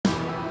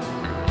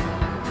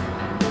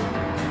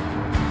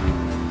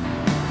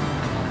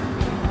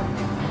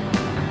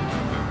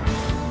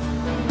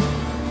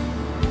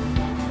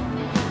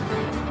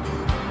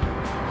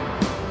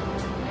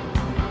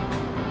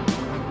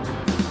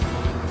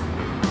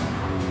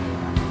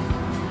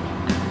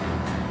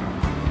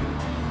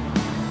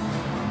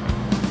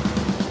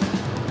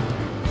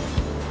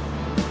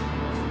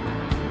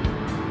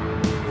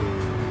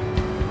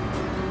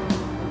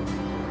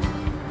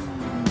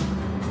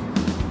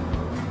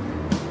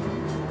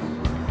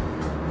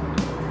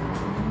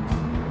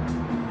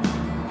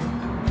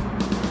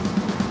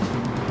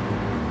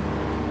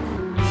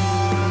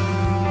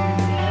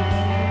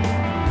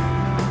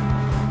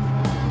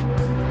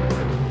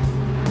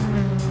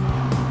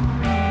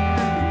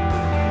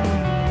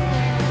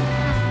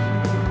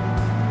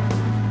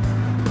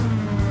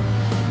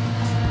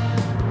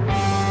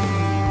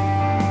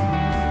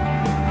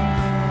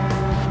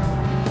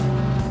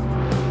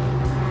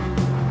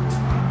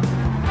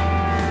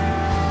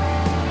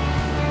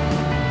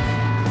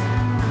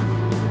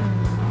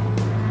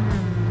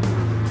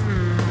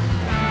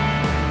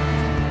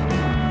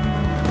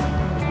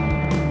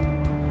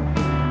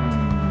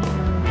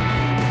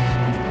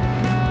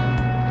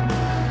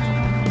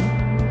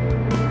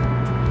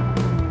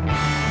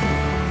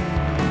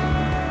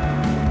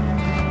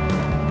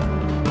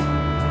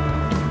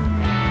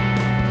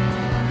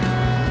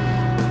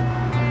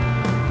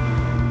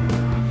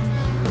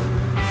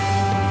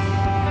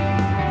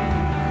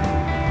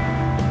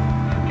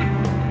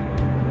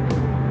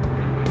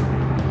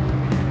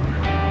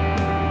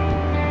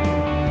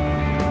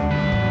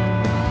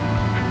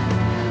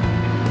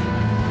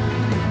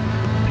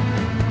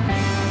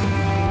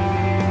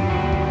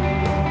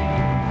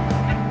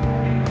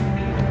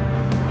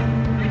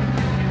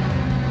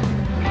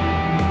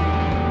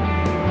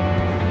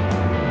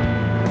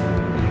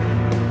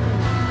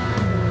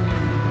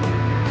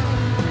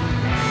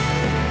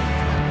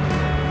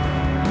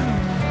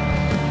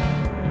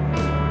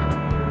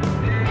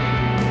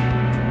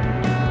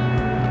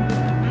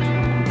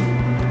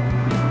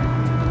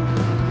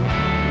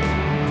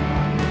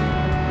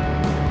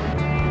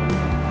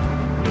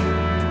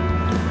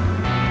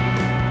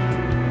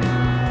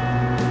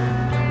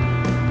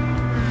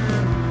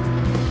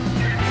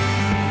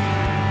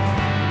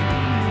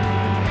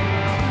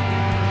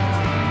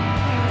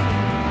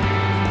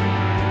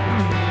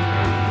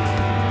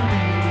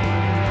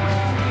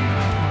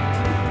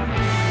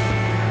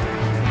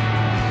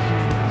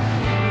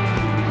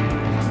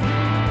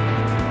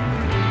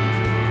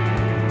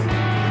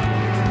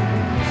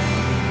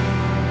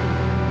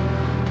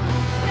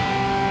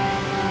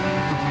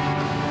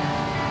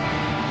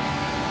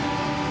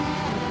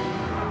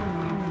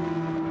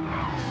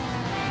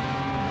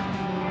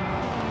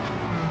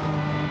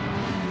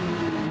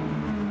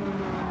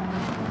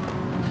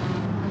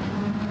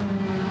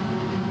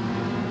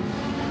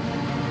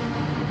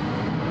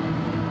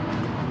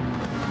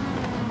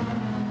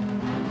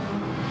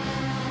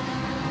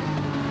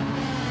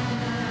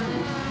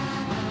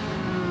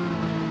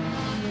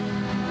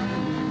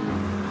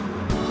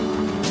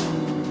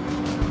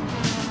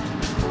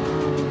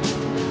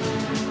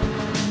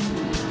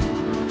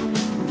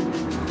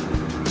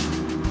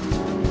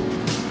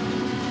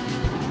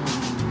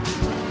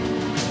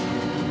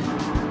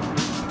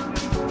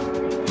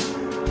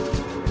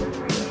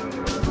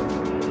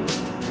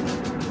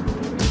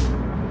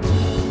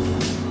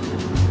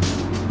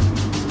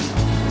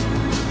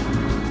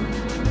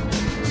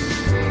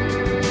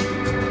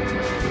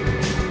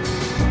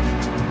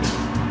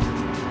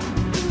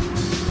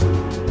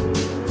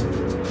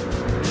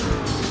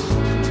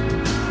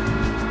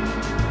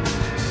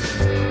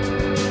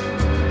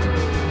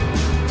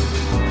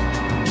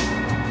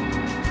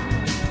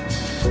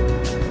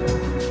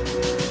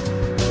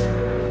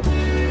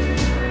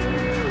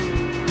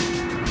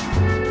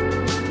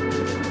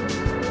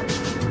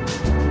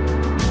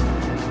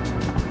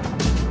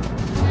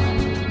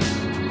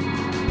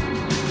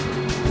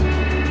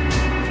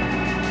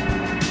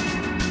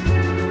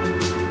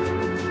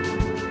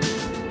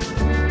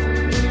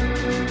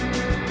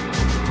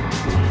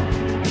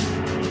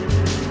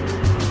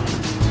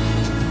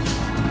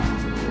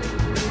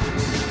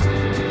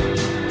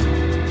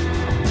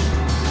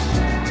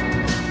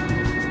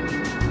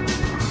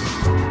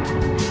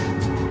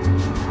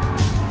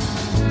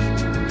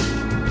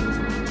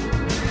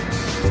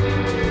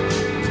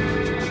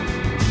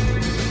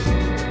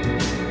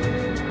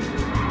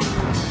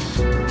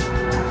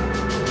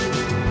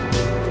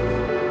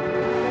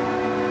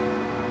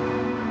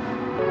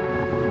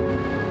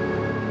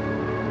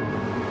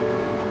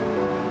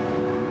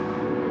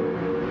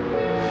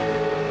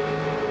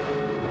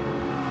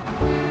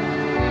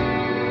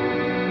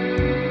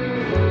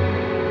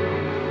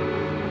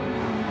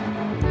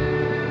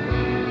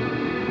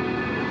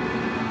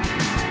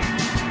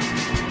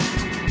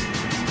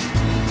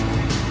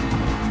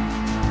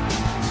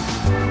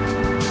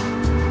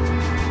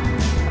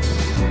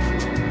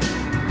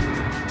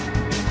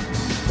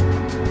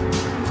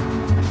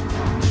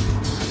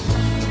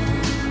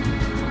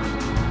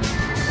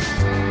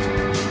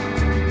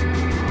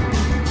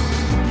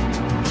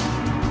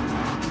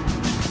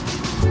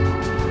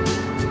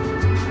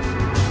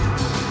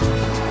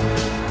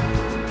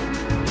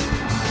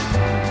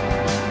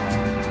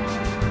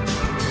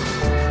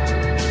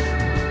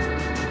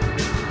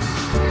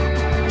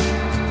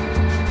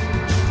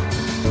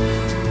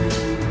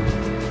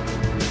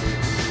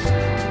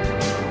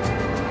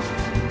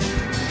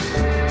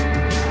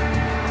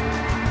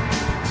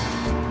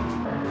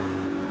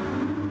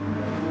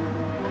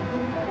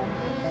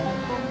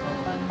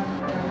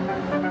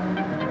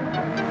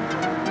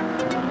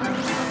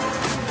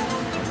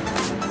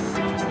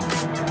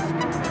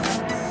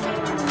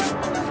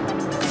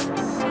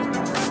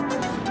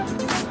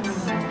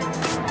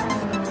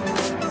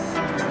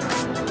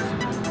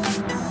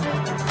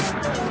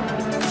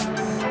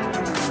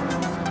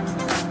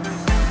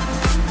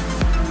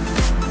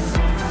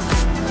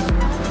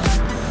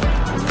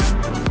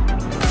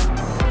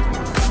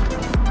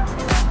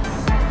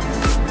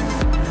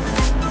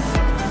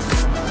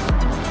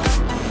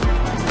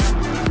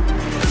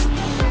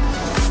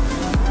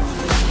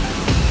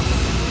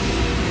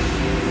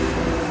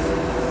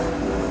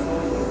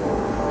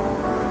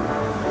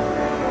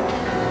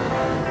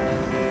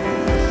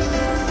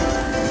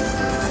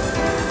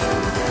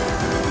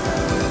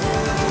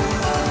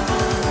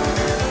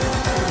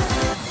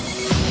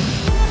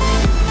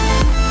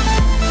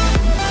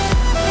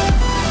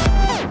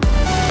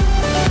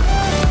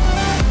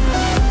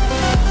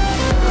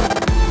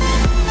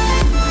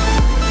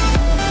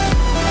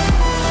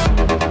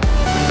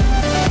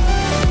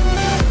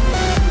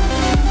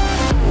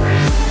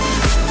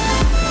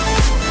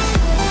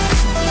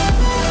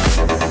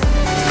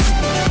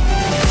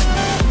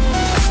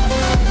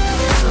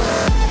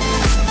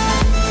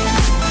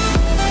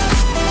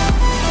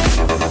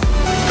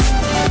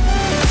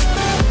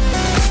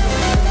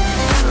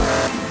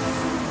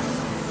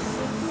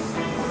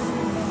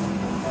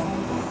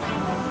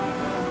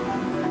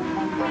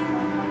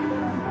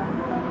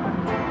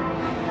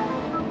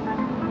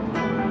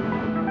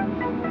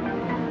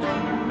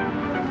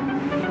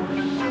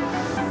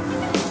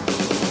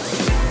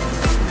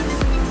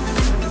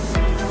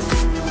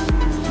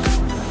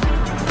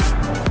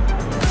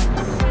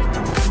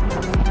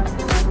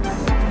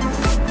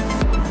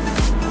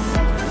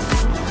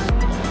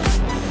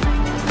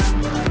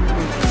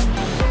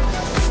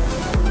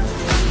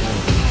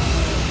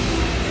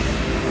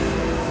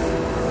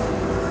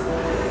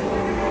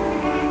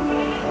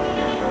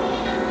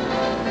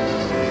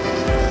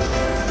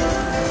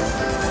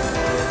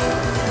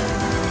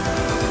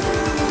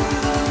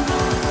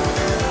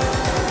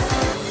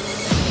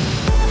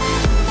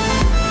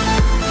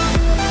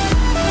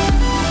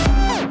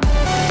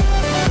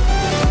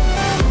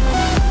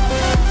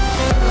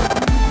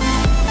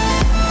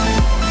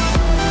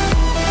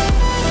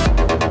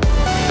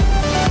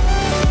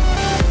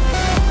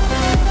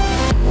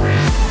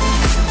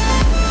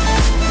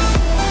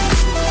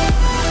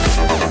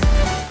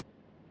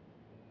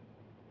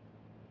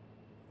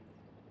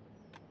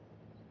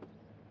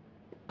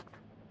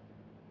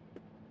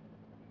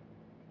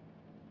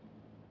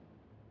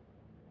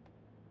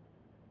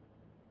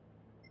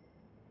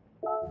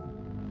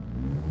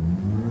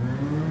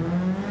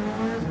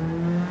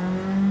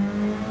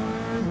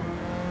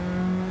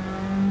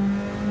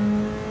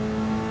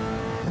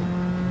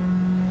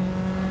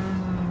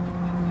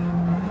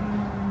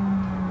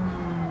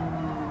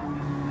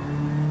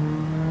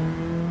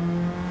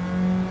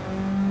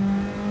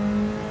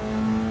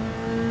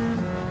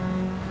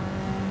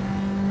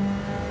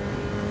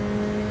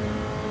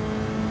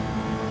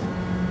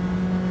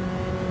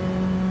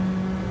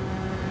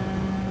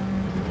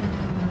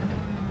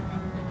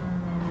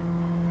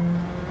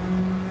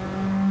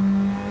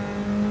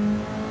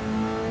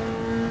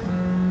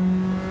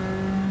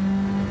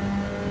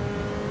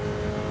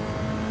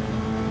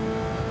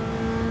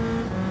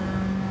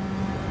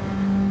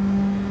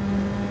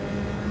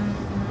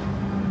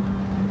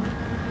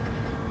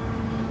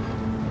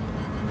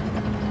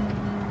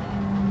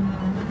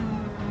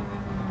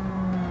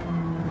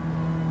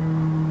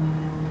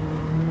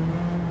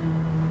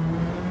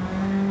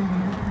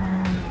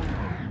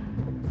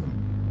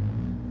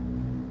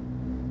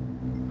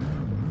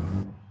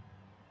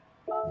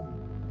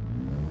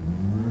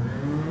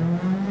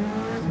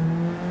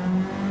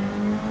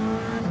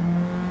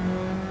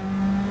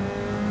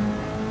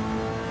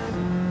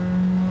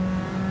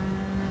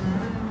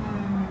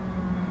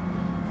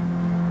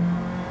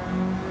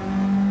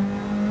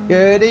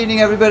Good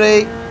evening,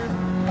 everybody.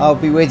 I'll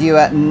be with you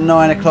at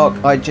 9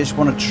 o'clock. I just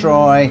want to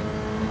try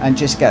and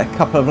just get a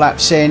couple of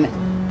laps in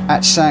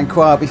at Saint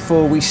Croix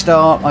before we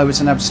start. I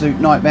was an absolute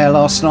nightmare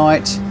last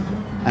night,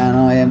 and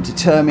I am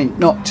determined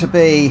not to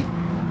be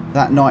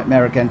that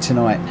nightmare again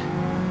tonight.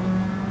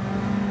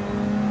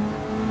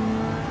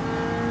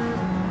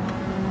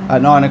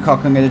 At 9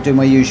 o'clock I'm going to do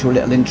my usual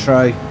little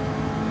intro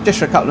just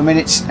for a couple of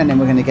minutes, and then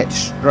we're going to get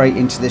straight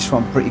into this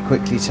one pretty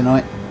quickly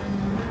tonight.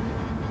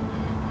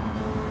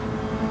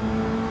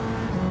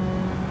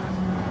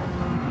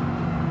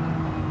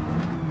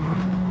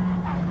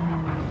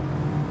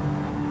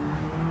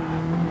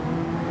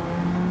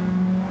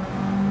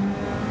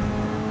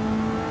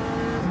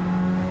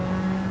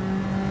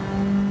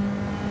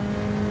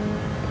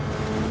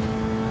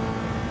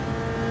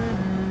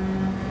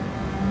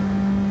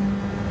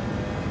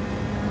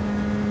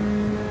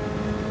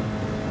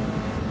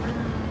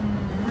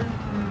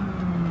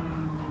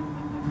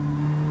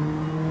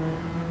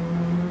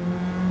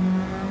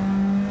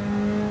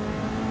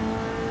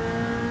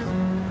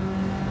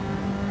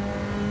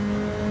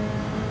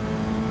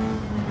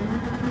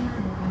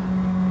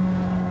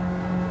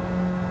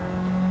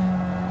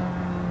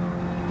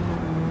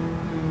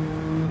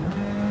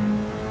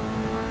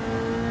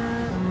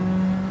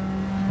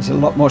 There's a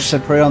lot more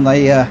slippery on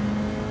the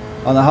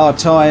hard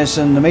tyres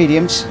than the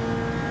mediums.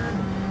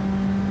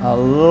 A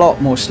lot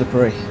more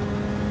slippery.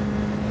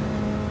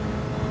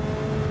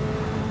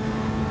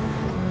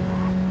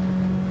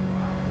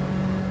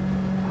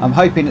 I'm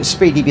hoping that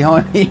Speedy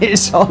behind me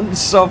is on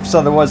softs,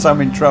 otherwise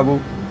I'm in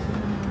trouble.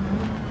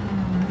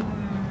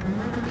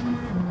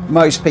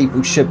 Most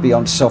people should be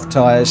on soft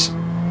tyres.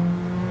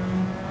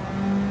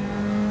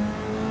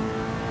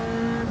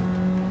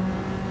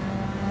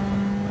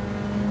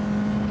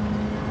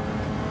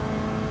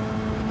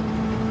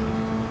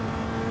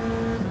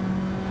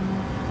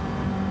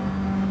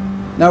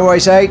 No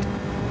worries, Aid.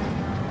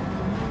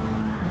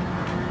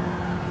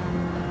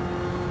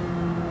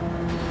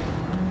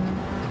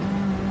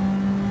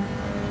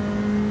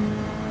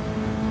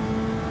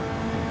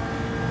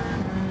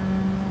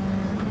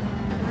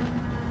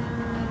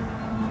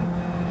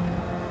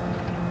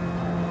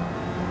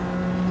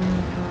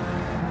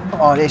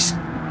 Oh, this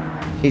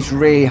is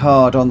really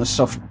hard on the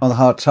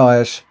hard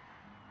tyres.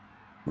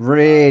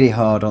 Really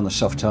hard on the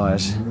soft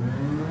tyres.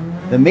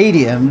 The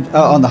medium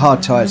on the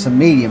hard tyres. The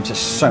mediums are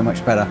so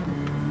much better.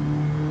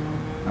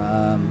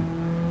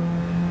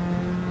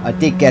 I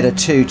did get a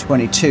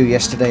 222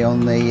 yesterday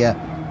on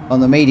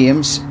the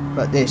mediums,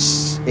 but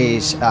this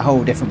is a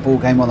whole different ball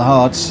game on the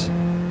hards.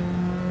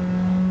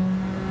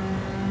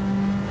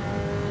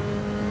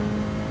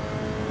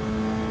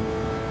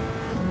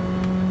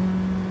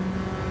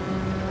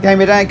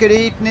 Gamer Dan, good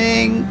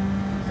evening.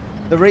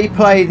 The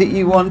replay that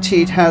you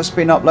wanted has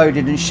been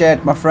uploaded and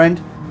shared, my friend.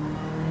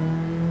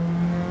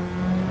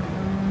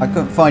 I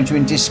couldn't find you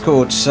in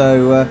Discord,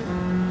 so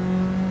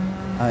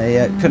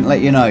I couldn't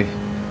let you know.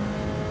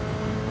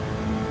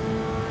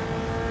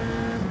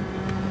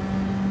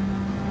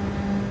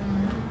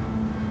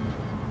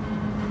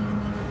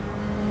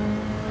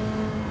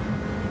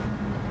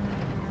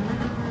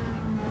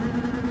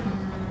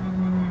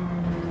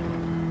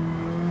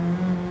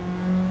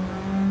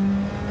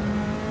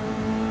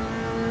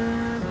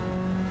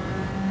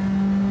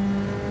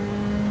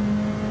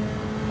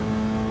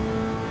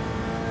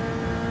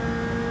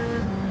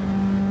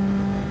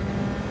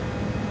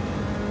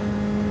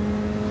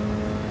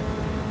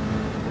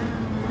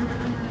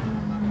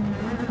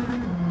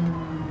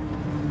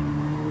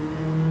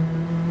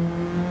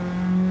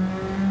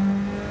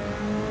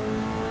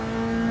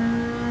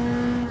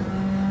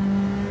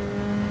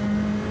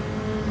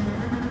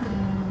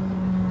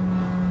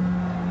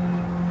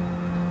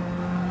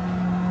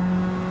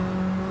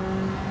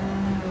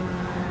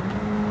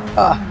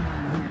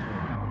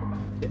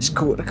 It's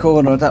caught the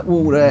corner of that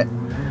wall there.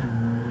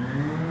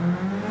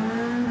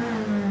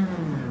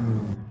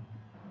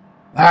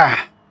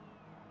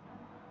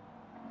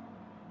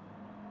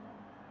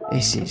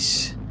 This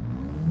is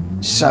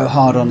so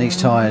hard on these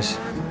tyres.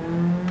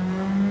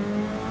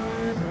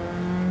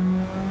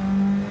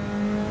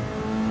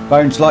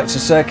 Bones likes the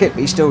circuit, but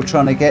he's still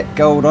trying to get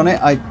gold on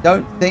it. I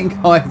don't think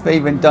I've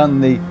even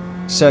done the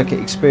circuit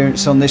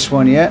experience on this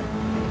one yet.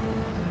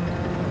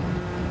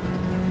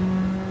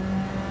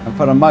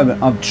 For the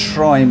moment I'm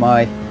trying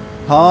my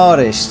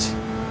hardest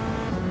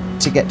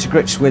to get to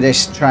grips with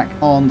this track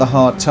on the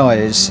hard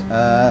tyres.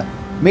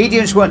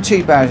 Mediums weren't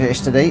too bad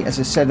yesterday. As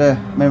I said a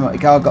minute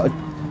ago, I got a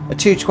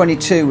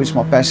 222 was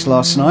my best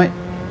last night.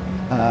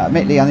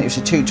 Admittedly I think it was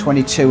a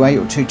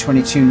 222.8 or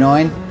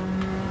 222.9,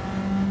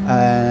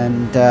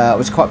 and I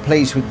was quite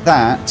pleased with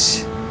that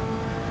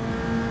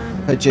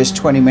for just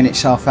 20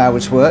 minutes, half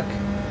hour's work.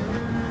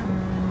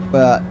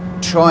 But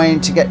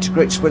trying to get to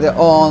grips with it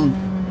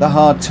on the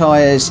hard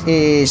tyres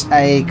is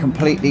a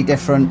completely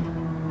different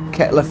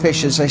kettle of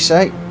fish, as they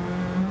say.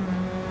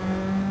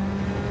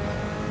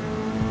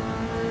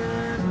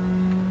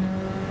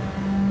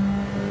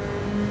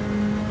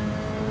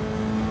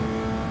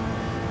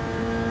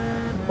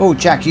 Oh,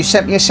 Jack, you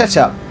sent me a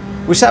setup.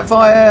 Was that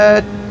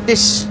via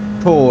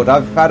Discord?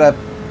 I've had a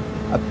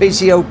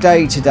busy old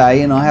day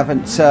today, and I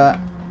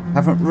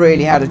haven't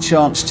really had a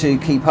chance to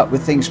keep up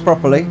with things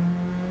properly.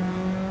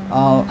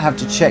 I'll have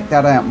to check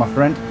that out, my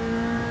friend.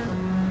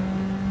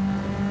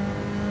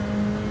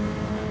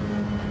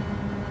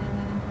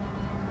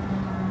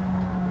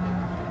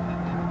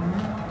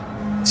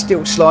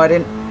 Still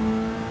sliding.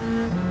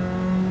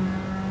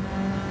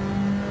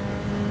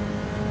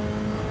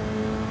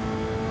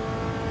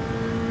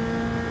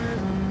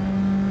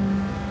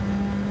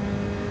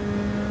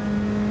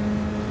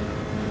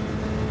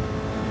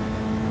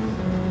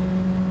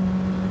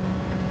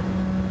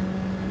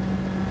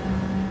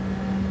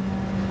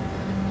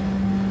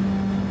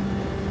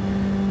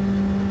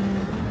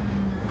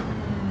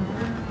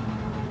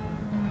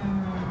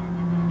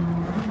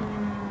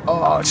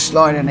 Oh,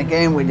 sliding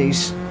again with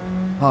these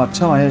hard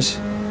tyres.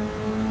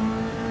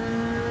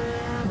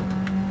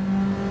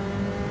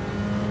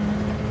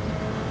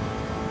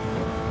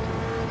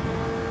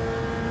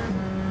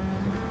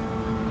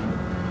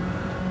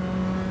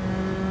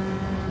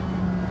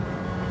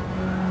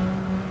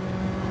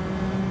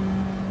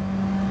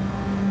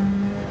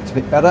 It's a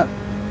bit better.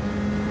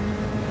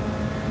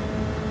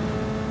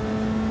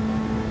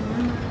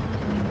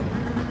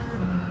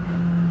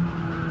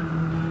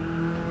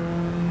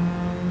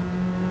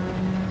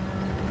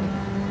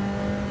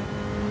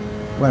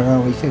 Where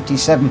are we?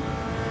 57.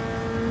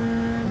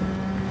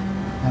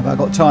 Have I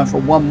got time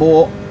for one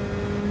more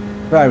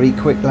very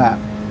quick lap?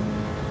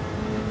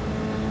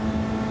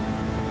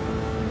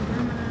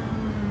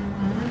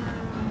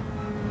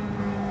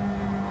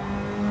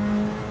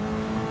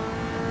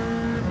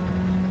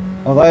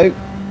 Although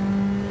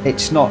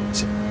it's not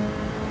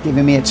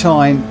giving me a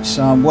time,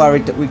 so I'm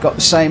worried that we've got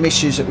the same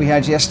issues that we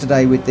had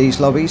yesterday with these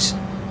lobbies.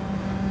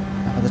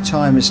 The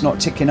time is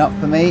not ticking up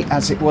for me,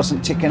 as it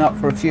wasn't ticking up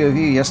for a few of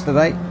you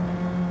yesterday.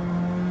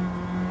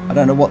 I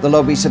don't know what the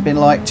lobbies have been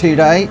like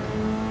today,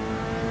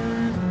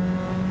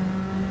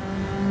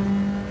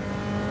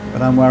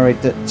 but I'm worried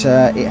that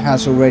it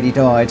has already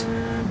died.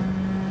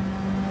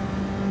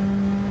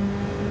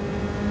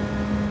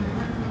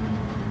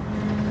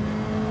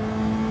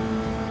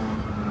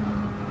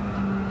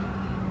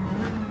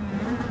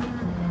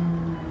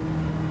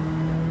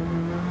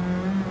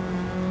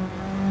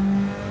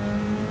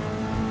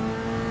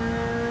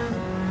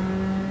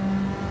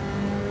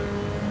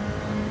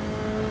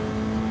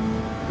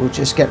 We'll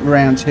just get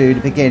round to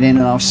the beginning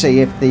and I'll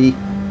see if the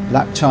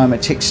lap timer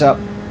ticks up.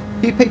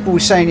 A few people were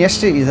saying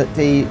yesterday that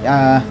the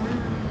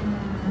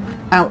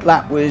out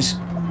lap was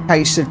a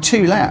case of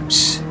 2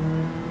 laps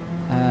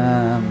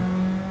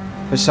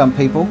for some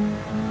people.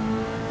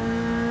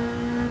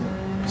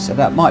 So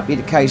that might be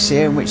the case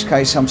here, in which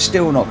case I'm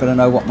still not going to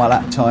know what my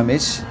lap time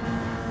is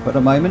for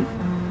the moment.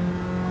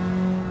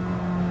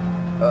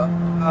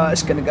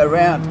 It's going to go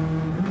round.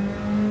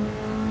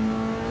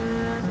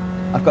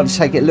 I've got to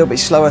take it a little bit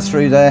slower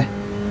through there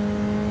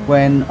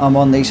when I'm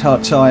on these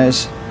hard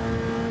tyres.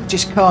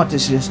 This car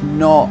does just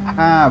not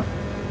have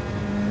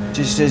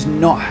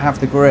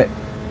the grip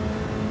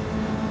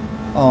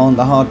on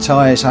the hard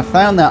tyres. I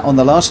found that on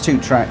the last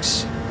 2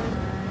 tracks.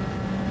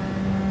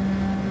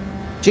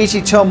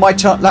 GT Tom, my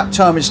lap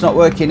time is not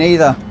working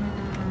either.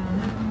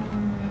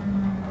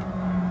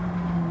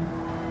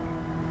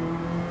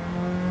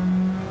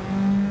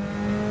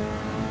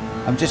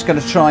 I'm just going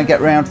to try and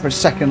get round for a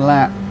second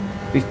lap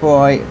before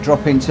I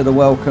drop into the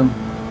welcome,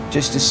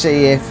 just to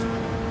see if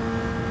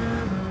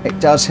it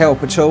does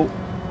help at all,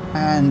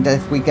 and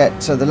if we get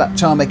the lap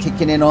timer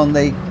kicking in on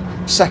the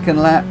second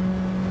lap.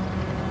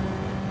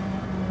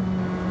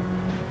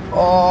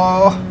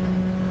 Oh,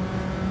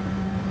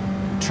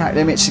 track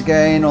limits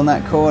again on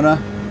that corner.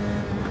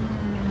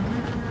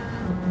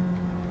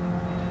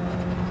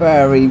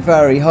 Very,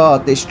 very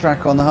hard, this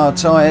track on the hard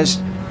tyres.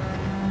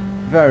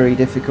 Very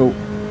difficult.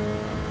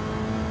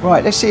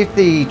 Right, let's see if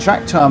the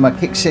track timer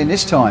kicks in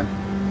this time.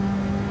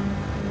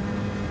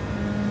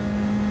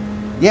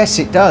 Yes,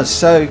 it does.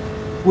 So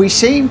we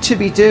seem to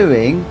be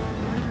doing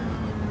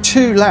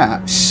 2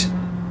 laps,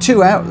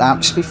 2 out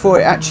laps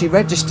before it actually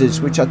registers,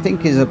 which I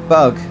think is a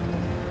bug.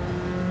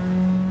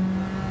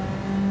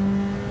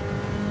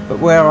 But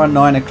we're on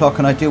 9 o'clock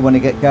and I do want to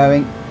get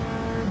going.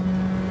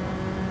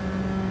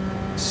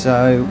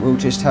 So we'll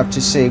just have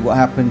to see what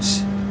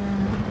happens.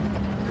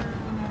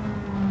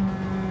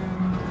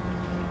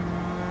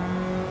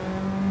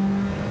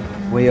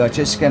 We are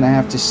just going to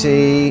have to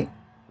see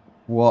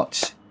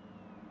what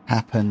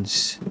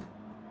happens.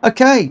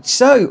 Okay,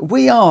 so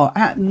we are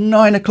at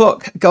 9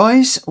 o'clock,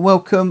 guys.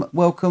 Welcome,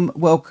 welcome,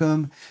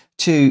 welcome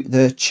to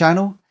the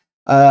channel.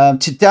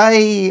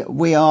 Today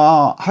we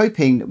are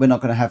hoping that we're not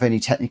going to have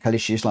any technical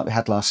issues like we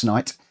had last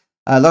night.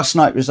 Last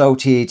night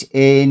resulted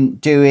in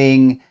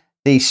doing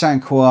the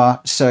Sainte Croix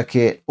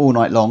circuit all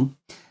night long.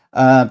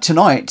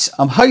 Tonight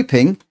I'm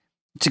hoping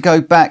to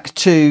go back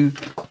to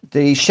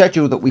the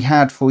schedule that we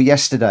had for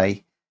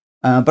yesterday,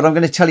 but I'm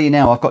going to tell you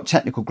now, I've got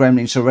technical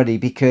gremlins already,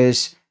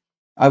 because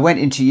I went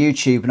into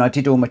YouTube and I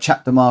did all my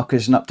chapter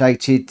markers and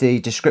updated the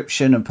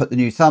description and put the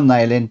new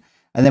thumbnail in,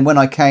 and then when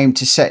I came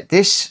to set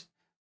this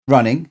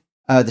running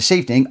this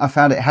evening, I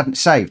found it hadn't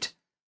saved.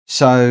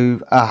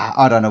 So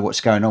I don't know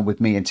what's going on with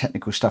me and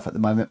technical stuff at the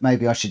moment.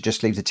 Maybe I should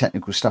just leave the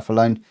technical stuff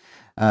alone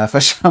for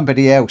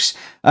somebody else.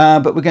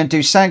 But we're going to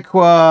do Sainte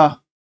Croix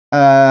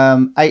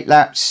 8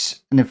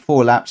 laps and then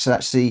 4 laps. So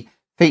that's the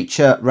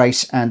feature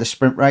race and the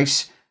sprint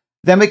race.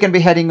 Then we're going to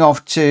be heading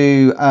off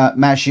to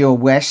Maggiore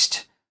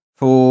West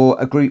for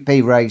a Group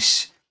B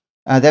race.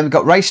 Then we've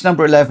got race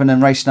number 11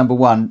 and race number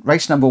 1.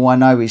 Race number 1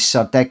 now is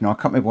Sardegna. I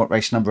can't remember what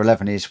race number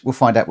 11 is. We'll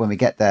find out when we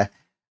get there.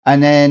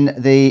 And then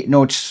the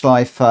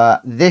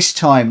Nordschleife, this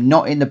time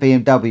not in the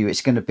BMW.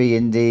 It's going to be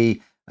in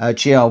the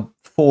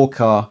GL4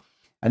 car.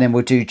 And then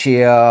we'll do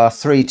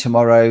GR3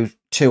 tomorrow,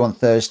 2 on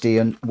Thursday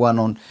and 1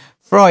 on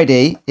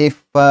Friday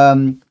if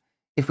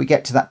we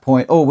get to that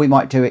point. Or we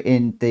might do it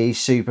in the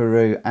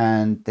Subaru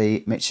and the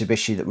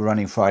Mitsubishi that we're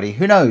running Friday.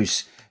 Who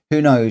knows? Who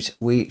knows?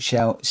 We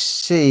shall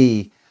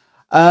see.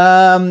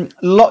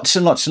 Lots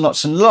and lots and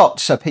lots and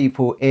lots of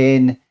people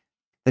in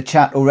the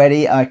chat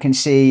already. I can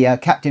see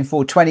Captain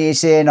 420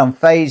 is in,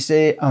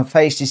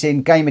 Unfazed is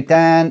in, Gamer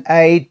Dan,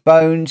 Aid,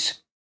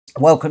 Bones.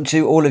 Welcome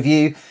to all of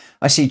you.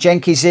 I see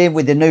Jenky's in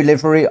with the new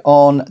livery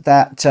on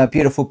that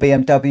beautiful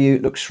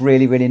BMW. Looks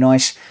really, really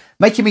nice.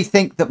 Making me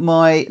think that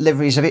my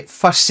livery is a bit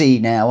fussy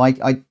now.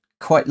 I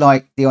quite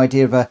like the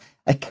idea of a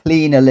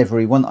cleaner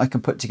livery, one that I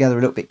can put together a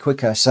little bit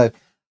quicker. So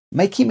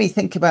making me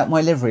think about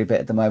my livery a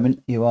bit at the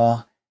moment. You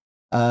are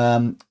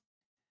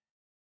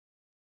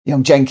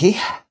young Jenky.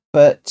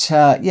 But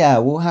yeah,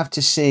 we'll have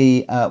to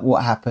see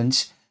what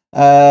happens.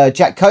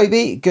 Jack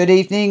Kobe, good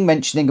evening.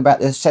 Mentioning about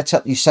the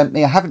setup you sent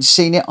me. I haven't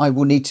seen it. I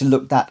will need to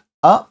look that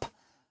up.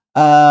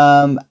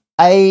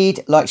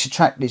 Aid likes a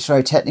track, but it's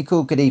very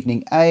technical. Good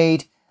evening,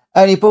 Aid.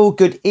 Only Ball,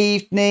 good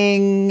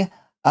evening.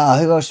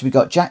 Who else have we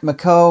got? Jack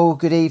McCall,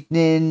 good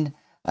evening.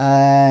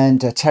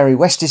 And Terry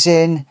West is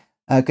in.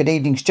 Good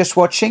evening. Just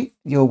watching.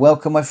 You're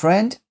welcome, my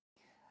friend.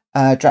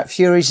 Drat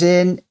Fury's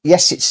in.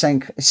 Yes, it's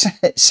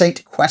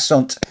Saint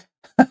Croissant.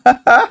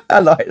 I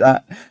like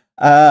that.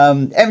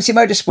 MC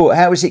Motorsport,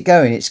 how is it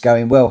going? It's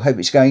going well. Hope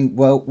it's going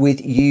well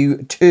with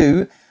you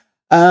too.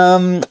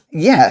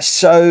 Yeah,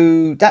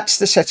 so that's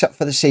the setup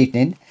for this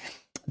evening.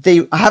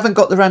 I haven't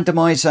got the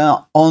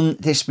randomizer on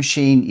this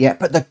machine yet,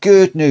 but the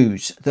good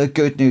news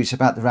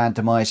about the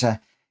randomizer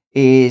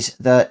is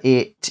that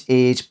it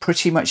is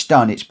pretty much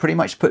done. It's pretty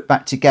much put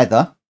back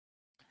together.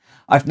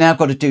 I've now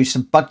got to do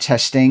some bug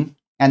testing,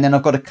 and then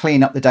I've got to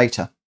clean up the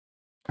data.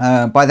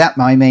 By that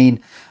I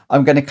mean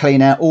I'm going to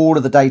clean out all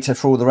of the data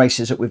for all the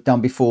races that we've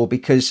done before,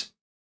 because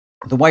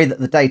the way that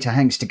the data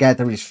hangs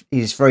together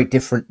is very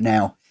different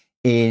now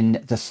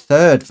in the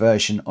third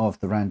version of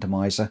the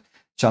randomizer.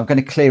 So I'm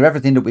going to clear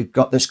everything that we've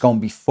got that's gone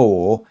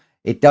before.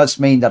 It does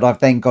mean that I've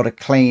then got to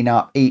clean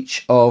up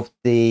each of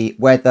the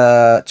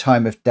weather,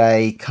 time of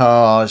day,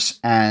 cars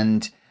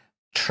and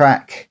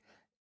track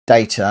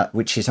data,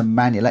 which is a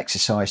manual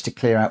exercise to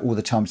clear out all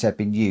the times they've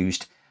been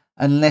used,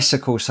 unless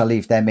of course I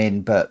leave them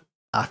in. But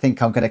I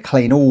think I'm going to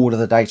clean all of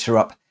the data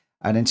up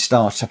and then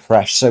start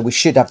afresh. So we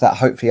should have that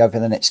hopefully over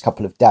the next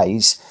couple of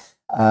days.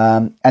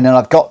 And then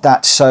I've got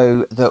that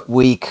so that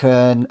we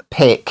can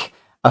pick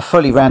a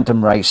fully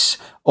random race,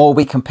 or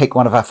we can pick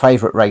one of our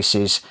favourite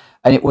races,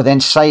 and it will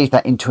then save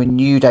that into a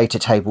new data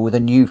table with a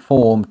new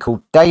form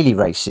called daily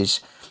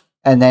races.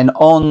 And then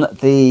on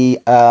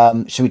the,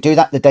 so we do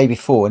that the day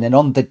before, and then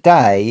on the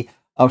day,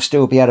 I'll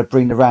still be able to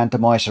bring the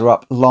randomizer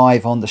up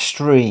live on the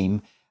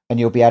stream, and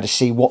you'll be able to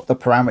see what the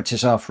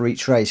parameters are for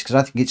each race, because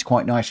I think it's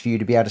quite nice for you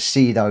to be able to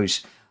see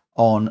those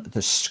on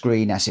the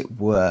screen, as it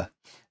were.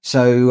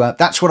 So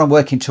that's what I'm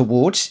working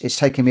towards. It's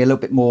taking me a little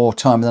bit more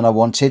time than I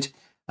wanted,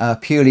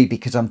 purely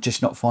because I'm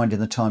just not finding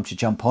the time to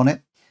jump on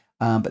it.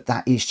 But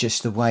that is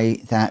just the way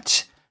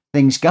that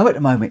things go at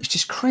the moment. It's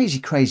just crazy,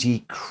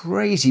 crazy,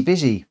 crazy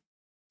busy.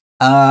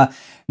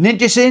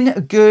 Ninja's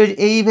in, good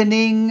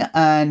evening.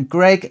 And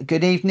Greg,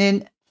 good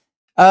evening.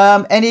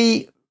 Well,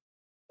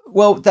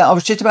 I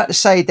was just about to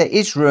say there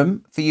is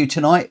room for you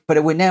tonight,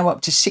 but we're now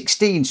up to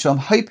 16. So I'm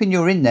hoping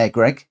you're in there,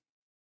 Greg.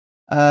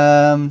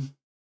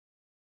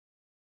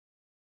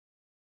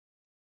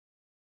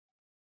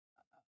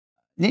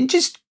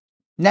 Ninja's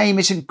name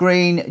isn't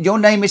green. Your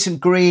name isn't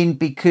green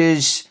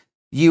because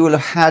you will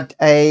have had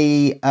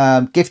a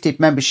gifted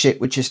membership,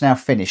 which is now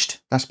finished.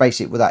 That's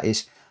basically what that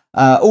is.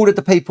 All of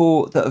the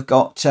people that have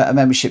got a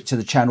membership to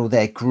the channel,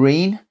 they're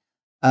green.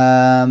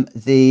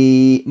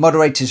 The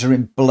moderators are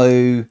in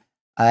blue.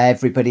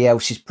 Everybody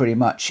else is pretty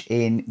much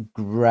in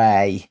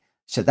grey.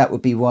 So that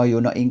would be why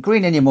you're not in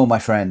green anymore, my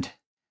friend.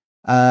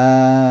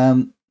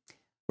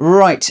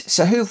 Right.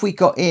 So who have we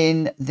got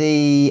in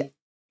the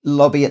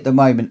lobby at the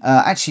moment?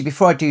 Actually,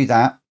 before I do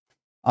that,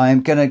 I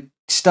am going to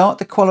start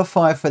the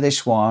qualifier for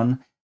this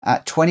one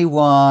at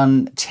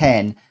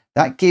 21:10.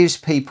 That gives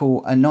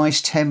people a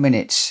nice 10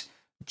 minutes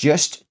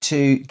just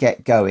to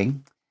get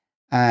going.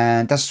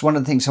 And that's one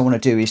of the things I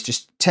want to do, is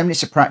just 10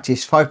 minutes of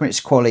practice, 5 minutes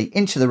quali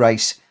into the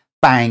race,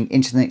 bang,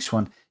 into the next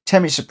one.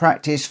 10 minutes of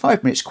practice,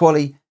 5 minutes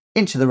quali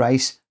into the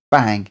race,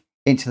 bang,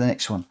 into the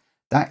next one.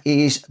 That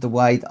is the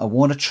way that I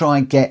want to try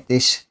and get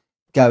this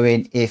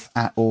going if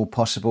at all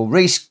possible.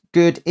 Reese,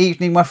 good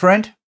evening, my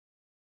friend.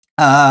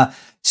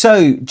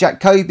 So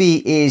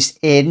Jacoby is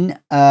in,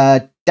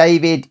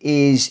 David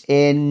is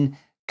in,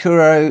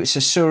 Kuro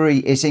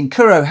Sasuri is in.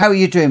 Kuro, how are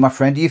you doing, my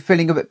friend? Are you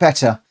feeling a bit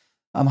better?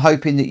 I'm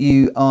hoping that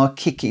you are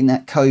kicking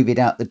that COVID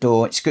out the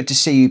door. It's good to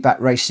see you back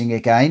racing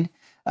again.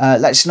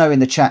 Let us know in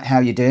the chat how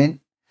you're doing.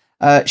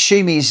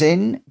 Shumi's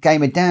in.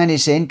 Gamer Dan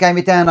is in.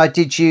 Gamer Dan, I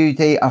think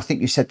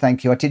you said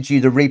thank you. I did you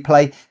the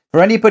replay.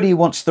 For anybody who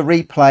wants the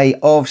replay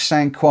of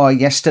Sainte Croix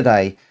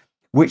yesterday,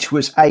 which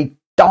was a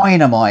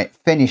dynamite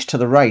finish to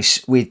the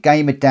race with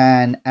Gamer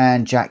Dan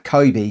and Jack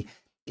Kobe,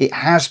 it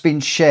has been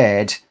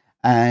shared,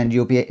 and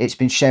it's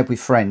been shared with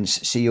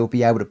friends, so you'll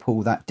be able to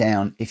pull that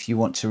down if you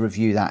want to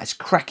review that. It's a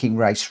cracking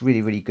race,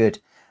 really, really good.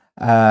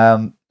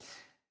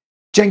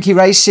 Jenky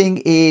Racing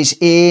is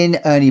in,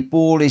 Ernie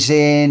Ball is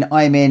in,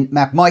 I'm in,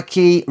 Mad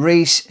Mikey,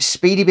 Reese,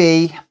 Speedy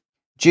B,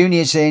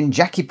 Junior's in,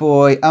 Jackie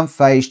Boy,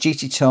 Unfazed,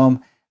 GT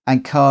Tom,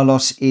 and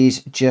Carlos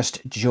is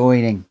just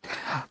joining.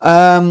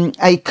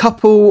 A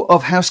couple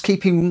of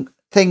housekeeping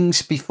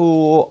things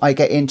before I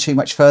get in too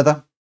much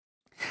further.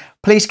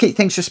 Please keep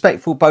things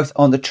respectful both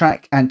on the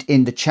track and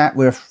in the chat.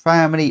 We're a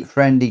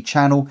family-friendly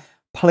channel.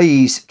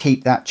 Please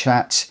keep that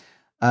chat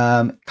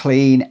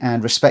clean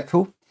and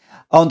respectful.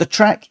 On the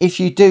track, if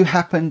you do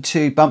happen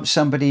to bump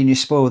somebody and you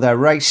spoil their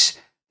race,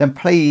 then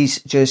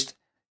please just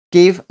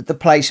give the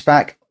place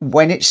back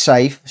when it's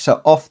safe.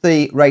 So off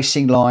the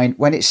racing line,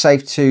 when it's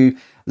safe to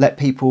let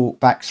people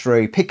back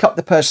through. Pick up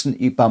the person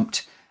that you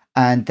bumped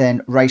and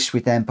then race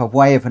with them by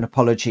way of an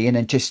apology, and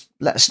then just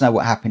let us know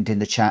what happened in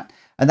the chat.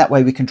 And that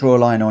way we can draw a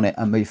line on it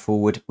and move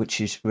forward,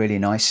 which is really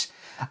nice.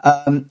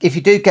 If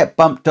you do get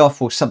bumped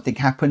off or something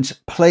happens,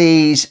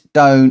 please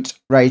don't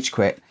rage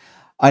quit.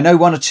 I know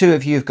one or two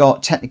of you have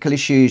got technical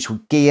issues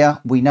with gear.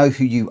 We know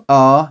who you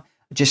are.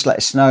 Just let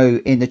us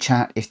know in the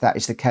chat if that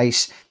is the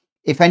case.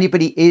 If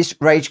anybody is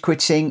rage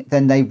quitting,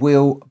 then they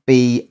will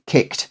be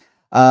kicked.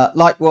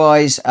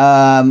 Likewise,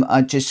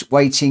 I'm just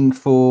waiting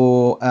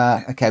for...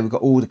 okay, we've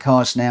got all the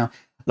cars now.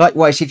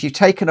 Likewise, if you've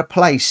taken a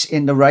place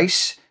in the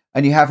race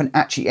and you haven't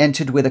actually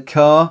entered with a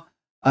car,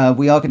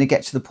 we are going to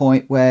get to the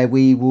point where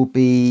we will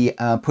be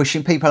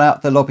pushing people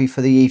out the lobby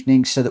for the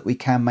evening so that we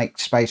can make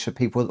space for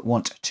people that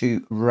want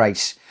to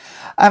race.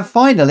 And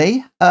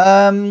finally,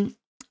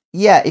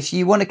 yeah, if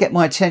you want to get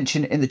my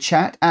attention in the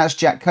chat, as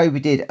Jack Kobe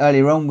did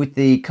earlier on with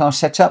the car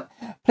setup,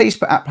 please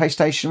put at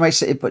PlayStation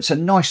Racer. It puts a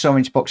nice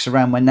orange box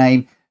around my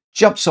name,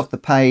 jumps off the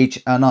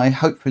page, and I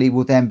hopefully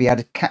will then be able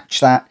to catch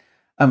that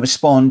and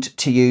respond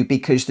to you,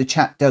 because the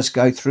chat does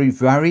go through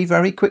very,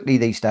 very quickly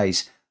these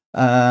days.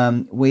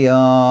 We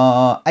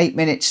are 8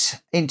 minutes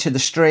into the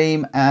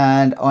stream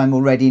and I'm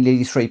already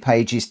nearly 3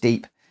 pages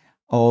deep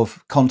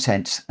of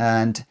content,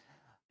 and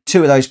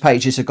 2 of those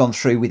pages have gone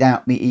through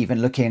without me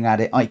even looking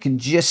at it. I can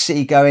just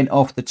see going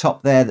off the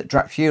top there that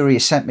Drat Fury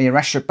has sent me a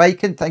rasher of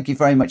bacon. Thank you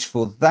very much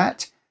for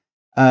that.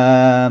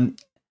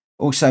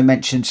 Also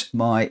mentioned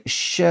my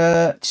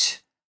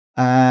shirt,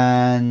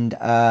 and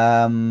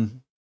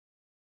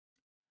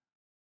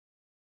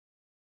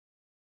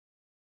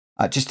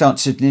I just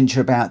answered Ninja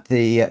about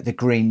the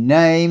green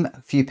name.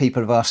 A few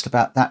people have asked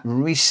about that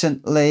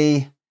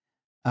recently.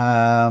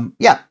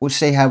 Yeah, we'll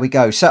see how we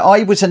go. So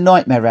I was a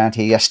nightmare around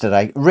here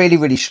yesterday. Really,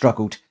 really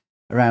struggled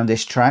around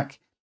this track.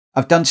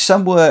 I've done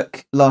some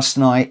work last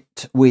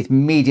night with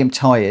medium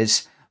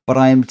tyres, but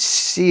I am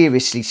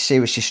seriously,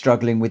 seriously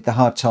struggling with the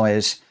hard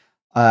tyres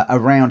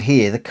around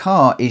here. The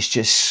car is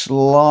just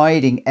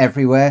sliding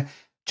everywhere.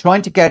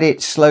 Trying to get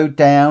it slowed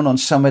down on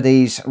some of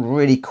these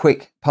really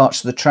quick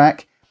parts of the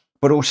track,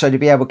 but also to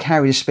be able to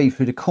carry the speed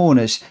through the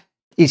corners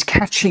is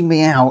catching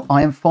me out.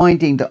 I am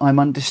finding that I'm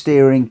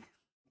understeering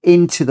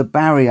into the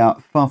barrier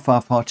far,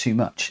 far, far too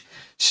much.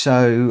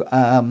 So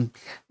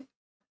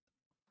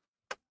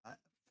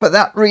for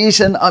that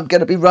reason, I'm going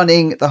to be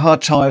running the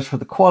hard tyres for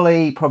the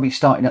quali, probably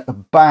starting at the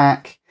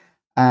back.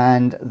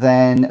 And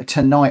then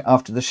tonight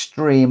after the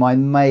stream, I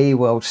may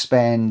well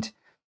spend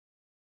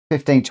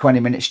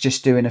 15-20 minutes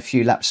just doing a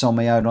few laps on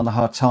my own on the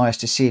hard tyres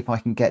to see if I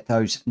can get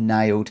those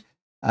nailed.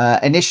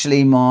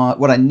 Initially,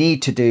 what I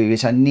need to do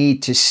is I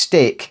need to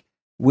stick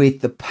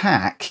with the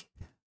pack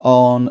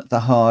on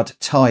the hard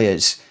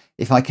tyres.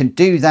 If I can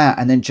do that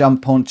and then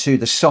jump onto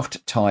the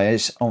soft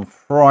tyres on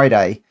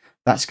Friday,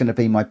 that's going to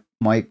be my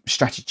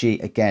strategy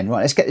again.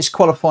 Right, let's get this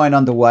qualifying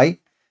underway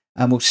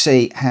and we'll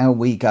see how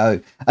we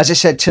go. As I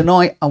said,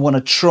 tonight I want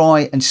to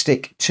try and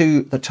stick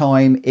to the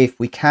time if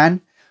we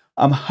can.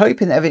 I'm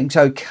hoping that everything's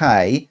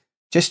okay.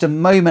 Just a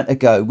moment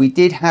ago, we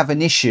did have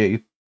an issue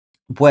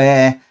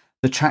where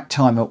the track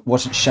timer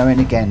wasn't showing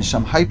again, so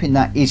I'm hoping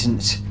that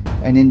isn't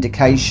an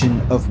indication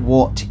of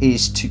what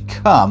is to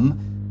come,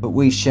 but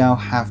we shall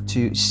have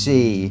to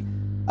see.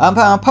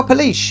 Papa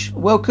Leash,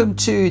 welcome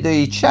to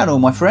the channel,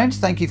 my friend.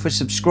 Thank you for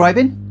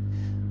subscribing.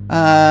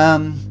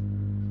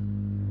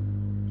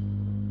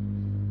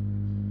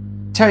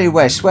 Terry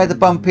West, where the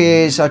bump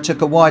is, I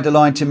took a wider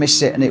line to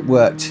miss it and it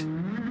worked.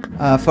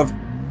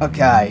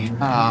 Okay.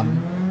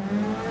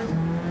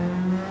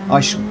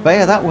 I should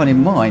bear that one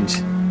in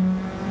mind.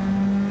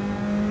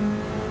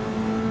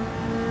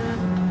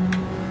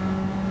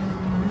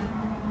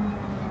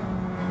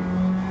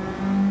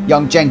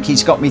 young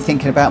Jenky's got me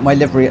thinking about my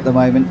livery at the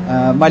moment.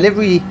 My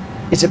livery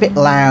is a bit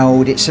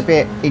loud, it's a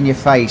bit in your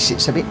face,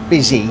 it's a bit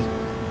busy.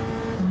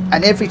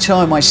 And every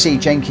time I see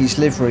Jenky's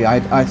livery,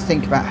 I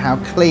think about how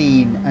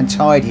clean and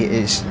tidy it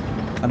is.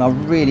 And I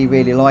really,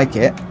 really like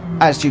it.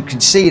 As you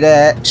can see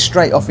there,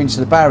 straight off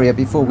into the barrier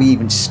before we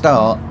even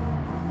start.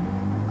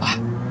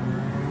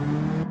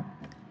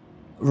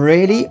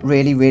 Really,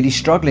 really, really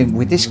struggling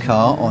with this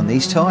car on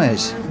these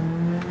tyres.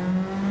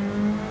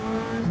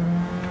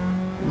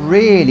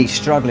 Really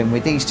struggling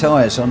with these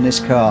tyres on this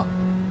car.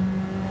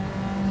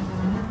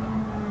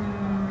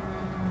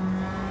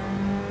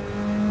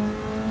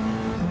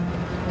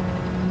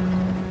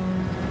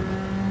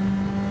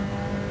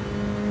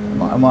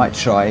 What I might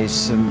try is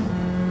some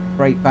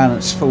brake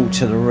balance full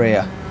to the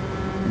rear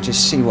and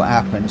just see what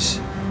happens.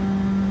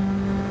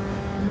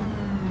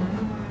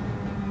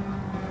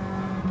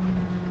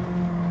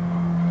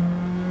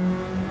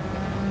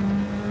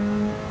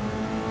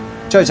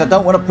 Shows I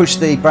don't want to push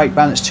the brake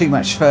balance too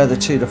much further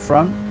to the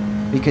front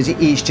because it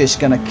is just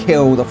going to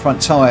kill the front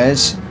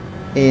tyres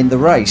in the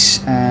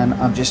race, and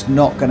I'm just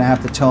not going to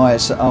have the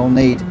tyres that I'll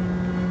need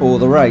for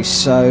the race.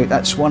 So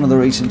that's one of the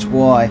reasons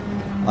why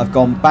I've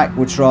gone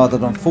backwards rather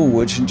than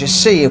forwards, and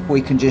just see if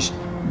we can just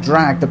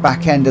drag the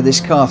back end of this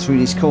car through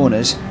these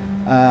corners.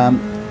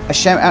 A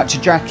shout out to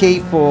Jackie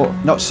for,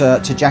 not sir,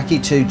 to Jackie,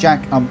 to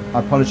Jack, I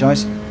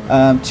apologise,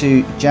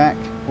 to Jack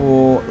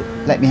for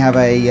letting me have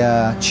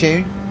a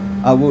tune.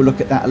 I will look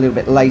at that a little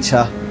bit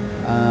later.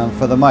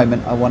 For the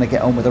moment I want to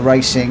get on with the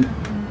racing,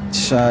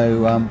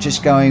 so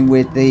just going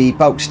with the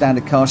bulk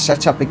standard car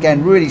setup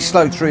again. Really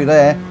slow through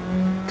there,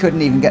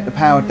 couldn't even get the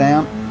power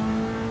down.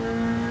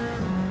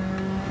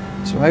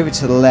 So over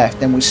to the left,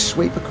 then we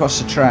sweep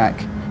across the track.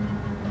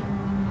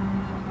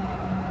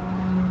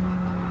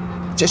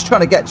 Just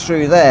trying to get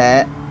through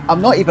there.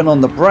 I'm not even on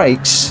the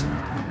brakes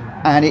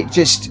and it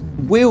just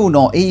will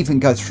not even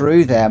go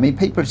through there. I mean,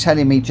 people are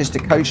telling me just to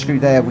coast through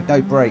there with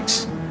no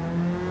brakes,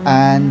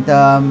 and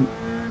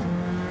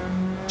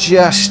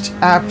just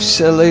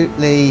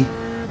absolutely.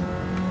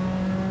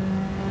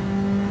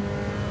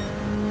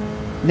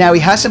 Now, he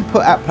hasn't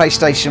put out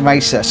PlayStation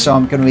Racer, so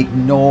I'm going to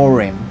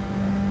ignore him.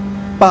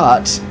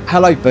 But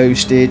hello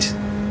Boosted,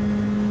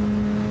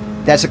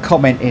 there's a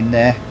comment in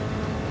there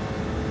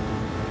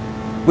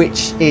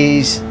which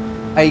is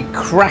a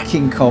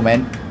cracking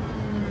comment,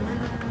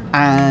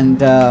 and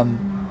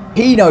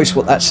he knows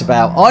what that's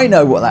about. I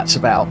know what that's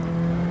about.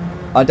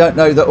 I don't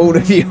know that all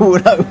of you will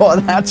know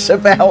what that's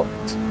about.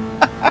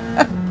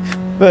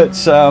 But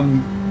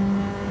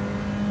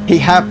he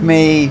had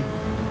me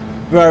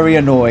very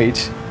annoyed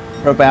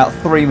for about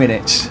 3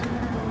 minutes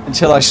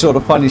until I saw the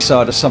funny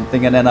side of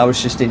something, and then I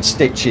was just in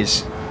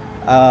stitches.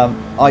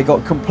 I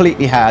got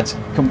completely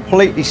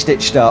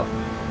stitched up,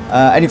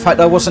 and in fact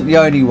I wasn't the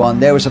only one.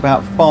 There was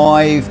about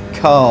 5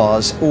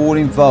 cars all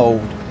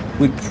involved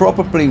with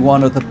probably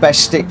one of the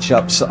best stitch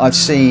ups that I've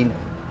seen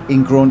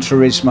in Gran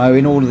Turismo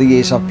in all of the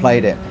years I've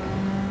played it.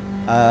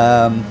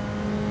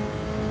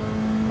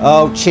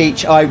 Oh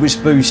Cheech, I was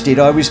boosted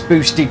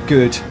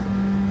good.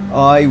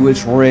 I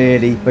was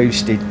really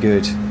boosted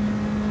good.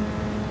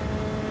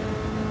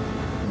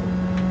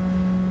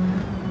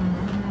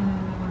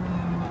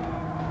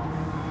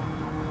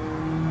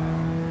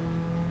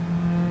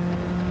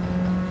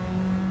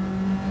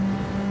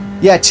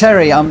 Yeah,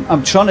 Terry,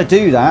 I'm trying to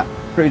do that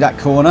through that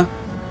corner.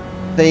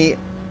 The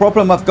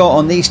problem I've got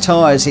on these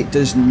tyres, it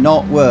does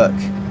not work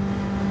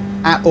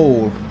at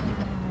all.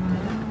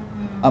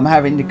 I'm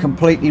having to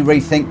completely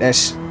rethink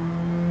this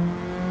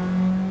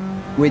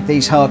with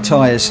these hard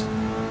tyres.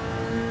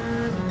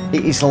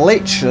 It is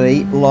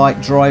literally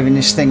like driving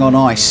this thing on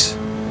ice.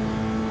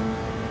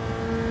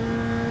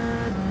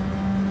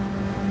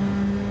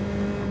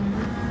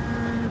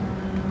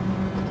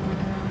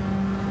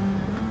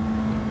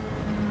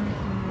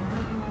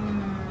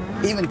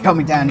 Even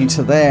coming down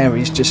into there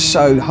is just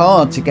so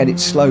hard to get it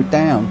slowed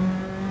down.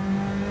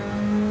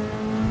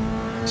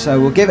 So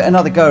we'll give it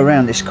another go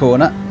around this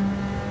corner.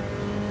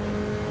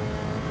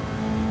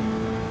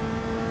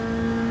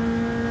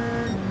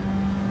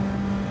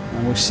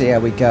 And we'll see how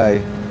we go.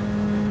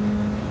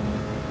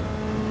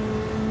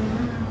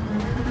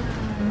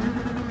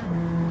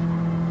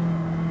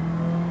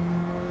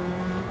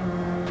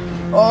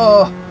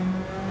 Oh!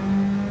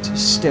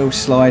 Just still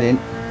sliding.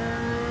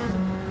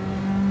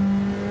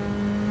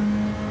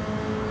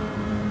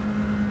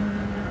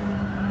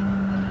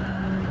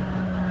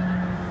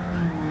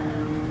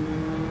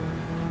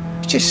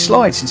 Just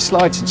slides and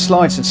slides and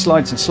slides and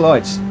slides and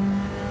slides.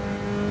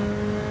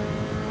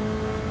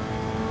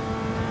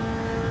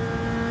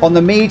 On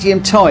the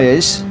medium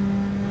tyres,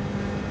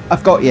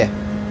 I've got you.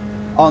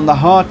 On the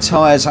hard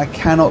tyres, I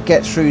cannot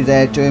get through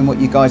there doing what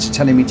you guys are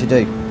telling me to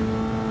do.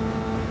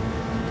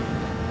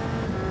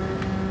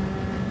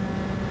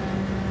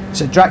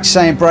 So Drax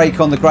saying brake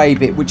on the grey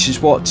bit, which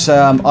is what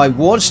I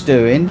was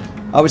doing.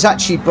 I was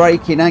actually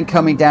braking and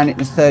coming down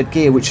into third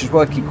gear, which was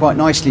working quite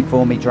nicely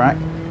for me, Drax.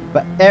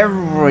 But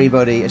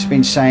everybody has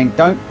been saying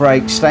don't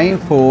brake, stay in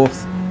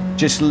fourth,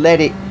 just let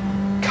it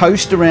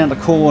coast around the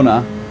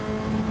corner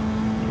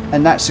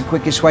and that's the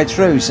quickest way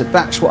through. So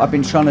that's what I've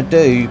been trying to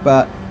do,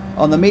 but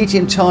on the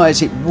medium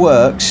tyres it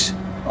works.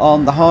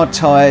 On the hard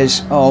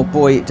tyres, oh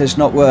boy, it does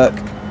not work.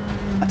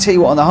 I tell you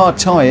what, on the hard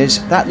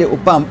tyres, that little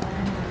bump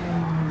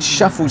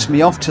shuffles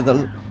me off to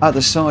the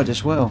other side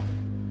as well.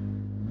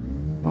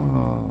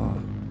 Oh.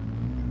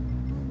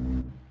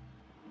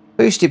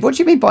 Boosted, what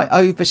do you mean by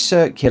over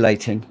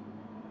circulating?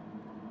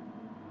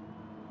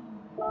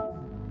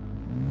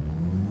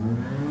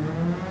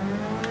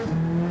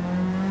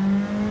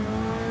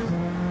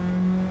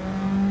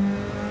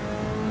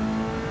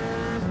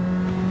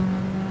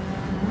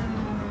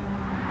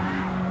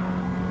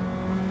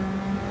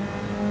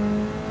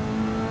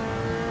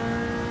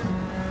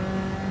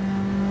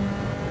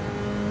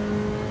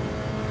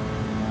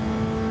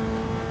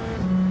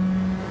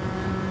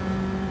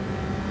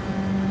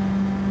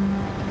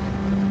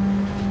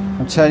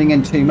 I'm turning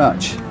in too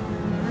much.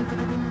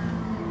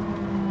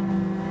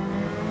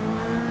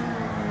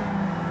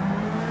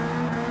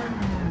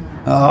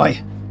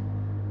 Aye.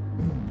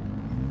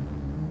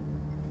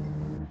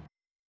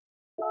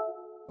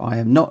 I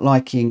am not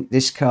liking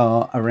this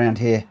car around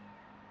here.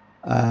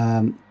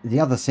 The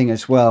other thing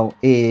as well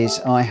is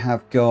I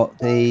have got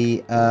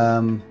the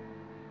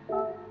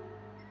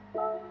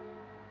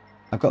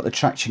I've got the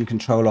traction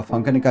control off.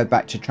 I'm going to go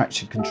back to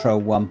traction control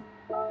 1.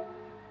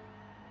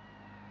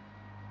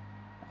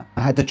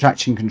 I had the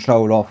traction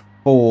control off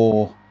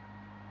for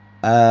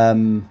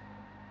the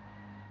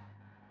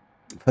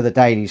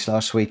dailies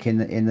last week in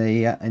the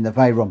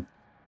Veyron,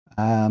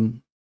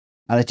 and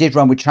I did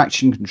run with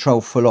traction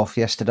control full off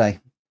yesterday.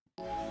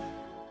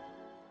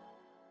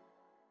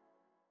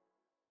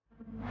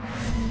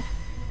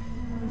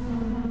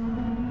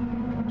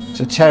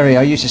 So Terry,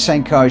 I used the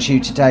same car as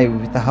you today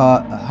with the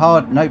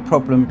hard no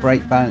problem,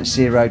 brake balance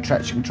 0,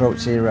 traction control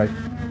 0.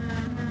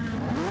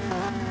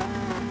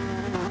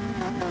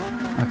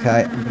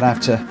 Okay, I'm gonna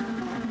have to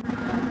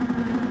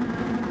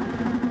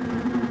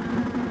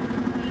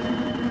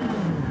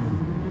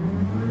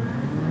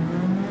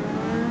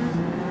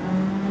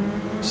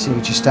see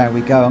just how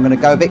we go. I'm gonna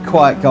go a bit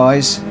quiet,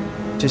 guys,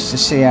 just to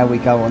see how we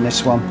go on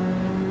this one.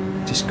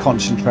 Just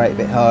concentrate a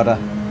bit harder.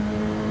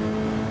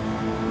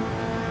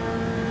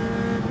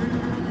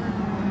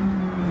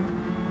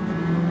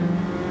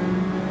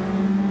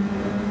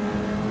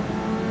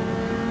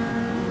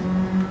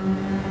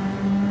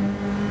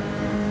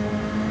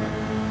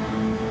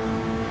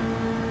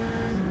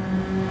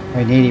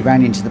 I nearly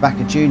ran into the back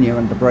of Junior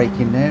under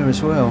braking there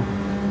as well.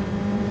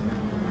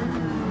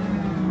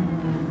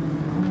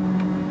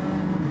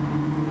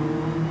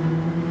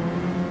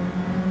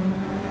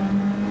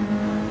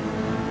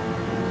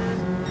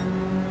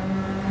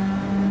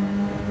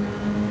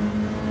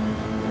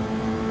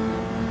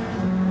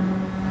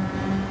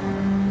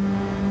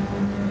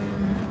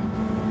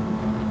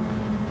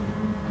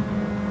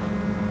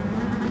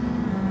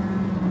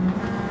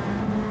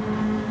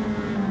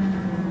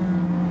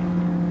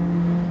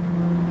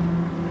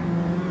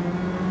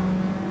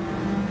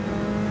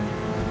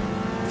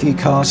 Few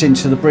cars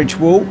into the bridge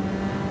wall.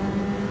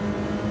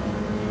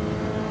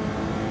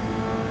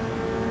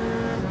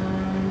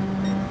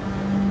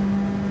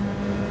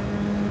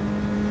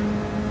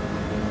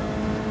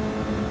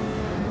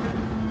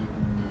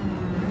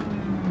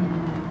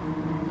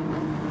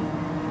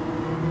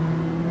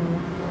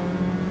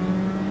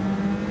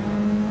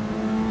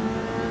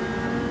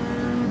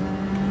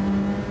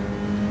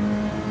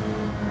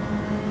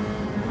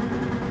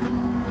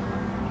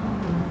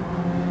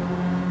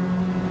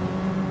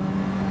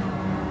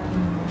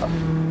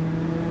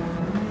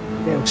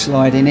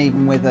 Sliding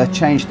even with a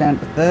change down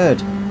to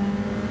 3rd.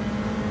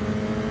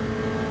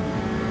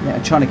 Yeah,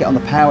 I'm trying to get on the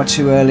power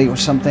too early or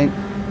something.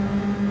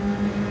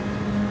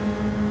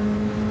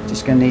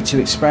 Just going to need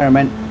to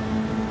experiment.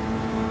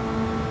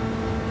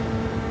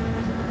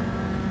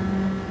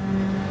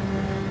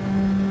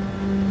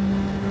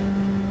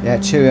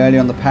 Yeah, too early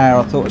on the power,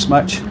 I thought as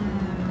much.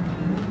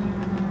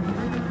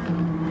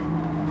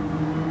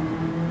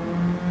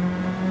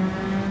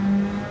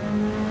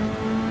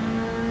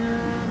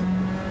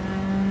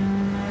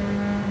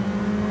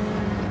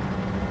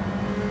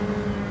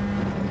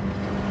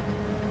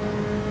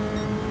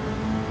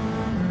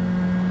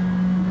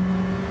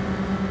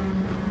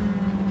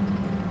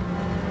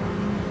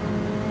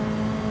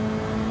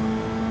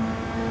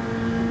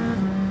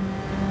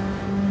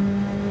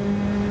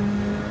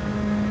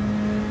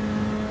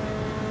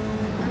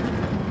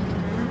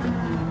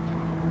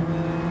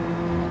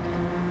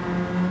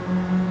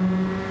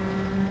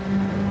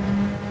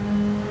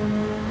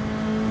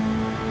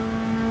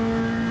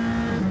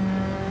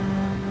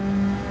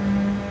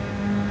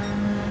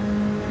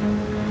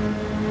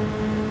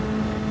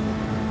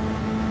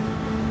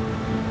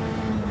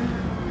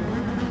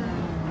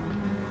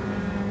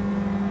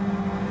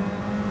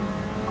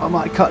 I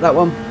might cut that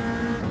one.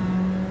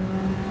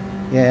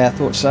 Yeah, I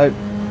thought so.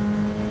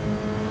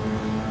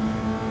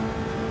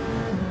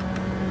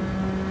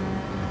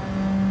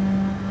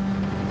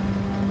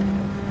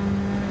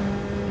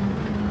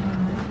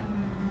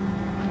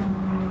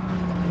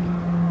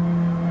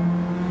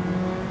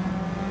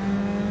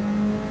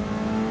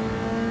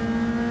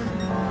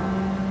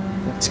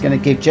 going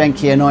to give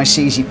Jenky a nice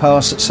easy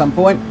pass at some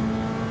point.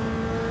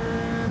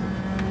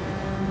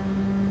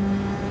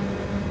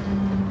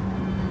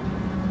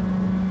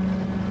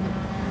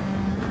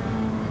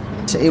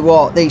 Tell you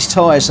what, these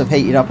tyres have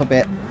heated up a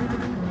bit.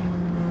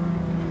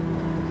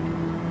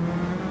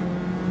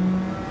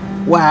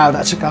 Wow,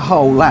 that took a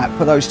whole lap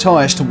for those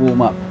tyres to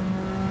warm up.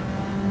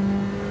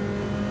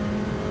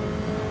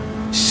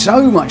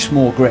 So much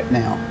more grip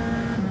now.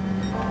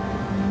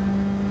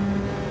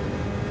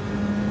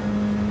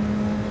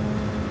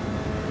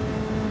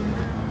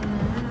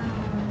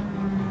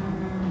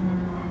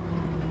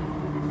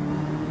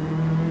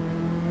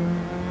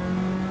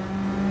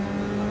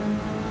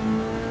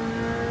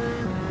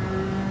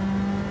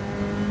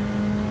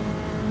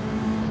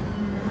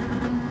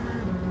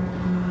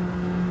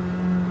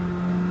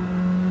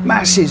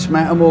 Massive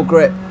amount of more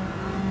grip.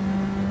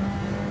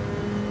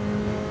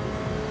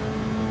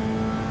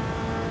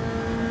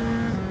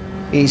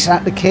 Is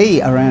that the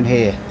key around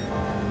here?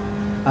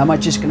 Am I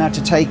just going to have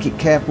to take it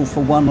careful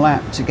for one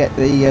lap to get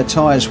the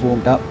tyres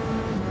warmed up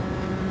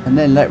and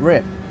then let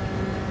rip?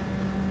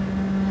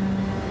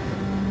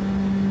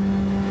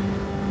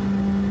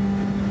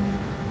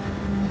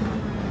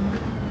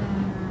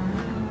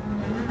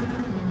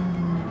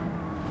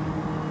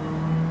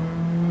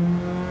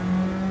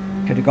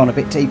 Could have gone a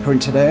bit deeper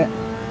into there.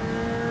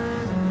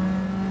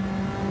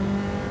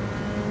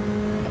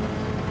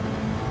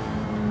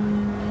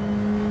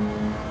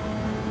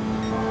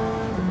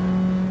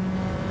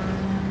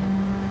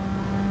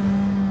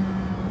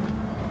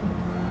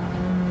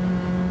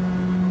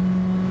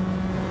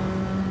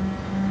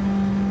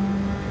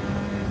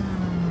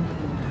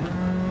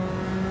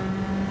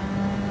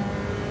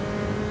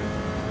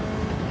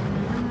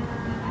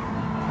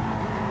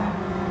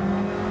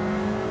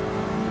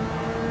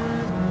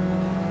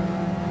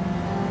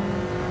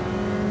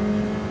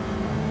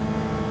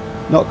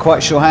 Not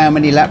quite sure how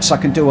many laps I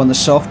can do on the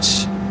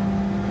softs,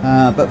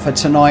 but for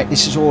tonight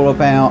this is all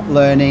about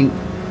learning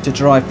to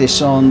drive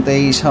this on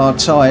these hard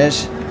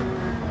tyres.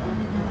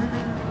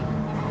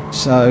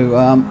 So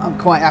I'm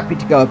quite happy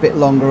to go a bit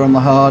longer on the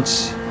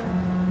hards.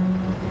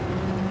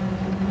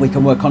 We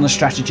can work on the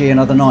strategy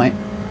another night.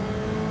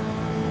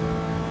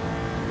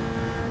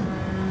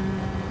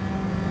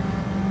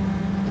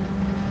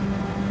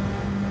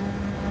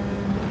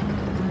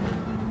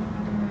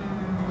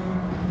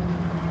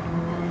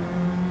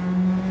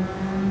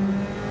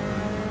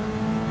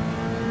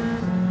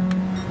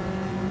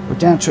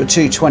 Down to a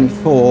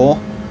 224,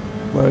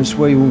 whereas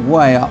we were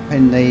way up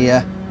in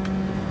the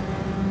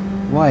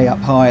way up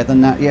higher than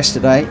that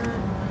yesterday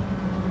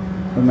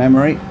from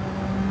memory.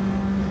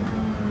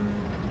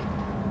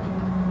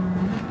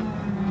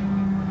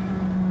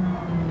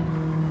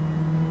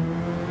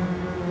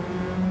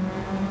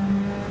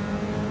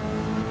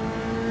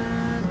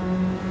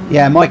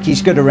 Yeah,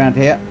 Mikey's good around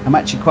here. I'm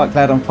actually quite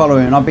glad I'm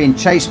following him. I'm being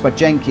chased by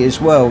Jenky as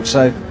well,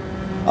 so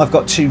I've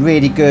got two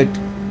really good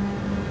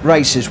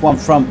racers, one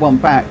front, one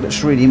back,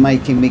 that's really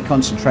making me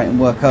concentrate and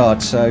work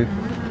hard. So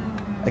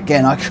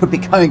again, I could be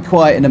going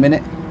quiet in a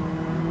minute.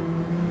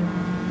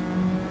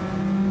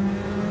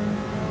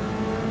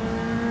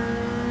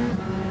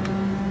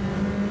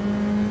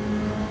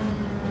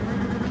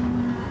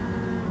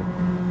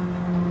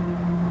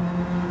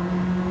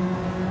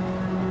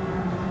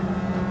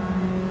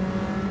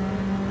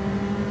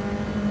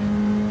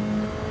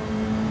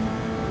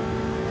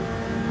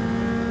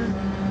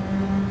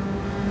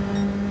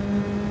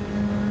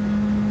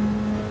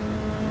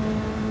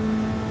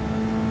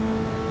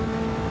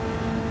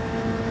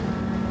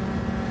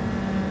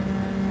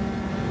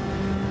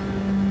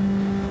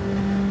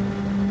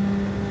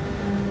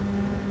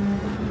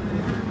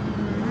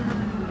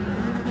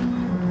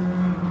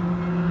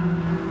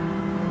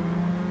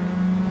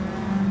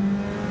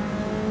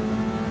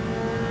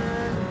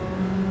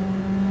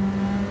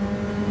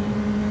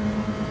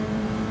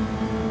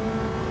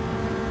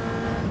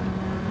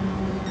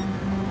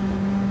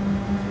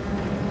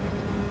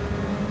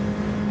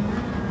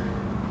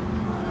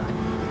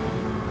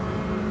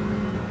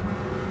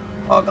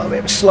 Oh, I've got a bit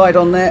of a slide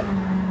on there.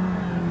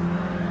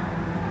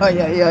 Oh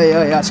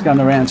yeah, that's going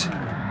around.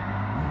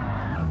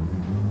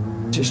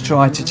 Just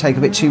tried to take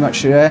a bit too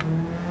much through there.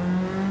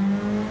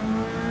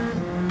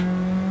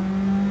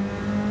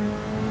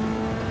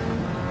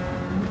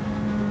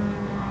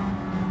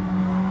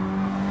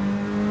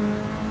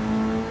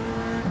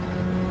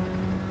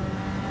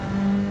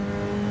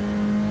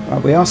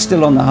 Right, we are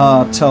still on the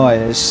hard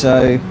tyres,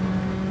 so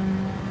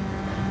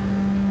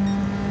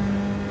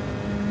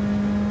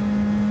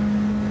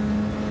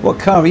what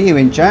car are you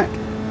in, Jack?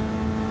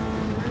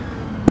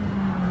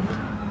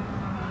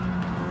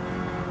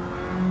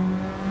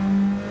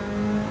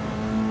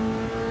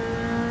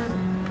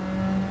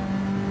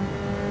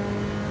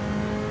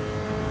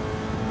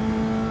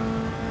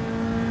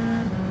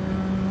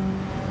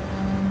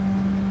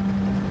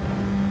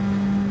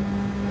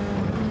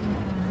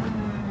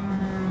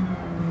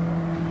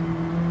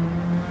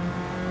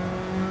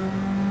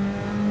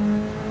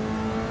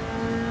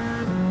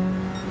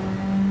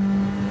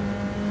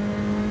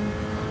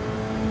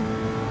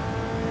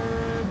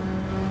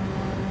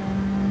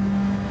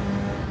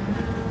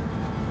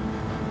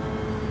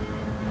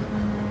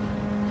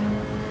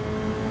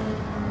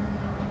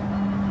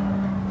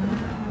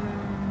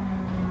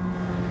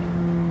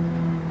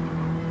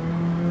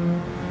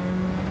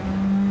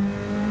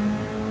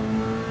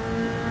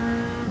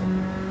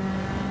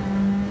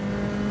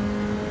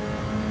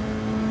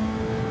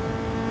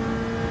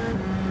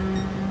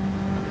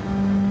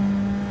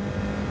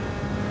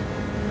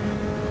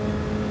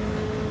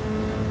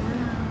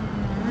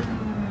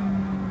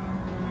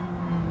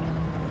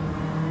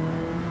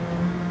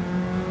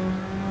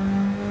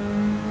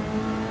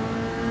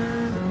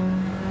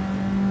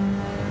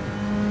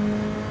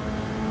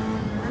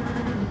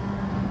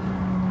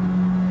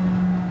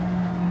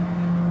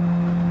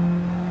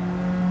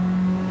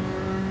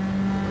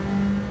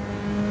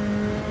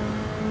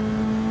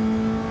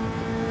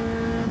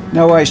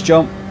 No worries,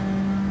 John.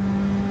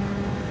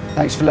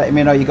 Thanks for letting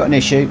me know you got an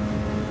issue.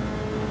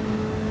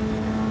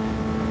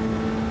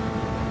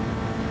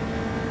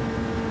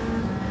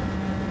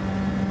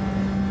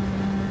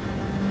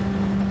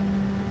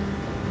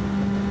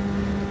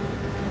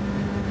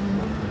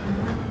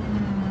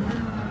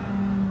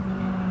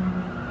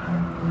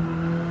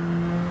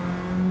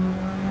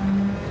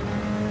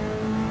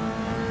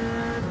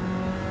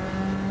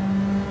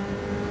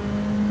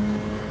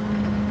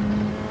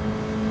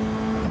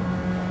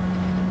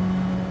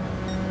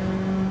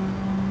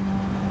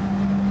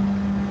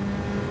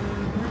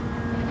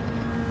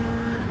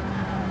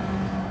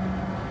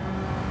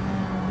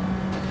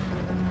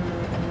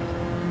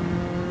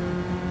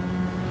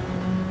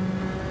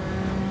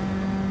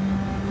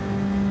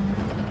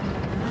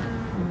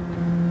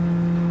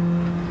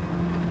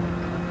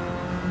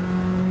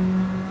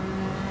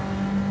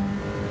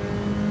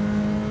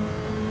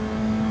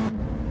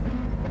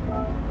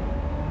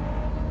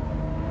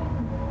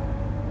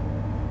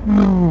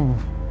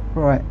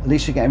 Right, at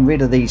least we're getting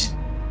rid of these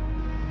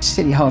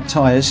silly hard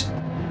tyres.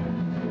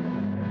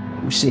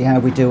 We'll see how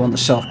we do on the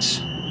softs.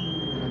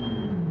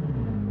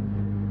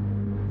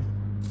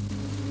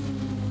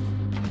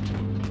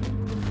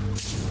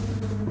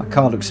 My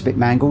car looks a bit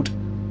mangled.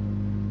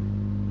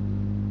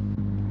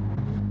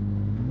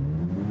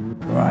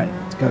 Right,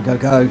 let's go, go,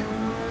 go.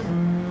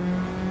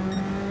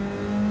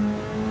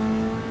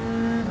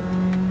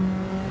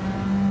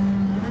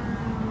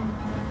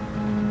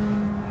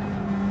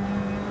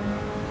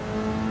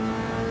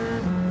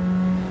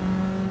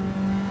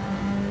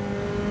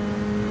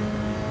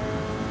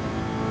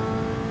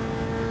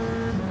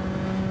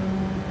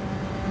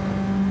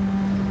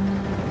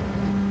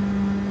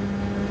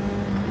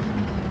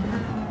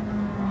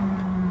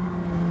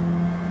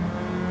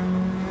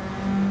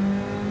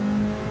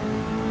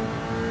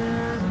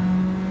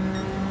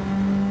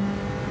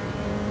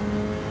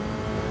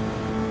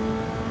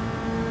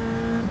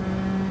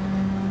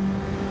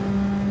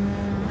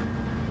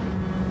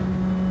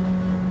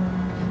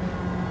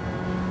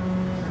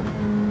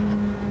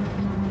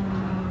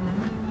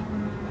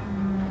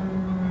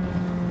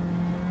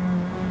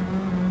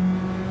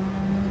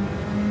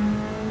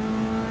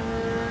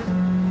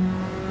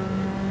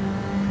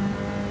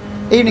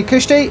 Evening,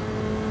 Kushti.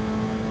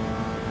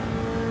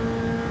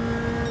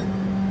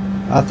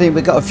 I think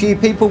we've got a few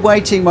people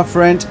waiting, my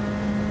friend.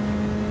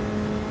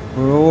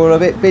 We're all a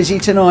bit busy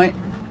tonight.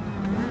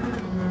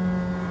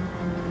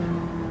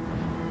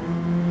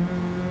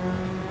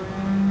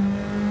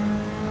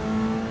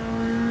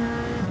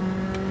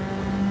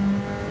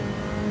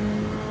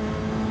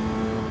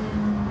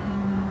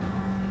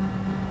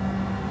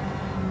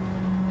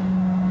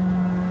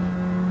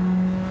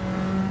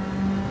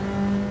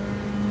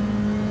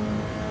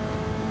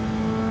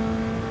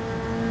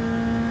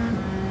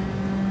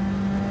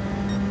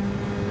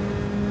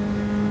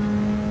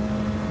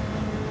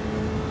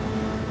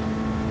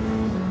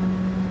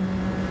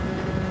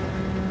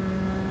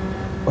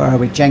 Where are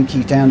we?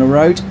 Janky down the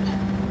road.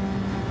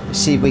 Let's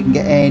see if we can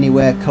get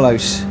anywhere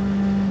close.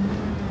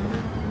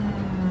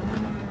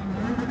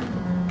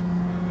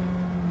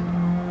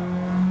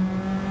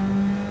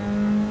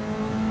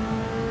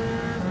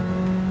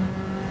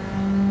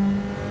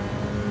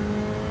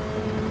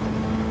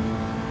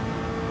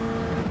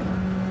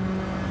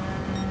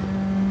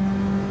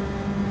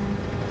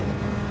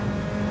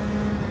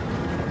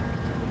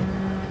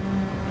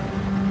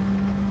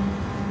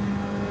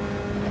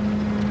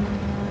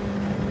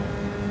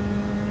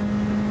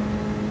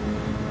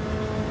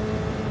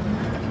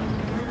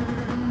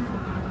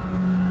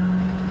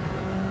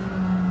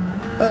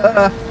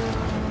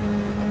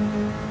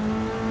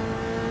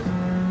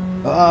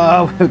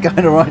 Oh, we're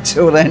going alright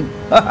till then.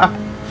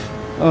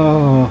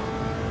 Oh,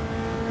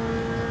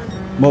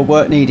 more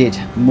work needed.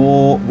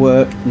 More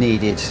work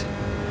needed.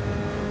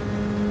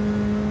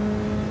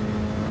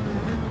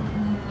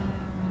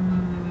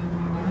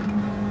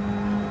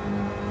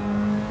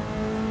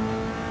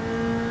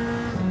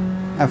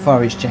 How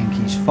far is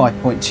Jenkies?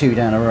 5.2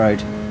 down the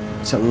road.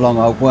 It's a long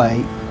old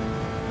way.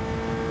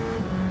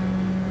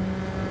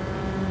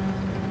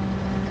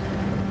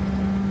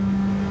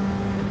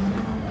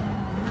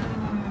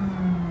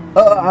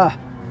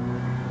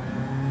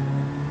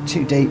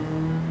 Too deep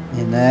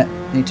in there.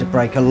 Need to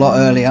brake a lot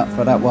earlier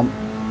for that one.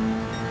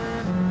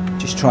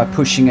 Just try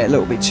pushing it a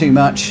little bit too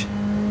much.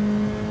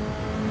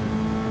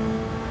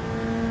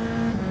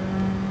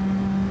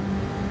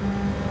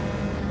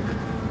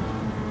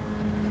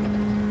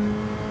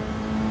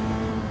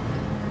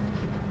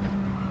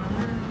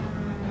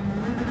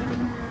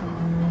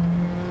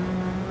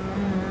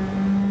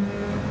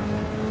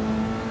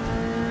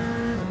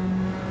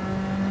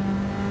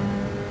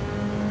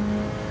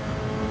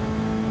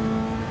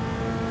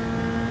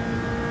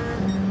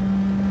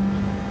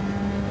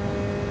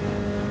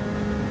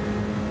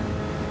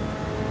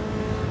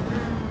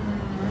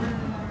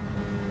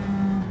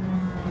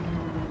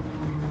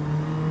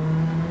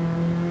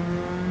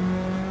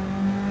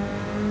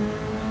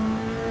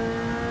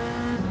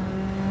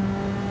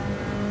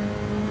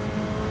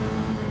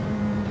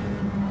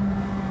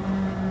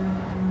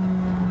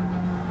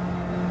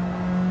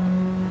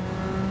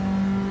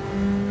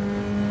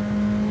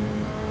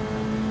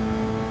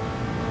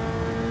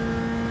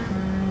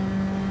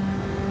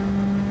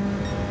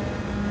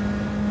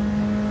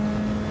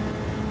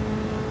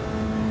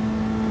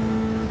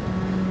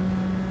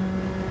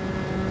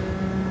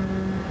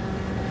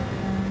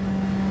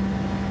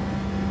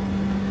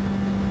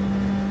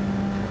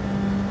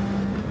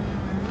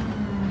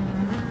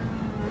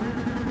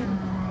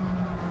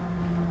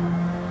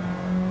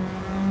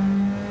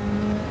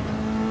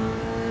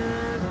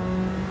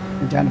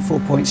 Down to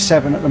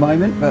 4.7 at the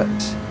moment, but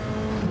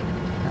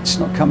that's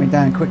not coming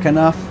down quick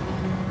enough.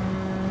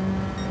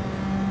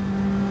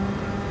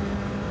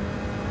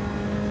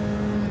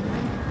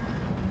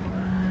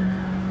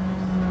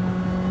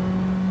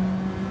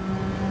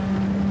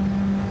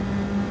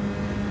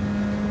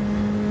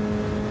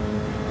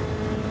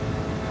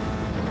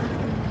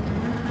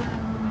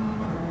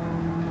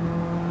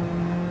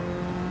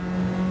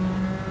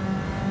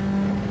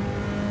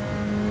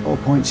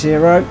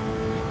 .0.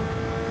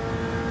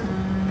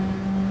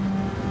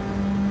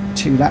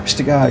 2 laps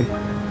to go.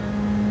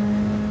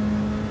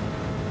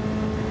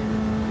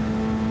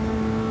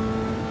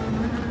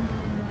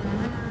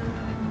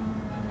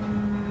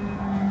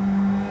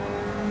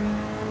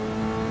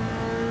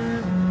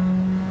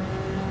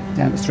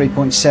 Down to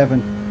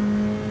 3.7.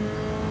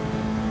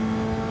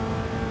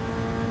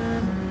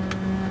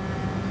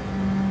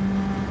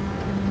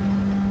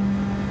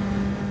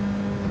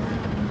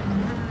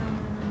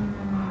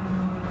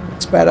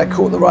 It's better.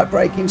 Caught the right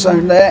braking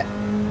zone there.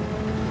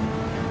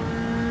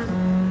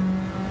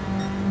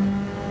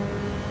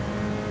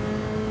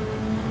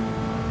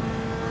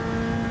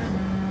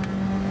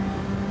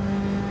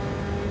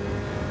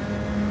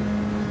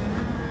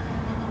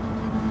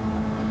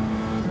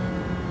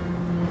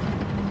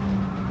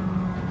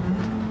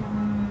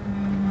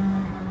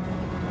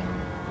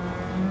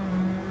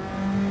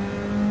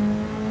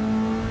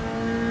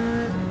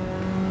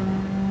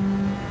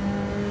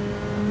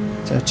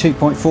 So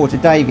 2.4 to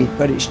David,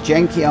 but it's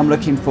Jenky I'm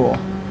looking for.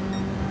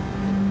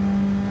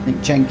 I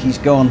think Jenky's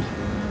gone.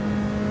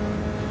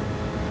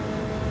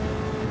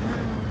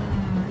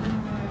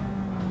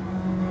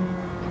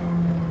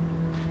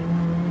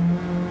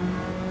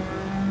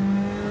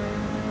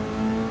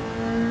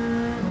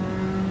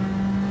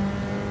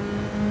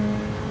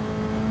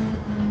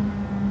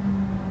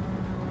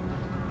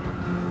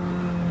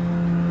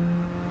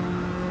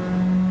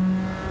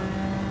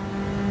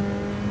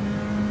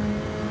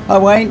 Hi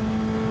Wayne.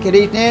 Good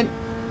evening.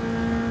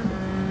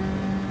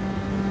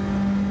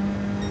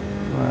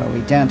 Well,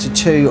 we're down to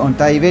 2 on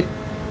David.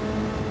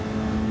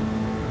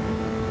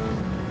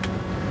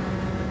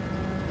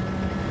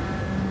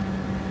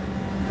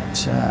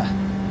 But,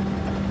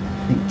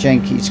 I think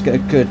Jenky's got a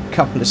good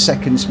couple of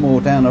seconds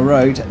more down the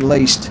road at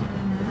least.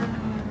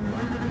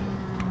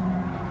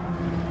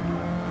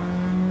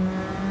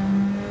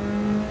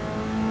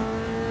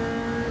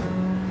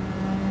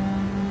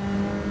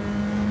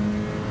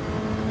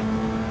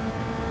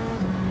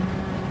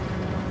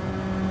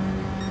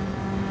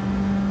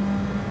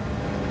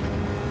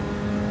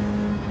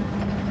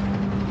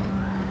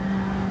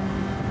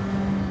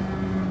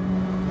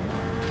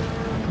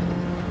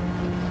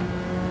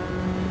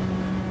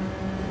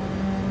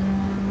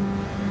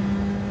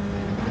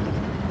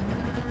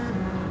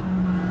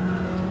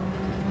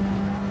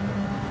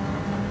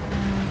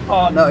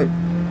 Oh no,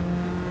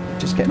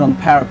 just getting on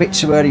the power a bit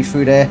too early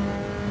through there.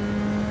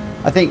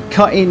 I think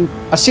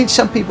I've seen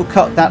some people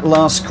cut that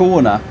last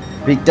corner,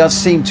 but it does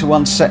seem to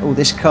unsettle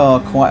this car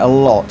quite a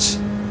lot,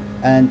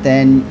 and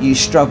then you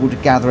struggle to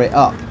gather it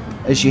up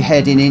as you're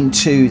heading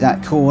into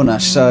that corner.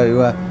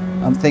 So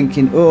I'm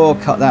thinking, oh,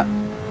 cut that.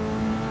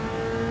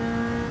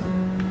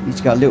 Need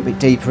to go a little bit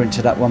deeper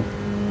into that one.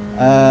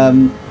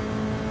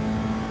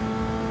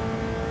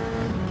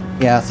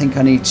 Yeah, I think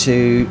I need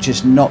to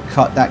just not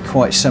cut that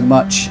quite so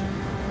much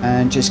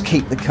and just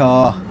keep the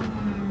car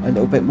a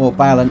little bit more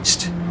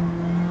balanced.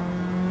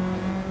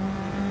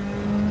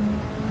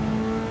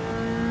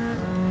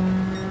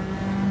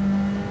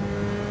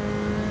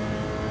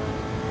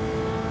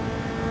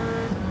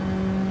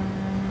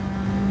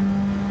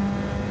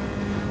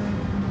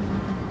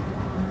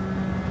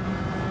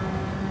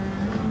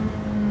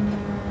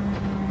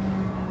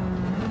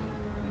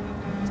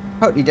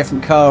 Totally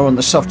different car on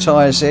the soft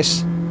tyres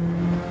this.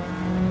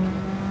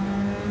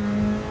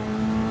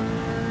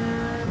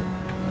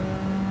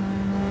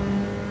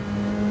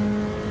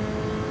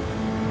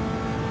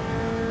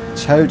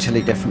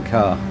 Totally different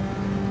car.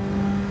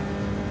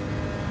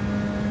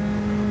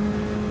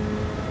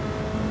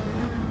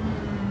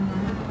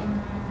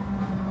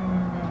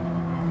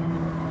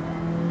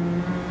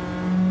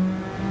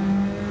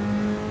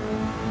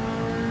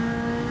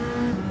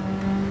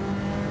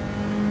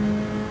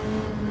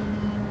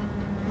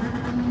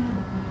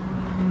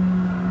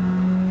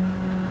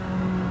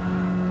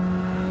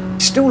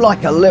 Still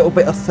like a little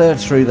bit of third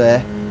through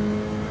there.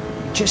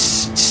 It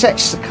just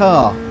sets the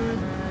car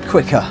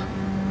quicker.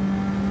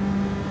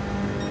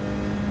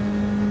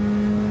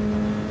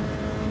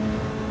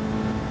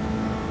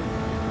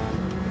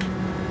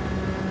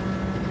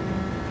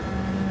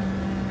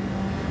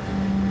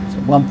 So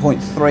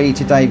 1.3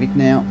 to David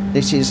now.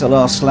 This is the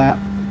last lap.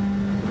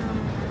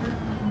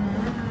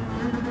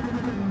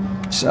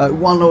 So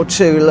 1 or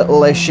 2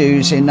 little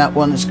issues in that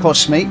one has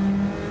cost me.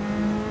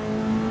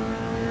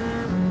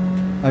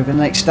 Over the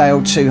next day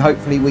or two,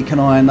 hopefully we can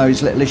iron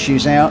those little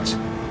issues out.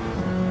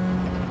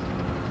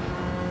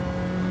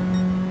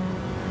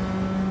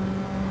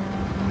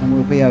 And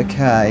we'll be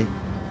okay.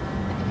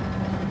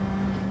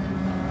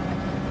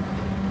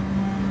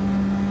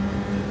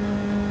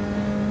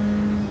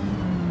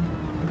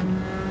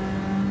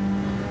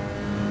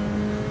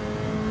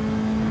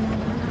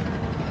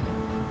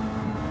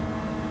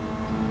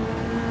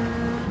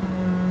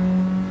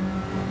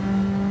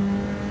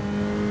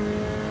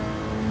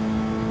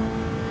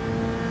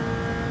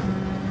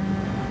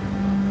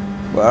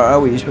 Where are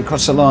we? He's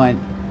across the line.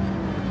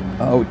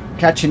 Oh,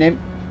 catching him.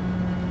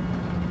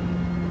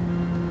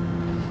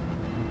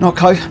 Not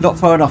close, not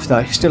far enough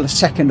though. Still a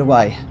second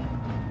away.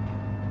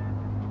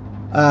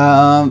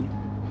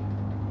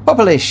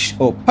 Popolish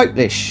or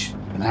Popelish, I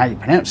don't know how you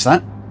pronounce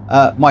that.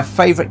 My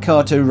favourite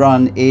car to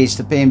run is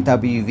the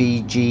BMW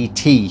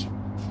VGT.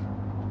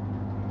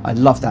 I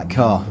love that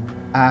car.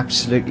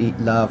 Absolutely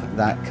love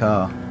that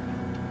car.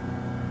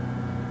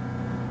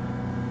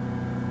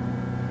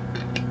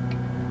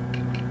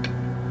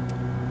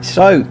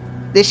 So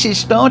this is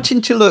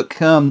starting to look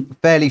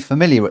fairly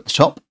familiar at the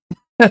top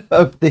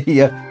of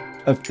the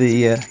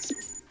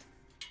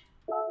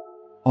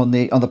on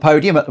the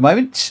podium at the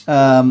moment.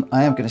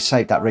 I am going to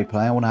save that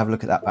replay. I want to have a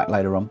look at that back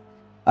later on.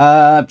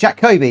 Jack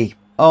Kobe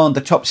on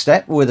the top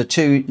step with a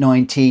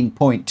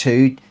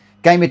 2:19.2.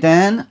 Gamer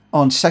Dan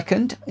on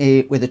second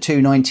with a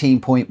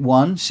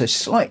 2:19.1, so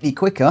slightly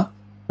quicker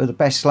for the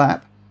best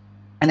lap,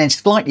 and then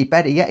slightly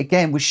better yet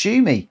again was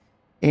Schumi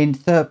in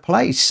third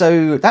place.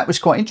 So that was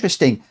quite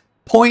interesting.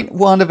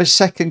 0.1 of a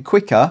second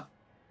quicker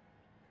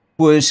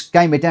was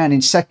Gamer Dan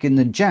in second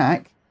than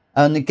Jack,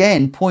 and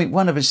again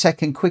 0.1 of a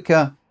second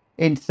quicker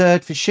in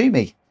third for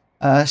Schumi.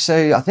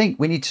 So I think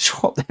we need to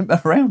swap them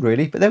around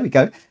really, but there we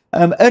go.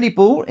 Ernie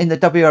Ball in the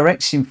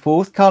WRX in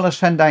fourth, Carlos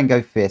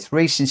Fandango fifth,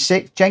 Reese in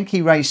sixth,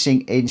 Genki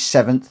Racing in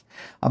seventh.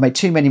 I made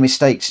too many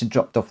mistakes and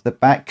dropped off the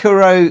back.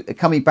 Kuro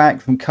coming back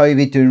from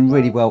COVID, doing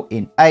really well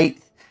in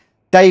eighth.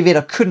 David,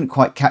 I couldn't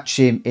quite catch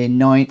him in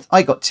ninth.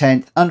 I got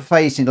 10th,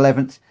 Unfazed in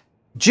 11th.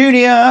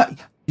 Junior,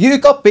 you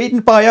got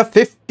beaten by a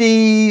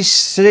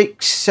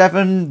 56,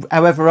 7,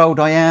 however old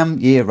I am,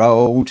 year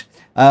old,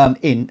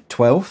 in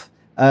 12th.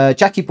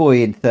 Jackie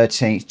Boy in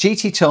 13th,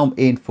 GT Tom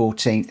in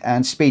 14th,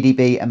 and Speedy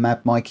B and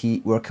Mad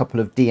Mikey were a couple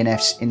of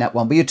DNFs in that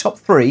one. But your top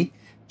three,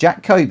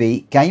 Jack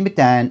Kobe, Gamer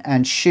Dan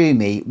and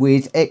Schumi,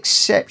 with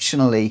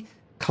exceptionally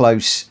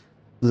close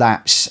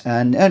laps.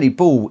 And Ernie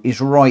Ball is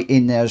right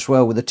in there as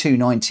well with a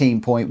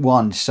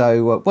 2:19.1.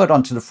 So well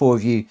done to the four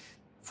of you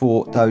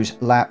for those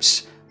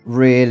laps.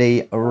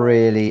 Really,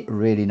 really,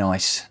 really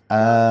nice.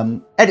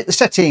 Edit the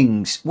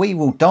settings. We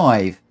will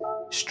dive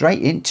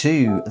straight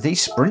into the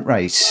sprint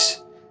race.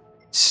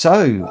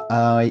 So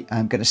I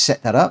am going to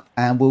set that up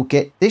and we'll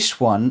get this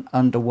one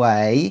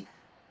underway.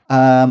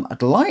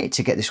 I'd like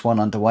to get this one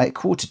underway at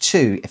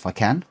 1:45 if I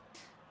can.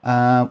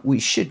 We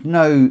should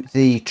know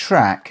the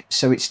track,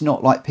 so it's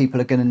not like people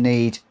are going to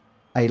need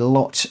a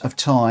lot of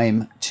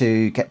time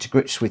to get to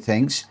grips with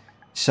things.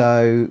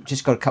 So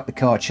just got a couple of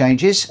car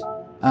changes,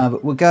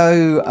 but we'll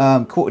go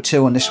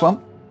 1:45 on this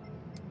one.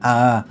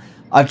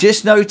 I've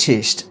just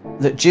noticed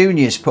that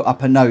Junior's put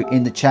up a note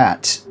in the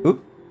chat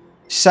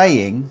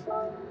saying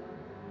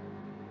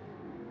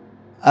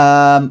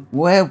I've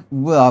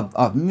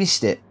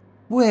missed it.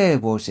 Where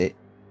was it?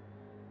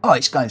 Oh,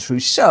 it's going through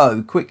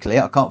so quickly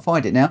I can't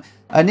find it now.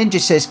 Ninja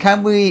says,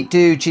 can we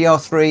do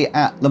GR3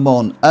 at Le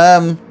Mans?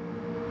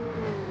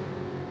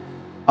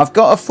 I've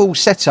got a full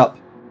setup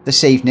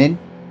this evening,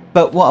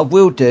 but what I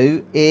will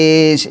do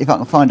is, if I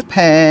can find a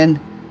pen,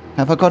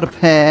 have I got a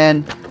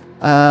pen?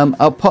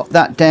 I'll pop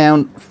that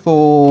down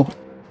for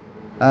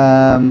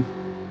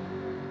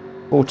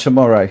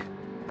tomorrow.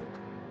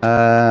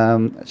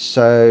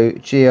 So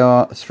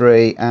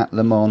GR3 at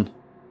Le Mans,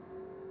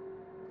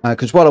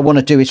 because what I want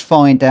to do is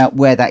find out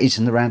where that is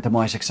in the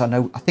randomizer, because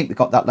I think we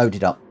got that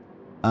loaded up.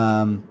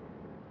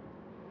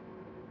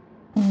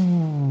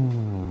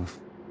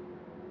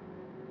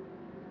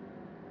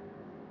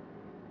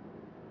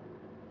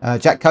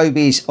 Jack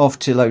Kobe's off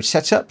to load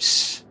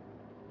setups.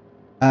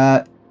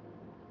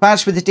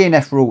 Baz with the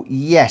DNF rule,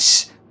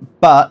 yes,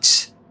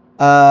 but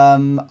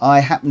I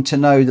happen to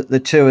know that the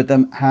two of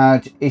them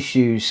had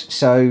issues,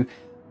 so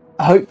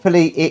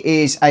hopefully it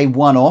is a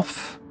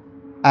one-off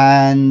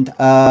and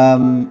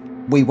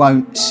we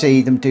won't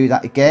see them do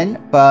that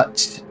again,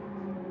 but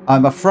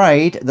I'm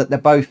afraid that they're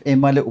both in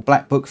my little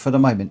black book for the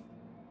moment.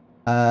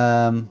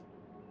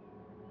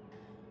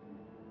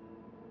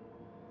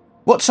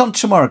 What's on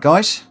tomorrow,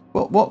 guys?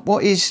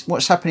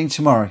 What's happening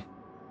tomorrow?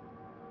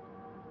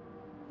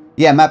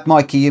 Yeah, Mad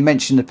Mikey, you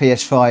mentioned the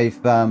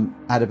PS5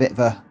 had a bit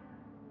of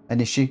an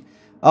issue.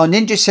 Oh,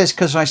 Ninja says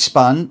because I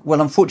spun. Well,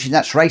 unfortunately,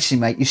 that's racing,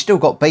 mate. You still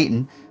got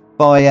beaten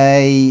by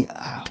a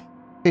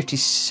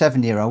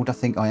 57-year-old, I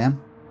think I am.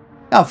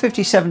 No, I'm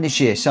 57 this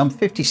year, so I'm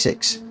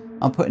 56.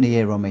 I'm putting a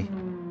year on me.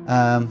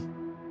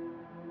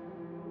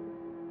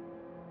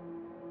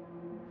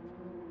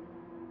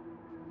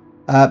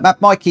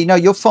 Mad Mikey, no,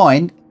 you're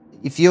fine.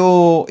 If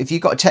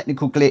you've got a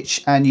technical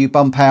glitch and you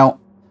bump out,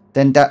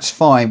 then that's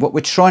fine. What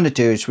we're trying to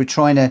do is we're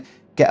trying to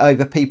get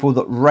over people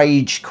that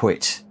rage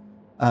quit.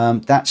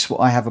 That's what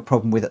I have a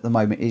problem with at the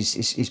moment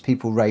is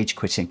people rage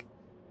quitting.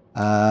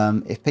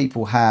 If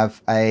people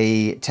have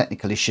a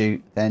technical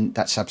issue, then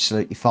that's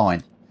absolutely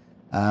fine.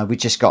 We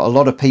just got a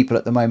lot of people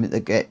at the moment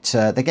that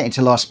they get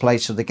into last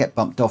place or they get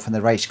bumped off and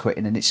they're rage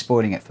quitting, and it's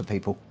spoiling it for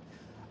people.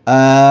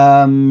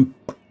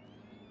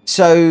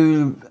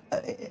 So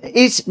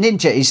is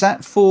Ninja, is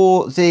that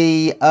for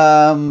the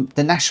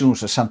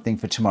Nationals or something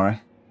for tomorrow?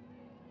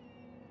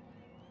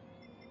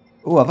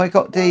 Oh, have I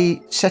got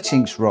the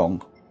settings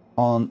wrong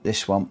on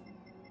this one?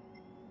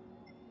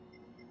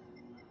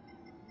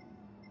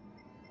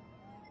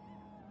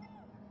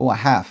 Oh, I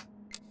have.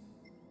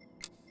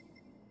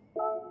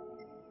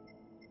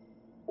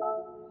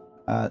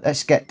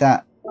 Let's get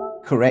that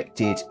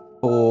corrected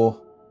for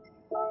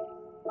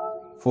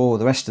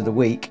the rest of the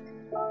week.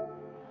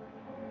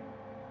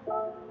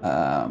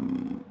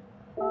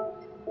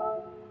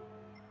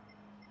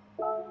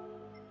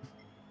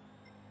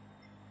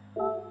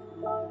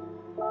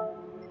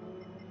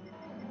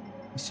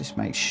 Let's just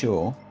make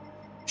sure.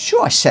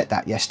 Sure, I set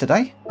that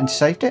yesterday and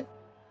saved it.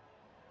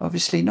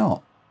 Obviously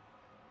not.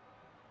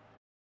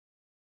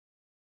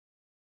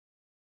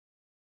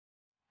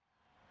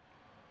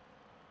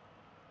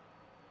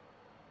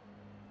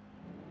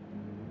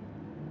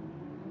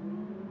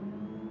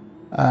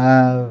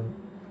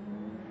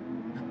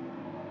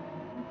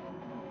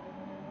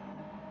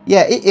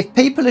 Yeah, if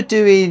people are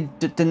doing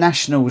the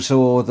nationals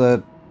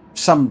or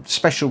some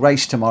special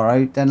race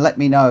tomorrow, then let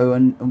me know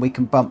and we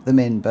can bump them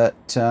in.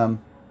 But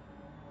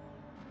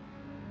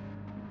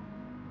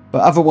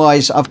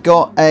otherwise, I've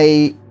got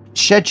a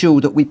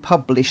schedule that we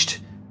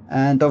published,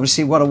 and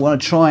obviously what I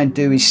want to try and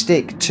do is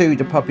stick to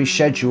the published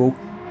schedule,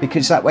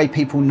 because that way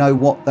people know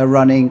what they're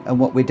running and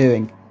what we're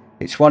doing.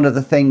 It's one of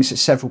the things that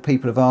several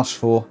people have asked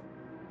for,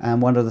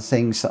 and one of the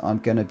things that I'm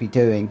going to be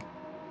doing.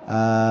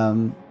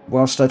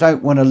 Whilst I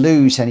don't want to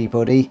lose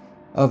anybody,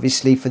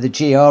 obviously for the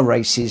GR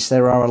races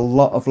there are a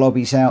lot of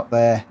lobbies out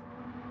there,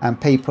 and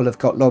people have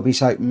got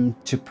lobbies open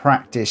to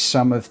practice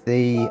some of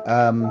the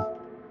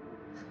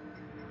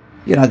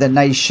you know, the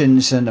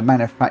nations and the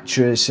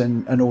manufacturers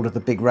and all of the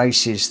big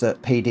races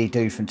that PD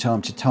do from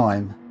time to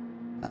time.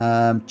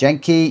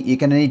 Jenky, you're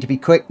going to need to be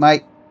quick,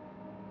 mate.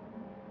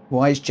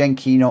 Why is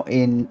Jenky not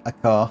in a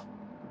car?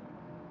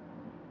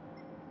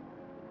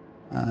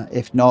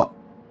 If not,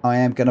 I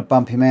am going to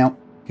bump him out,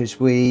 because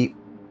I mean,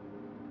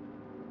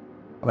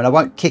 I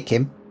won't kick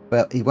him,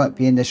 but he won't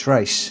be in this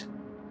race.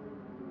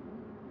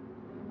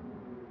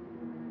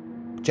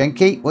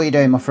 Jenky, what are you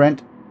doing, my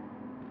friend?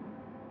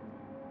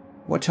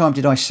 What time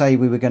did I say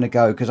we were going to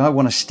go? Because I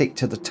want to stick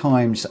to the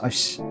times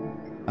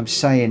I'm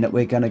saying that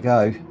we're going to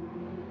go.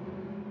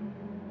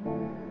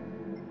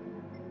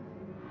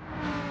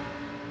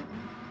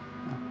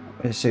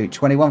 So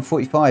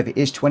 21:45. It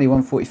is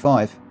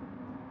 21:45.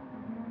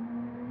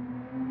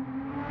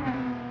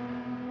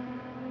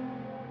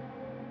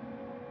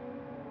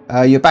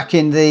 You're back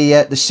in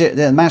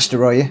the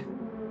Mazda, are you?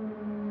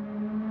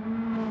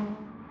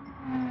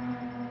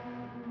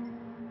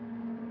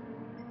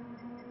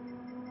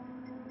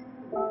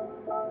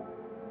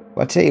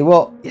 Well, I tell you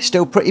what, you're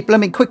still pretty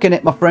blooming quick in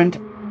it, my friend.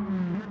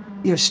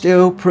 You're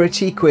still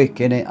pretty quick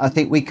in it. I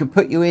think we could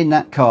put you in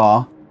that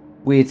car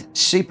with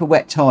super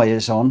wet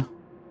tyres on,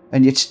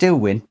 and you'd still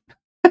win.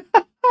 But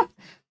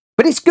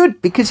it's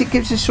good, because it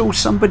gives us all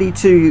somebody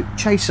to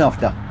chase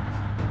after.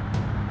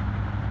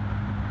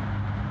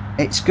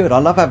 It's good. I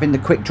love having the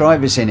quick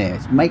drivers in here.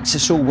 It makes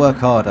us all work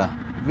harder.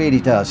 It really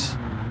does.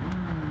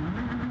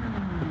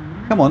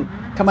 Come on.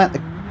 Come out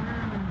the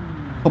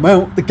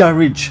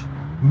garage.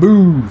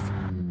 Move.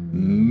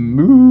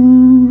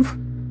 Move.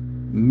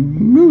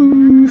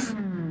 Move.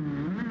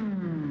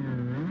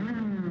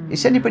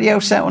 Is anybody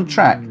else out on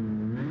track?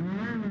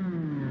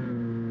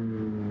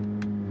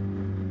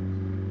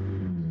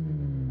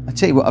 I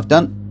tell you what I've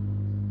done.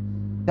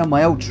 Done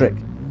my old trick.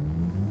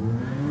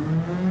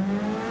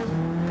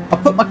 I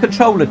put my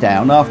controller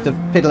down after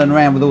fiddling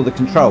around with all the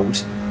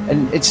controls,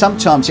 and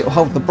sometimes it'll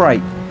hold the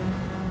brake,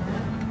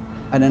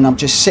 and then I'm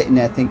just sitting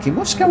there thinking,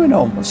 what's going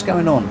on? What's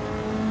going on?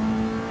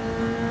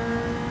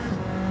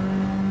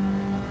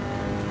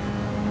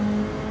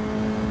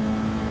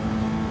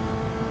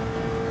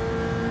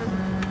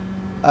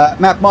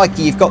 Matt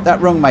Mikey, you've got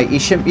that wrong, mate. He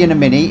shouldn't be in a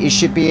Mini. He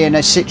should be in a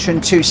Citroen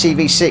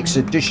 2CV6,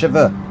 a de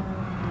Cheveux.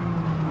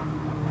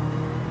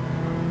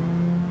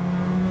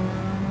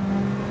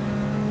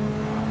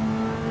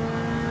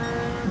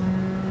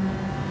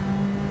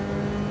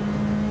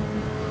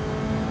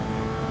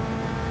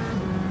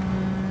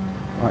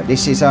 Right,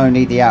 this is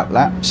only the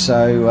outlap,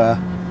 so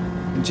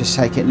just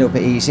take it a little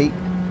bit easy.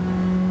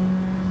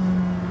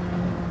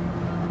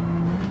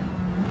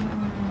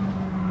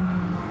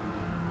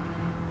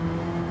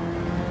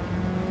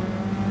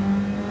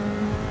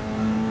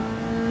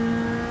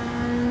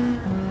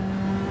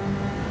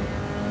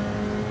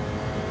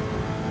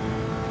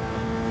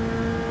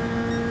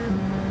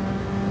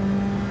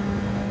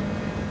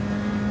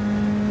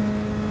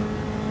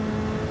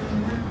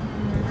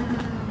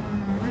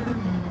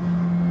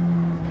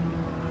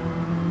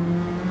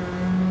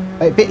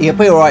 You'll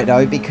be alright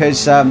though,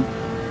 because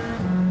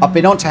I've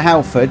been on to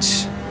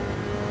Halfords,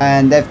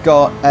 and they've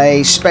got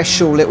a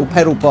special little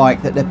pedal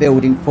bike that they're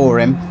building for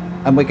him,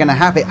 and we're going to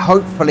have it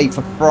hopefully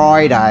for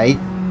Friday.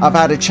 I've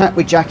had a chat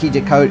with Jackie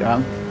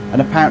Dakota,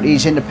 and apparently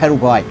he's in the pedal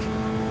bike,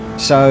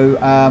 so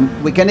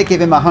we're going to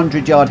give him a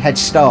 100-yard head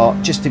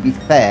start just to be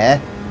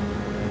fair,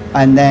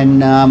 and then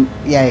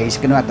yeah, he's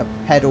going to have to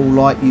pedal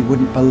like you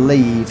wouldn't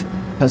believe,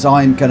 because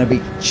I'm going to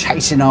be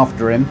chasing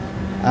after him.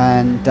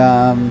 and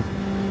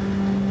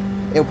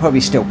he'll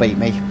probably still beat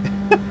me.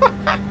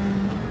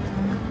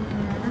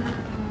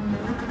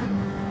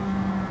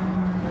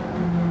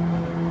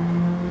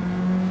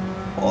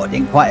 Oh, I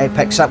didn't quite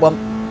apex that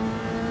one.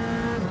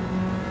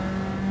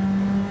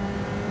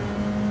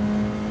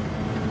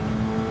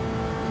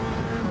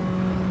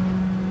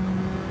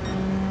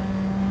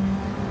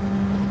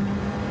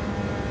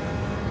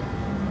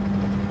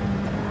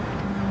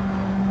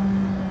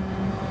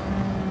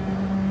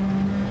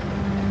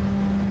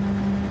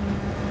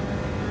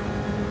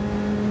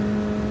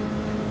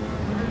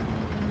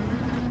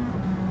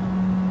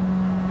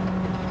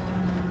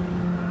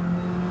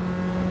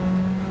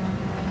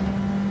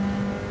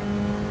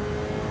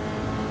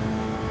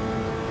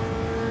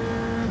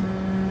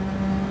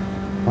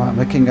 I'm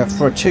looking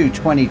for a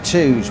 222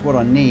 is what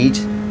I need.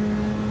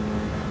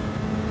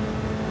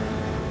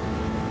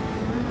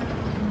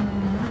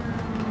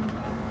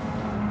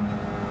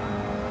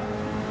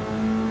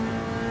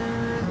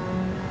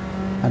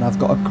 And I've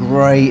got a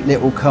great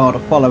little car to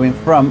follow in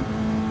front.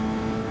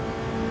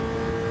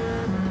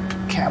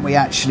 Can we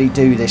actually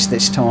do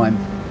this time?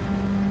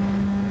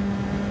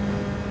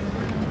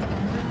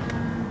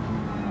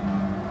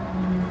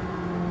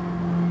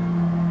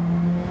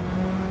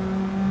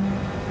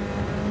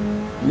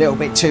 A little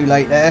bit too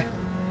late there.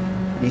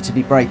 Need to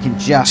be braking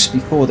just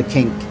before the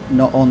kink,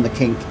 not on the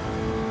kink.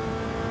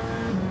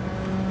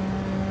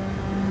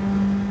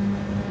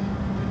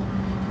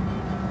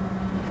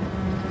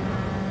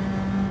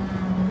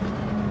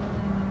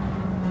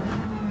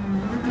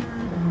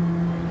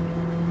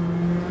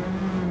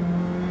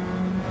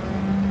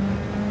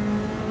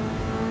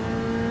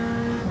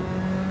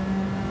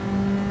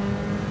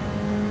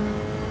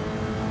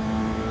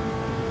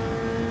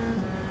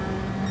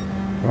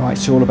 Right,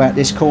 it's all about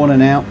this corner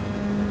now.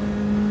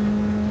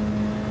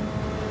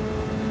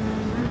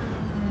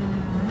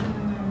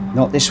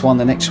 Not this one,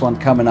 the next one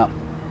coming up.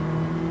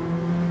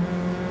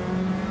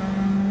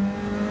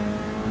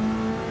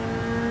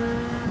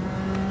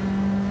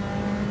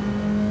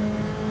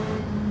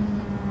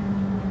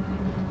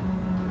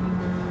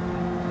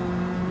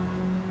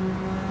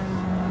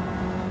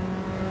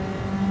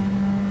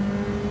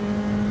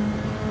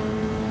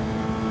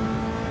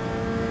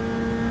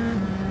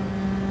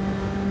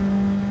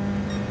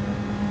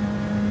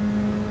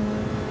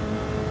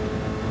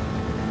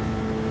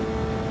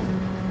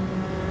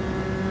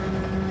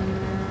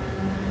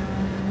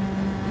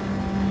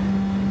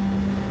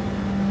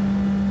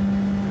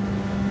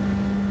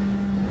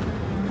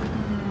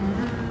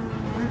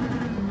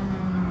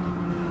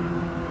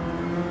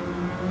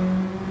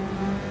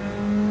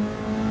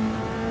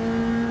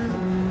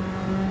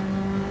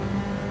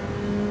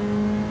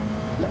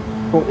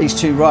 Caught these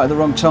two right at the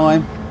wrong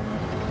time.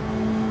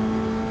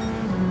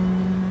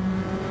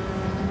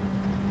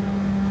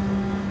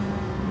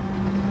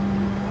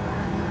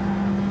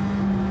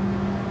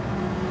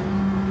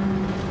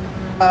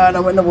 And I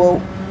went in the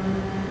wall.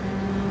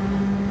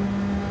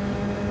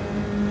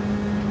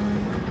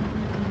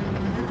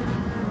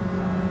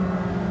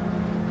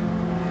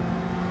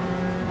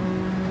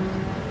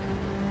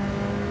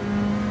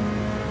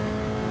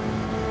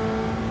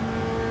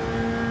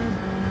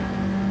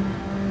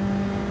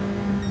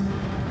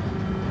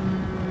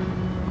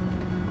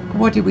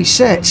 What did we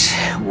set?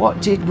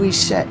 What did we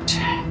set?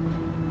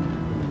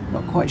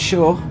 Not quite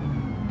sure.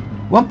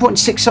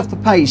 1.6 off the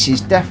pace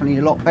is definitely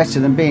a lot better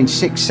than being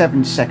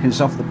 6-7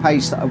 seconds off the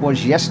pace that I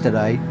was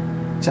yesterday.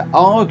 So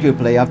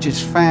arguably I've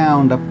just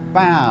found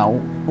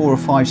about 4 or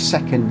 5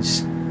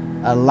 seconds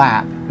a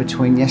lap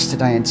between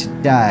yesterday and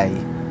today.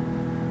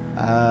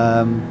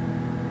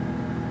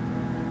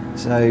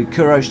 So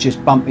Kuro's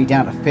just bumped me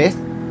down to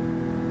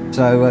 5th.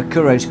 So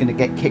Kuro's going to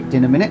get kicked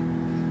in a minute.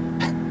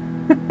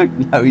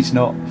 No, he's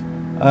not.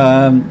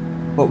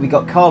 But we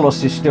got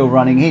Carlos is still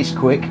running. He's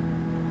quick.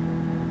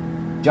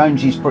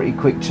 Jonesy's pretty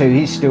quick too.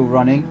 He's still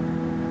running.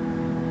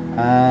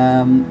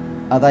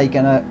 Are they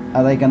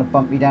gonna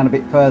bump me down a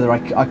bit further?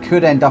 I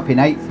could end up in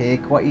 8th here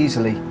quite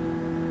easily.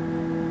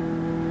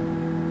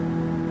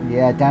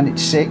 Yeah, down at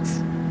 6th.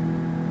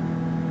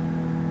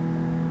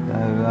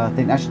 So I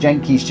think that's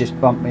Jenkins just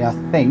bumped me. I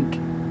think.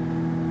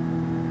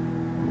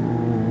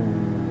 Ooh.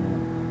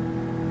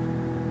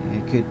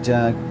 Yeah, could.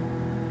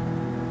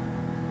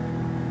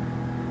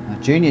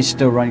 Junior's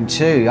still running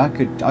too. I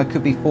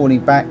could be falling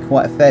back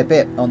quite a fair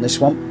bit on this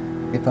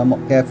one if I'm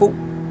not careful.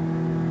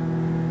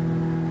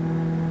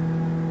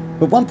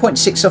 But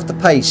 1.6 off the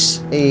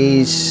pace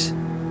is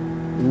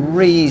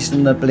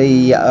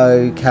reasonably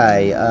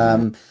okay.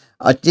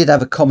 I did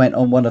have a comment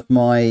on one of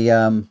my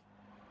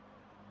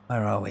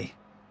where are we?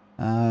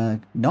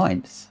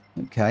 9th.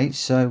 Okay,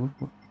 so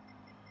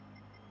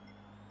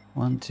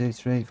 1, 2,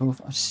 3, 4,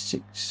 5,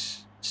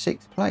 6,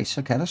 6th place.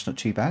 Okay, that's not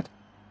too bad.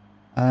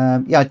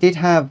 Yeah, I did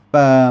have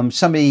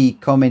somebody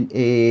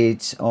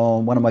commented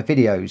on one of my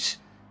videos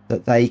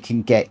that they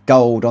can get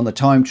gold on the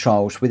time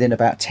trials within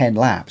about 10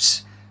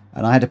 laps,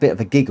 and I had a bit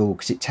of a giggle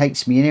because it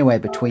takes me anywhere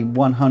between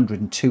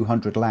 100 and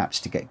 200 laps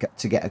to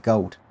get a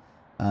gold.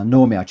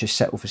 Normally I just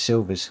settle for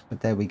silvers, but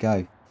there we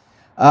go.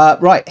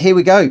 Right, here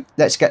we go.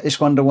 Let's get this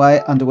one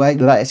underway.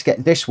 Let's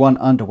get this one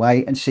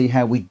underway and see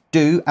how we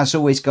do. As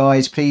always,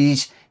 guys,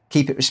 please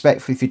keep it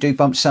respectful. If you do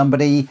bump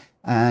somebody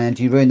and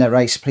you ruin their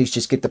race, please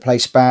just give the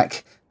place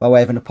back by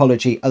way of an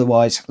apology.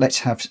 Otherwise, let's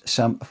have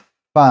some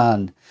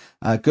fun.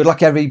 Good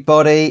luck,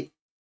 everybody.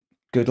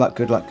 Good luck,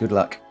 good luck, good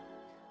luck.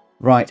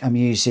 Right, I'm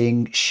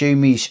using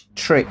Shumi's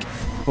trick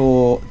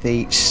for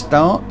the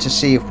start to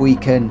see if we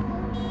can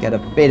get a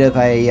bit of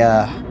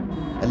a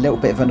little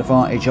bit of an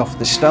advantage off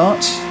the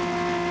start.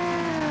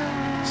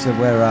 So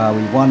where are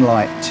we? 1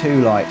 light,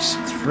 2 lights,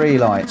 3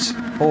 lights,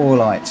 4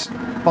 lights,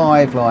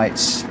 5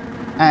 lights,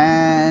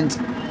 and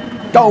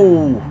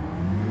go!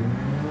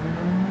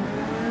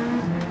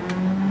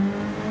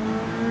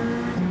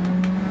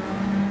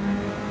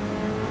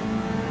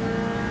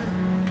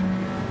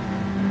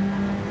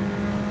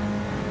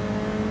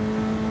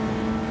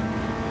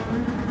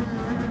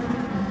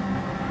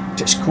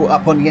 Just caught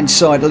up on the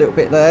inside a little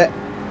bit there.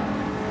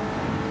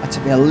 Had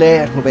to be a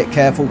little bit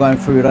careful going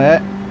through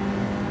there.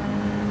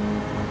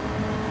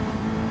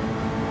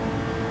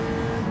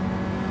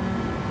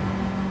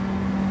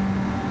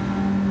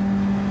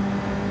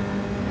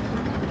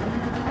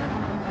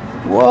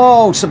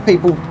 Whoa, some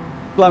people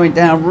blowing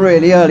down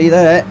really early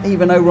there,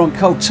 even though we're on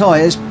cold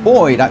tyres.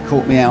 Boy, that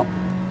caught me out.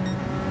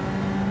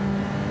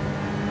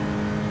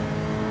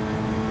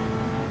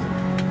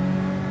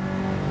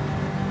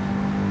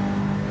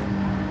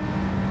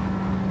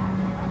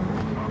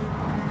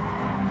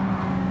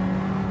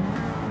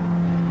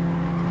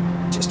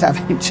 Just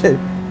having to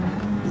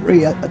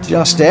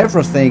readjust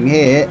everything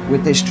here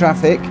with this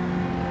traffic.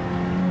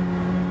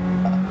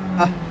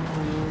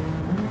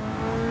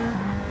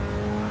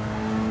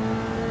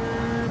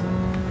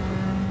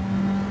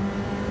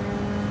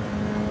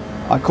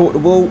 I caught the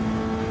wall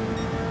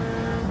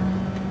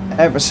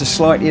ever so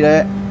slightly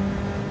there.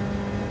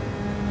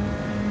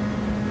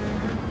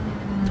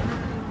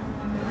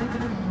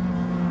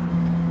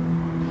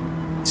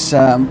 It's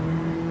a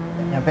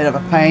bit of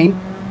a pain.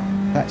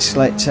 Let's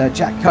let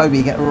Jack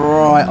Kobe get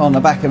right on the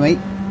back of me.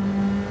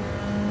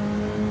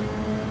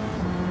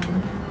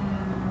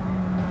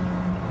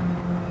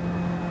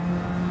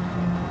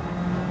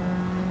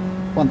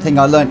 One thing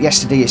I learnt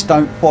yesterday is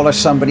don't follow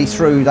somebody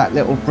through that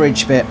little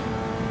bridge bit.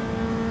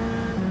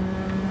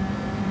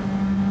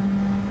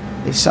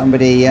 If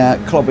somebody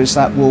clobbers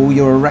that wall,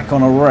 you're a wreck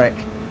on a wreck.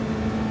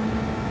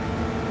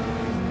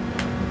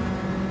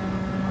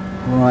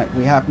 Right,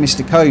 we have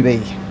Mr.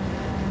 Kobe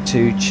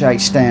to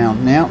chase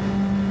down now.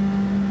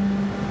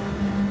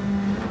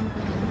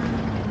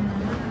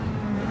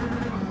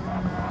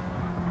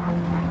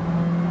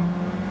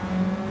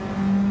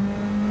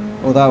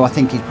 Although I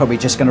think he's probably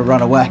just going to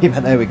run away,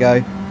 but there we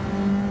go.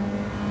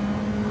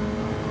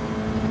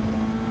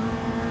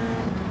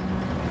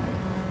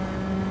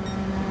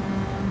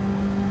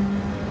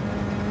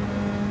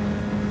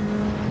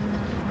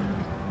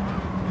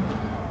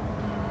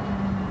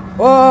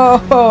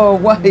 Oh,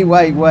 way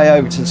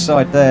over to the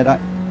side there. That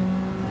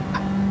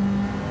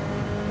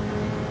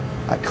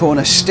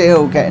corner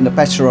still getting the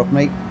better of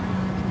me.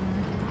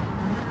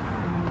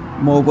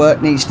 More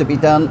work needs to be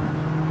done.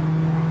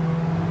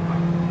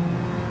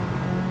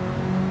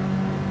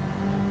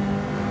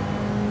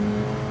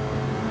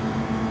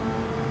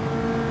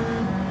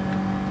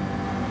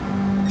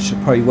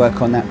 Should probably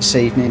work on that this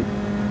evening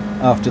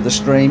after the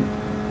stream.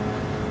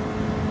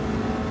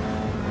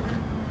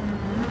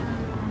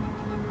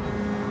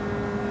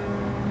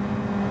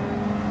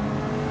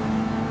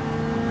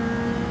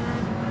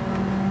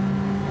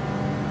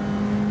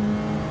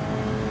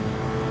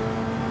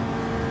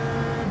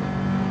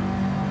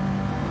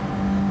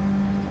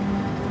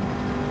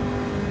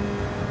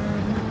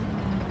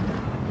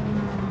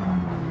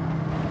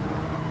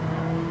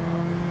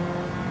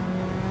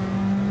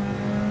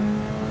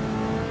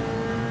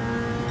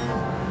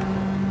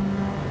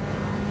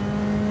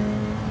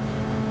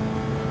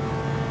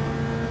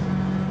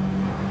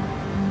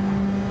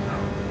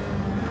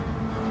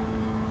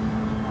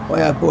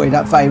 Oh boy,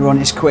 that Veyron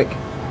is quick.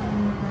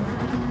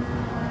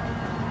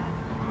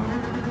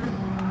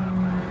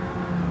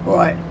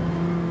 Right.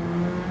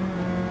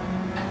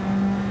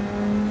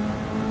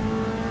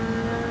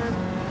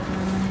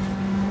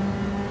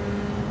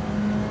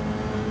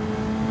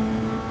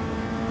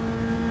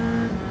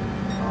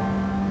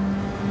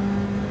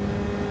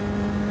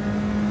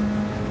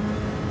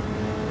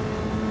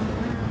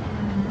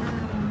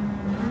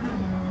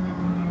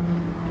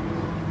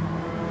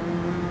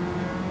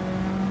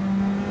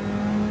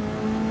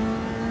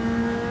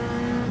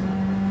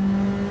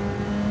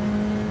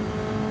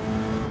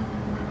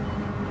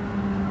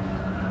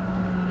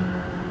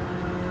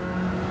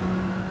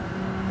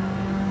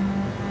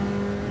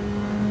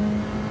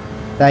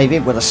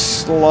 David with a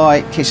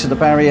slight kiss of the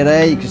barrier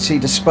there. You can see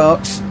the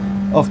sparks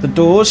off the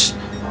doors.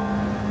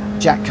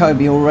 Jack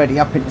Kobe already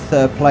up into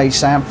 3rd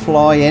place and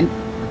flying.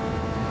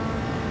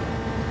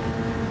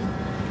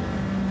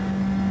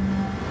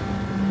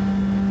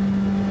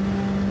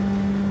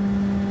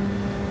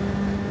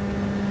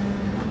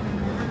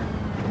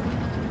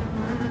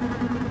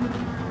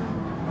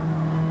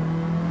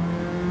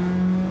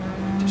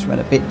 Went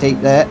a bit deep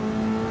there.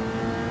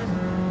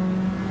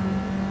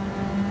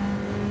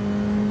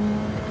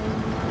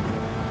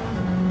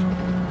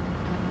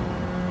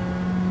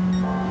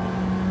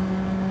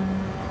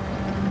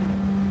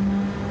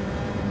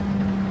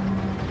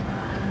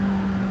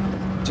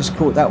 Just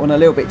caught that one a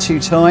little bit too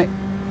tight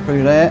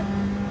through there.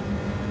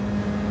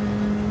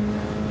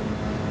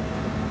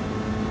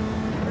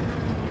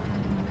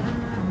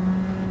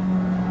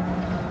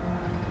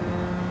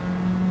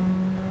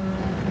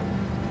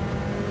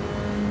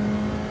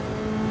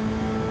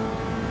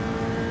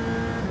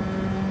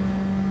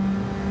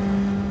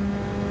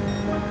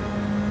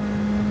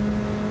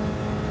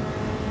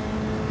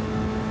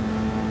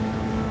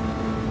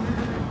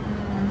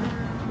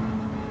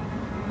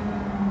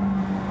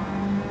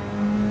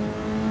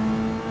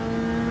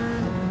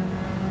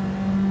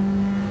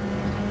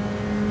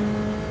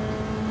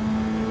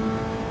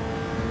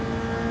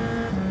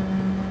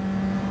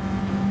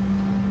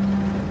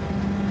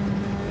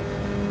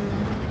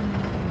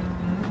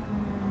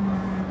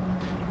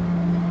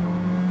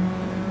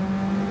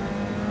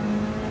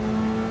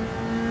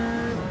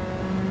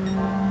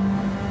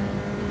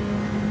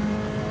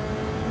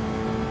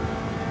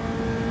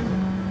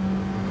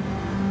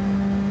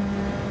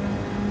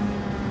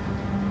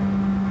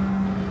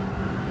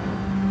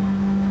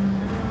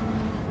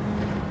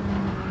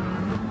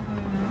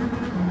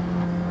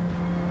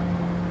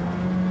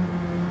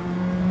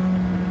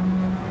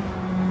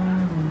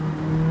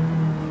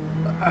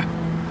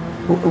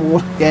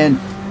 Again.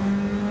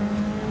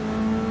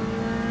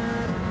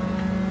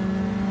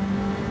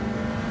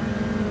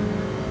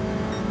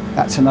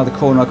 That's another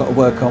corner I've got to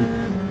work on.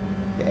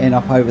 Getting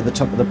up over the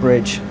top of the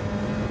bridge.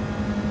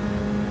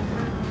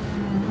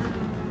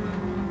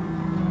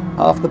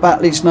 Half the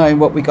battle is knowing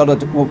what we got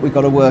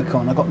to work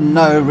on. I've got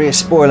no rear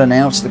spoiler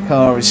now, so the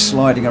car is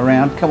sliding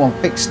around. Come on,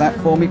 fix that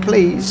for me,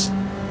 please.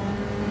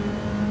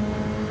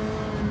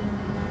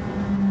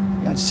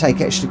 Going to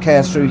take extra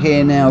care through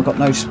here now. I've got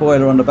no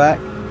spoiler on the back.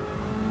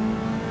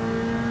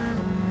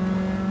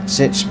 That's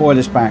it,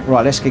 spoiler's back.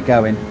 Right, let's get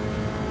going.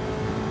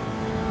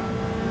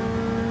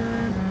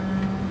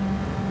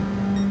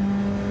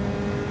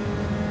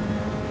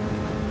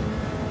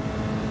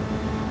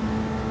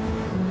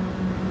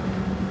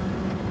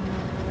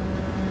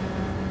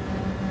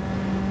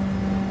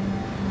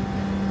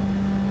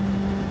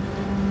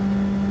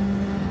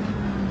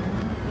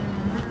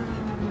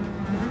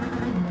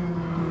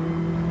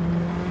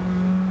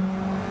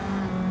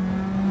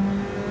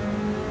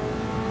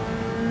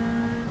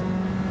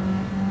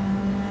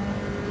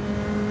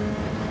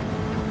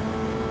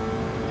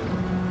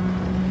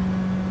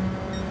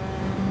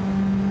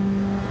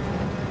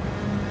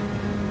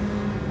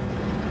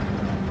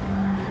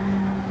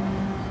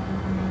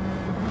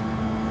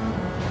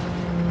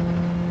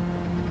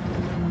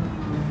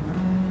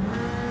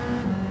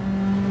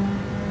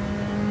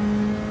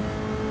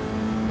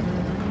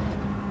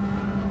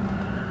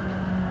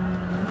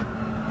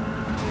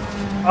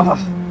 Oh.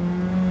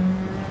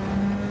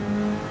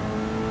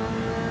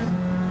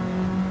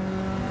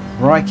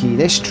 Crikey,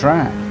 this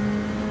track.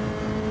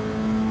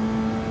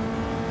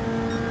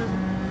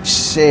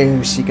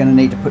 Seriously going to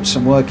need to put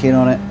some work in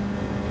on it.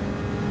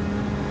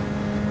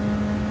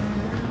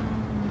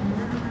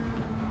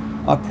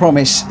 I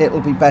promise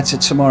it'll be better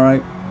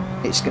tomorrow.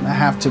 It's going to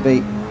have to be.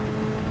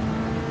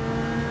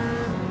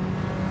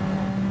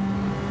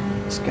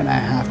 It's going to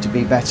have to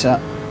be better.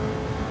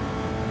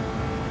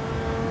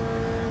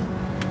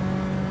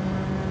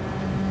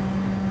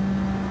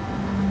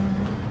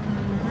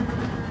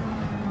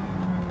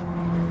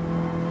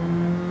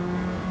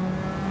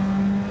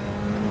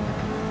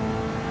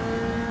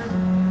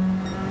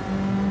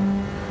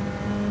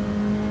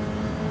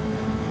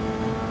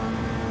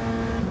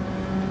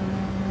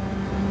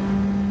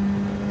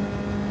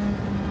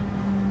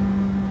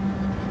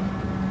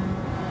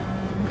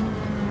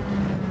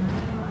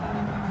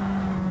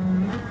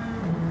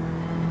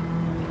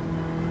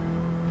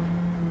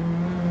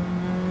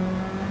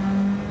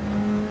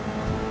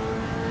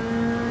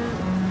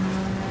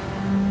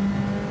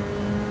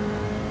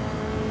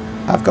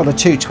 I've got a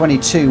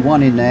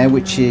 222.1 in there,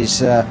 which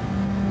is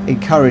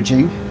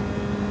encouraging.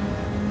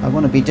 I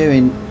want to be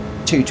doing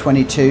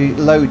 222,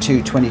 low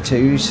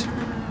 222s.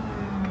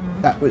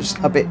 That was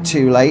a bit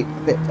too late,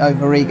 a bit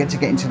over eager to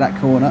get into that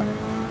corner.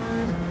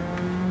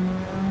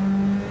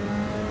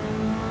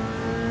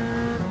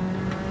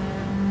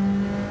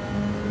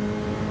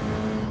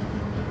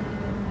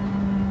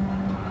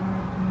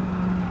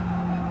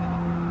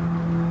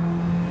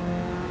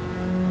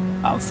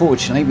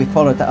 Unfortunately, we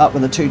followed that up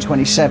with a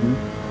 227.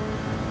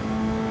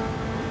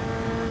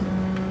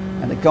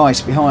 And the guys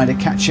behind are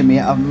catching me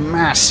at a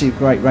massive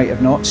great rate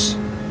of knots.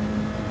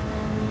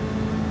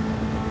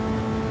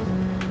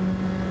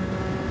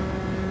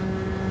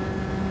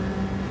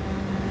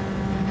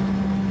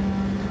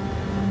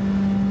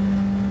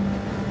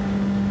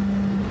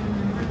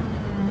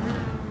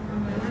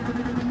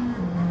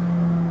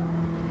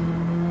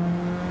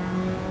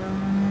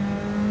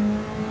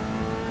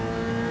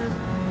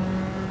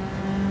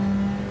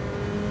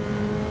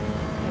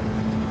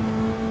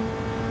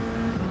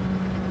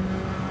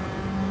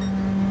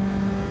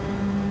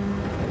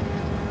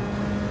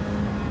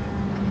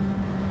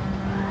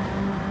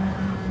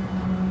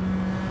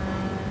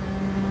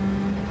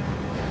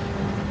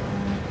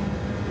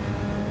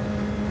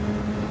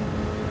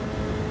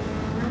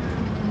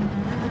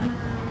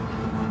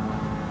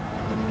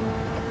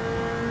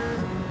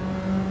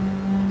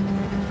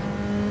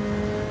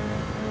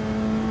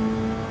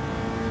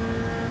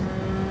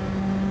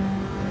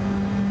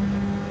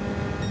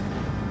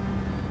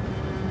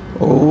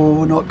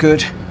 Oh, not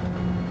good.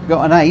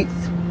 Got an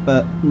 8th,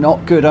 but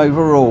not good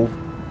overall.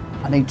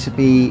 I need to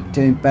be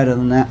doing better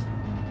than that.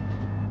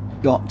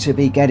 Got to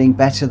be getting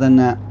better than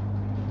that.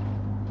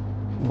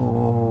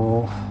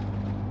 Oh.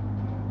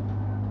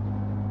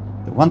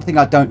 The one thing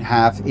I don't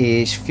have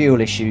is fuel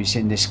issues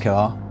in this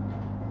car.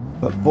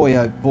 But boy,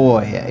 oh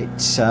boy,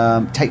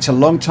 it takes a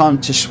long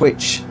time to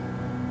switch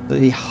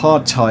the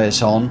hard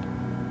tyres on.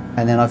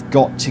 And then I've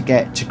got to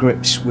get to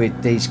grips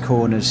with these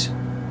corners.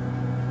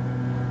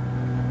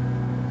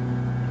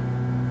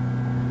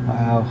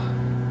 Wow.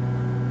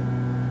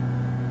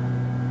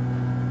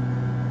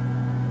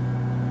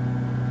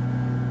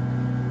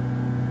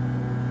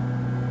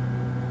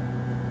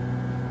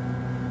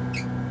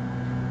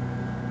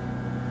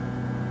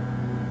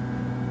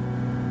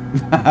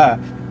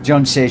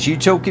 John says, you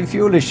talking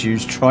fuel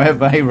issues, try a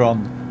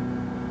Veyron.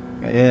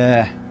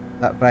 Yeah,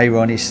 that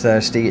Veyron is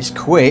thirsty. It's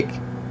quick,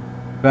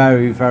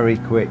 very, very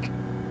quick.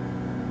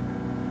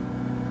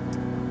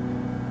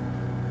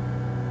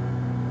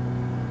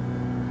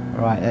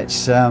 Right,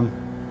 let's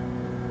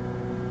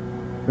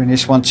bring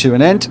this one to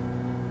an end.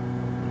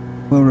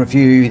 We'll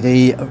review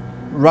the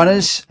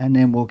runners and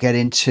then we'll get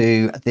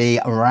into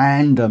the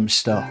random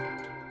stuff.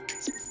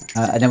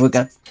 And then we're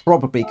going to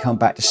probably come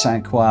back to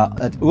Sainte Croix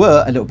a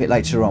little bit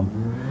later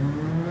on.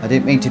 I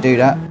didn't mean to do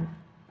that.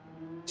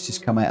 Let's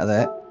just come out of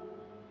there.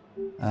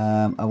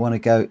 I want to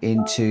go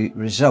into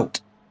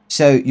result.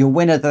 So your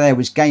winner there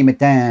was Gamer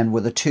Dan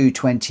with a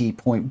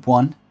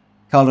 220.1.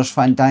 Carlos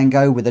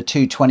Fandango with a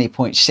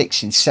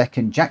 220.6 in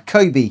second. Jack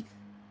Kobe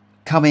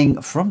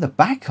coming from the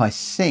back, I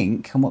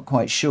think. I'm not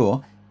quite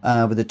sure.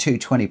 With a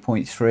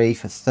 220.3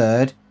 for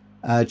third.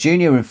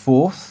 Junior in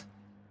fourth.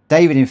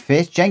 David in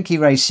fifth, Janky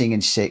Racing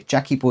in sixth,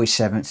 Jackie Boy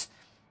seventh.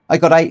 I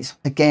got eighth.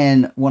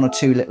 Again, one or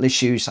two little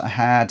issues I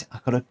had. I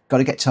got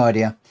to get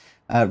tidier.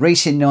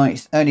 Racing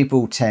ninth, Ernie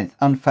Ball 10th,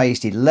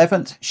 Unfazed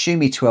 11th,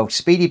 Shumi 12th,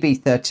 Speedy B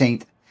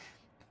 13th,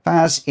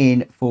 Faz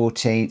in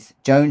 14th,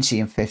 Jonesy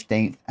in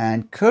 15th,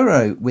 and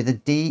Kuro with a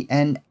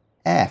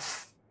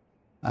DNF.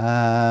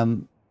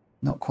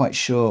 Not quite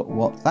sure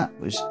what that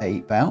was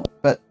about,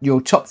 but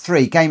your top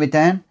three: Gamer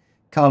Dan,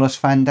 Carlos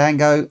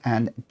Fandango,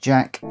 and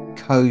Jack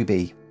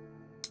Kobe.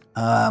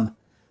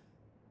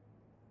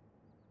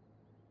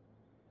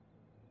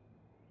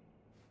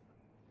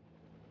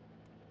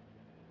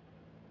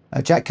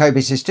 Jack Kobe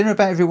says, don't know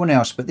about everyone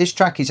else, but this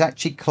track is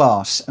actually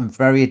class and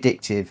very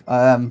addictive.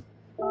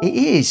 It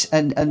is,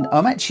 and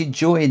I'm actually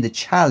enjoying the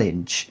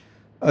challenge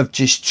of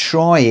just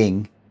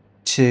trying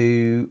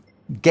to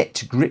get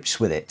to grips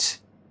with it.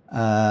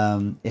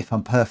 If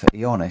I'm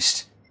perfectly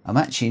honest, I'm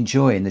actually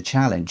enjoying the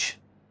challenge.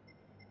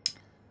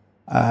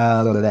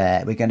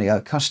 There, we're going to go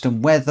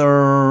custom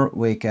weather.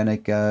 We're going to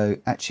go,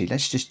 actually,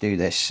 let's just do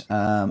this.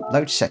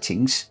 Load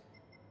settings,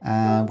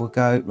 and we'll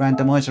go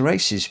randomizer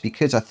races,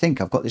 because I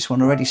think I've got this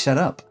one already set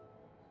up.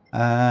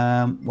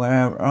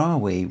 Where are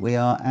we? We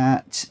are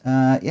at,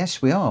 yes,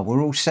 we are.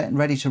 We're all set and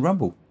ready to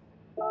rumble.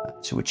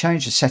 So we'll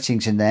change the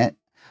settings in there.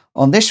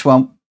 On this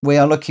one, we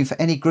are looking for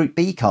any Group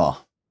B car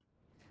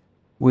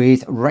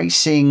with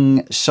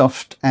racing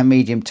soft and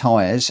medium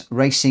tyres.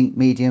 Racing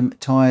medium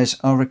tyres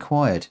are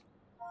required.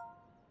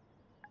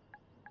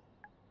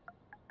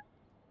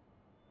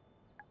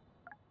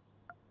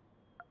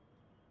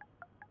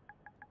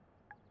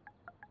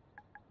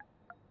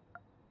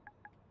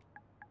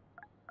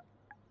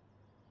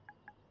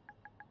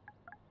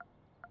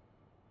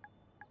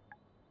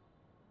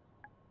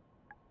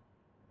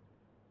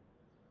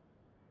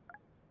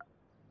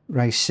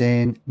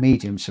 Racing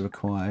mediums are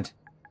required.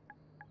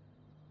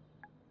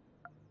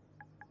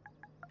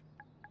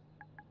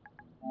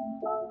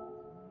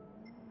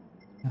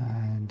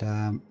 And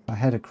I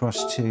head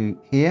across to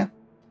here,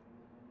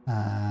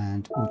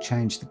 and we'll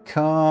change the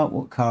car.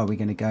 What car are we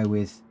going to go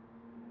with?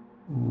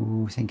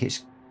 Ooh, I think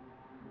it's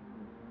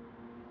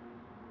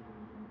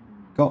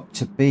got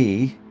to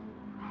be,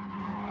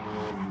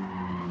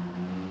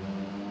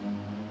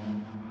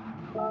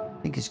 I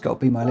think it's got to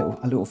be my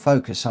little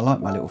Focus. I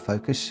like my little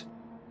Focus.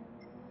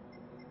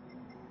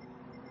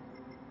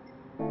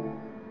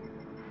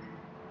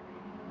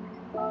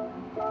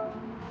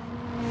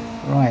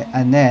 Right,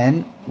 and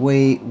then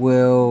we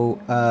will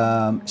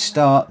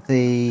start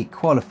the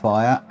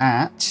qualifier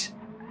at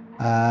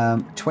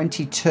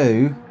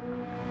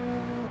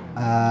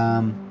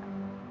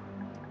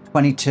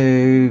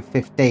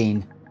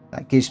 22:15.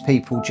 That gives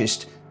people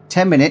just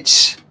 10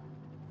 minutes,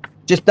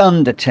 just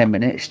under 10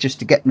 minutes, just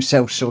to get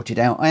themselves sorted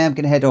out. I am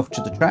going to head off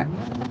to the track.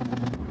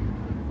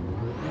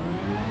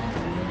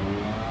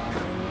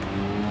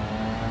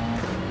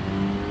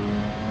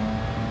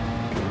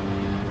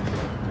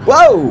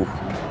 Whoa!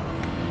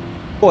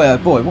 Boy, oh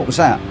boy, what was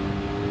that?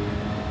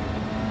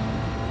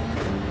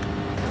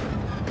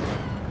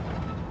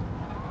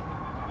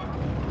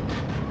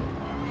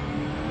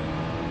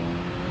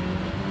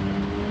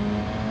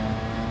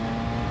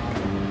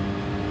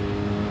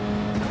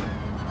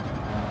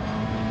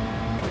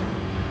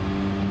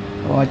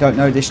 Oh, I don't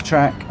know this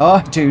track.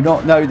 I do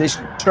not know this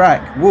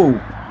track.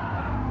 Whoa.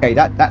 Okay,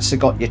 that's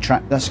got your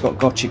track. That's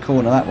got your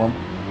corner, that one.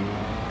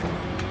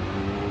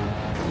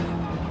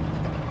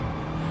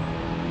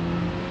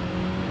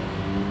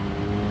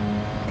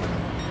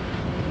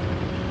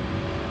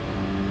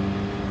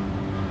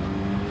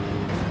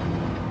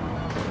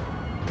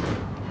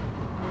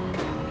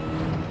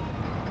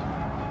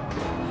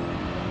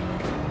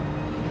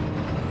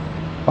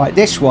 Right,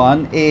 this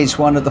one is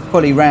one of the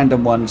fully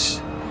random ones,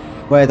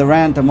 where the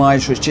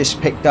randomizer has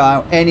just picked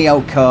out any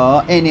old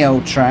car, any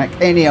old track,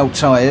 any old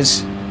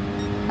tyres,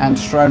 and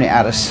thrown it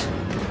at us.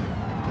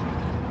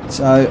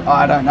 So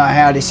I don't know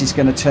how this is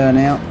going to turn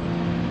out.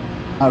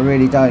 I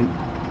really don't.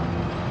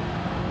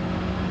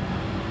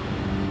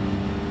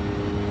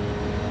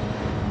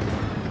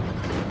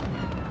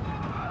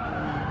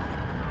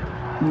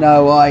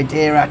 No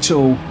idea at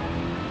all.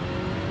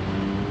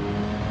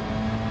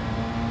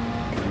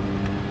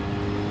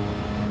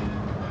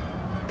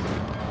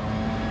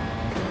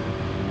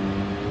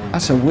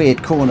 That's a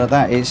weird corner,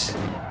 that is.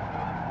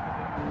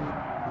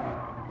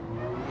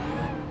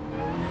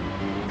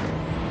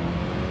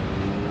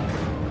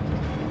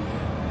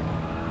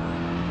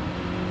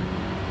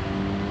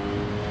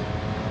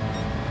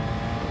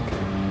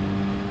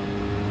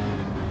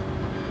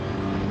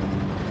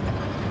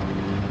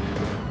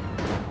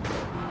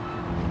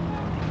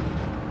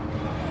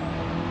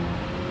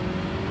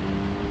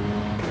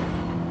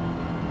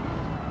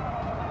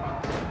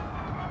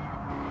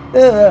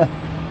 Ugh.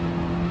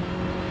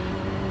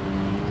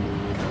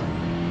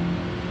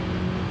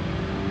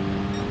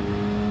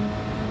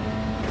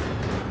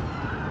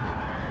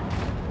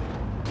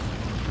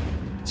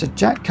 So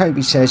Jack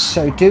Kobe says,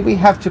 so do we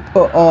have to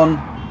put on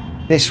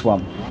this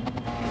one?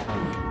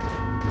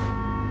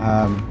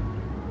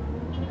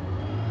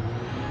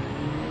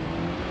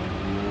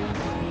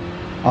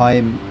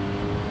 I'm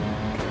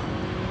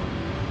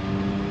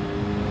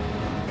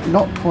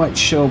not quite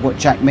sure what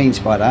Jack means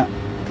by that.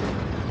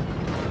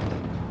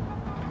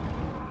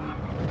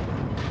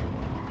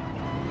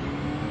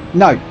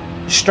 No,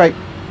 straight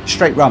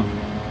run.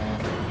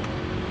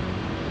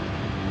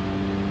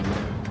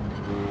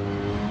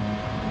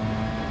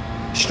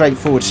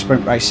 Straightforward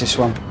sprint race, this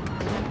one.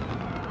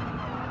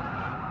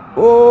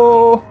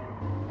 Oh,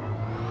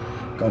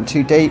 gone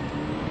too deep.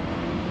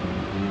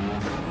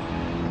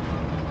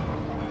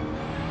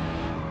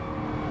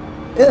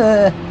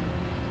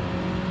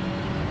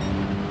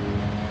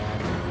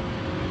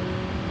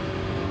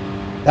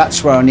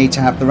 That's where I need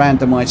to have the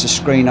randomizer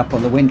screen up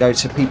on the window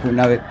so people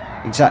know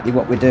exactly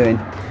what we're doing.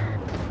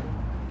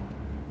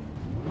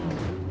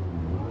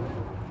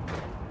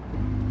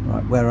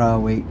 Right, where are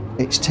we?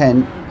 It's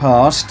 10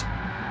 past.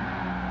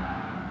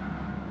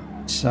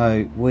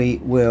 So we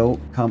will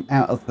come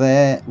out of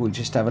there. We'll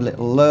just have a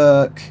little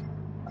look.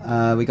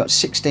 We got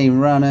 16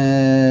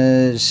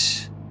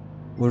 runners.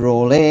 We're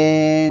all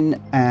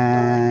in.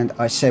 And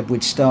I said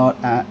we'd start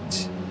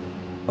at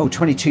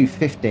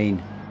 22:15.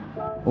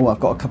 Oh, I've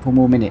got a couple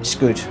more minutes.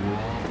 Good.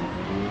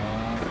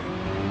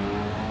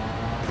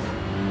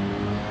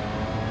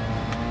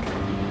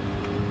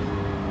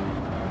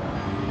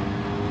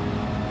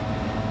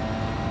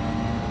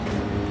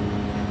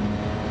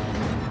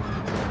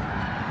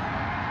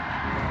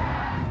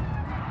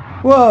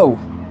 Whoa!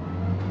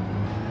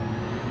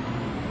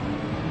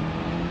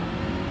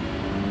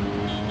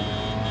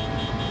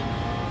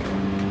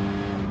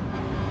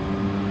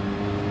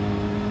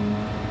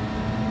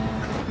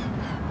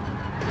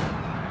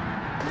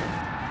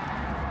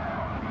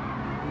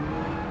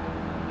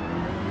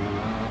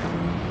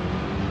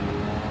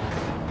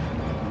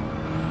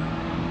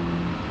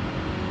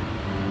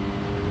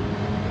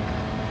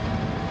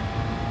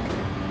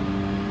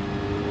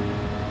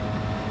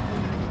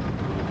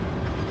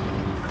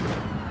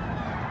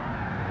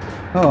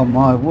 Oh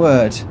my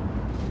word.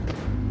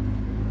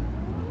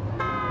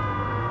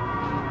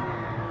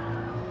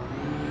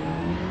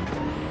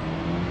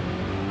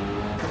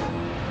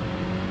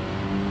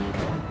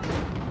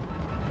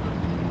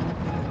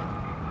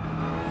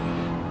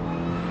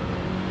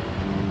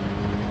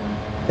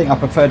 I think I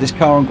prefer this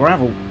car on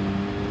gravel.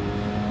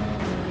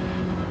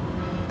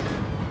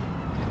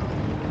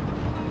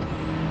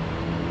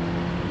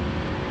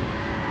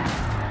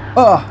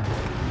 Oh!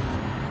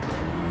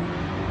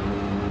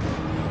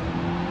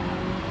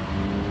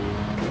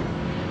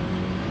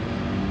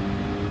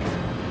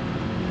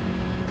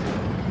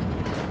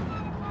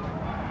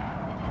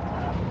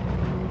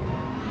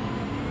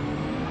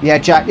 Yeah,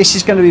 Jack, this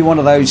is going to be one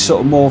of those sort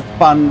of more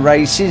fun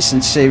races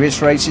and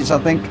serious races, I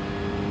think.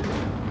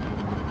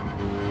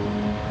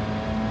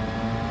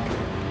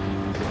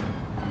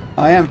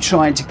 I am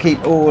trying to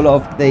keep all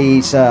of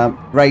these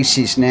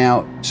races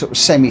now sort of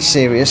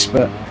semi-serious,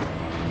 but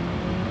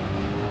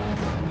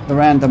the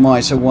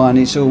randomizer one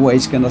is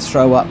always going to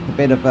throw up a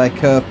bit of a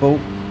curveball.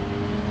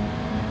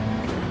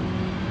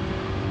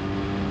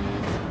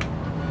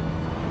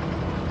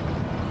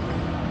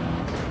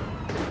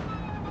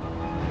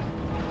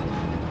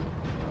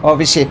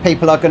 Obviously, if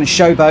people are going to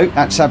showboat,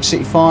 that's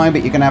absolutely fine,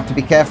 but you're going to have to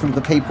be careful of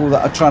the people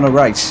that are trying to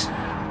race.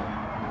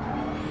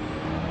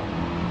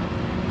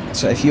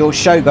 So if you're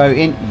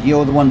showboating,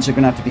 you're the ones who are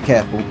going to have to be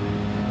careful.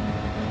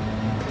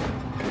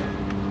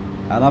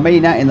 And I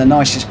mean that in the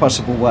nicest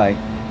possible way.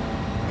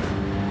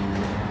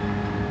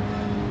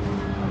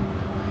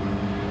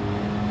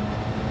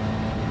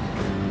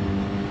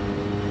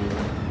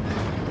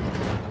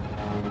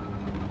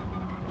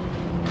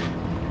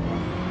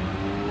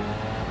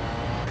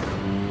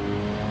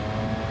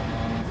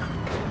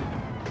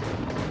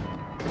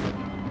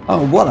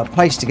 Oh, what a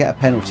place to get a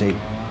penalty.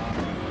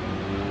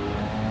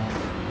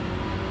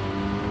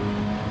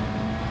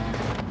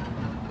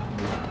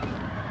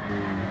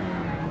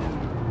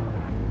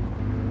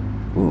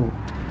 Ooh.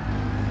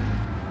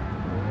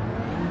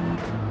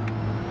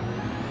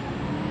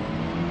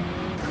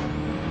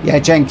 Yeah,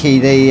 Jenky,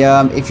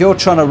 if you're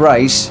trying to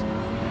race,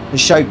 the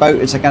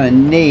showboaters are going to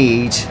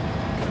need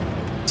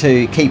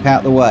to keep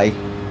out the way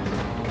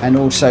and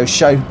also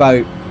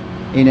showboat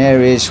in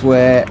areas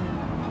where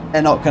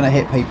they're not going to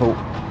hit people,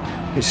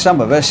 because some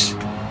of us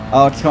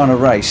are trying to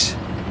race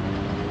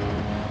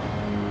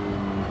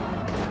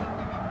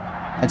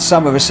and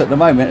some of us at the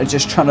moment are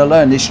just trying to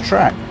learn this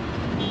track.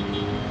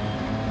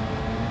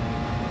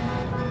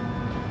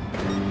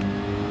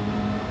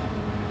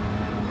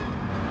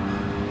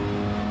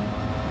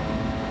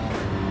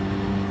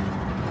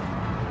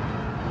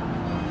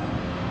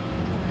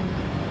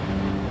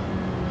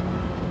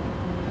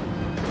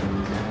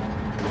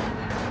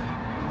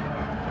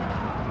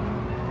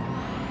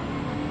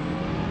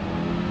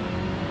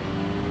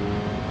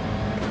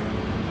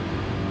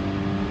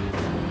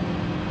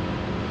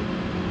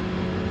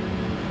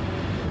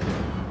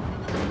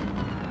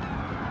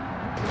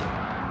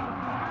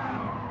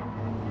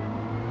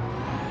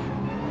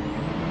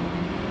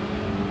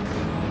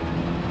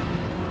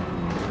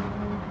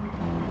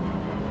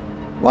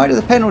 Why do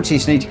the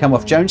penalties need to come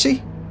off,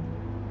 Jonesy?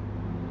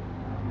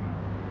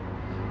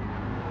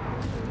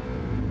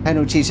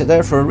 Penalties are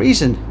there for a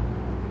reason.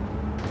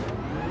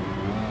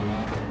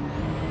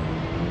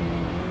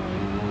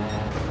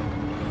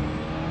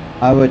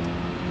 I would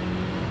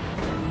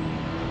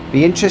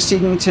be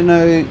interested to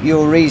know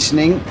your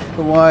reasoning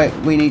for why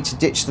we need to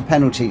ditch the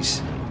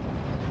penalties.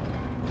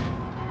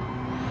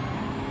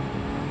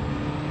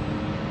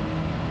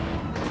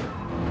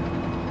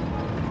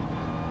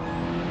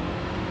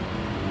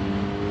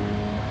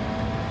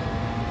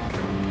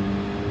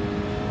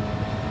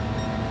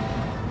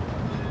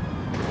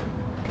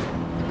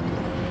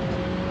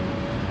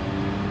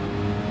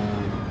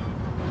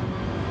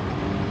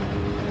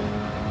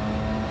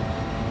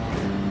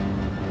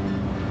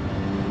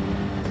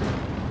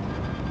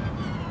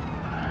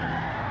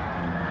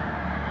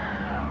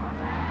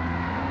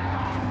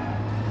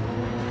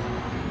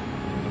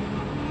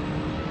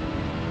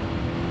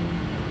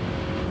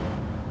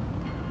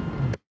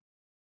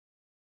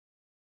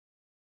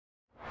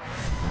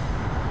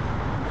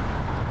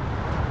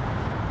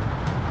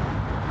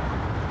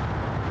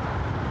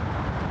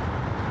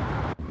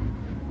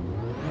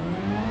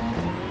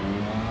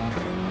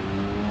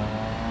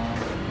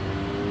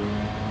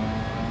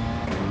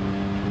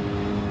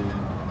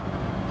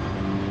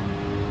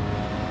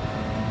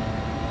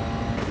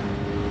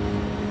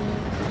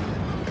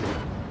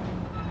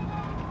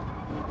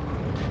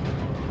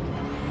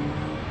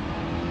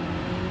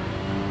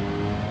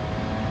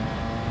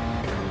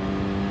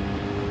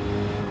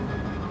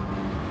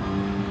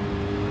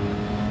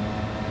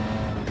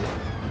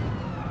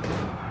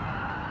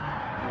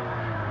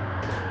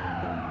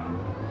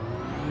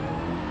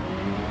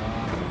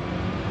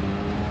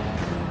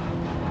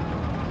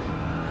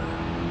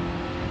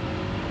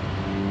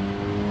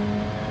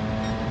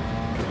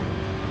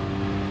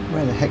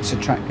 Where the heck's the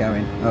track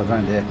going? Oh,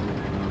 around here.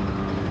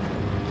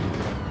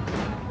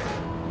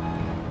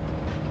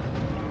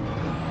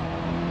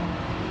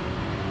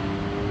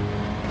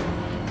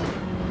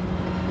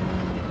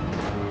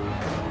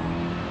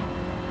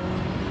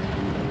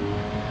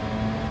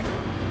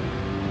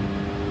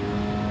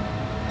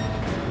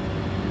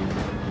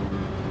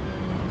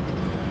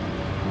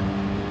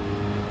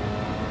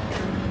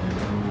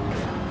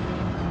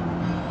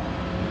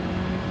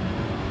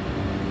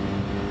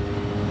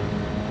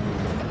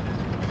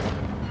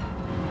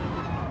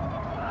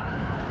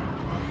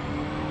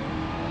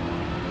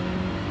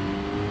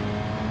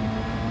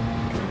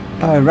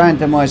 Oh,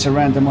 randomizer,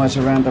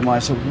 randomizer,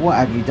 randomizer. What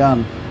have you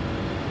done?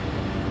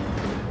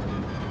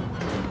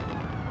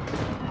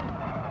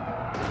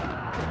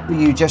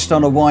 Were you just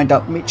on a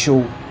wind-up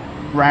Mitchell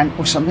rant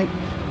or something?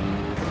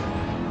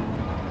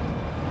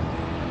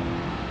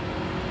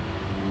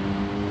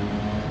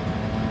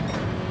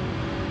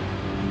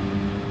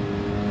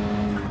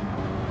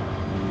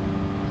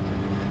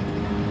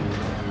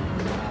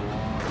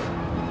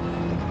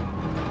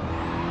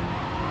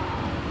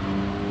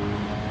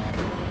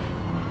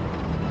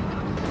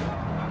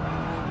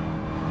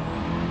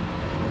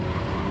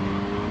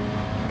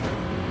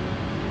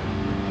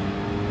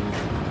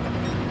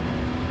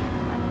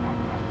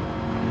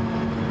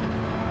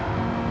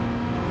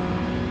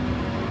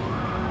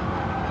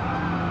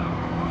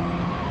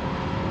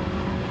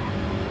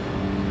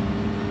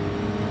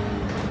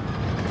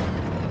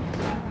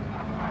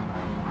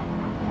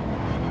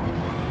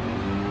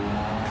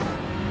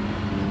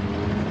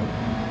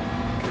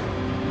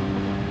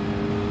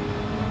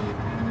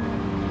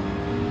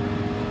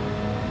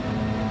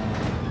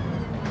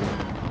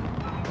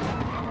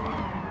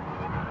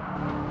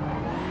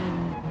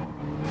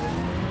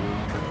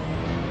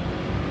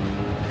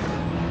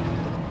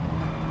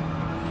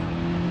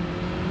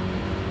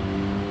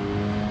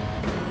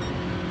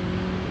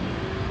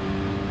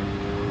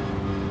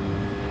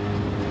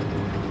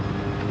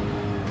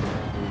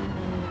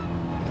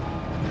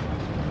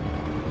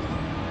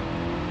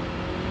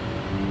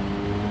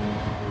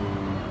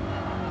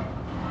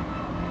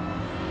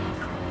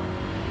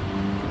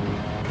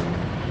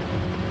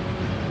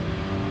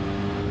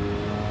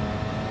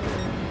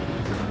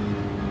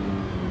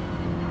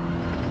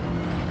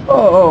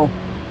 Oh.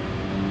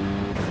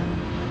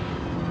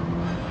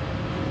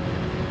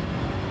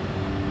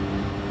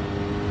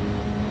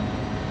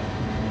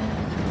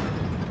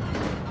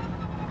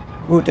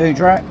 Will do,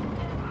 Drac.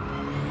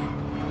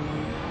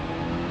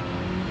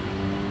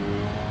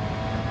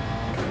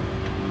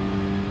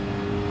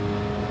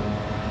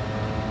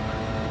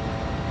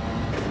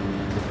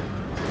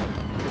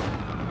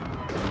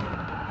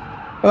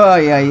 Oh,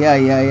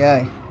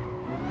 yeah.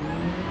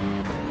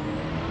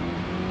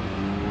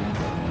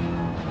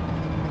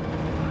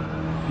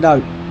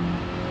 No.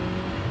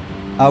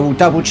 I will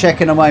double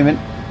check in a moment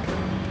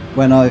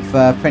when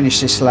I've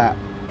finished this lap.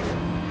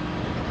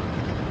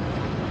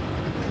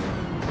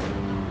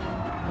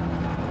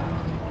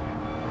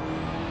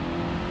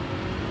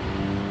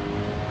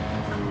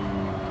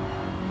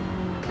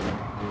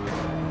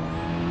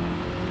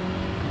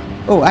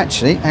 Oh,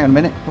 actually, hang on a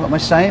minute. What am I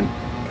saying?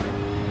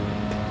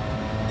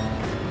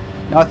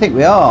 No, I think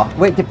we are.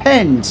 Well, it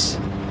depends.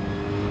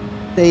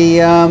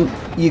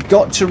 You've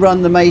got to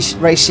run the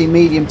racing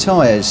medium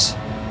tyres.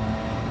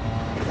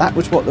 That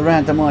was what the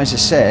randomizer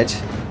said.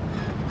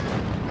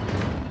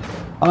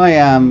 I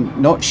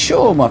am not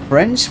sure, my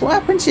friends. What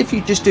happens if you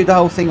just do the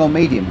whole thing on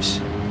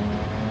mediums?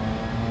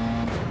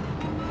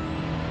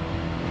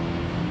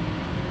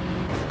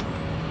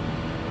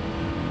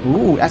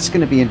 Ooh, that's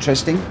going to be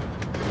interesting.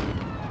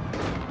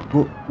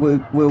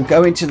 We'll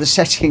go into the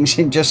settings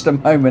in just a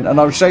moment, and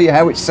I'll show you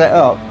how it's set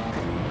up.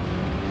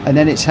 And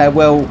then it's how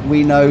well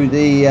we know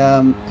the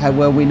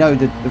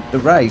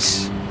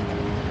race.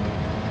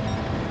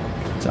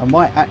 So I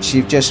might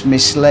actually have just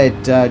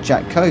misled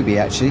Jack Kobe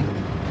actually.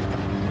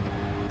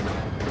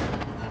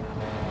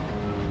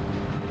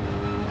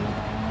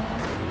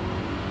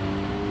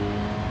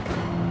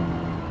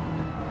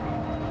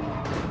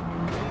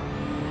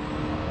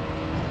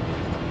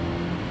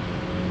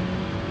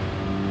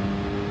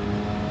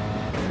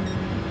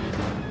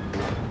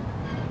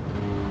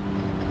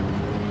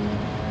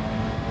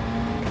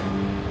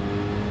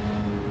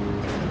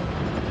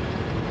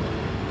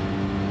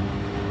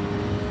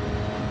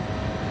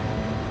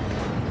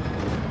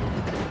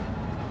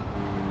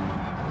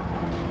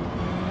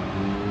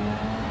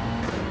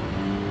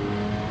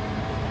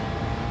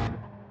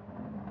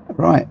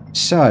 Right,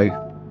 so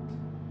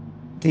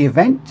the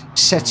event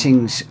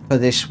settings for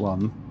this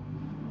one,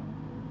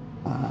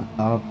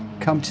 I'll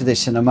come to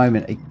this in a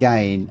moment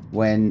again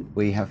when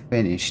we have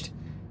finished.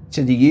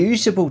 So the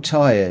usable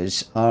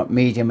tyres are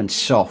medium and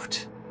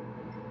soft.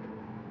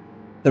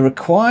 The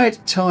required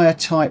tyre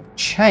type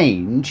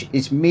change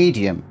is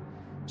medium.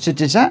 So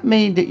does that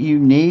mean that you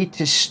need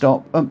to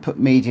stop and put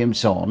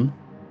mediums on?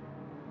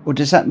 Or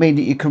does that mean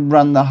that you can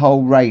run the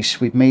whole race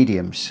with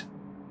mediums?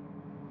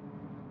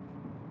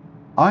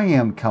 I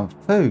am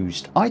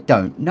confused. I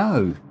don't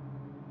know.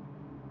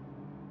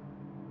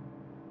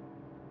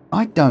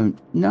 I don't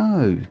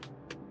know.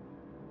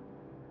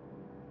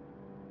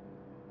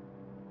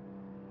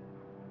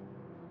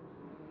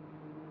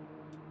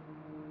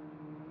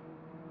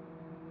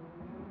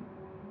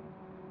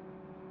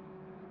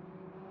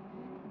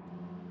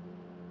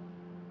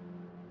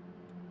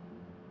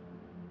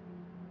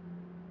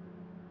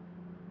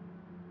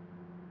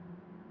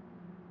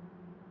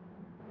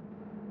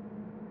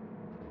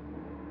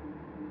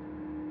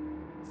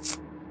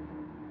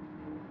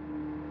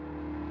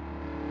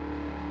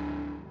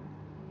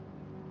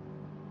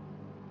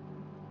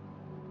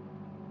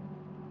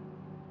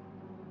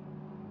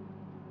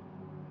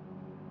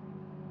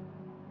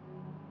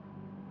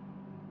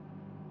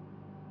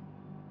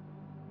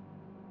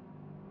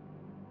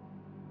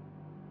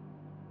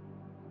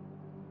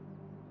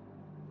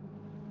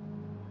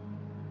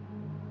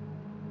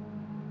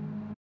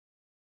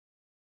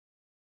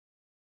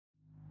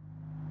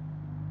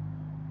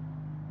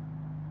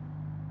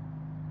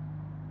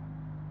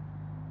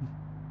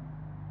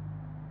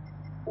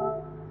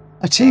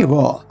 I tell you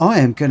what, I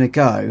am going to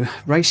go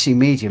racing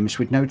mediums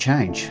with no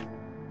change.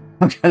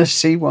 I'm going to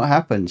see what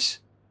happens.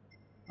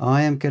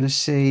 I am going to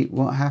see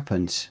what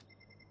happens.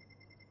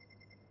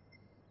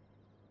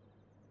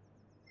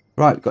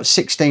 Right, we've got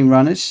 16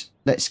 runners.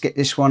 Let's get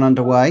this one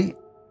underway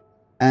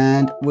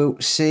and we'll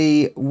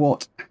see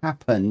what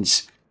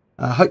happens.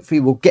 Hopefully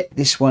we'll get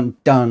this one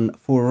done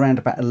for around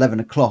about 11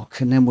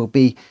 o'clock and then we'll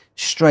be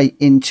straight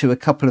into a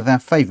couple of our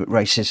favourite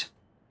races.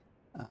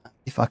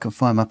 If I can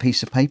find my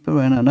piece of paper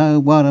and I know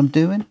what I'm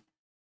doing.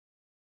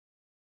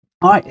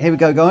 All right, here we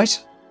go,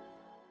 guys.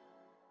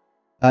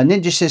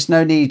 Ninja says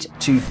no need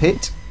to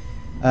pit.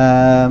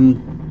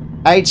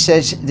 Aid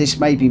says this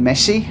may be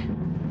messy.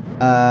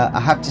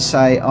 I have to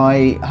say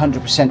I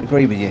 100%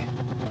 agree with you.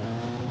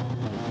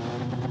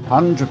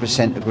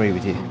 100% agree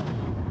with you.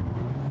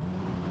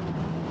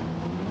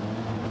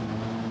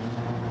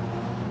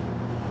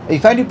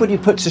 If anybody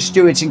puts a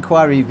steward's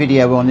inquiry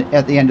video on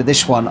at the end of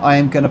this one, I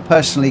am going to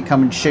personally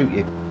come and shoot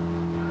you.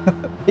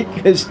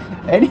 Because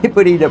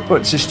anybody that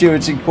puts a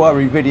steward's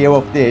inquiry video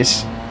of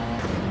this,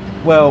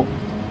 well,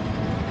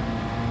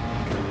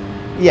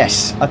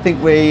 yes, I think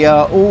we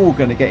are all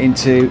going to get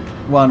into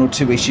one or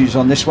two issues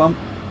on this one.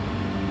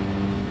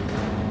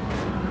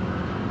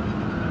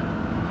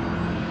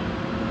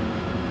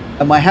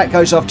 And my hat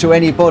goes off to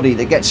anybody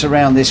that gets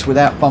around this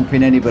without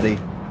bumping anybody.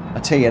 I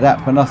tell you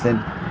that for nothing.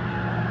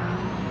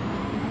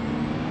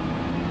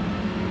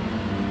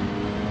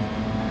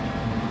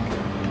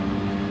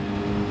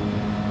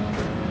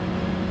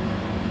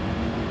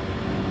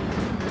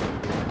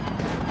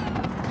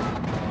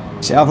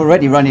 See, I've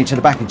already run into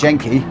the back of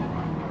Jenky.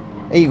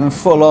 Even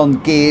full on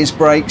gears,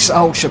 brakes,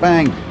 oh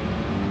shebang.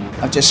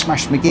 I've just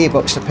smashed my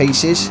gearbox to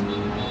pieces.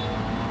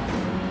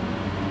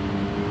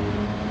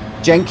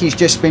 Jenky's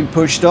just been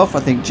pushed off.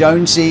 I think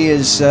Jonesy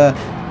has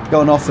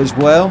gone off as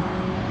well.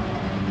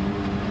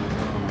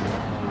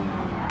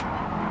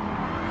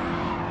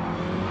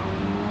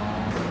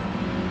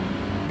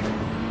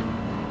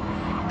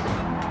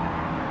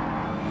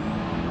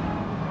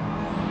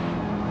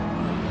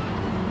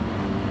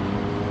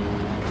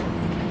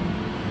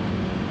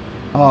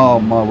 Oh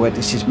my word,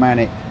 this is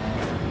manic.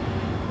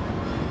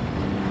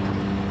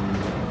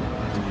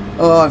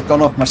 Oh, I've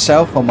gone off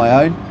myself on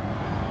my own.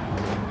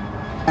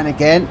 And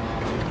again.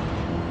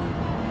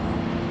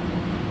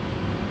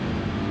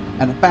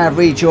 And a bad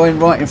rejoin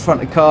right in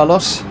front of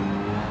Carlos.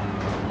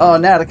 Oh,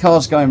 now the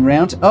car's going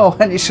round. Oh,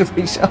 and it's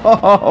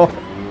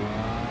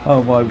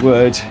oh my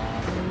word.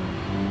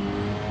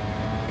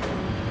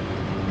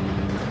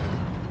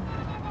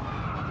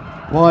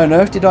 Why on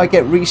earth did I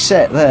get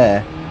reset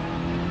there?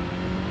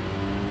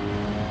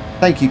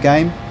 Thank you,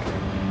 game.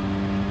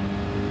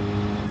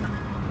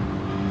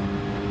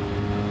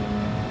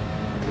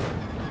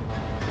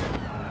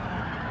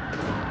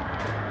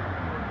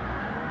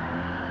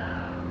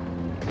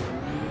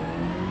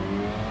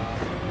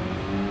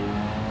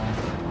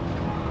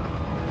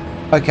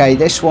 Okay,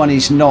 this one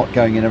is not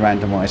going in a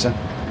randomizer.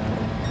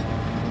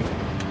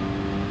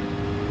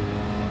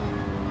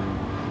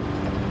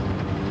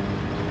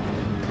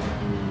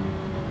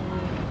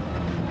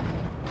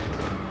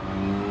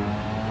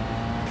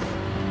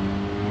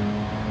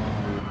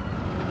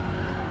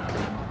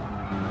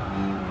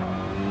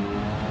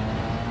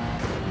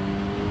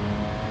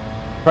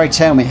 Pray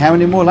tell me, how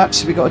many more laps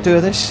have we got to do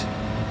of this?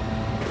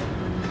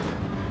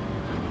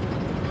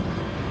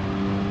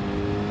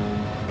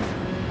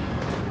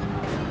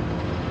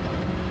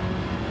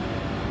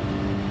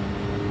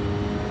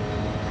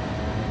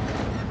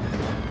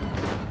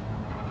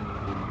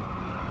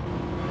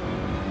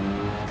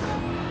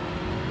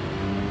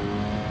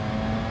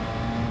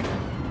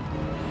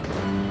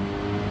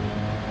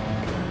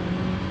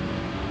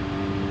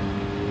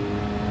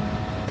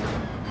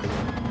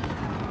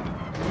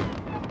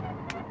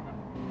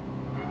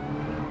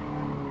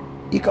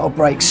 You got to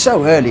brake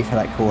so early for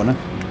that corner.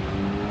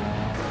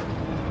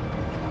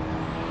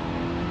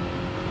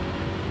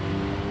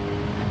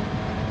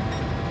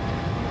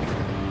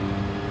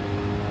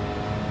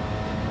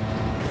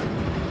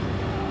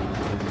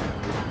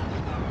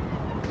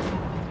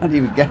 I didn't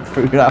even get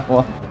through that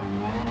one.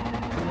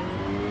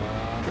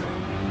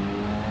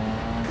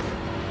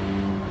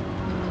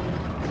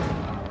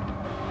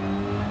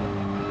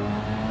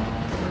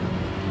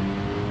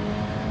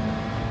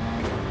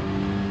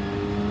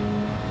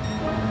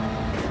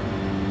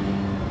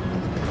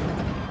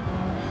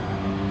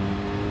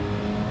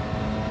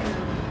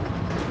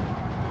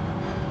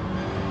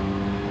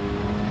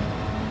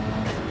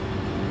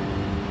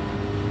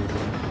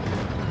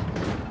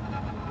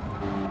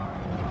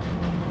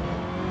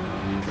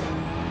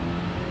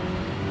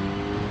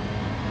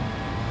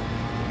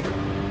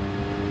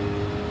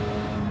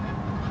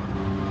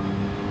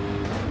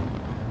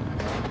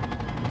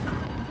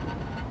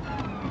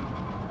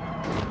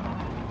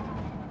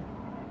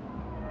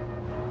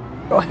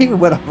 Even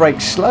when I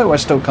brake slow, I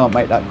still can't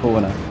make that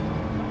corner.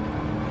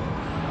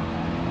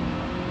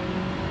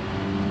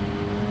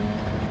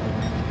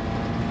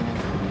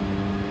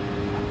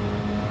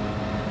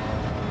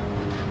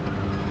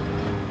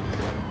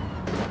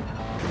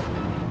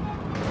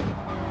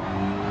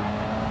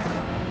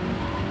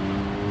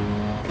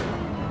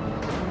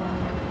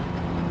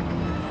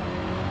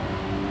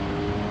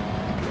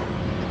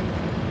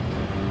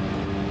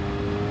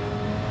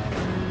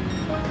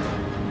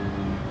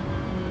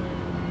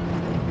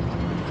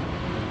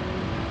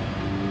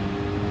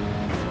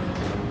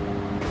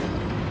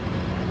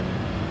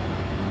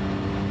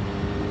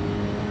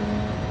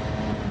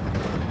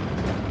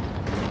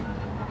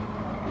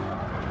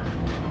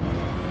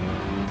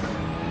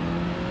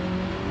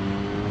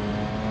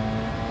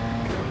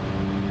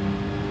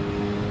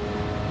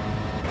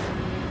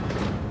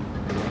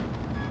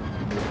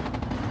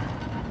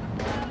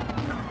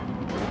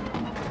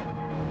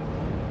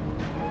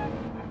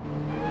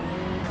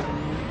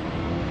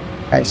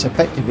 It's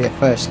effectively a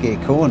first gear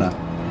corner.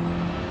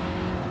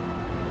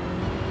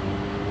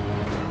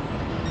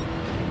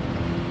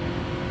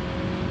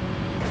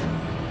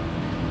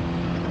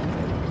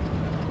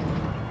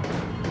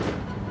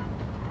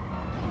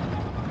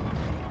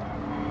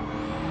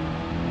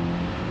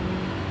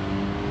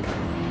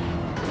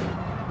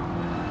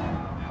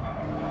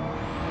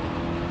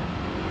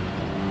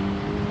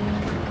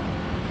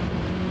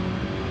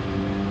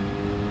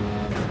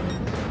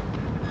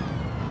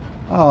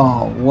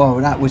 Oh, whoa,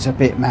 that was a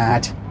bit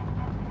mad.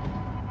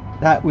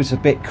 That was a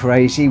bit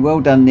crazy.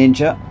 Well done,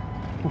 Ninja.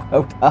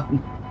 Well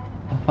done.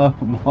 Oh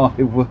my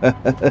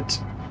word.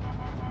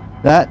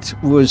 That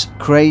was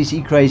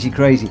crazy, crazy,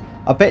 crazy.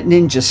 I bet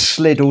Ninja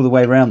slid all the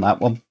way around that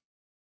one.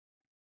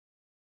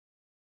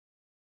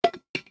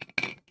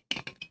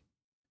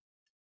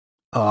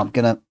 Oh, I'm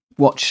going to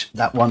watch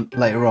that one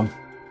later on.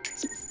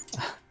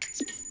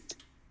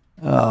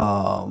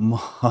 Oh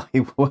my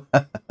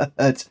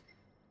word.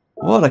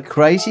 What a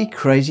crazy,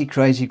 crazy,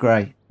 crazy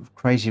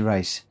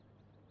race.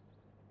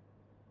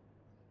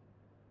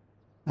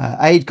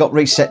 Aid got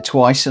reset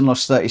twice and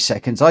lost 30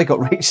 seconds. I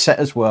got reset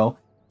as well.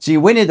 So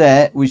your winner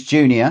there was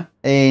Junior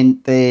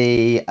in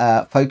the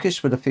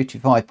Focus with a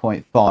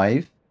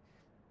 55.5.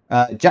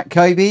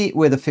 Jacoby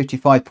with a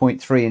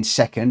 55.3 in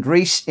second.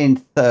 Reese in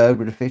third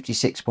with a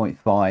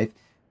 56.5.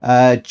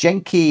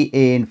 Jenky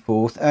in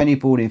fourth. Ernie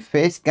Ball in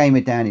fifth.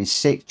 Gamer Dan in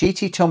sixth.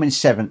 GT Tom in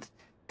seventh.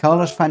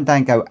 Carlos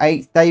Fandango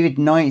 8th. David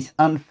 9th.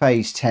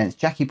 Unfazed 10th.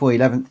 Jackie Boy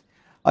 11th.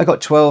 I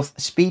got 12th.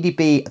 Speedy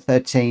B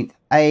 13th.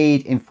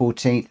 Aid in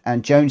 14th.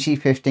 And Jonesy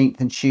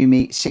 15th. And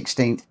Shumi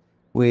 16th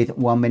with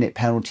 1 minute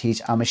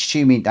penalties. I'm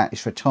assuming that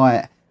is for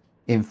tyre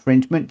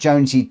infringement.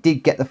 Jonesy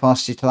did get the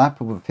fastest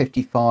lap with a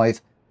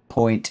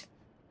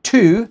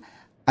 55.2.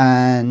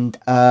 And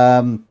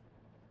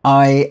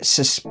I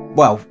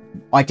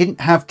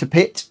didn't have to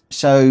pit.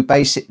 So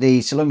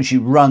basically, so long as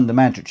you run the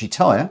mandatory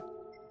tyre,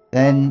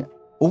 then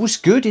all's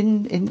good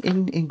in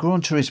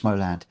Gran Turismo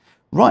land.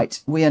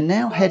 Right, we are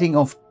now heading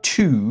off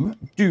to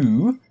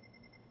do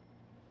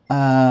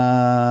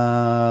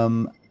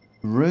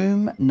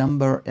room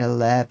number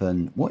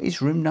 11. What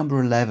is room number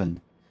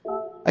 11?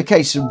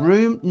 Okay, so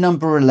room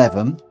number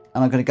 11, and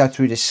I'm going to go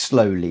through this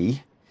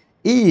slowly,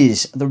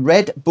 is the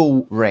Red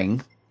Bull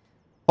Ring.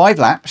 5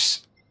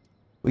 laps.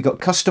 We got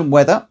custom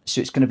weather,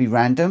 so it's going to be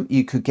random.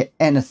 You could get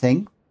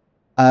anything.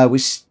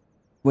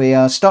 We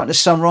are starting at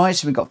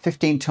sunrise. We've got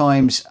 15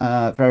 times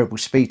variable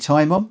speed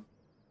time on.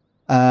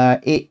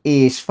 It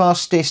is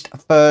fastest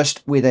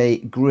first with a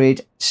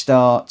grid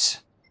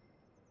start.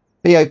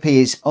 BOP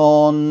is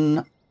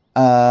on.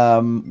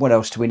 What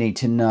else do we need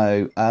to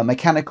know?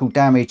 Mechanical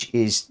damage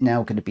is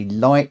now going to be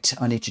light.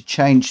 I need to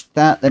change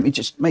that. Let me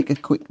just make a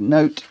quick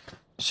note.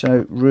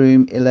 So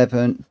room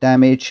 11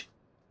 damage.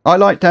 I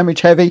like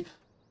damage heavy.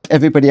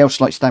 Everybody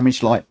else likes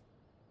damage light.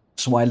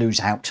 So I lose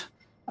out.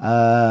 We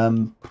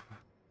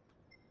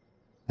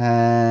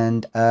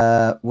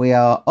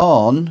are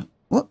on...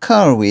 What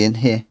car are we in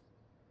here?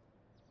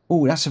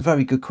 Oh, that's a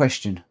very good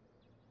question.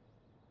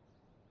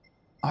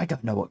 I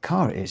don't know what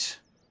car it is.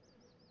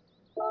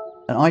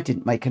 And I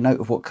didn't make a note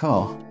of what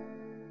car.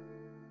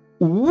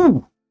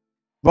 Ooh.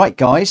 Right,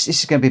 guys,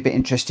 this is going to be a bit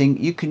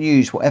interesting. You can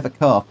use whatever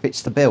car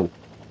fits the bill.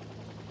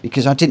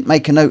 Because I didn't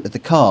make a note of the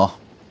car.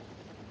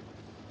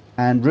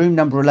 And room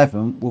number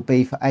 11 will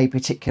be for a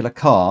particular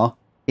car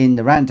in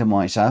the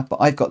randomizer. But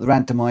I've got the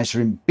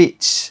randomizer in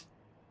bits.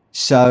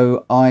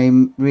 So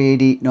I'm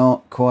really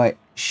not quite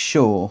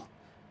sure.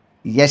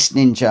 Yes,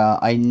 Ninja,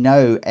 I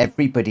know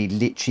everybody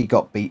literally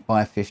got beat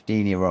by a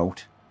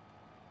 15-year-old.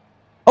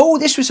 Oh,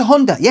 this was a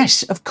Honda.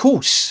 Yes, of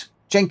course.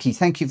 Jenky,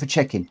 thank you for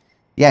checking.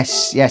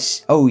 Yes,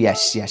 yes. Oh,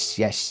 yes, yes,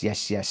 yes,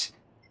 yes, yes.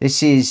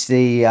 This is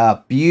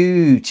the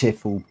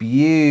beautiful,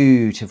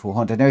 beautiful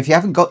Honda. Now, if you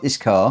haven't got this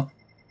car,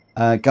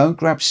 go and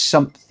grab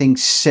something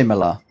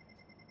similar.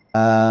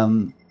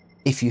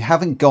 If you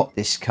haven't got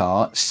this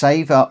car,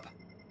 save up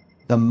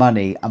the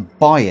money and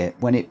buy it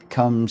when it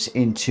comes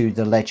into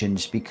the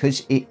Legends,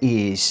 because it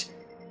is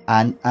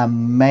an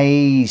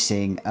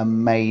amazing,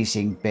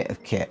 amazing bit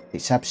of kit.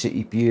 It's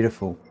absolutely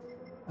beautiful.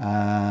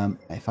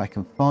 If I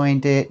can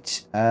find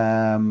it,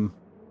 I'm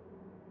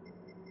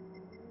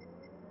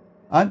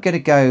going to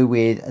go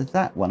with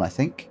that one, I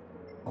think.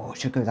 Or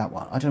should I go with that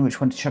one? I don't know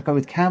which one. Should I go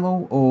with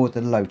Camel or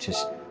the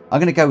Lotus? I'm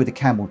going to go with the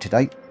Camel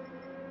today.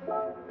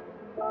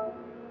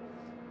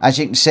 As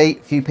you can see,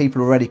 a few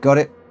people already got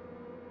it.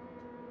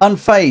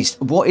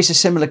 Unfazed. What is a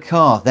similar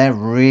car? There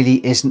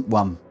really isn't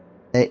one.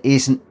 There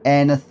isn't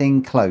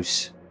anything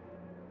close.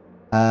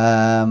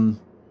 What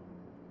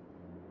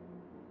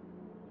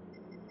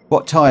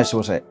tyres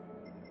was it?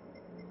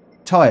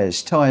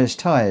 Tyres.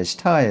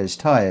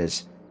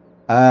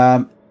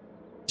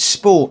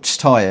 Sports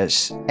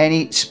tyres.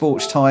 Any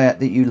sports tyre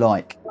that you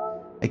like.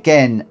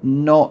 Again,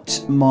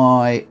 not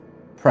my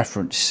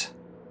preference.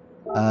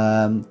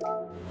 With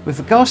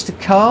regards to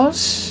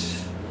cars...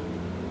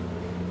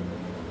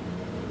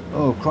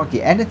 Oh,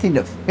 crikey. Anything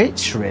that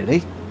fits,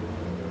 really.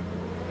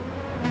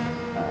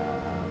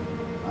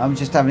 I'm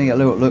just having a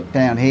little look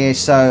down here.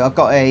 So, I've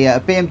got a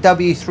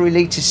BMW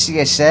 3-litre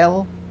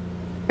CSL.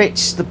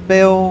 Fits the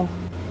bill.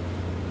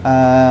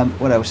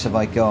 What else have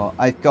I got?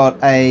 I've got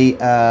a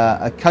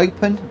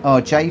Copen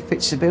RJ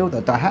fits the bill.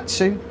 The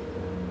Daihatsu.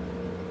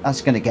 That's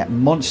going to get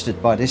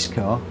monstered by this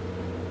car.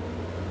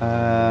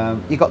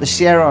 You've got the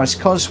Sierra S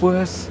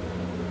Cosworth.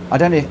 I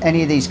don't know if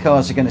any of these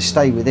cars are going to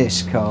stay with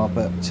this car,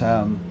 but...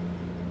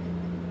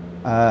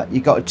 you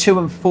got a 2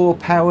 and 4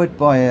 powered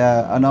by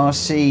an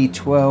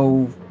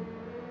RC12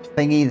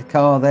 thingy, the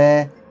car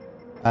there.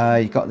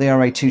 You've got the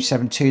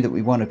RA272 that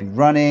we want to be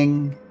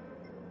running.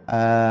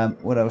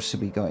 What else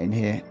have we got in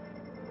here?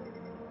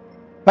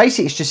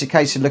 Basically, it's just a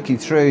case of looking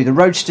through. The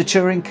Roadster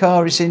touring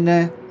car is in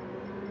there.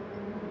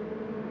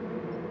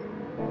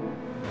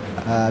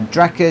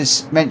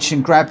 Draka's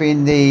mentioned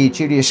grabbing the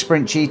Giulia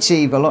Sprint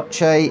GT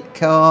Veloce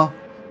car.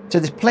 So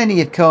there's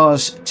plenty of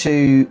cars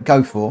to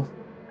go for.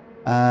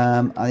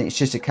 I think it's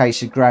just a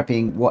case of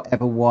grabbing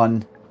whatever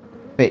one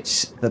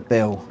fits the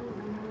bill.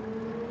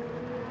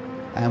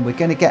 And we're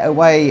going to get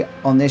away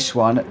on this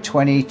one at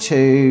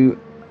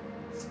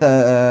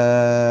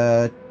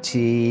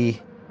 22:30.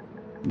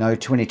 No,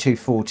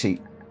 22:40.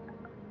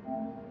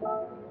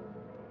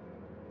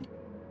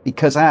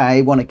 Because I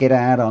want to get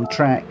out on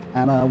track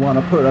and I want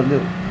to put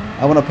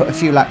a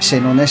few laps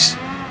in on this.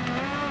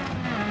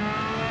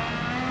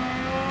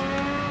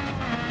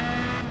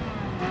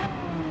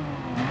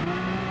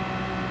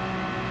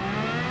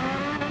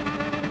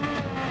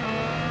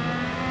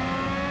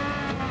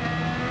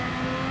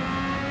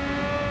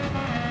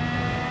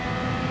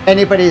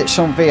 Anybody that's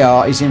on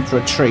VR is in for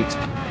a treat.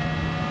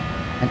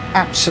 An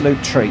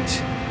absolute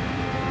treat.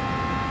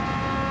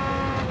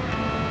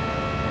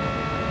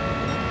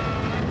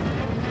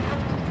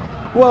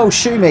 Whoa,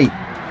 shoo me.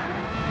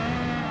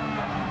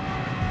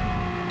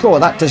 Cool,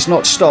 that does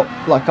not stop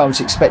like I was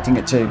expecting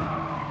it to.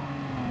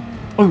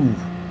 Ooh.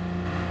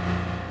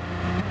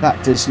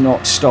 That does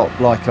not stop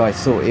like I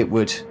thought it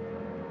would.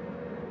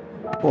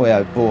 Boy,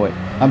 oh boy.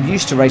 I'm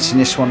used to racing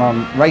this one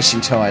on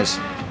racing tyres.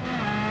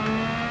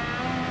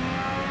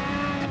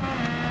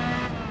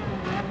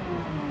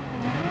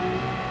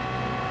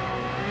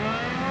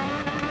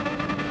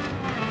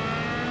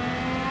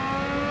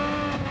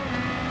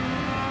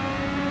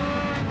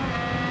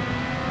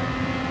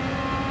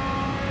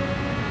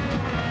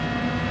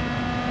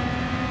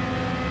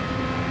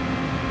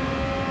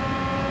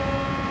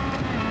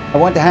 I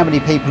wonder how many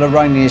people are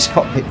running this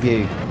cockpit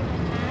view.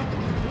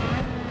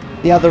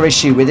 The other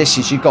issue with this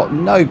is you've got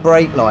no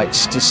brake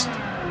lights to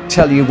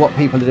tell you what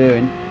people are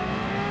doing.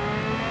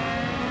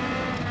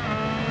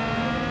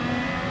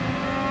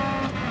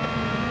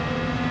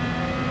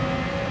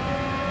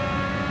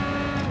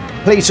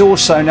 Please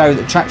also know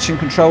that traction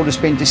control has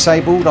been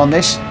disabled on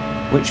this,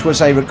 which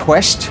was a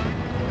request.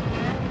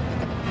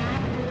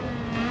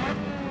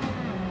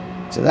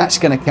 So that's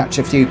going to catch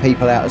a few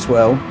people out as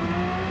well.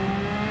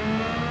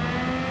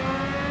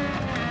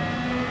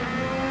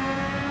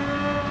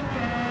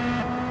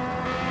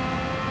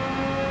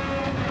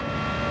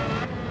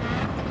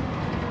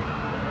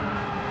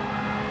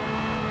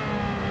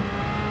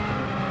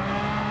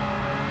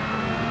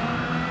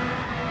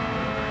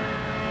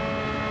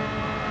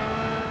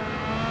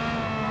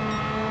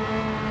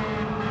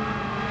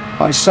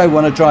 I so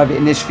want to drive it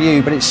in this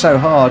view, but it's so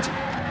hard.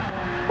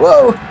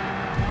 Whoa!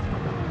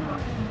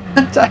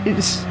 That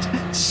is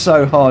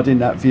so hard in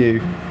that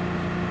view.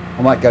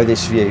 I might go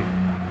this view.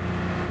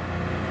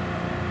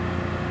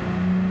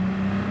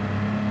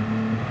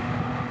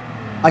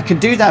 I can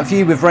do that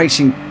view with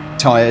racing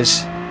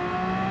tyres.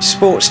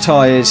 Sports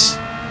tyres,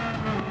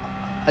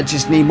 I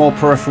just need more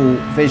peripheral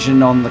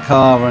vision on the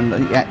car and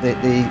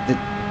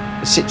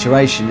the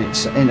situation.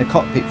 It's in the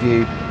cockpit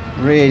view,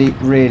 really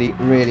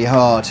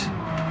hard.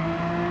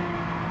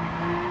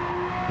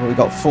 Well, we've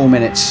got 4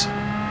 minutes.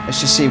 Let's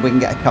just see if we can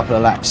get a couple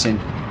of laps in.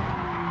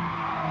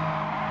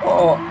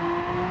 Oh.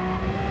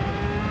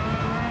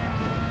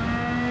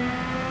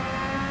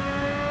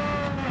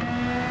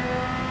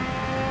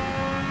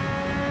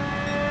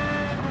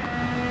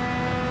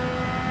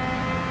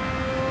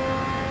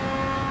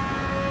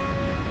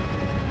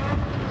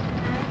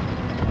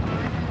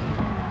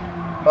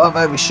 I've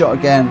overshot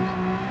again.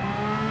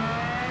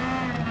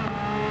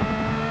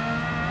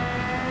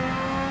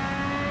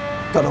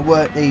 Got to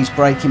work these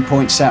braking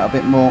points out a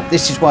bit more.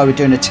 This is why we're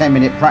doing a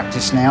 10-minute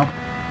practice now.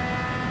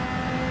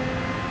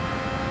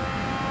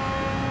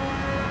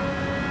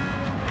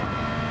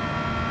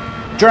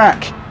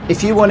 Drac,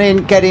 if you want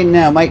in, get in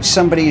now, mate.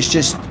 Somebody's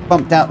just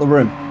bumped out the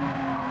room.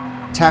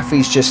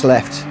 Taffy's just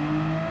left.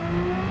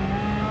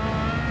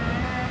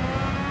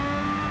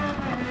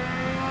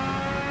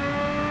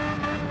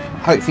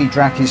 Hopefully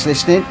Drac is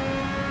listening.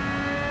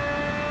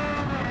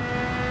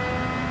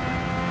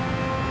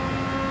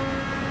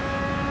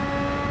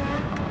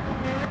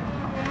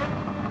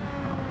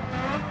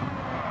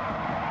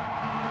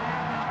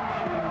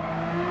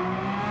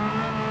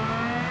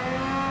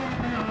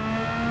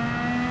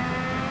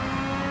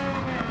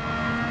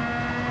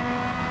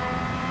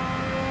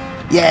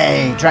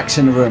 Yay, Drac's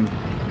in the room.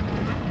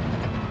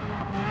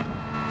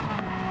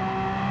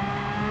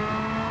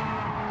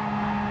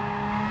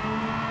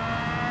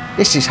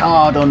 This is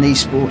hard on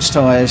these sports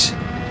tyres.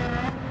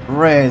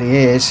 Really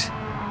is.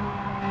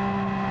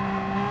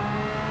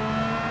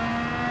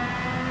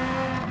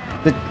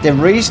 The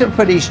reason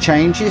for these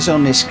changes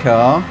on this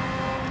car,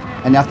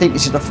 and I think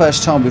this is the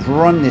first time we've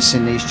run this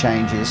in these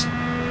changes,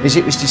 is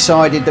it was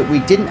decided that we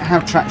didn't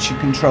have traction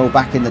control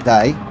back in the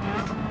day.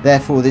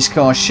 Therefore this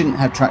car shouldn't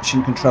have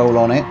traction control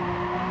on it.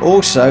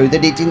 Also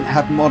that it didn't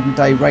have modern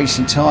day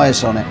racing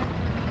tyres on it.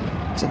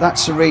 So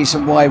that's the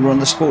reason why we're on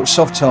the sports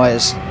soft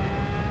tyres,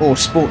 or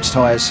sports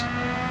tyres.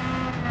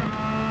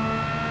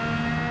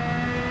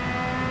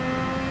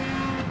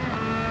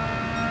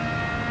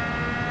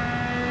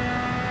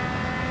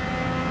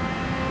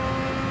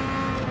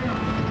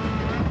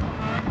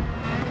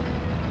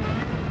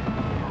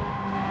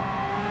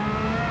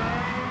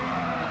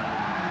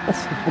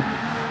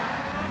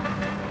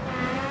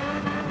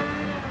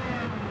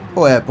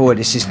 Boy, oh boy,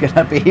 this is going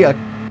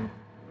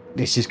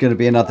to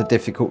be another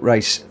difficult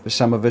race for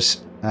some of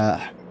us,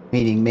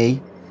 meaning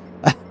me.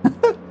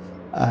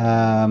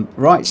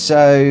 Right,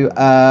 so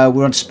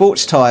we're on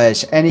sports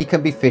tyres. Any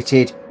can be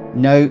fitted.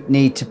 No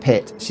need to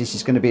pit. So this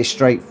is going to be a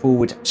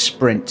straightforward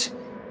sprint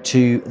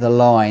to the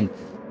line.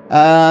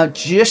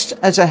 Just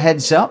as a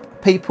heads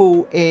up,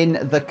 people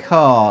in the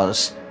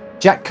cars: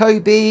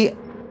 Jacoby,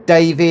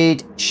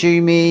 David,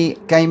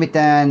 Shumi, Gamer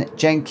Dan,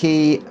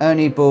 Jenky,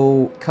 Ernie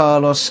Ball,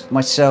 Carlos,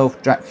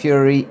 myself, Drak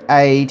Fury,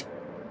 Aid,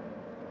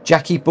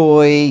 Jackie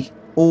Boy,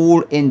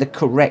 all in the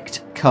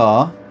correct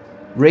car.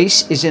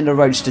 Reese is in the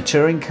Roadster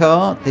Touring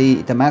car,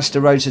 the Mazda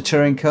Roadster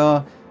Touring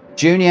car.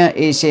 Junior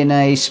is in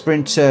a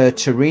Sprinter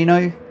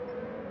Torino.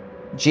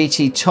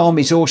 GT Tom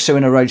is also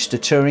in a Roadster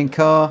Touring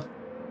car.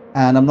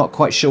 And I'm not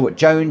quite sure what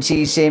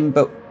Jonesy's in,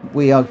 but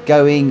we are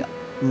going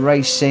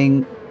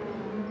racing.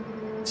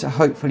 So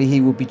hopefully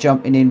he will be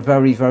jumping in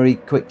very, very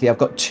quickly. I've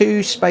got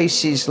 2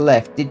 spaces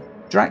left. Did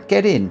Drak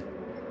get in?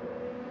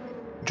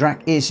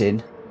 Drak is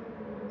in.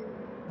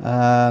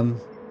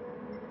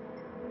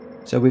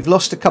 So we've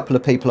lost a couple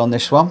of people on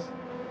this one.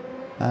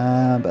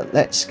 But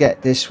let's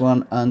get this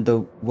one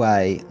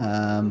underway.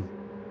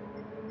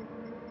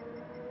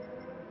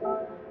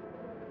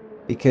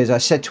 Because I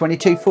said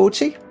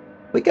 2240.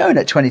 We're going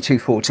at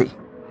 2240.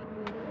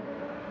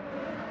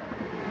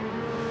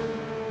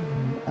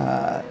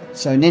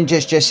 So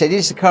Ninja's just said,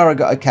 is the car I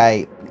got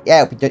okay?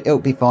 Yeah, it'll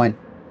be fine.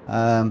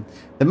 The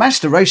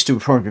Master Roadster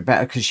would probably be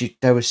better because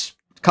there was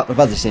a couple of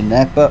others in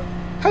there, but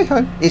hey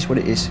ho, is what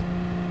it is.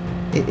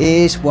 It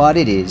is what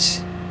it is.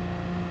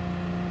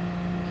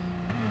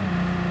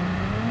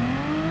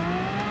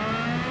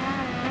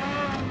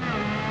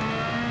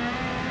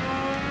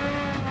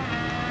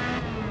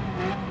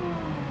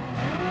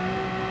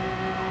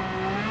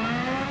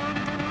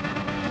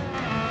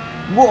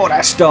 Whoa,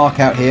 that's dark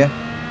out here.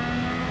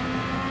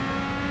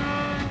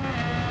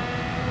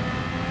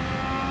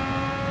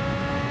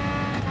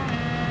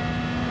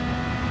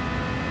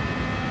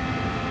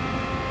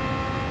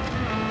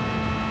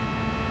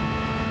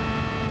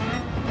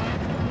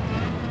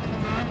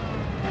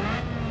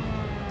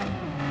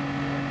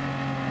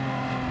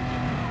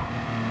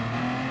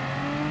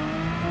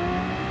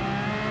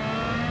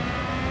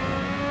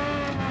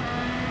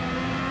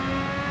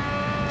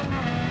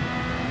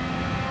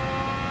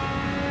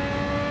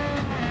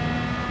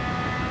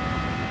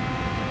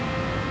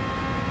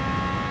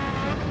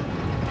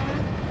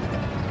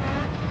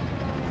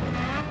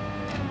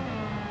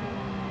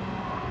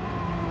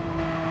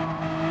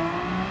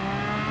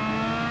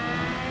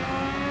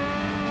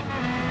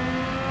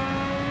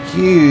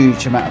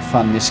 Huge amount of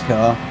fun, this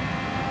car.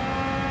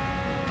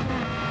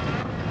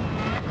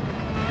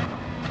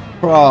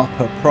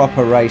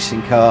 Proper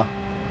racing car.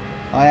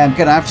 I am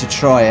going to have to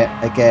try it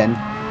again.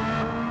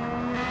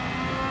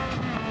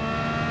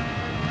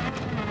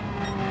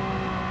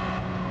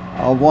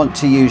 I want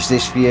to use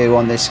this view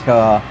on this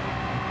car.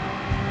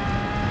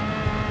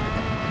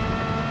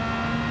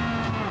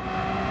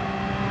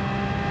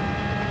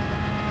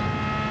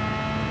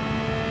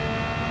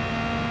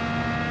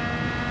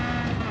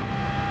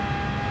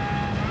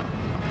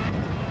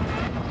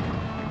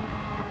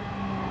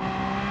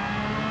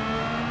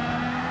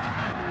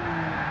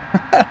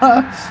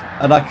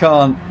 And I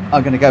can't.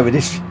 I'm going to go with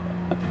this.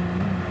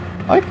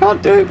 I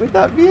can't do it with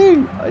that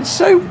view. It's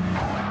so.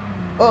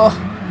 Oh.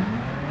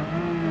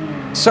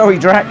 Sorry,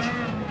 Drak.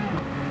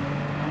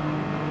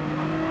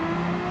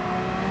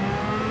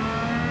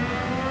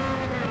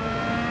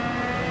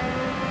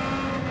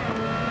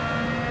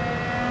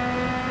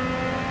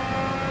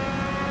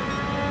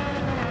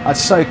 I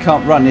so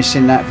can't run this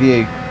in that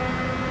view.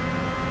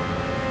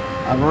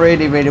 I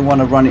really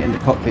want to run it in the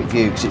cockpit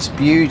view because it's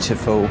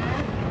beautiful.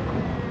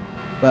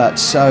 But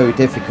so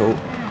difficult.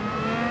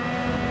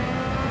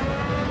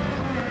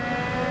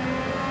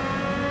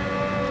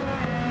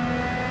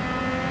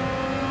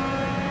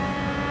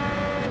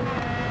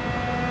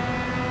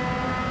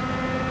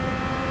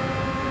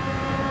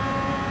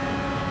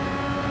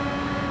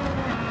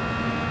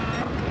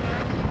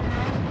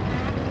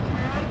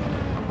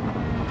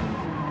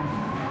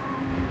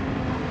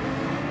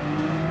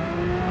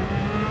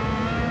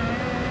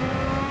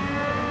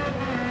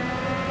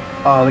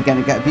 Oh, we're going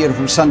to get a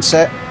beautiful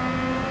sunset.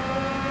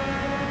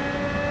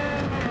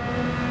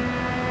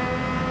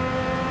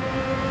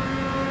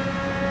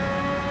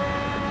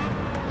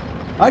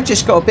 I've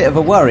just got a bit of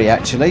a worry,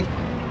 actually.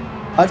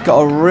 I've got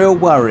a real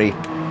worry.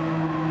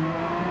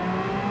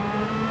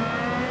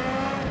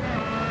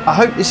 I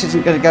hope this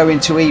isn't going to go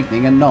into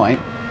evening and night,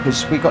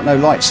 because we've got no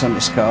lights on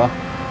this car.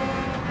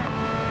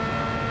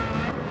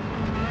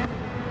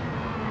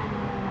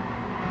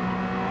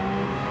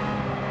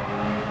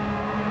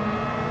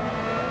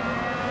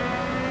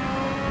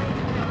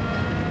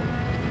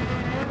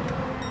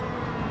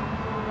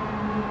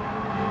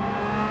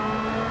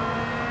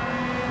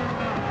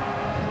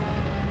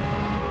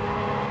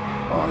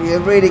 You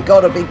really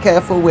got to be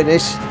careful with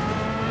this.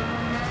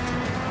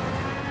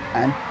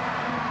 And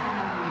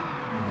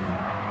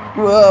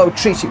whoa,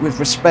 treat it with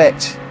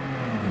respect.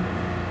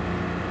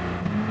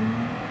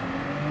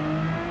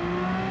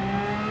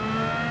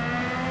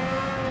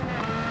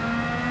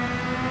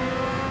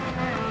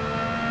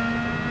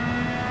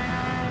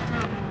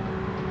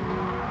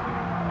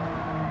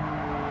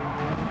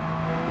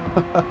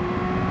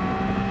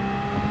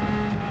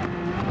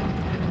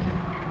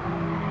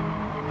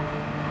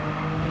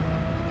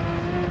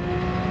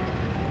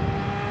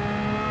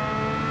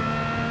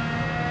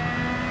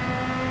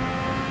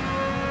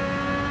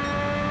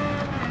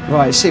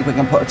 Right, let's see if we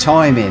can put a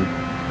time in.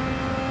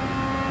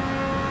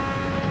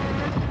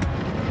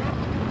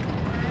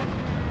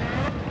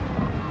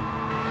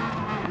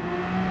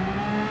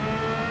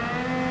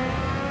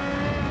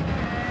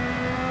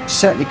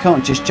 Certainly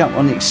can't just jump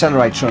on the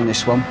accelerator on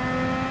this one.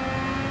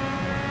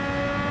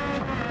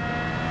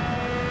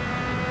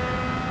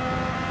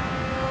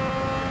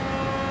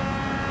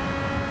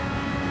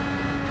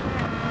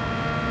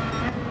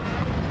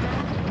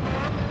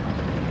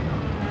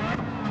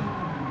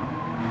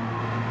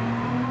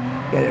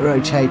 Get it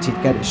rotated,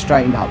 get it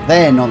straightened up,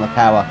 then on the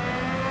power.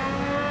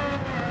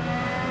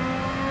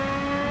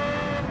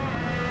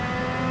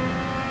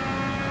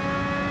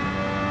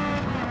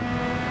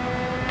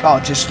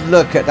 God, just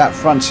look at that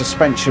front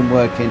suspension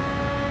working.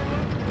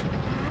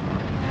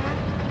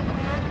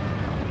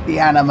 The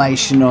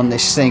animation on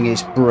this thing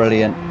is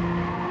brilliant.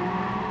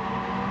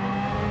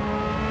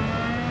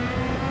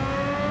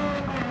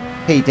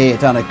 PD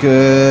have done a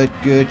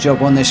good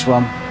job on this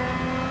one.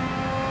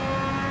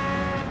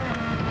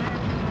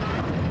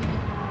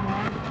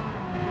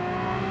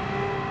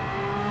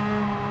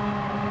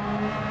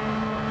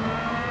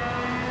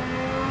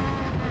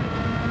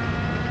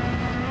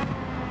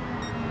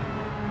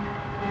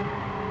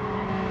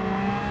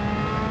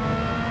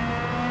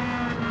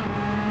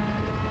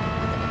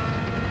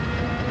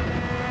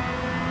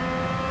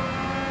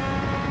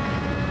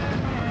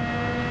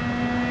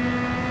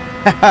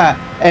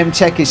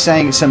 M-Tech is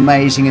saying it's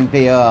amazing in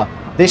VR.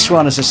 This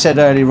one, as I said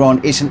earlier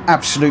on, is an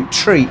absolute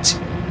treat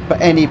for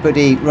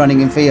anybody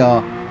running in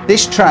VR.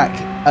 This track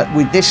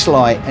with this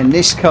light and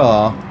this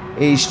car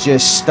is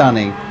just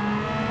stunning.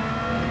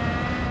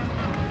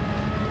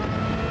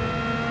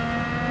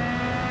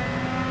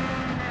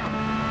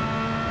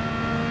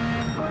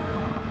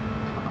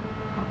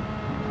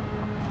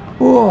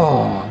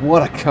 Oh,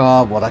 what a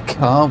car, what a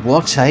car,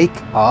 what a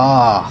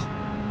car.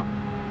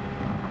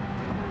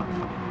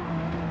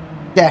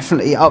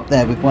 Definitely up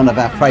there with one of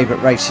our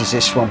favourite races,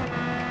 this one.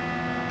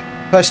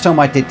 First time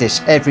I did this,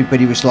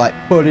 everybody was like,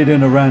 put it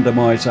in a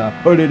randomizer,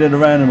 put it in a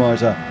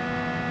randomizer.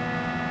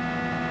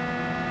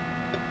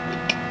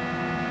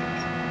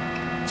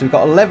 So we've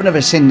got 11 of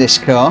us in this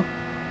car.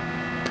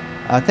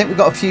 I think we've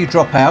got a few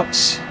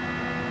dropouts.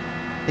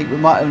 I think we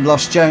might have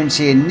lost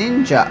Jonesy and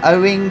Ninja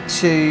owing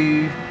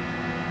to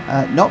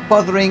not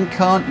bothering,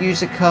 can't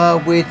use a car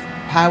with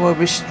power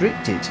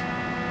restricted.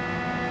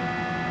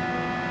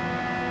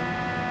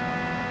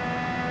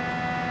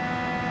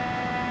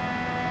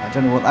 I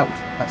don't know what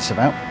that's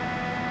about.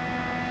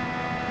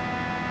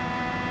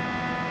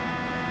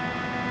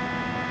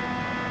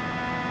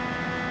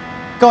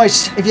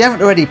 Guys, if you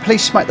haven't already,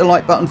 please smack the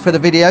like button for the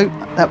video.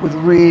 That would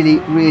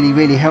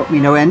really help me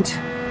no end.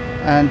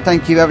 And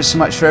thank you ever so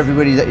much for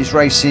everybody that is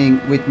racing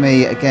with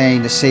me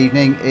again this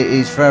evening. It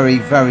is very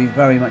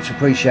much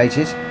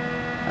appreciated.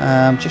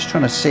 Just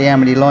trying to see how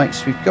many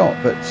likes we've got,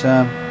 but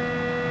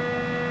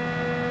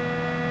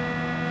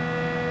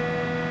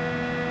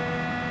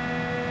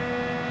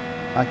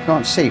I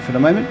can't see for the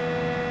moment.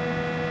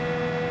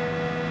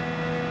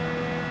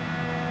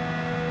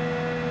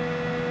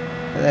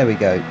 But there we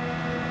go.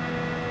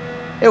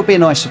 It'll be a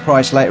nice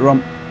surprise later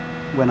on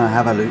when I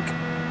have a look.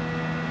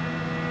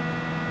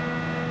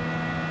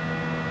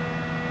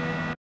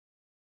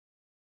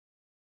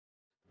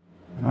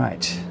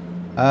 Right.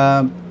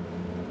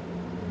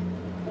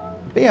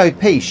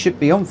 BOP should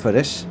be on for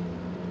this.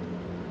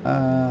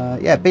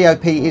 Yeah,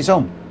 BOP is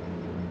on.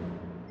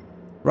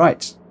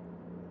 Right.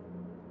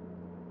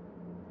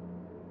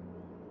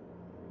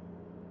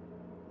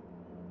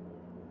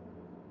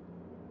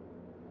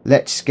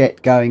 Let's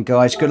get going,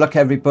 guys. Good luck,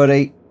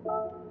 everybody.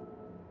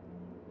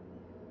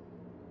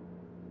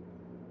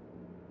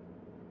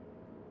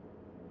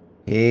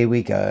 Here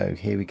we go.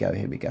 Here we go.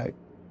 Here we go.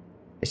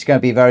 It's going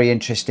to be very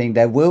interesting.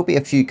 There will be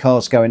a few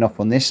cars going off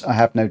on this, I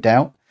have no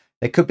doubt.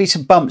 There could be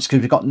some bumps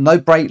because we've got no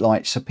brake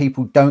lights, so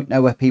people don't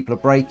know where people are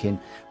braking,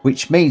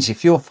 which means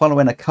if you're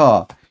following a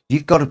car,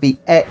 you've got to be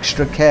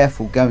extra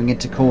careful going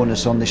into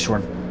corners on this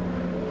run.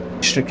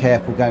 Extra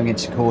careful going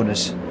into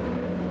corners.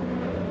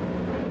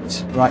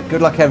 Right,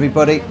 good luck,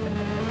 everybody.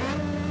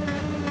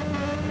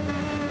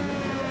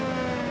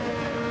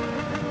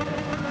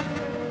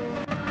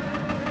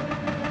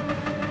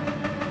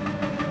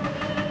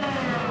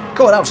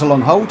 God, that was a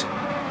long hold.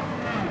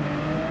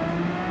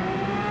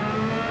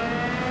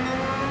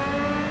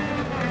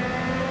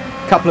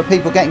 A couple of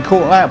people getting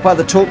caught out by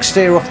the torque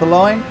steer off the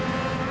line.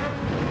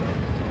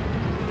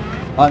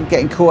 I'm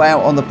getting caught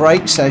out on the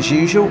brakes as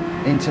usual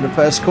into the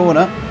first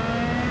corner.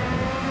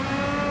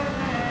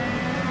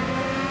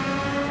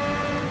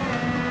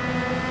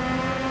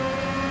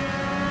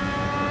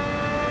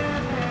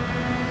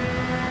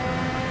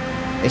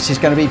 This is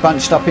going to be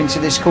bunched up into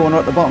this corner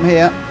at the bottom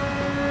here.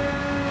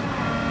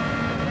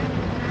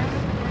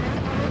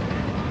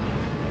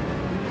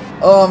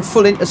 Oh, I'm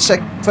full into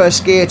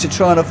first gear to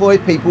try and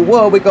avoid people.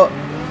 Whoa, we got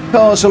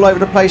cars all over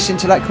the place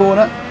into that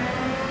corner.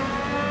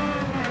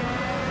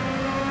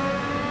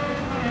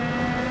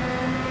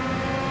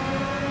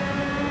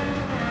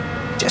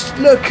 Just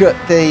look at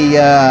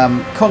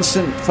the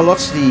constant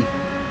velocity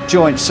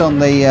joints on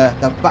the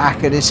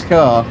back of this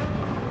car.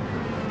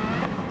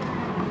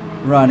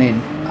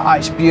 Running. Oh,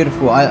 it's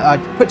beautiful.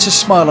 It puts a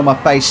smile on my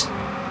face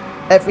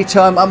every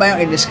time I'm out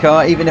in this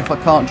car, even if I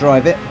can't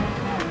drive it.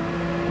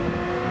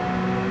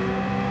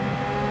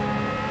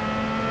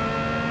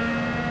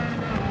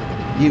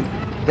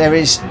 There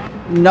is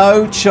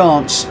no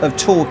chance of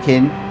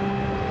talking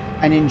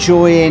and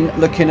enjoying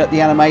looking at the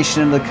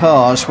animation of the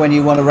cars when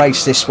you want to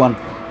race this one.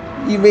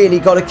 You really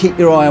got to keep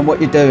your eye on what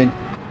you're doing.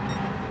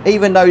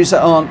 Even those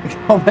that aren't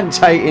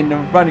commentating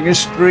and running a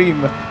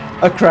stream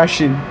are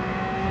crashing.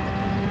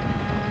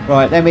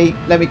 Right, let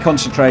me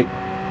concentrate.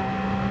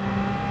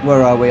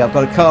 Where are we? I've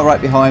got a car right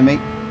behind me.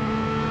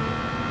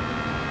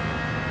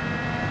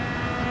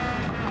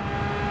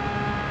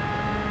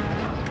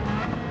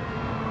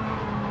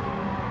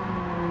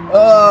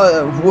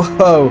 Oh,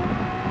 whoa.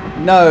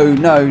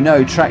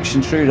 No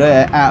traction through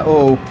there at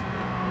all.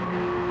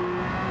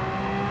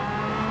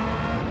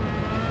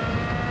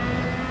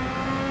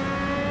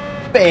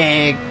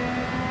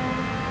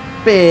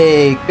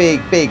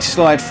 Big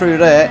slide through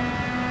there.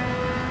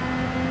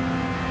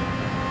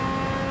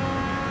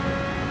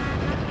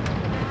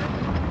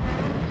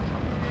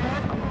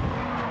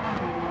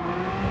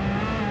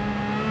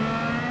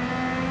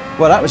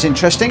 Well, that was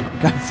interesting,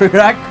 going through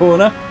that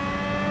corner.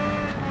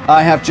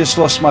 I have just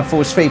lost my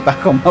force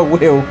feedback on my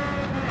wheel.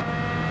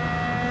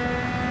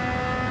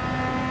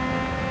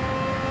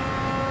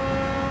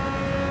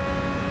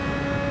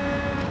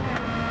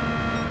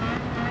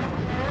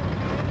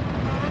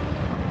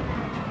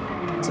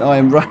 So I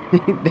am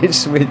running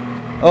this with...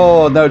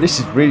 Oh no, this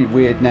is really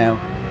weird now.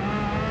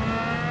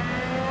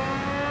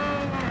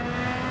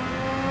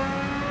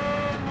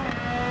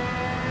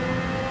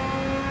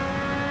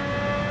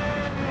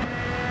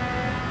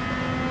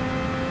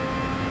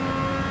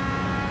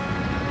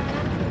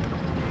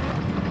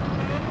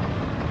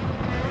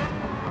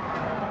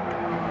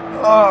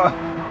 Oh.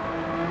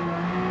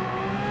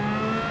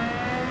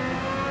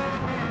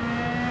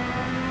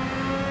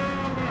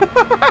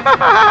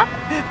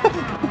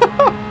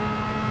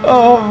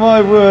 Oh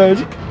my word!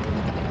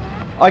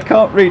 I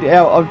can't read it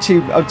out. I'm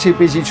too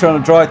busy trying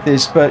to drive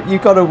this. But you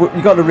got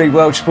to read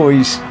Welsh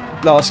Boy's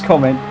last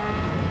comment.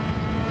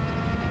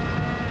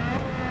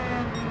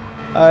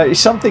 It's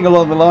something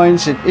along the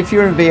lines of, if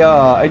you're in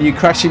VR and you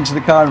crash into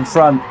the car in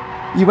front,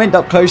 you end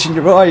up closing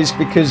your eyes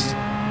because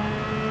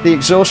the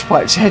exhaust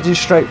pipe's heading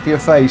straight for your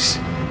face.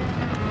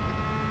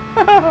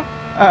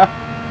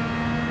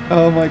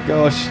 Oh my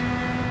gosh.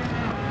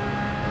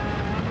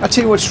 I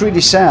tell you what's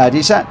really sad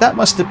is that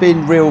must have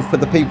been real for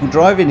the people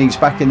driving these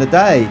back in the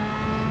day.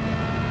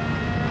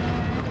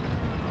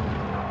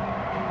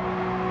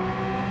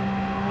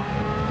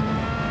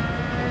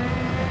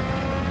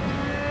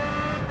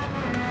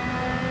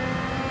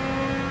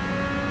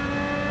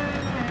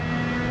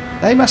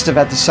 They must have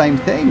had the same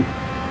thing.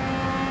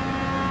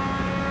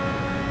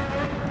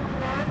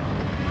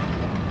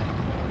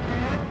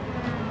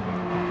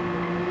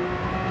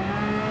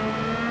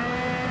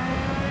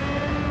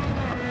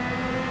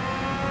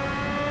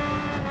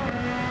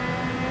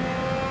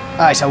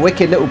 Ah, it's a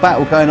wicked little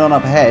battle going on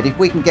up ahead. If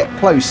we can get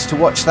close to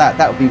watch that,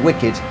 that would be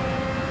wicked.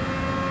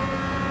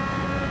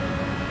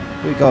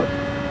 We got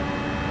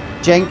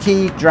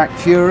Jenky, Drac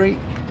Fury,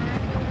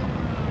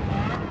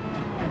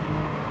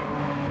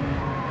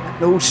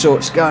 all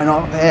sorts going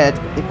on up ahead.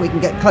 If we can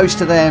get close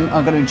to them,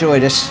 I'm going to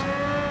enjoy this.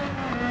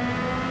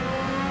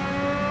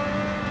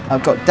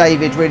 I've got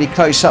David really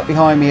close up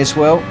behind me as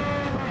well.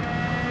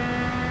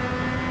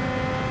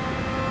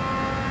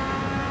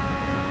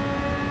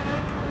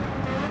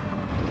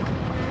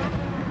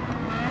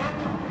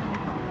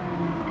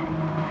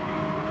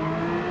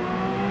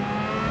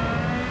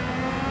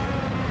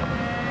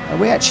 Are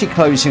we actually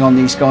closing on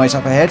these guys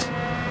up ahead?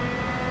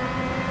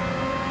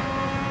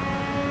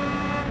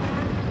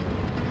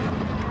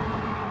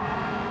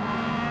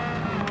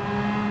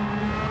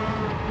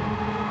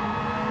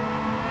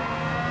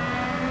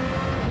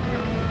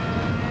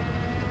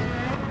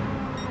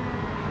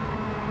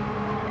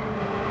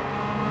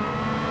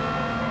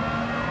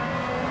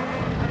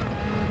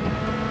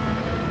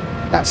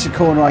 That's the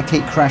corner I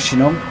keep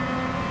crashing on.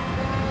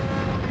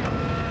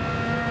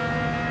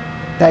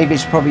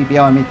 David's probably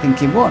behind me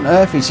thinking, what on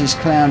earth is this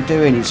clown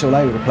doing? It's all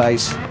over the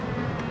place.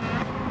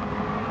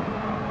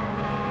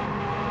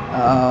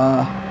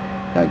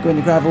 Don't go in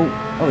the gravel.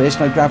 Oh, there's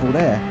no gravel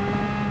there.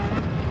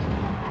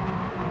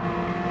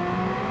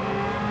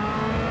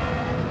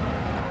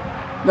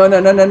 No, no,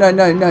 no, no, no,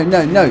 no, no,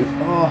 no, no.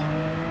 Oh.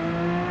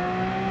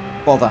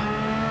 Bother.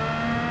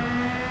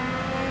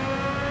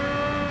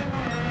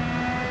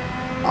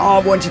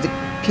 Oh, I wanted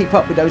to keep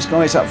up with those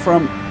guys up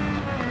front.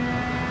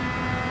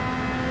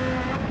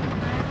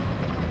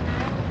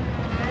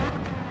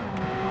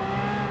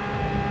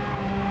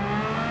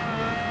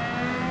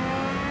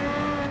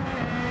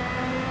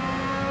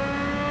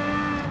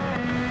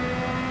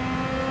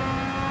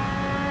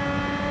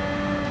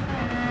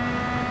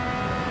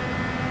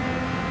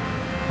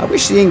 I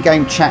wish the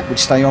in-game chat would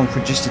stay on for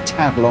just a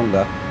tad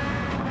longer.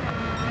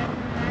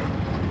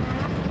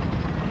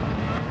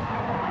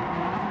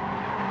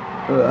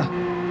 Ugh.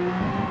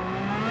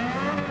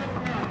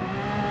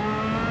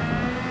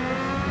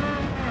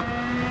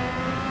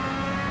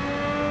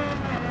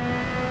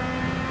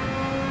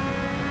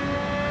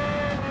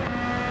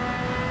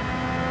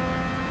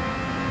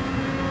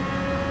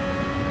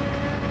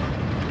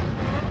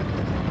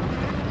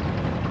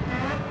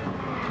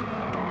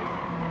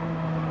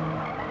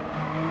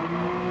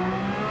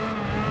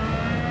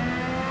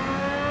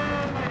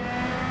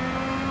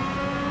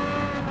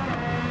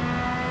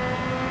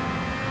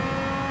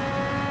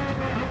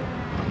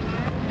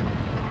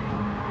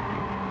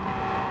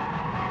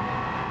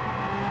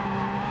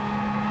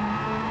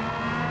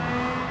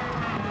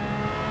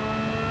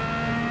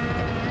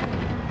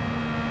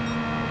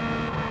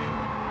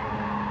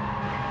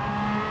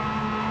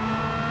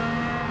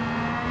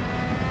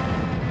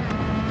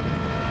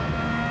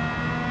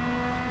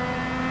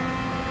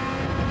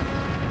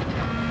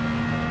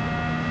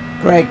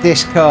 Greg,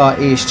 this car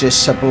is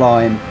just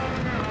sublime.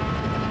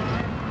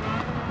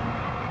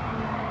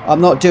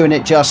 I'm not doing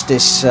it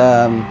justice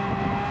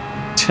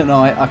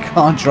tonight. I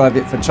can't drive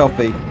it for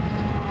toffee.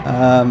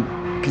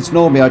 Because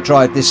normally I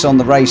drive this on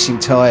the racing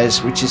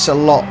tyres, which is a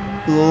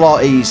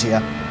lot easier.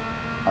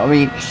 I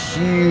mean,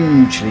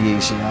 hugely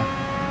easier.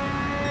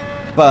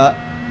 But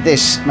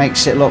this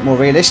makes it a lot more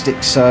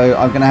realistic, so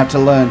I'm going to have to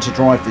learn to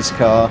drive this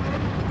car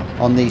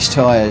on these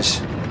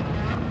tyres.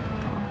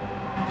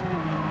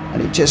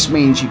 And it just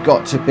means you've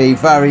got to be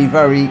very,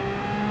 very,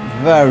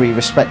 very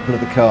respectful of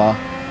the car.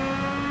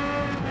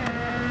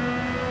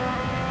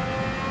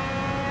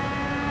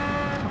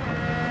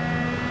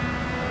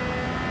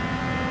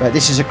 But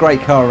this is a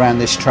great car around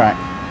this track.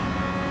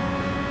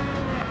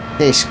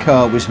 This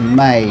car was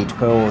made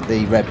for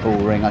the Red Bull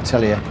Ring, I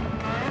tell you.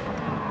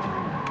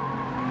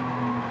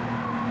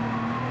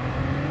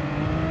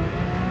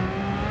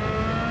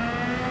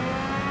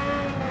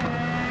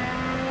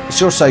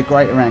 It's also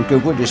great around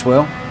Goodwood as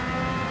well.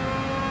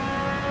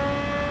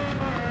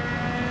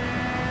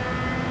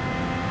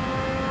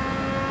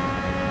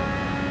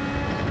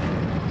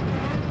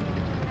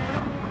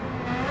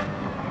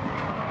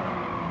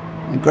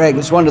 Greg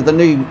is one of the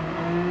new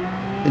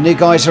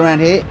guys around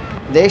here.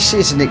 This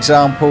is an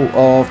example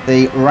of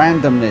the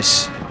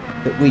randomness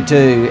that we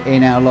do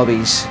in our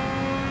lobbies,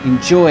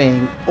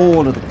 enjoying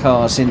all of the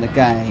cars in the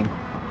game.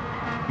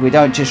 We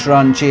don't just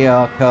run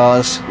GR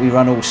cars, we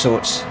run all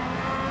sorts.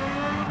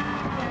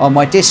 On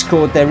my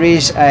Discord there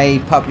is a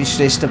published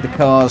list of the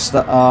cars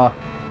that are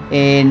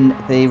in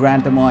the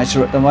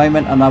randomizer at the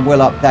moment, and I will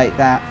update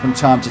that from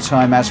time to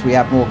time as we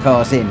have more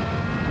cars in.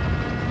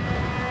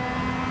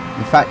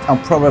 In fact, I'm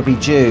probably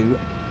due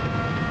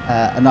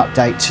an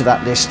update to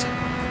that list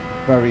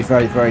very,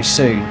 very, very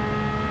soon.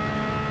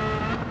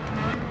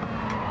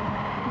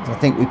 I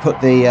think we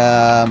put the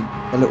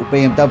little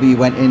BMW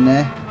went in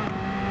there.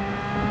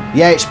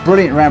 Yeah, it's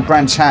brilliant around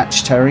Brands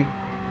Hatch, Terry.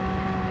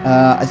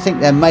 I think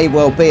there may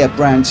well be a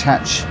Brands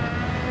Hatch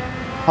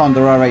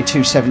Honda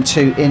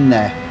RA272 in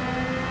there,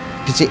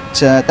 because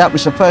that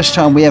was the first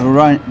time we ever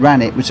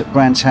ran it, was at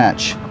Brands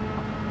Hatch.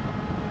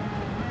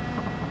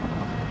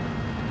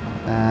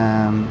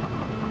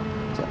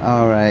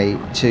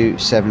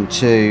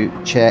 RA272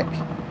 check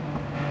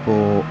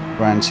for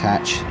Brands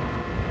Hatch.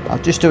 I'll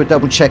just do a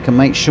double check and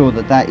make sure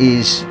that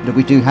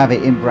we do have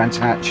it in Brands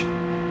Hatch.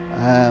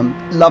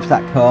 Love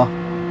that car.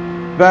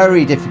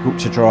 Very difficult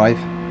to drive,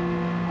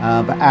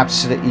 but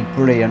absolutely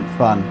brilliant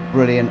fun.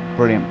 Brilliant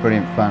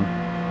fun.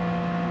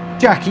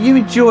 Jack, are you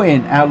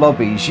enjoying our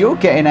lobbies? You're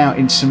getting out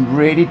in some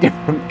really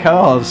different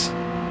cars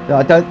that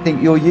I don't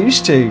think you're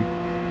used to.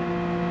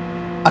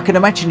 I can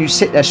imagine you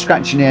sit there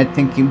scratching your head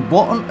thinking,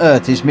 what on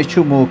earth is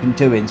Mitchell Morgan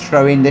doing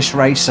throwing this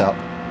race up?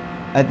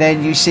 And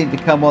then you seem to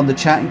come on the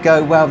chat and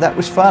go, wow, that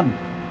was fun.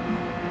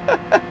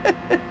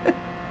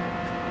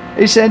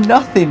 Is there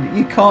nothing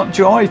you can't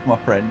drive, my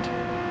friend?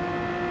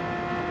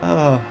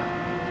 Oh.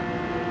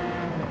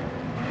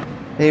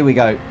 Here we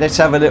go. Let's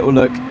have a little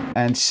look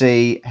and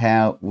see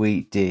how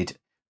we did.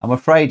 I'm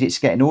afraid it's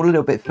getting all a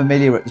little bit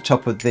familiar at the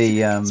top of the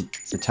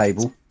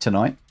table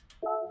tonight,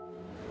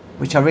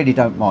 which I really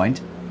don't mind.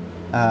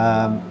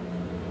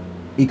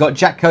 You got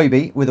Jack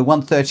Kobe with a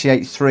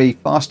 138.3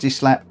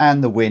 fastest lap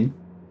and the win.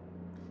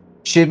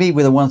 Shimmy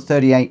with a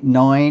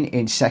 138.9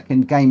 in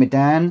second. Gamer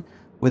Dan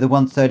with a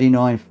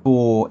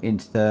 139.4 in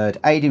third.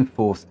 Aiden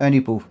fourth.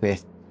 Ernie Ball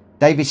fifth.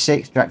 David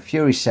sixth. Jack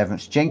Fury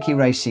seventh. Jenky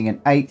Racing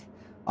in eighth.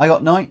 I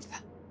got ninth.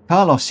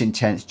 Carlos in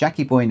 10th,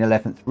 Jackie Boy in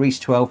 11th, Reese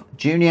 12th,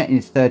 Junior in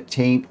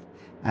 13th,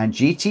 and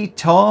GT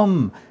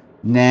Tom.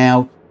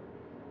 Now,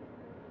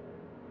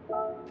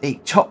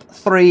 the top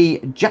 3,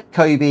 Jack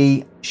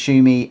Kobe,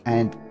 Shumi,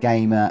 and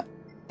Gamer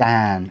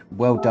Dan.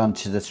 Well done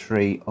to the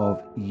 3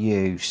 of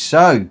you.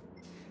 So,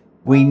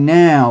 we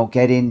now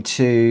get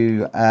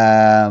into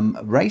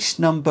race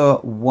number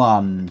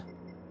 1.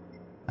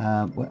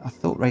 Well, I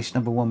thought race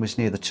number 1 was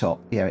near the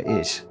top. Yeah, it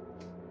is.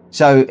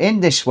 So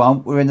in this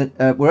one, we're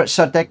at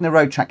Sardegna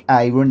Road Track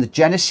A. We're in the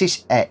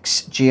Genesis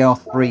X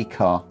GR3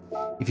 car.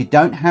 If you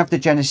don't have the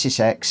Genesis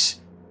X,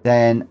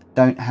 then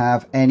don't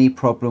have any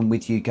problem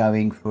with you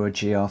going for a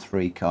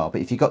GR3 car.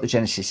 But if you've got the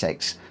Genesis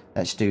X,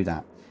 let's do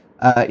that.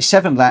 It's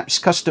 7 laps,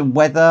 custom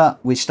weather.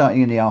 We're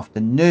starting in the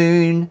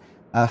afternoon.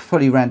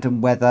 Fully random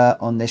weather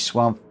on this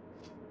one.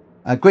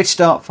 Grid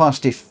start,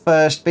 fastest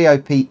first.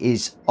 BOP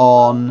is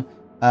on.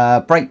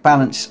 Brake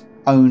balance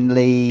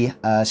only,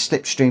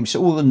 slipstream,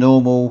 so all the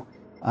normal.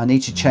 I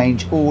need to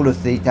change all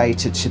of the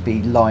data to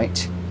be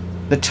light.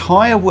 The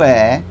tyre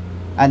wear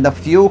and the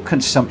fuel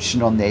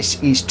consumption on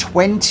this is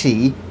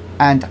 20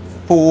 and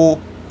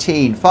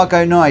 14.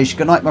 Fargo Nige,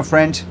 good night my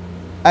friend.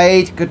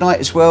 Aid, good night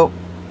as well.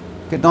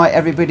 Good night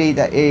everybody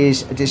that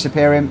is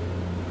disappearing.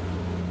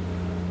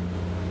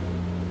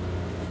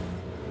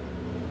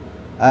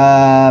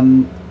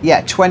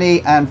 Yeah,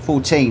 20 and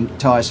 14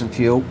 tyres and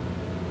fuel.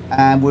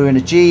 And we're in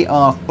a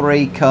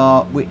GR3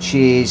 car, which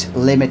is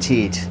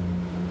limited.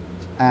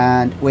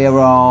 And we're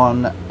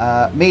on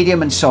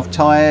medium and soft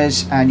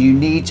tyres, and you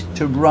need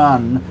to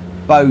run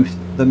both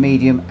the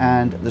medium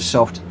and the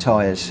soft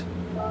tyres.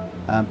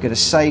 I'm going to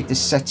save the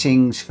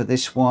settings for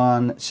this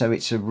one, so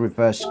it's a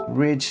reverse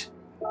grid.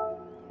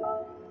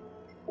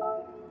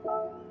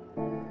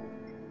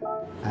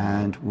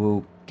 And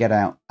we'll get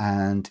out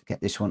and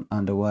get this one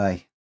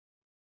underway.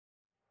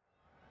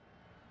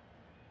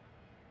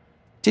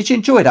 Did you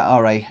enjoy that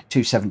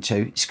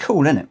RA272? It's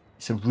cool, isn't it?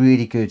 It's a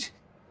really good...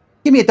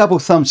 Give me a double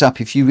thumbs up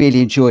if you really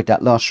enjoyed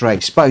that last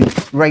race,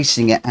 both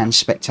racing it and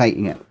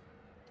spectating it.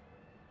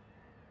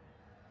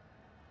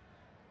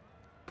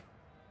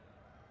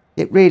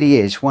 It really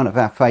is one of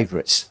our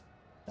favourites,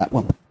 that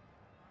one.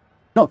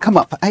 Not come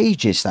up for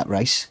ages, that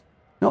race.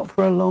 Not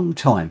for a long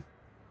time.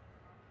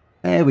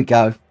 There we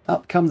go.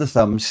 Up come the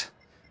thumbs.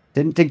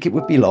 Didn't think it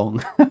would be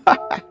long.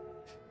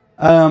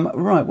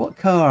 Right, what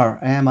car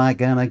am I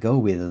going to go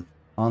with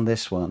on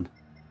this one?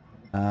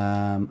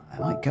 I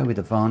might go with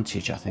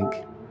Advantage, I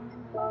think.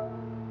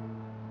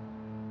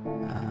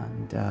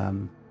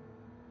 And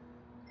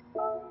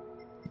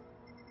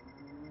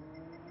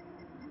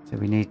so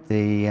we need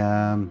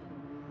the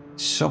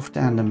soft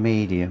and the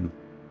medium.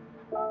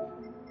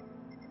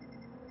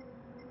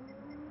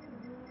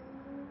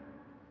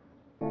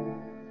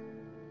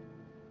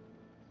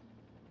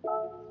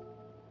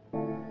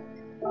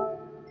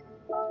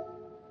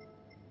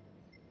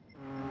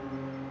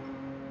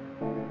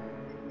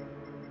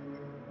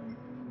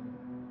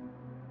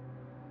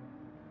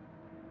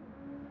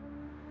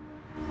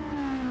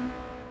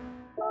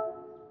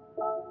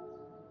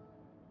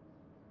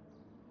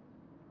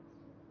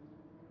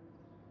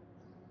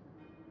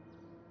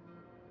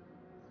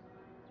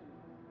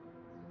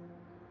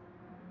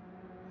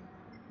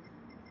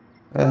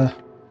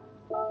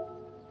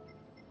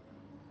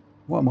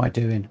 What am I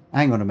doing?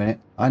 Hang on a minute.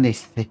 I need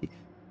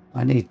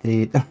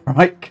the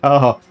right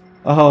car.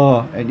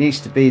 Oh, it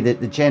needs to be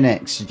the Gen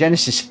X,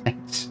 Genesis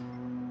X.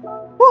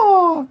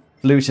 Whoa!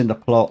 Losing the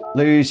plot.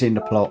 Losing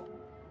the plot.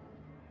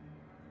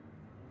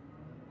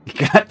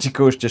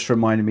 Galacticals just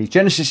reminded me.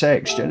 Genesis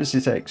X,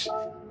 Genesis X.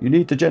 You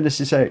need the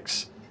Genesis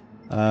X.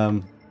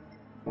 The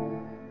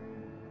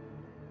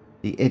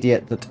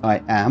idiot that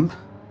I am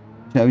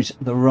chose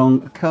the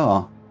wrong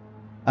car.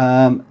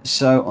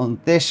 So on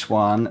this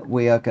one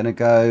we are going to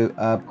go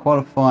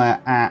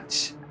qualifier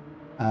at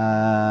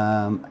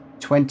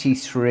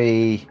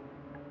 23.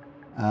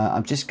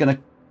 I'm going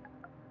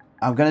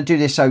to do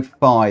this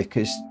 05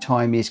 because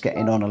time is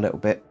getting on a little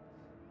bit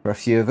for a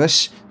few of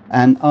us,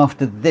 and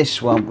after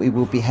this one we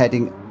will be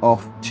heading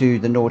off to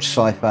the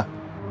Nordschleife.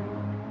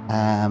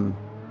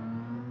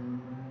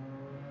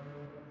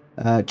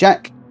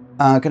 Jack,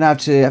 I'm going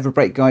to have a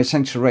break, guys.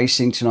 Thanks for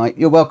racing tonight.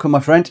 You're welcome, my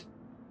friend.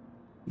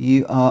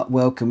 You are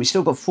welcome. We've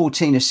still got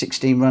 14 of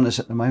 16 runners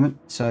at the moment,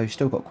 so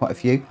still got quite a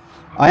few.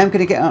 I am going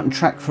to get out on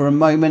track for a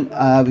moment.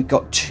 We've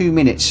got 2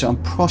 minutes, so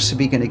I'm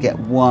possibly going to get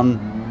one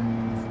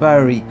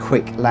very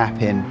quick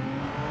lap in,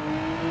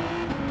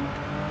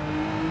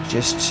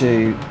 just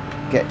to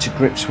get to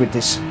grips with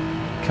this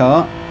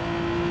car.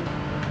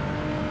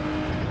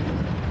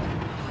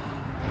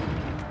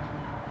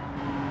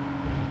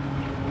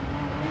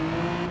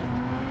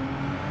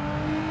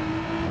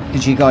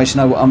 Did you guys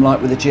know what I'm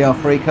like with the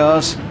GR3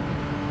 cars?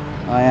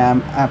 I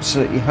am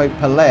absolutely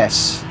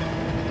hopeless.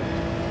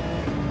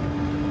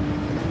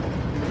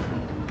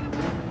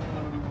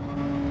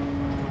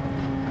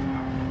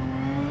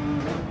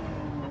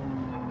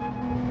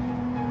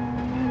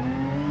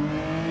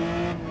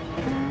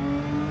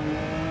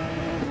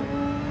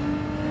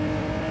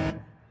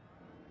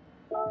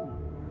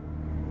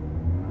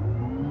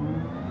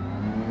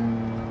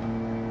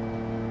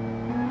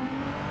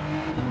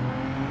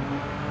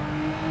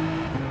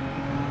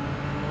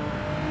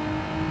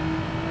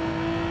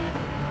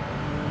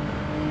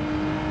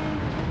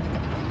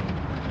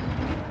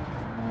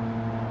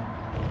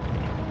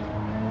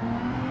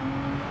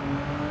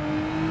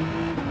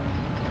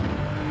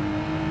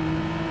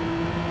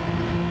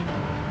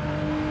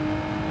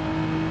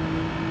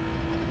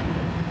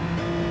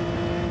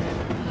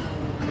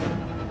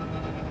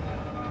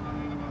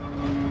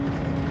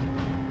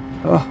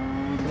 Oh.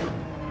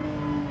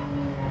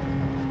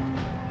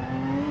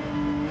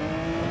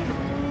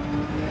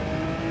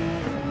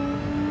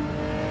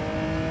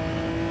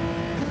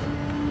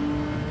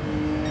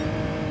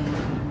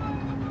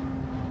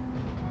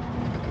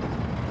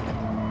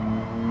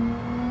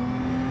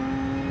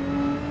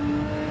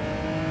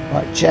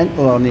 Right,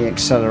 gentle on the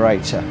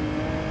accelerator.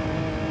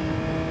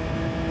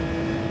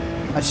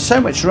 There's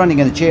so much running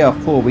in the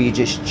GR4 where you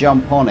just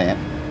jump on it.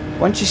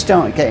 Once you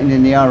start getting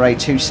in the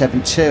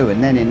RA272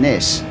 and then in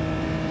this,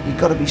 you've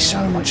got to be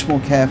so much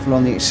more careful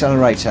on the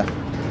accelerator.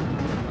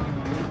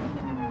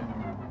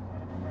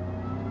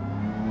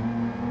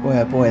 Boy,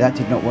 oh boy, that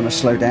did not want to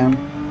slow down.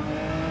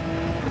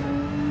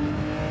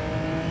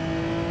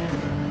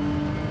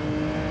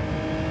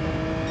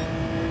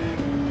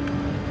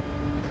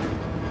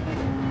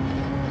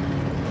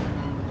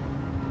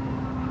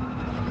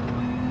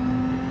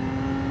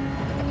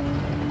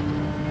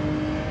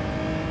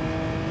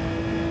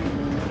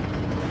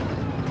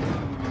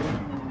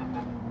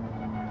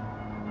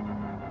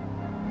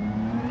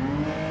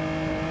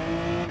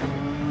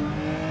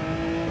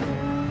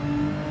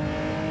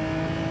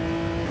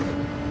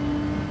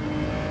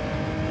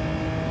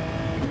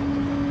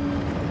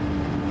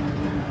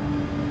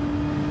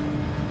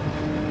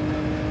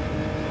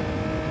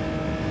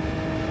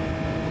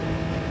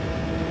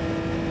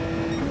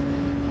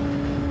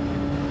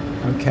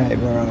 Okay,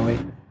 where are we?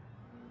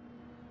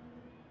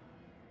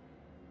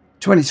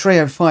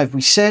 23:05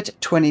 we said.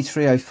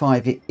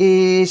 23:05 it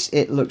is.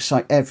 It looks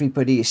like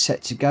everybody is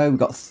set to go. We've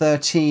got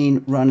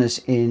 13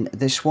 runners in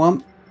this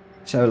one.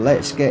 So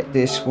let's get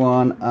this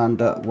one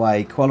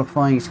underway.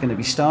 Qualifying is going to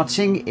be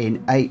starting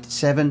in 8,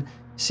 7,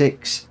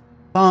 6,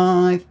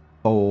 5,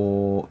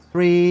 4,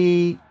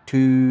 3,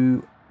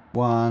 2,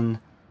 1.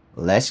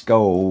 Let's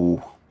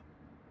go.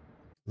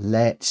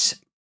 Let's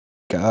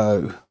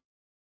go.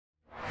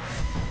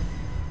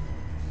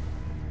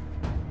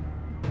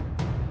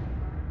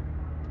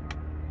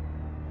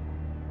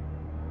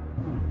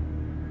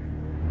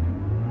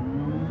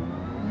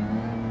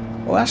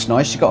 Well, that's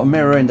nice. You've got a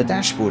mirror in the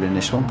dashboard in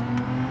this one.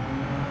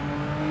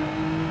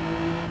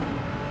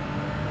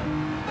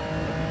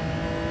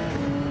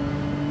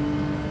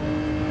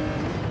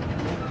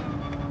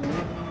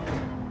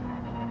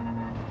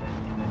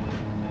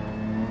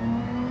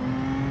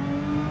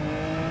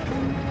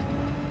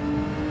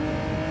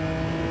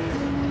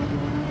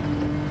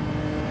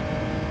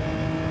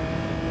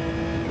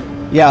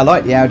 Yeah, I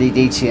like the Audi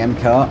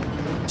DTM car.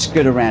 It's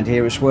good around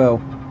here as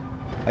well.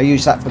 I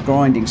use that for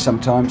grinding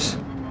sometimes.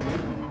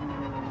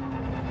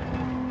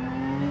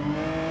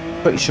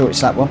 Pretty sure it's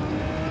that one.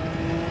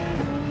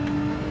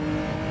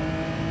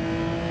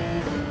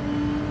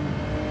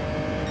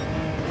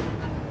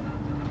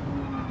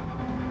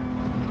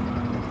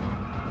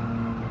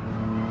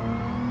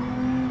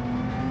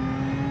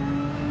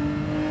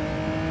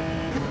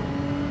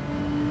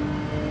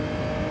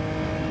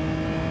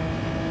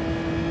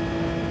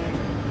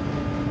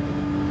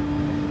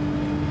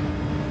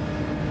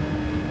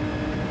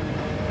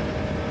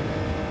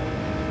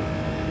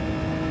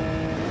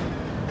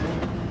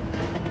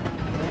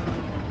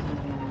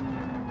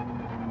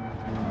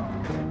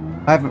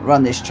 I haven't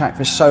run this track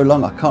for so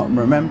long I can't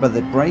remember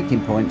the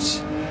braking points.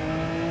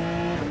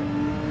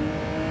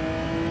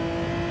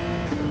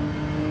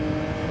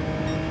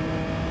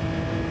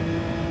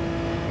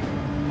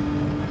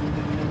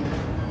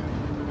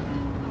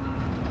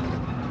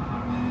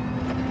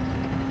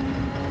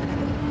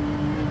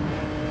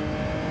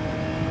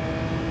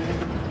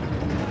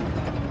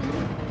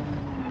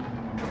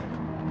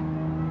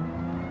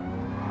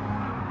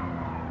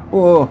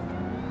 Whoa!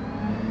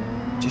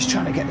 Just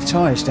trying to get the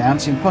tyres down,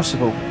 it's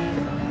impossible.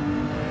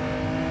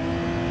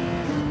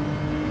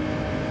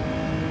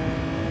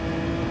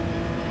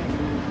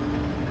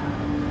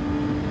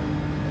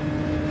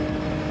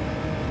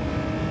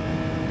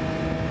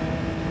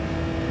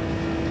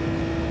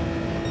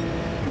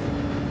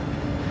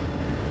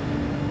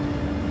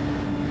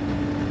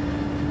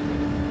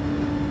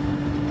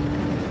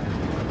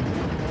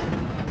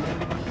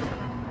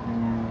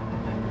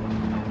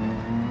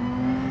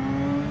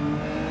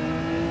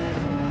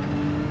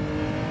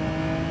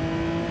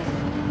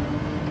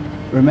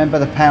 Remember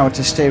the power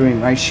to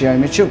steering ratio,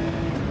 Mitchell.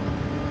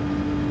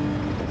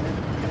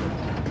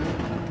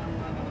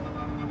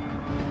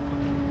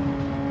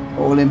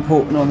 All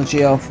important on the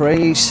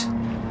GL3s.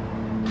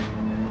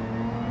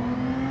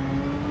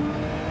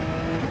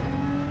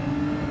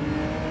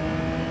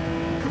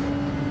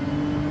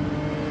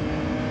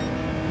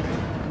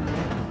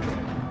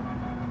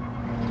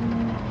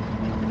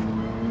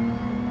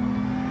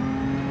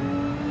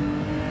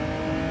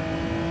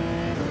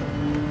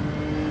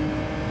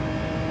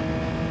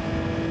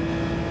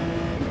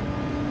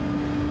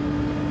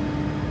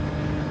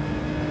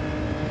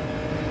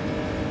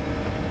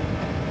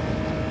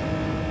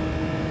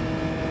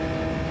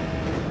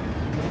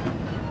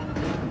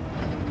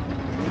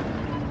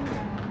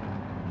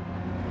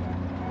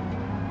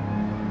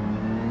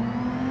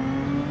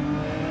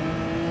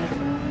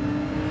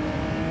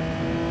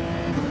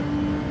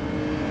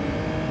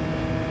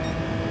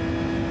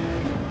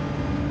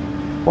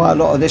 Quite a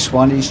lot of this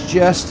one is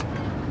just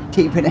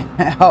keeping it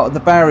out of the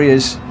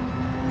barriers.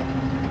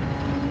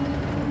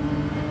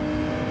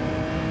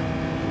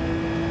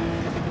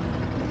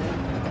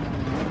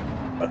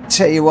 I'll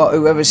tell you what,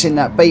 whoever's in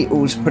that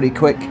Beetle's pretty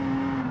quick.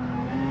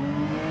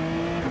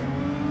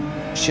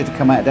 Should have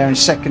come out there in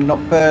second, not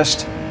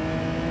first.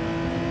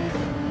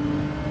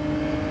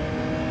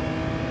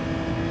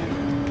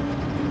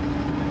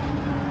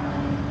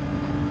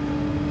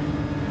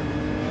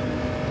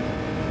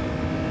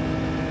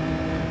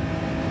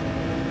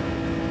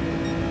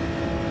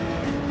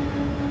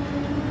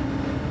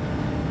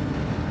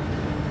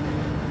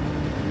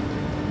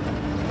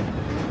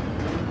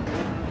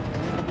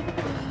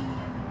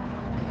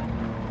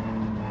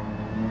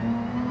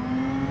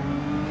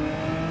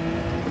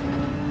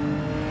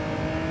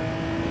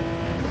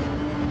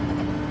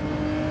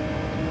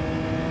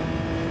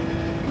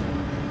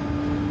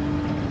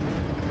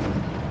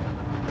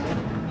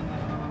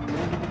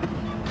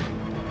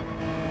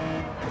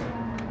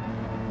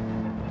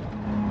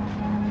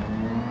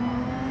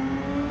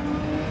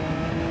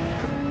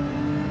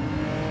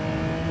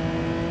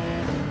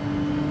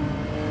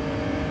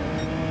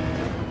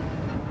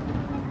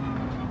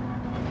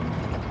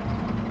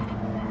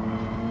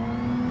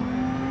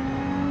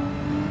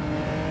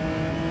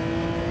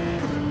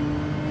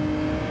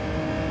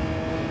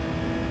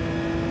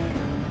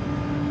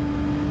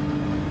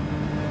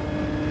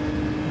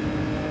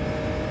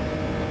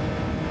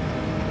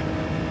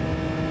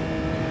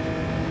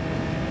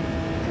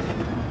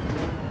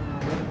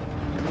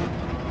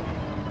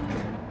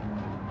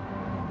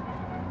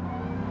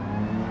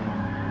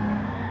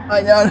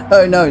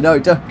 No,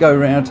 don't go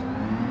round.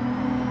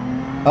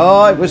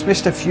 Oh, it was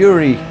Mr.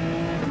 Fury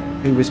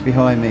who was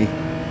behind me.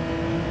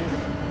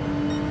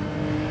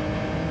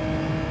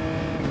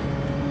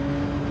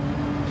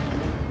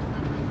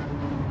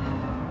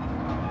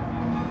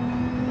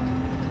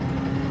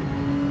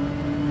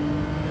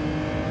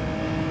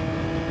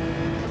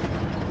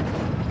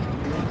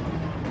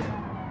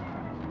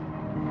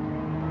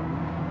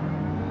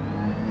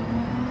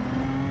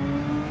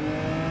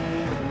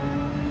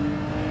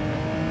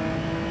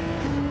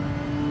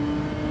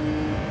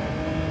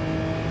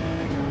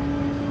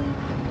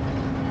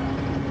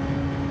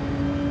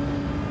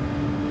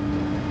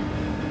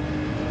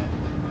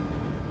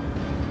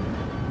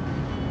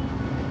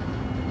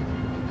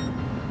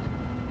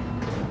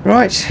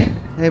 Right,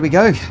 there we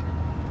go.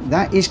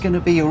 That is going to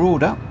be your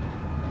order.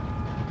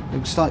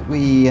 Looks like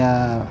we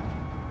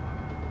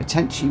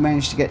potentially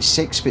managed to get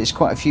 6, but there's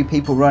quite a few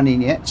people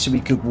running yet, so we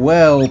could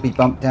well be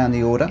bumped down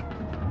the order.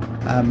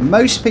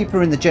 Most people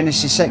are in the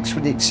Genesis X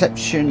with the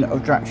exception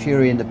of Drat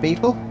Fury and the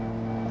Beetle.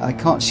 I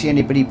can't see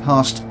anybody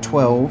past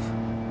 12.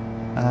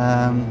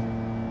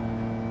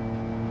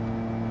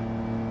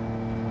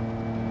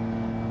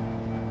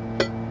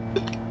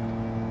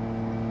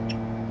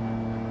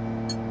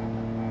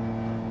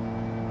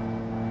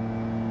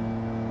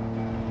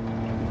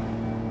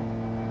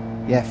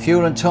 Yeah,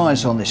 fuel and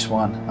tyres on this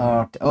one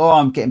are... Oh,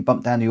 I'm getting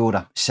bumped down the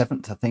order.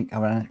 7th, I think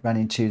I ran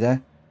into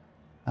there.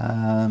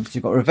 So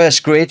you've got reverse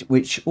grid,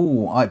 which...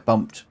 Oh, I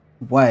bumped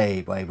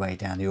way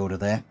down the order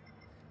there.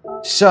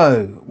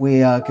 So,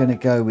 we are going to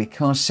go with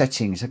car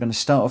settings. I'm going to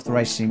start off the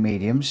racing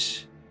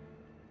mediums.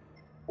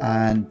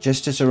 And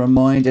just as a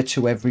reminder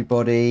to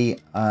everybody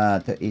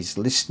that is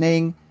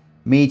listening,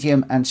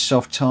 medium and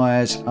soft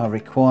tyres are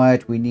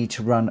required. We need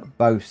to run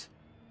both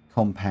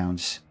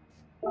compounds.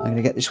 I'm going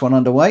to get this one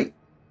underway.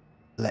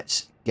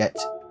 Let's get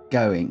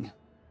going.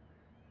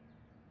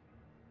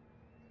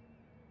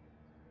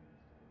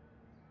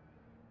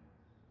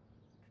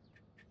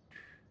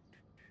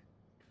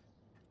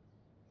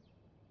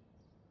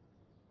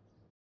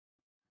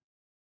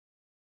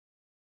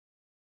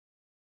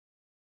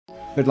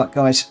 Good luck,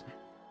 guys.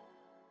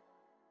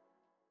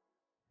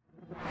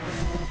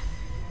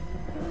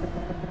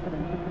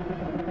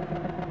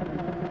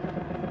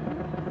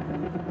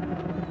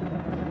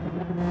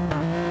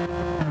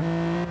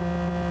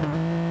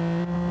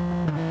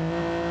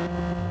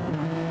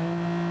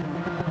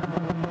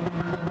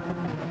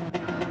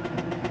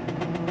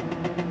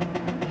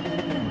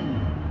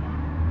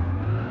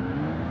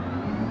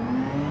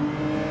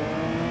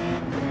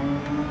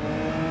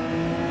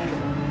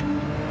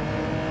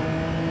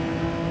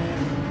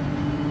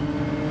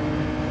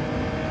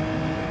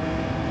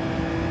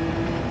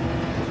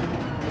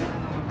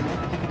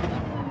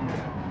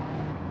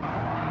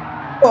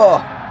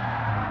 Oh,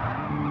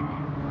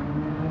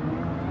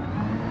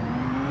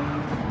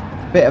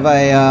 bit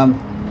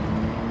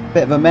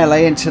of a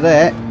melee into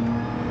there.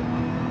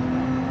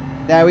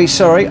 Now he's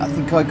sorry. I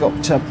think I got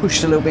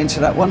pushed a little bit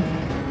into that one.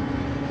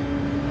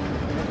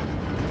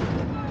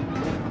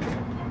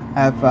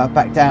 Have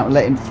backed out and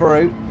let him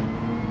through.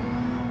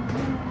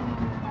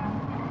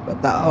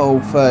 But that whole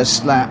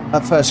first lap,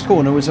 that first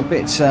corner was a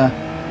bit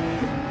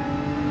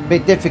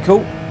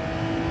difficult.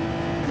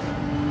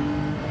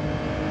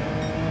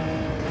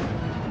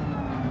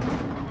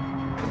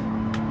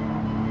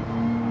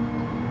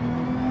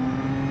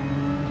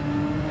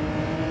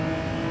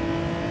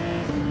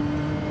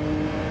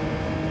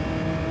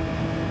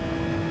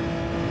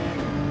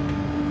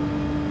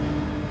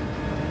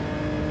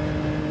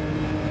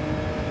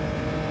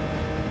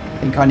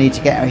 think I need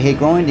to get out here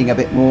grinding a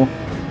bit more.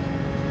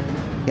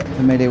 Get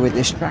familiar with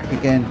this track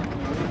again.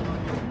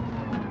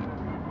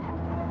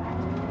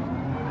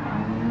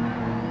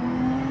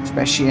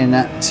 Especially in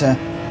that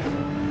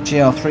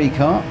GR3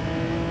 car.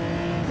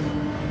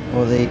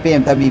 Or the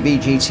BMW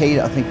VGT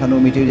that I think I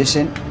normally do this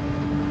in.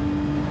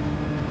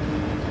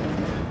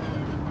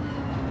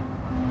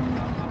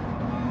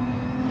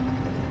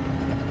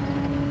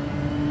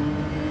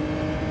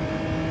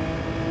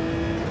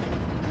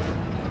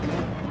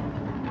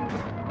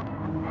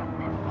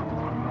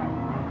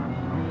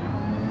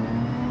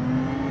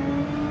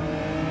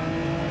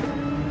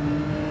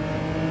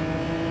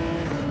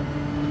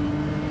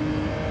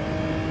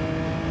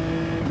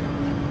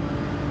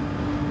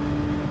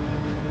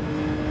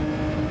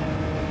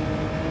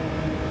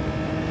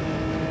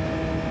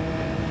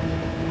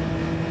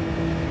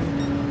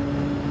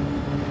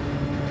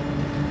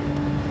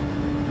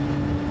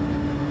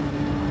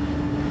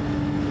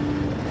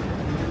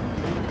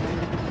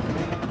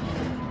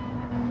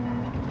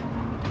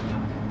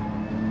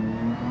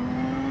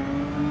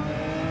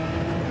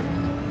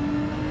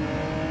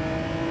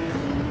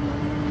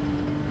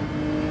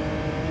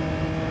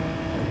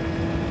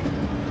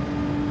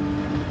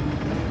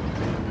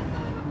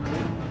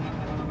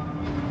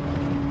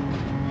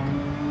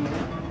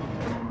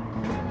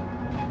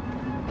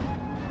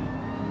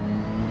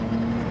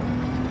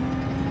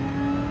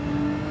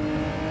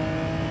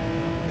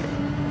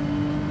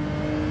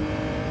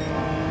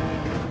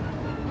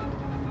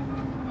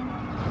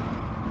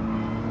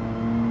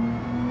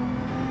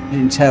 You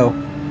can tell,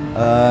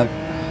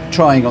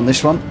 trying on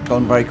this one,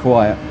 gone very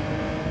quiet.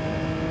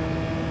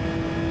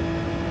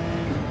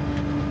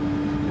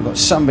 We've got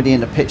somebody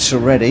in the pits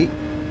already.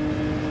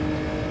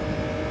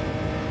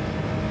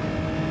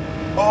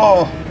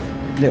 Oh,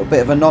 a little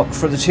bit of a knock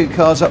for the two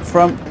cars up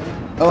front.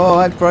 Oh,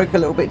 I broke a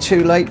little bit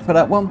too late for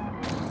that one.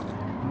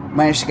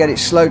 Managed to get it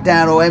slowed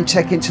down, or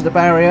M-Tech into the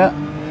barrier.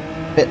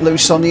 Bit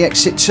loose on the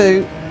exit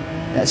too.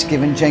 That's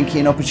given Jenke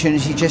an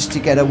opportunity just to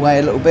get away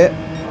a little bit.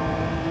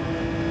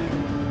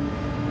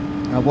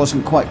 I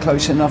wasn't quite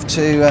close enough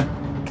to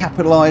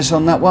capitalise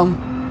on that one.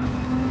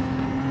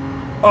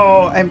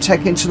 Oh,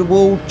 M-Tech into the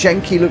wall.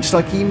 Jenke looks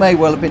like he may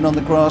well have been on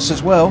the grass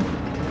as well.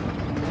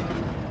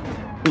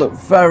 Look,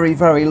 very,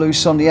 very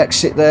loose on the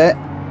exit there.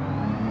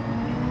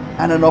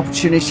 And an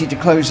opportunity to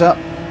close up.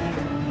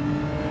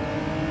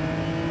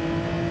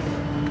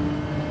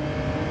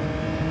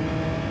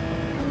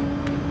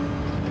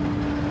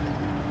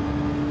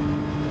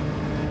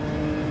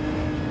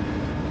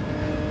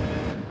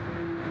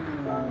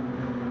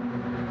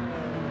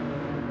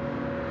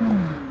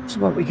 So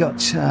what we got?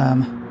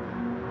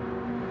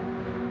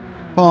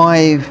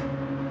 Five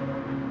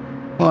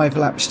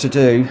laps to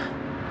do.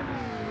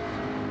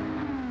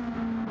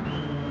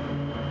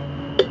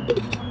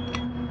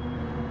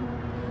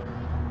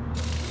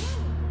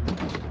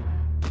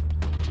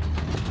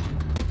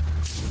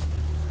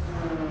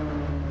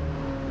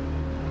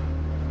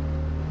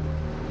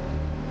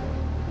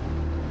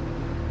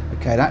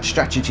 Okay, that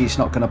strategy is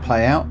not going to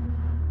play out.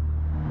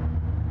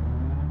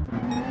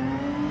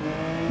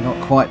 Not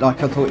quite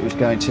like I thought it was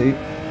going to.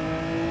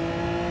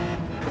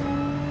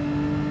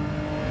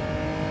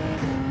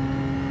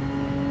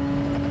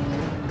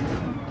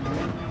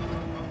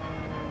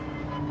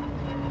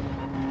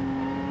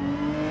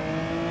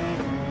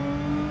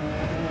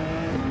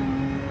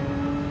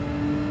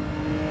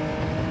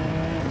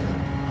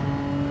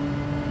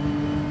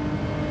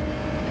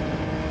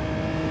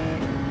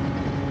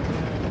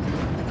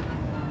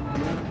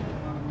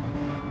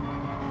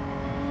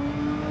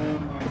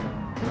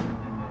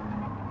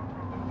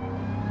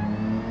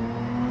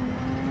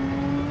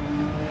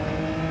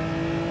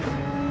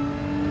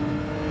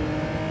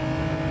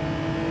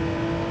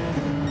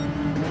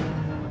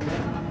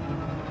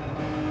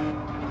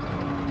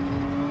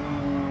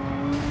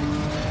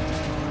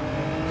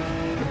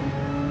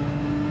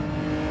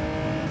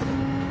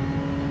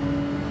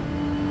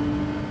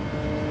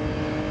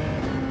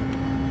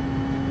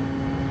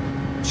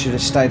 Should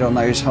have stayed on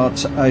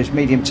those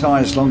medium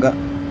tyres longer.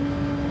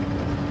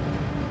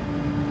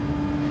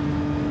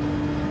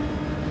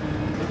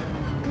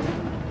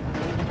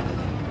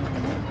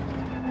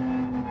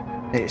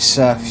 Its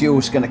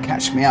fuel's going to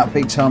catch me out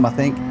big time, I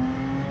think.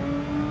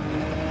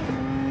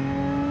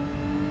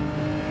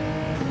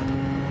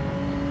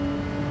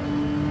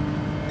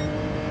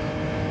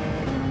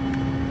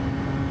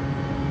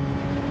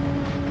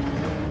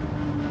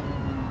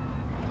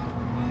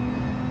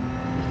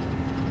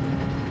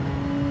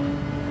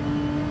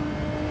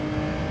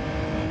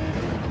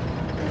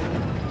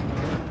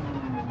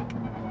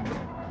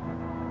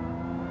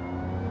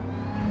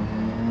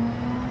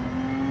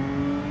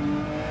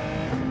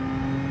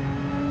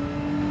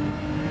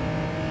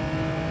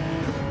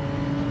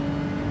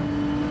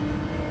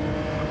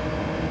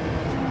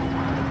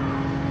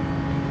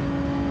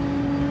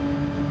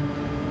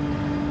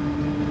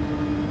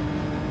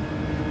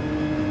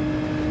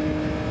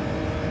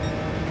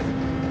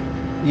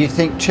 You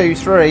think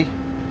 2-3?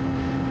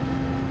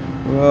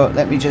 Well,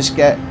 let me just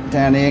get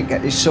down here,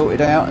 get this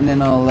sorted out, and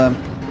then I'll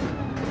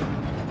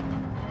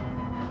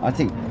I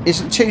think,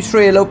 isn't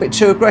 2-3 a little bit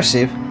too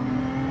aggressive?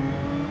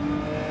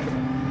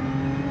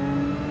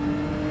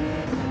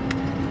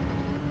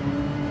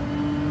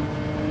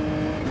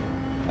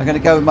 I'm going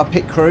to go with my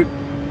pit crew.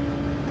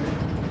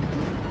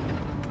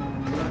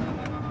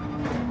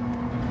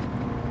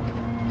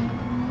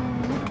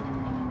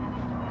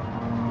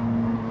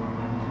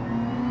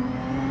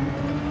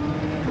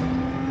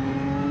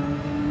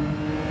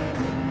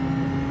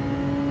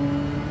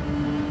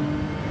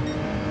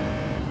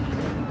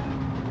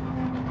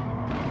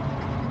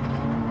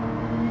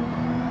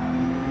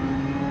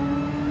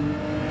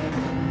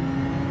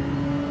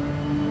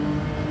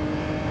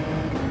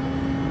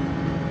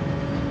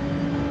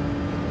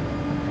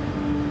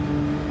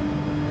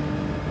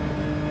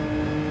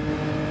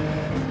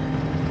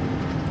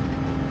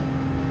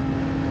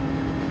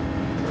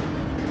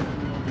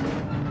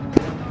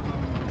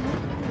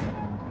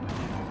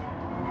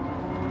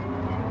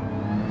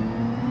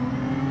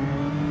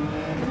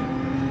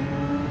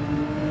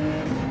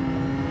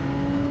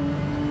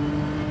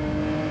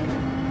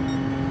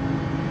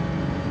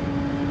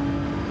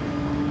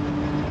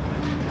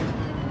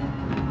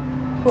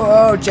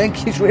 Whoa,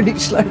 Jenkins really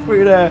slow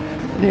through there.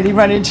 I nearly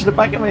ran into the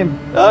back of him.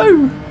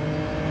 Oh!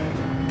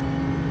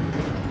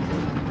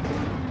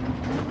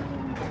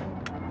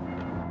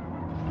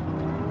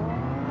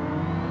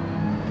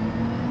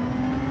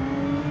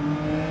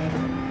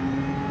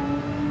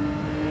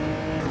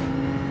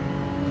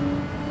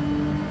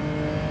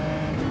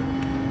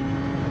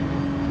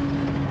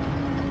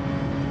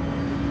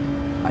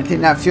 I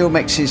think that fuel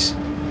mix is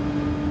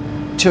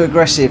too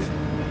aggressive.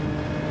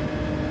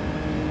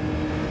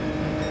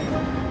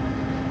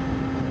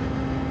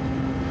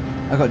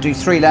 I've got to do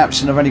 3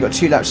 laps and I've only got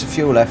 2 laps of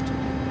fuel left.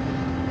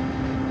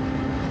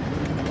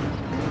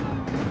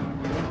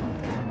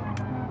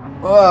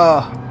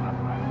 Whoa!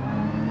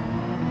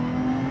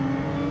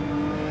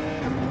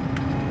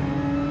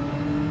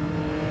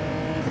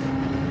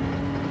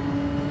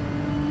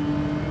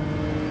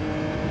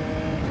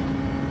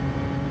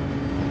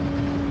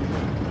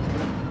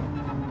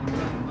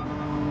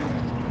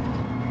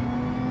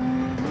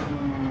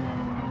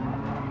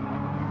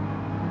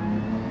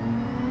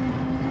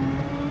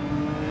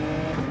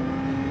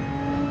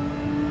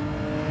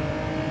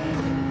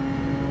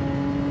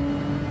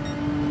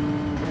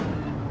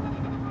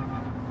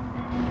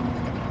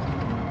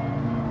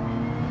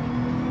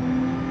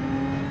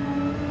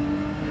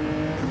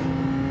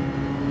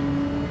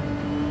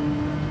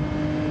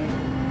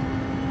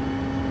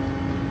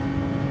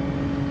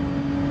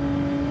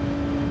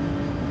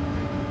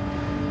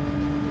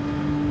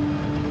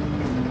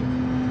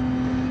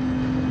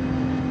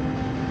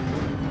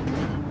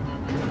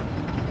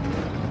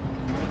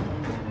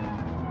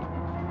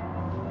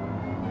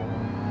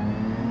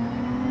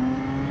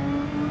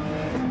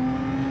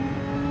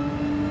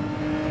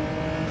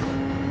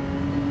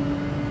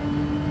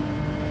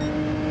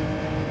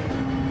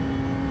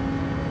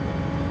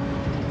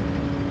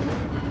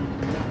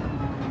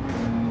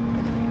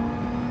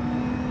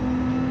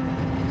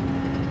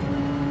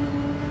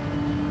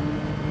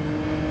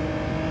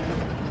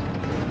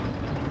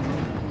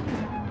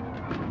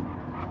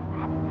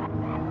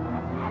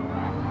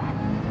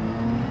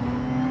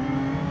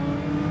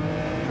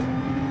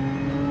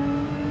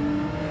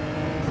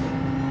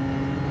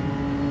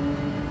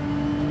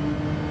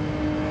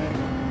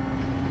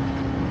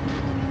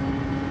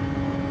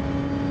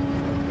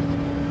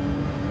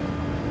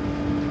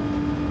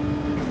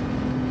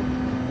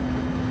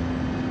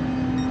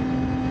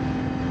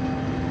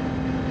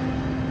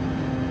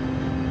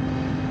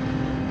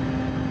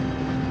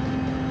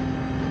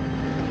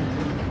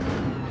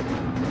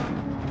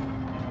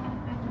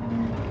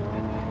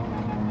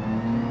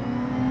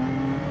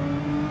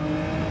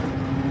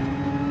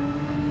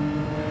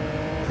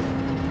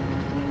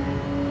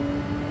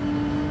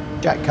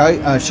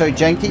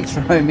 Jenky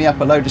throwing me up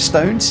a load of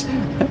stones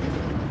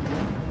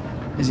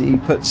as he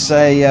puts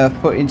a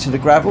foot into the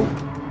gravel,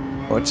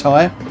 or a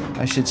tyre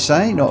I should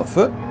say, not a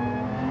foot.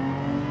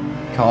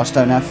 Cars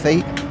don't have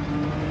feet.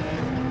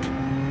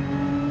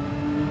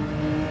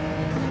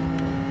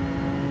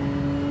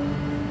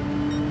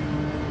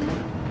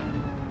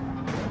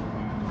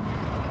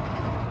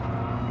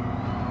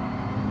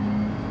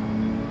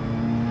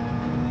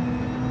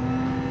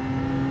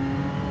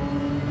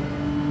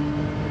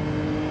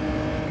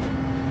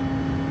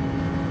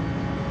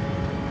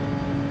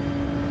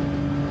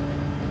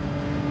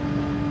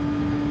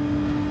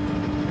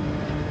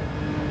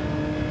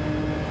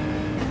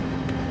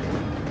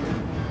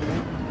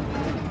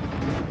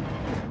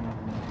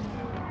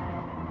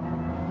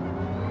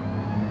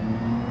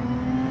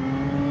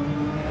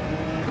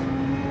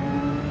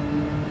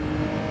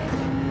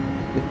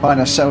 Find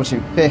ourselves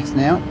in 5th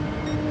now.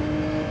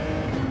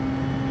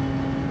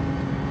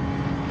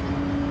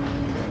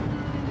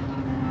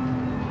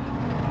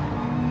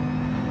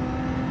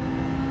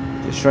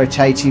 Just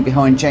rotating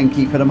behind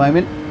Jenky for the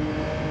moment.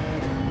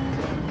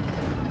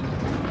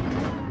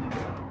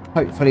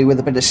 Hopefully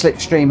with a bit of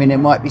slipstreaming it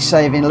might be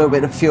saving a little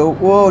bit of fuel.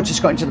 Whoa,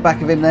 just got into the back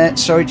of him there.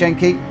 Sorry,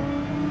 Jenky.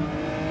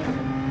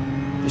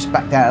 just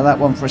backed out of that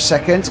one for a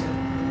second.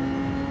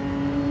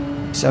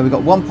 So we've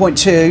got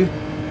 1.2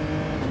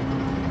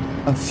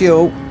 of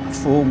fuel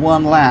for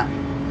 1 lap.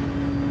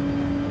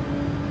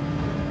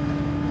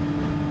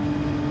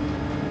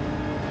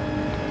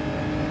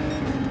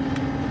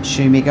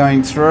 Schumi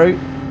going through.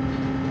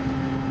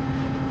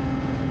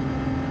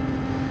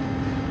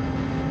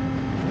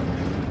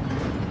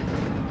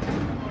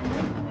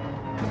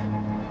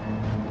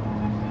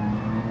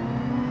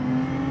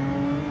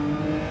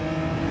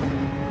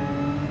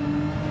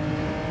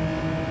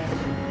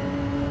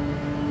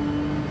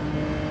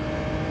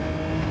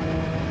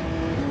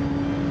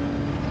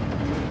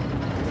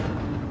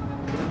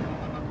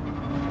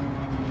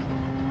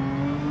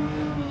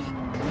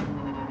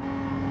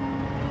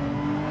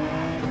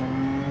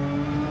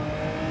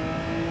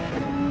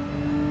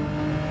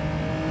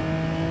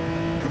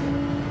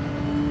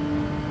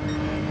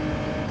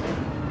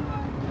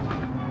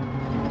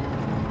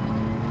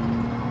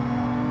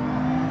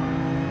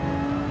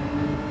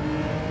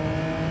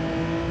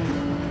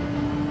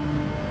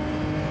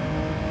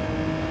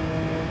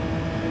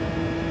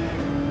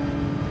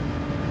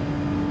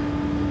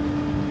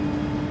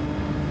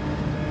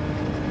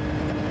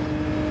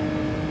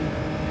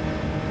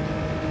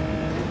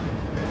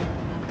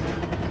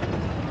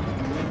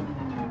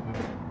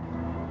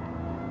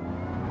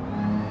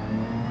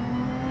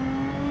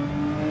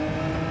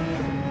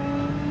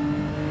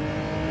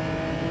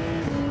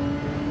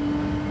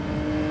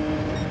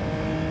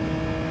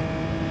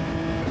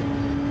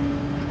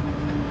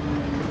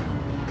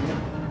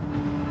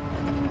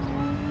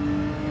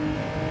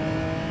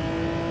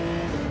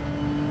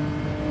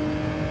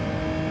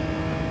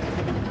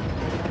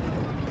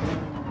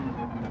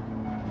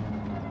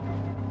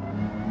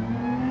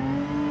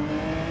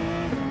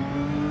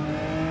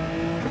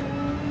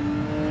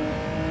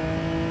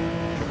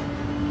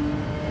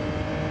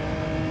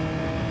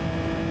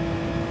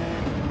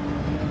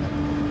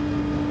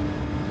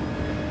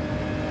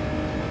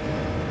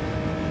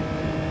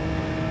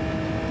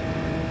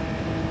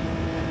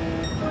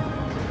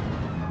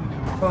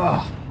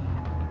 Oh,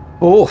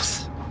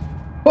 fourth.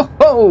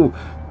 Whoa,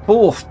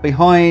 fourth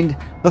behind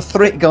the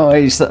 3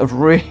 guys that have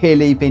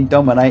really been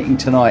dominating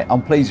tonight.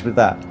 I'm pleased with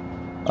that.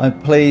 I'm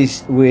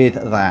pleased with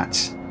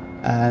that.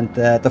 And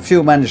the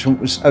fuel management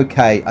was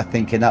okay, I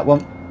think, in that one.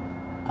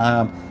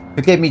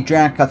 Forgive me,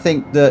 Jack. I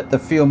think that the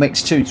fuel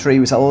mix 2-3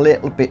 was a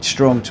little bit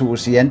strong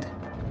towards the end.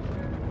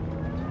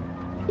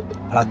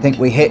 I think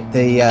we hit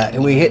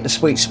the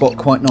sweet spot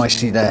quite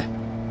nicely there.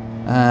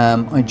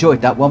 I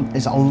enjoyed that one.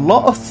 There's a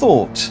lot of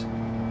thought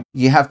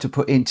you have to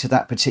put into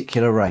that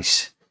particular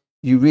race.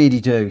 You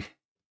really do.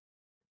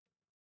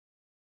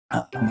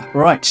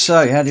 Right,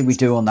 so how did we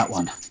do on that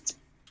one?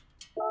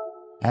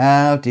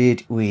 How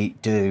did we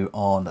do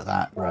on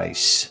that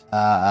race?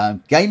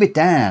 Gamer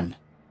Dan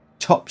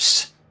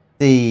tops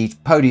the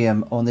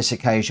podium on this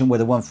occasion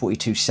with a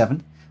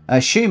 142.7.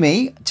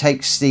 Schumi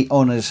takes the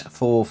honours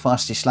for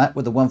fastest lap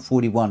with a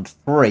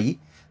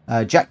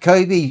 141.3. Jack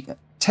Kobe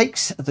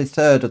takes the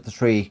third of the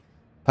 3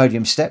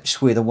 podium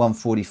steps with a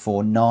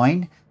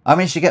 144.9. I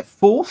managed to get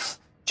 4th,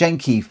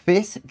 Jenke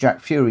 5th,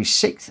 Jack Fury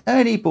 6th,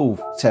 Ernie Ball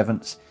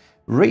 7th,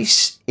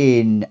 Reese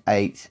in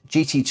 8th,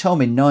 GT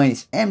Tom in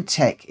 9th,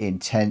 M-Tech in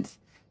 10th,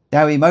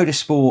 Dowie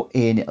Motorsport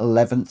in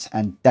 11th,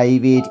 and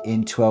David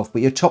in 12th.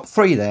 But your top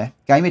 3 there,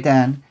 Gamer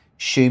Dan,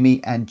 Schumi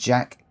and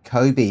Jack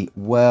Kobe.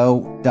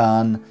 Well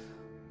done.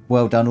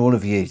 Well done, all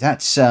of you.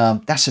 That's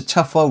a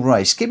tough old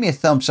race. Give me a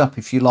thumbs up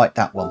if you like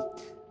that one.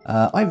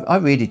 I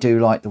really do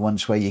like the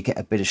ones where you get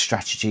a bit of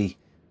strategy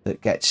that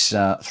gets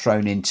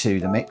thrown into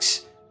the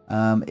mix.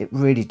 It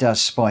really does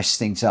spice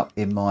things up,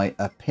 in my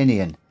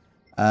opinion.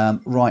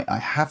 Right, I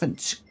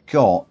haven't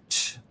got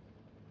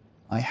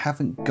the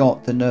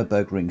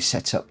Nürburgring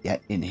set up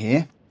yet in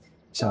here,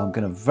 so I'm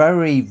going to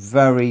very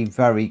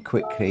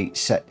quickly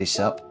set this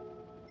up.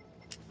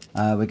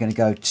 We're going to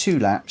go 2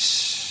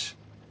 laps.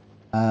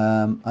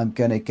 I'm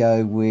going to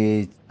go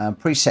with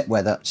preset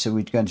weather, so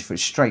we're going for a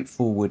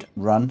straightforward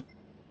run.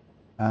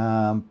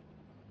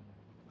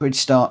 Grid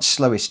start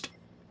slowest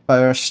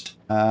first.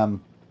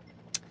 I'm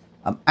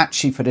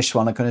actually, for this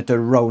one, I'm going to do a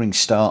rolling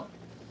start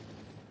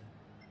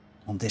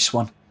on this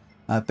one.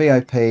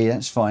 BOP,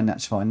 that's fine.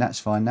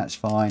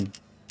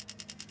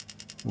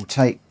 We'll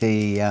take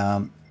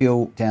the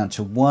fuel down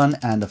to 1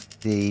 and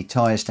the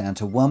tyres down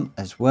to 1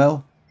 as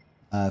well.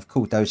 I've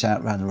called those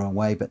out around the wrong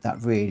way, but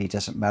that really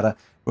doesn't matter.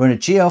 We're in a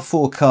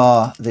GR4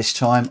 car this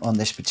time on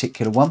this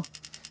particular one.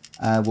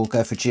 We'll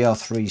go for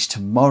GR3s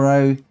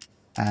tomorrow.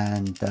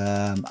 And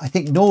I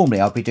think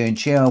normally I'll be doing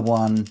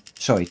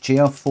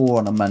GR4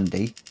 on a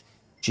Monday,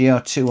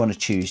 GR2 on a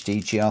Tuesday,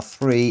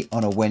 GR3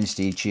 on a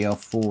Wednesday,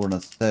 GR4 on a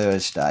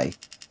Thursday.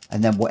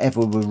 And then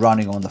whatever we're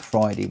running on the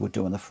Friday, we'll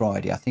do on the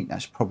Friday. I think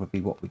that's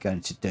probably what we're going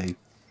to do.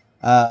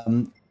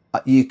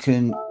 You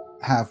can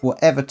have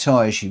whatever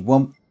tyres you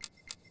want.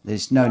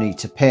 There's no need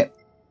to pit.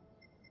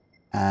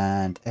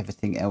 And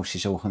everything else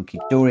is all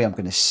hunky-dory. I'm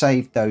going to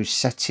save those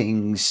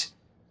settings.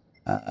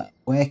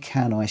 Where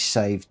can I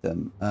save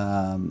them?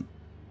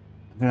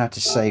 I'm going to have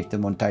to save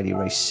them on Daily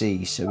Race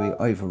C, so we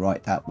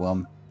overwrite that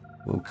one.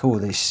 We'll call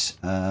this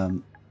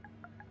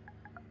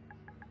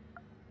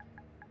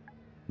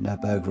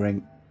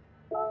Nürburgring.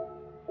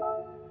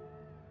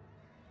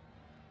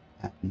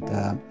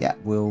 And yeah,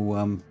 we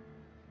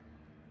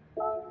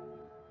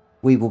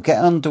will get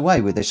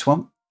underway with this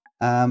one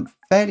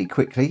fairly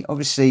quickly.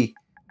 Obviously,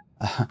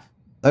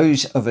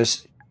 those of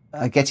us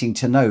are getting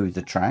to know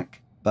the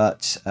track,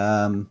 but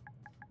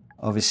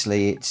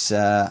obviously it's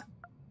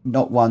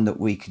not one that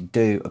we can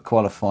do a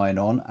qualifying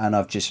on, and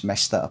I've just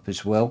messed that up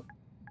as well.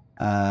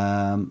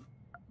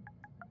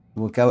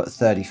 We'll go at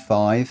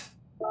 35,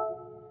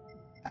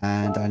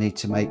 and I need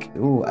to make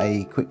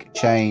a quick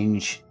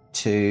change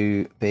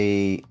to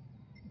be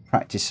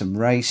practice and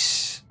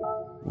race.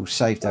 We'll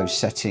save those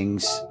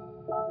settings, so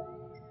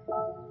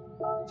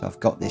I've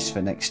got this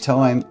for next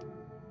time.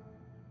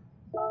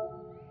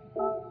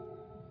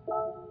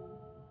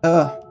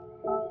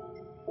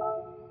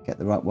 Get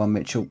the right one,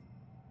 Mitchell.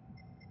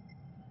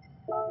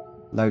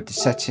 Load the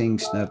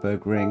settings,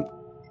 Nürburgring.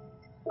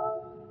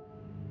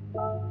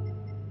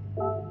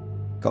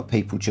 Got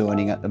people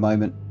joining at the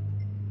moment.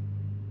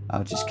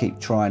 I'll just keep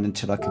trying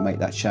until I can make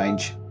that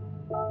change.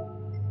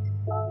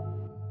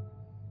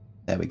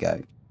 There we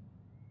go.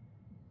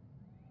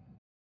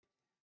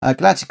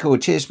 Glad to call.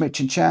 Cheers,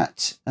 Mitch and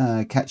chat.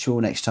 Catch you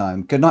all next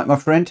time. Good night, my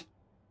friend.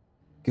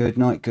 Good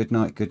night, good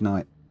night, good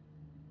night.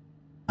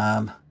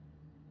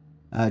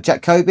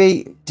 Jack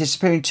Kobe,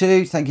 disappearing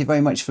too. Thank you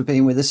very much for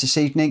being with us this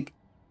evening.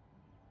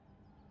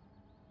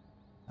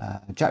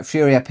 Jack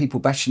Fury had people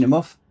bashing him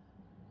off.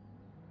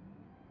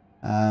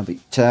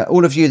 But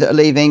all of you that are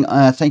leaving,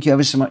 thank you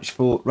ever so much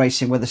for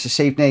racing with us this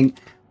evening.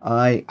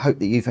 I hope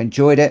that you've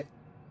enjoyed it,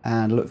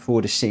 and look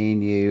forward to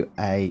seeing you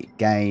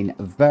again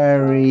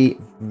very,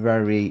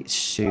 very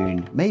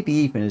soon. Maybe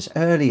even as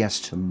early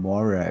as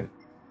tomorrow.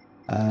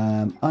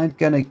 I'm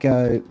going to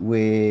go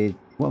with...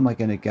 What am I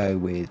going to go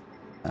with?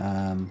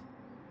 Do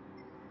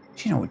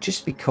you know what?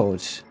 Just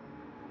because...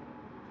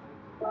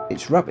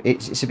 It's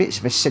a bit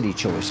of a silly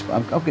choice, but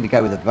I'm going to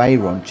go with a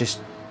Veyron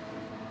just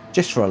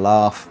for a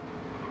laugh.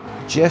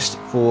 Just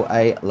for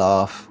a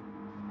laugh.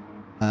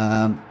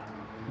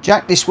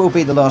 Jack, this will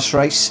be the last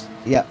race.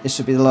 Yeah, this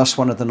will be the last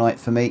one of the night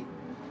for me.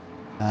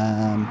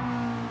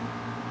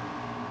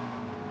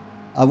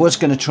 I was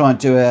going to try and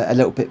do a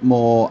little bit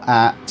more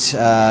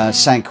at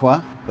Sainte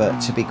Croix, but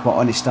to be quite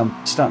honest, I'm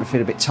starting to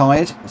feel a bit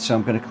tired, so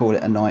I'm going to call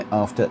it a night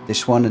after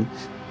this one. And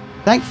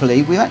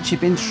thankfully, we've actually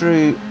been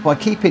through, by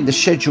keeping the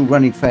schedule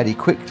running fairly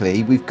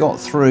quickly, we've got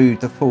through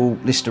the full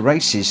list of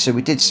races. So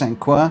we did Sainte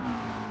Croix,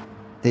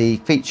 the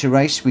feature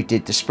race, we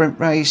did the sprint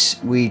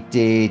race, we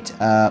did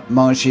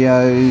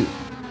Maggiore,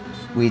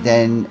 we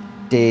then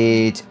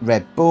did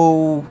Red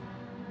Bull,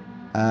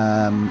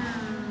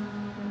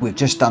 we've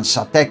just done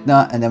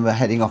Sardegna, and then we're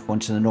heading off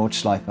onto the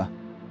Nordschleife.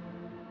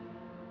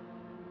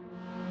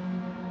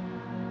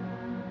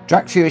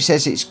 Drac Fury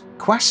says it's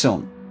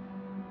Croissant.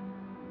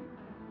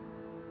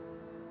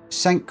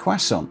 Saint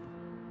Croissant.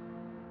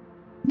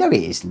 No,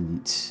 it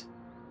isn't.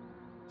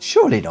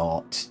 Surely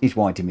not. He's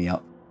winding me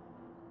up.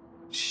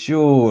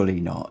 Surely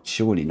not.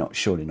 Surely not.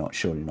 Surely not.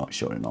 Surely not.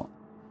 Surely not.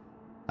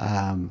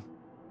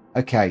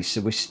 Okay,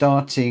 so we're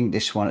starting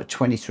this one at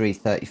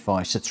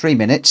 23:35. So 3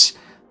 minutes.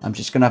 I'm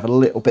just going to have a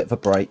little bit of a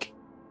break.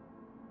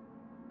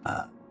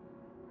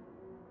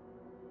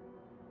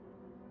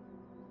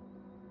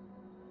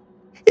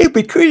 It'd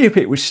be cool if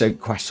it was Saint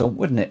Croissant,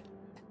 wouldn't it?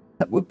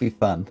 That would be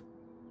fun.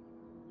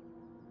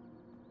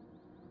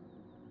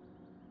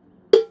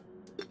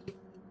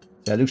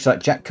 So it looks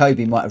like Jack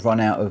Kobe might have run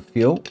out of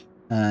fuel,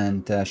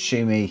 and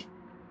Shumi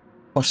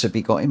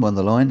possibly got him on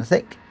the line, I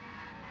think.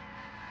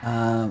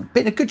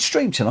 Been a good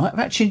stream tonight. I've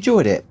actually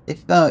enjoyed it.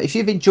 If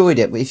you've enjoyed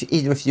it,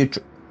 either if you're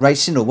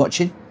racing or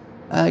watching,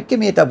 give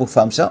me a double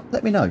thumbs up.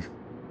 Let me know.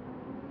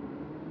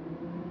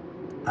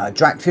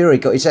 Drac Fury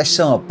got his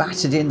SR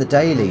battered in the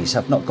dailies.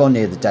 I've not gone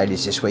near the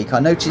dailies this week. I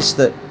noticed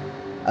that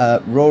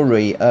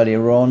Rory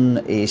earlier on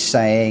is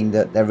saying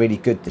that they're really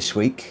good this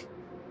week.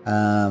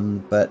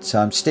 But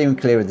I'm steering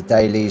clear of the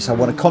dailies. I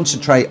want to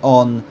concentrate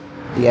on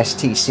the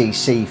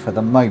STCC for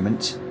the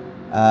moment.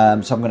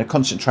 So I'm going to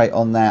concentrate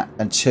on that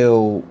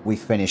until we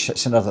finish.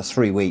 It's another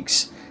 3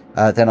 weeks.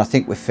 Then I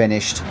think we're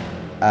finished.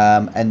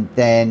 And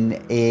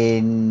then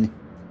in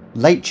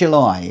late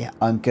July,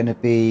 I'm going to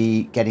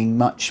be getting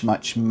much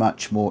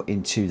more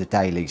into the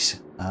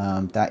dailies.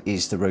 That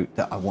is the route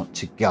that I want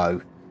to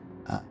go.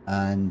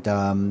 And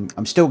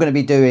I'm still going to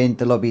be doing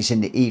the lobbies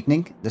in the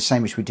evening, the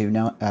same as we do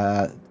now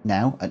at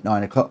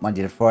 9 o'clock,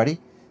 Monday to Friday.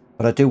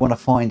 But I do want to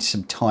find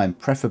some time,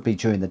 preferably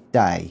during the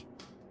day,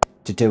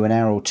 to do an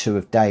hour or two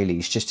of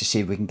dailies, just to see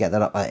if we can get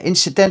that up.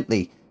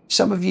 Incidentally,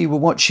 some of you were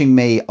watching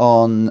me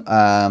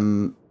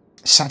on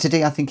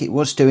Saturday, I think it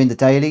was, doing the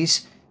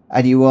dailies,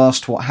 and you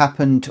asked what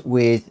happened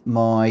with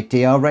my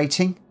DR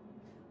rating.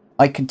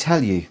 I can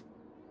tell you,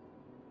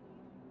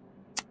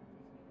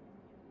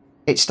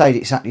 it stayed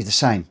exactly the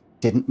same.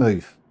 Didn't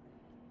move.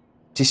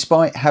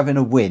 Despite having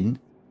a win,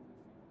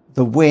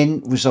 the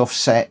win was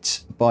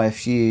offset by a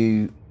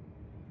few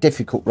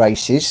difficult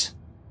races,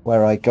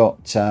 where I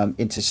got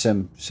into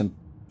some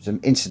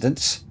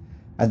incidents,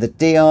 and the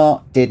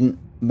DR didn't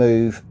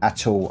move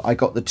at all. I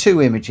got the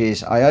 2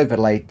 images, I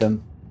overlaid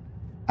them,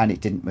 and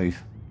it didn't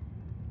move.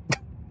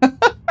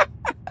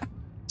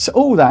 So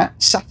all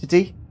that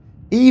Saturday,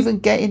 even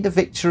getting the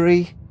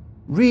victory,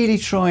 really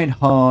trying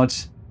hard,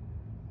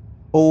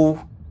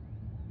 all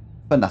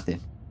for nothing.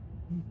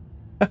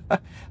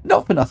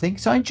 Not for nothing,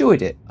 so I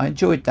enjoyed it. I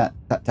enjoyed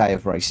that day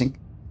of racing,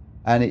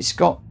 and it's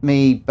got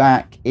me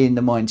back in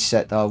the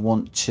mindset that I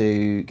want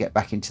to get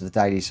back into the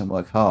dailies and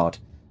work hard.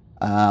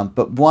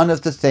 But one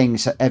of the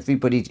things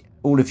that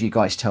all of you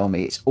guys tell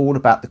me, it's all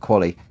about the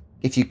quali.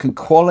 If you can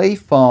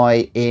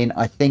qualify in,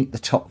 I think, the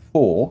top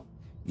 4,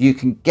 you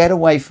can get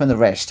away from the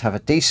rest, have a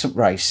decent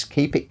race,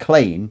 keep it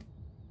clean,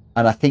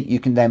 and I think you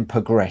can then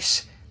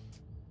progress.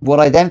 What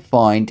I then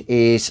find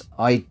is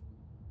I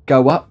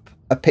go up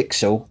a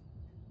pixel,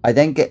 I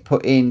then get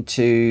put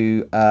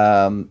into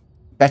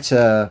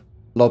better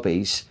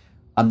lobbies,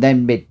 I'm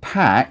then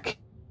mid-pack,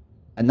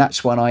 and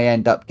that's when I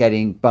end up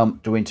getting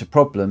bumped or into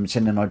problems,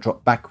 and then I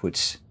drop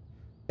backwards.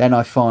 Then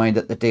I find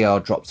that the DR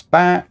drops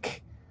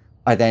back.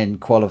 I then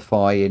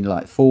qualify in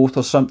like 4th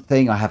or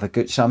something.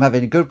 So I'm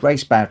having a good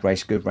race, bad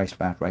race, good race,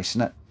 bad race.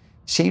 And that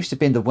seems to have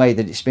been the way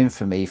that it's been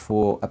for me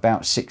for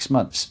about 6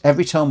 months.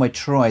 Every time I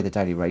try the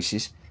daily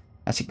races,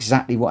 that's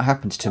exactly what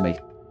happens to me.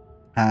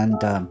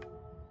 And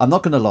I'm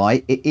not going to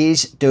lie, it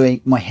is doing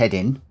my head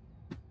in.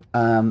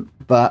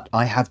 But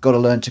I have got to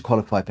learn to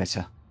qualify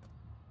better.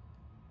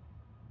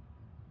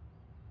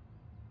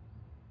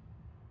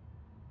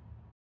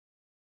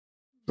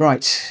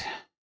 Right.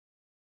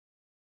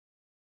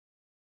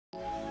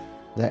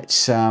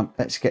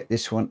 Let's get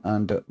this one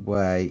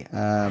underway.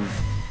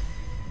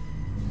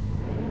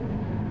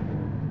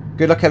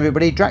 Good luck,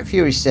 everybody. Drac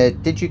Fury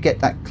said, did you get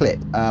that clip?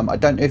 I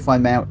don't know if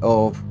I'm out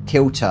of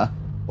kilter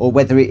or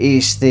whether it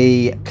is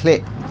the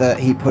clip that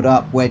he put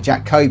up where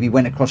Jack Kobe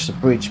went across the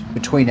bridge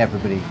between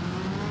everybody.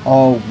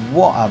 Oh,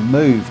 what a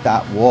move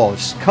that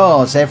was.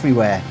 Cars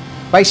everywhere.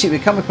 Basically,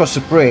 we come across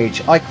the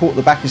bridge. I caught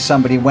the back of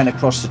somebody and went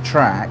across the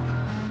track.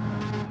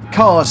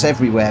 Cars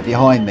everywhere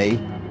behind me.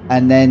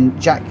 And then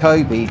Jack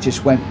Kobe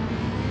just went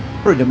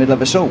through the middle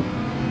of us all.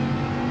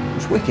 It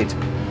was wicked.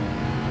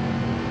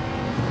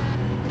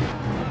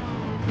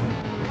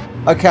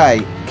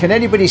 Okay, can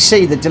anybody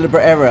see the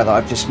deliberate error that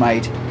I've just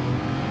made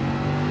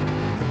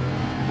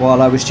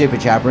while I was jibber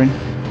jabbering?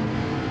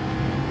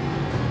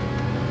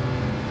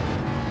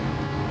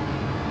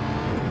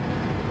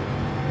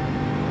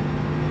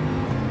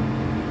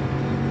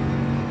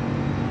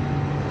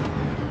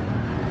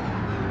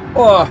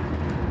 Oh!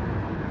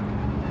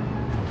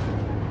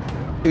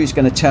 Who's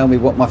going to tell me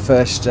what my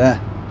first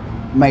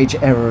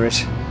major error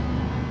is?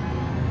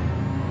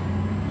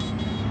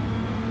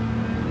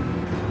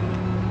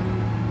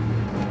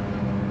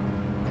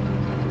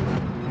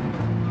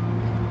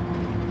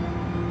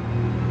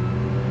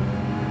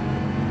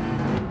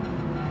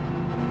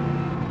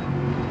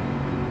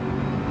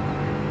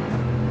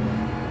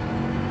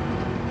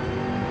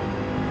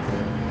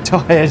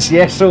 Tyres,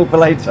 yes, all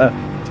later.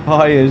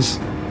 Tyres.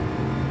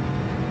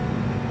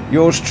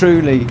 Yours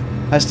truly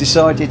has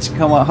decided to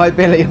come out. Hi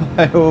Billy,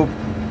 I hope.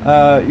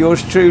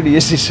 Yours truly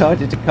has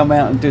decided to come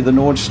out and do the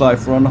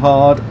Nordschleife on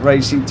hard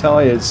racing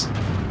tyres.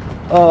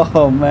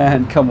 Oh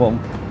man, come on.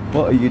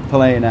 What are you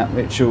playing at,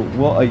 Mitchell?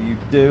 What are you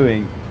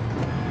doing?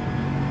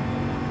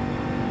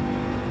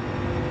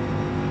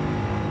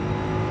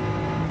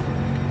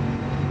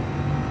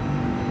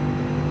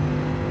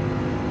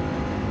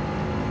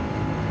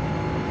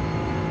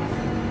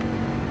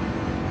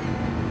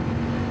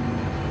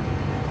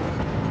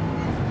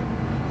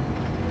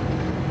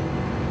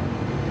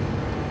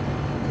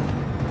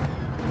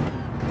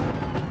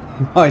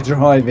 My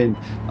driving,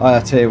 I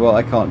tell you what,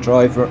 I can't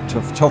drive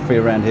to toffee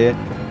around here.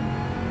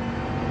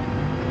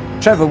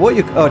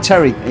 Trevor,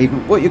 Terry,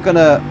 even what you're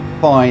gonna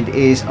find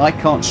is I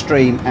can't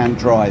stream and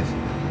drive.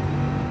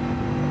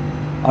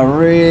 I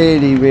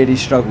really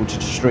struggle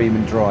to stream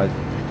and drive.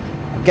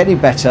 I'm getting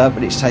better,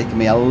 but it's taken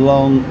me a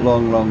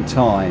long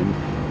time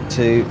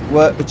to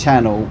work the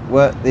channel,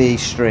 work the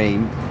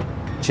stream,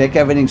 check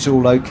everything's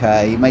all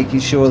okay, making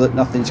sure that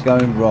nothing's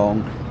going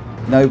wrong,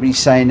 nobody's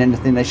saying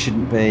anything they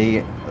shouldn't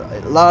be.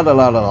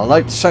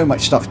 Like so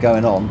much stuff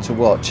going on to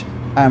watch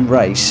and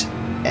race.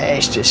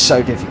 It's just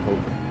so difficult.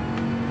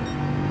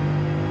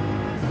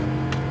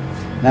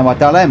 Now my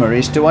dilemma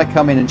is, do I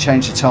come in and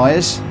change the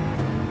tyres,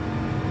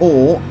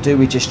 or do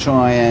we just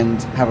try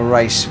and have a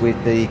race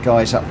with the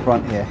guys up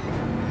front here?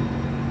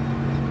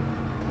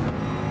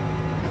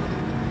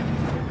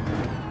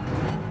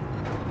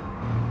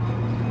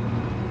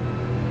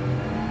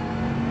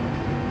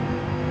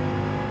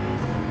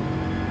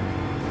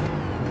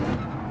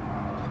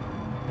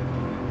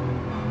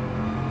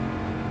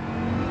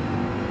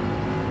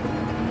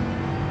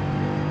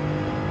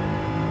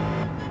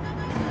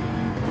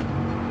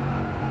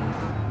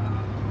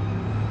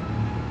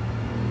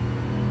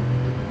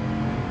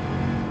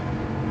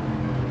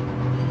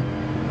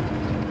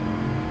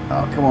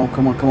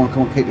 Come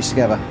on, keep this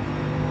together.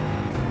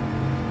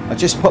 I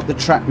just popped the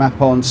track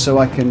map on so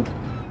I can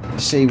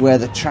see where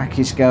the track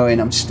is going.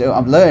 I'm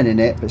learning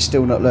it, but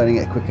still not learning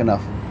it quick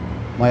enough.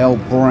 My old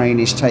brain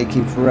is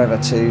taking forever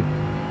to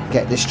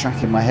get this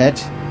track in my head.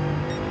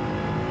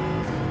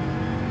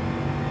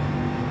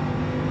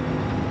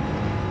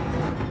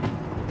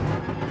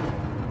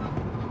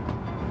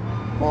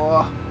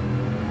 Oh.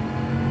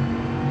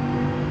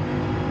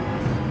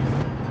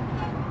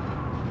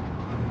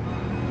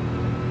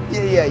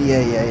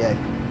 Yeah.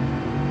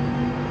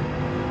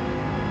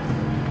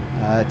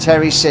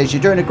 Terry says,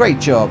 you're doing a great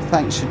job.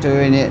 Thanks for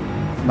doing it.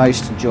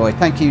 Most enjoyed.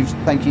 Thank you.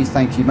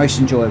 Most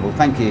enjoyable.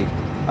 Thank you.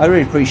 I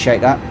really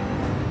appreciate that.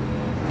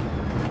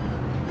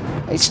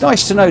 It's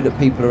nice to know that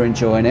people are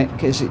enjoying it,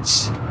 because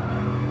it's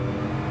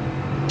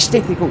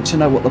difficult to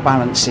know what the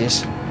balance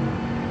is.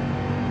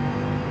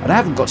 And I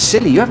haven't got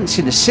silly. You haven't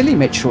seen a silly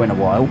Mitchell in a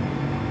while.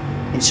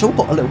 It's all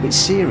got a little bit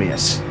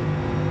serious.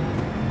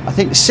 I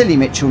think the silly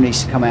Mitchell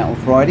needs to come out on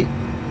Friday.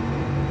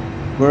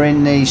 We're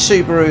in the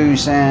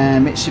Subarus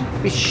and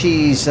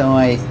Mitsubishis,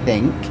 I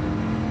think.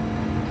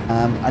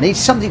 I need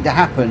something to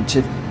happen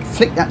to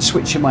flick that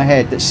switch in my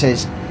head that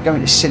says go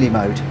into silly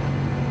mode.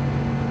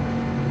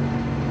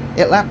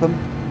 It'll happen.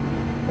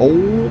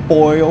 Oh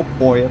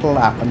boy, it'll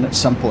happen at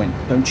some point.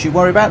 Don't you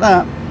worry about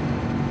that.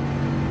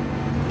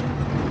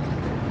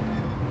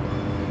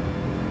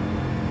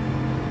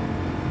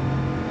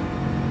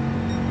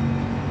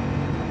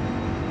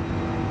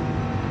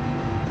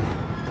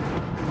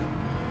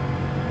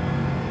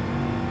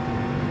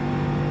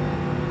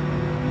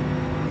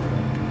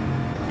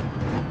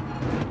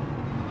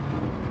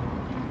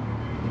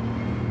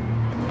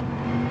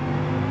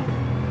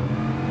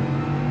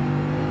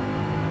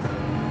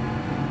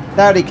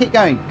 Howdy, keep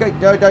going.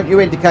 Go, don't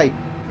you indicate.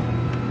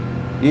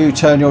 You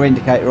turn your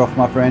indicator off,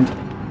 my friend.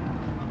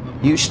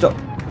 You stop.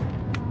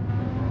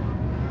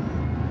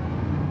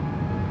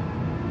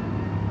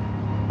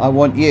 I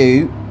want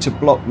you to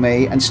block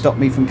me and stop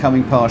me from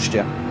coming past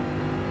you.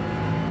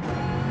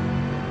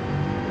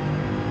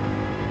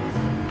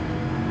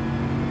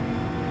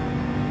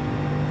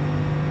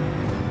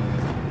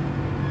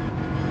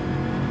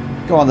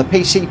 Go on, the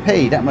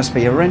PCP. That must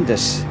be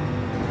horrendous.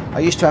 I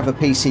used to have a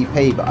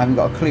PCP, but I haven't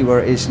got a clue where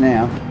it is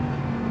now.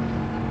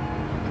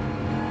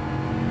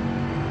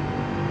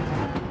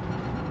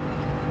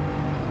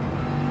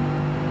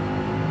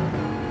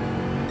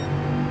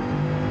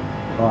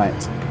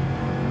 Right.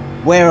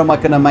 Where am I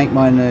going to make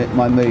my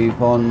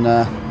move on?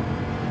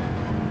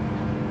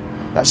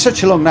 That's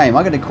such a long name.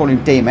 I'm going to call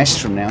him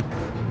DMS from now.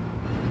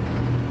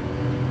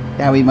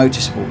 Dowie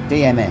Motorsport,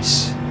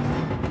 DMS.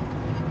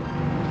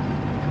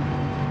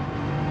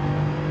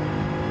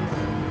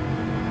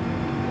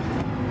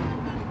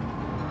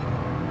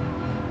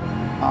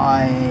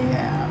 I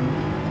am.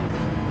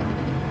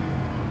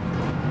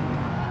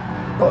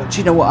 Oh, do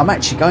you know what? I'm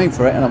actually going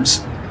for it, and I'm.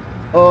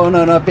 Oh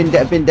no, binned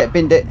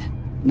it.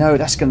 No,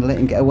 that's going to let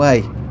him get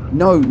away.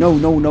 No.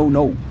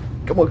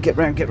 Come on, get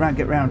round. I'm going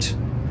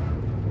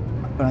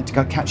to have to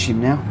go catch him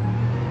now.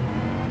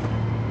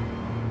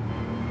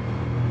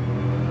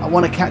 I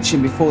want to catch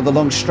him before the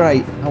long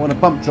straight. I want to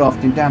bump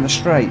draft him down the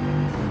straight.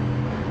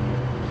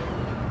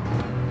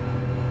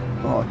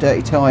 Oh,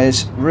 dirty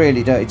tyres.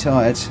 Really dirty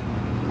tyres.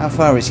 How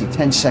far is he?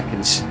 10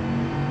 seconds.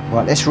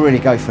 Right, let's really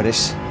go for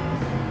this.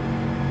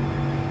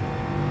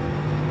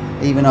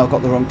 Even though I've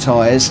got the wrong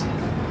tyres,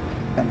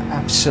 and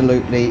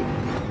absolutely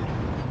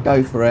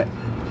go for it.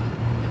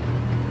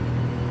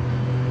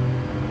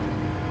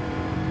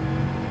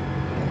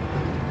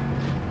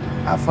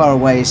 How far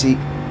away is he?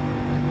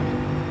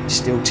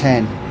 Still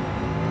 10.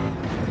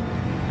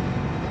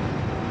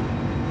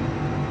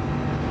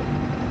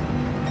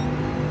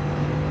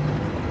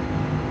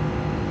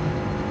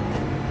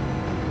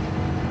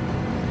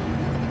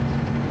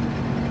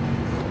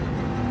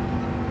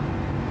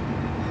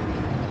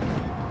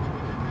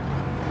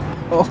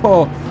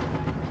 Oh,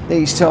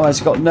 these tyres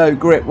got no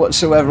grip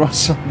whatsoever on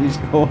some of these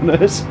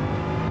corners.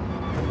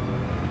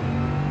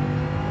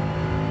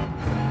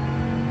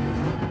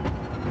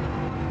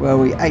 Where are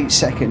we? 8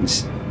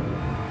 seconds.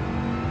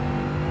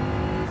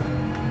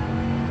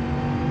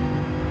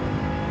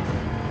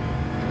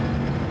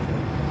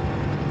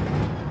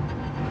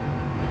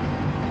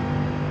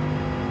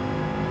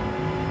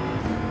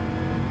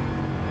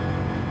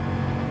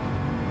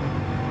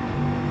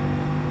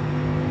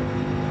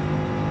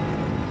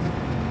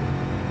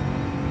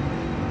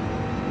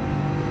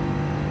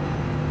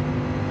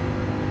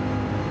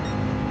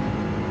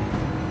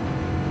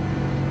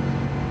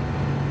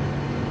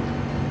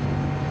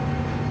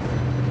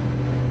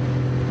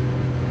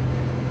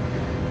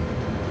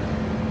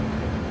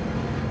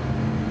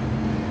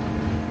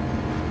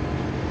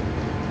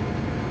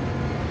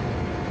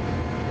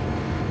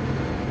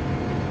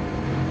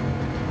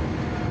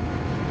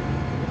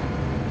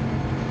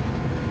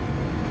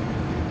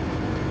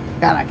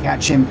 Can I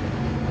catch him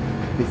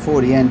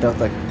before the end of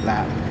the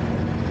lap?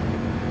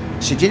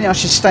 So do you know I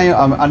should stay?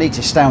 I need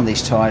to stay on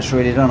these tyres,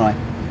 really, don't I?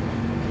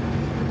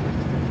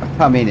 I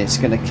come in, it's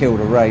going to kill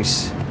the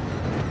race.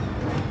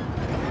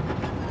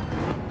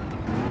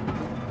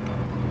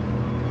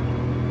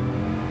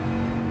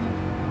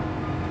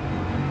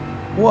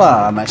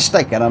 What a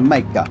mistake and a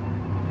maker.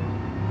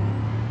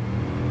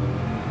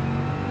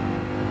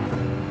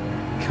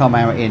 Come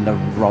out in the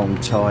wrong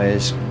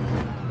tyres.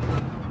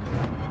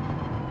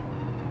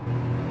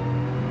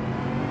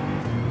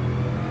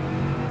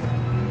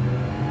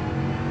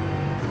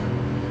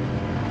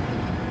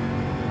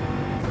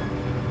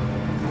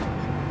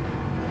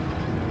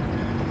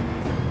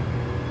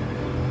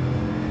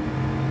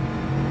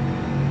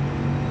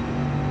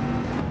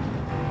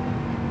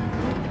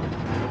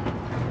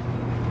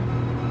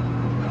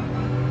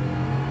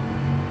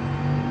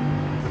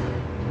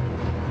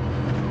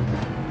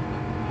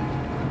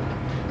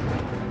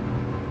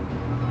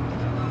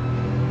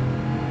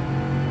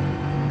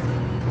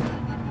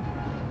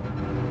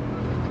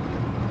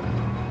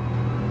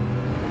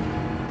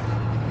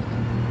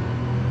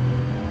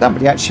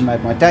 Somebody actually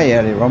made my day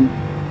earlier on.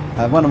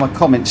 One of my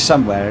comments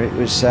somewhere, it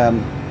was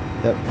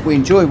that we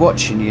enjoy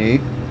watching you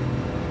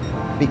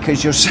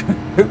because you're so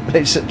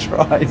hopeless at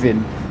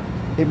driving.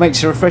 It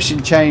makes a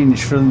refreshing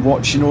change from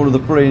watching all of the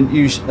brilliant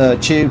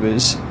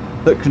tubers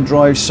that can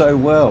drive so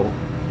well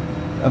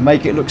and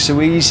make it look so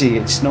easy.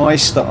 It's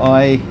nice that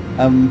I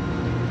am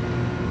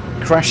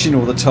crashing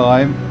all the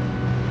time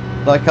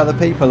like other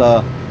people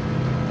are.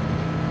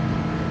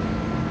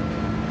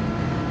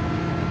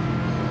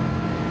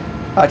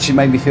 Actually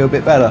made me feel a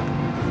bit better.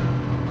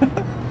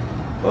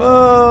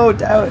 Whoa,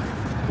 damn it.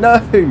 No!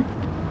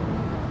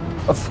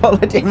 I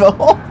followed him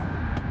off.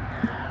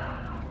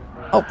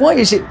 Oh, why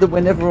is it that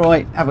whenever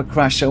I have a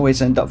crash I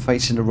always end up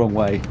facing the wrong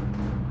way?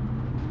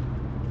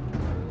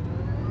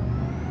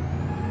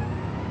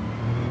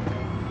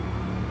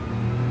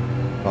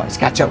 Right, let's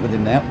catch up with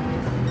him now.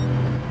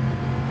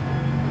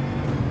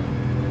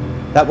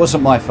 That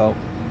wasn't my fault.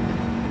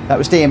 That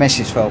was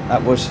DMS's fault.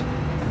 That was...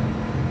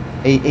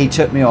 He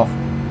took me off.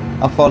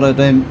 I followed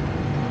him.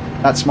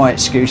 That's my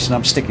excuse and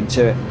I'm sticking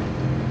to it.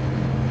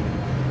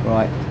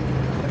 Right.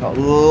 Got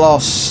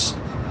loss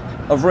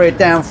of rear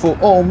downforce.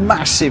 Oh,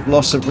 massive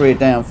loss of rear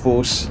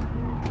downforce.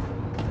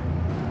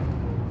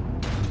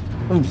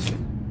 Oof.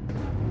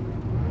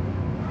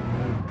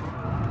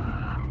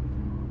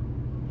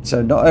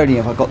 So not only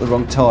have I got the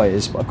wrong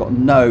tyres, but I've got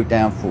no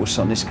downforce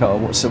on this car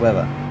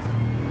whatsoever.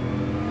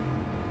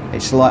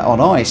 It's like on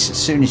ice as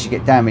soon as you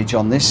get damage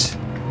on this.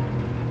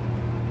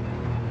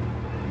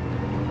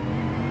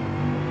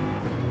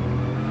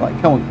 Right,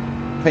 come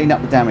on, clean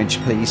up the damage,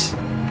 please.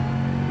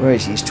 Where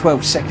is he? He's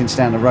 12 seconds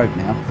down the road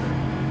now.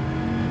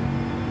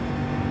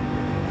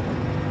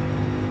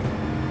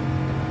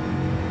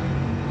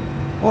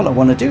 All I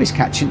want to do is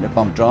catch him if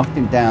I'm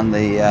drafting down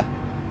the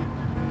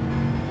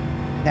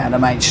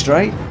main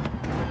straight.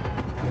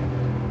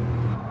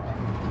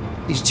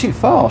 He's too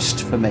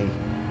fast for me.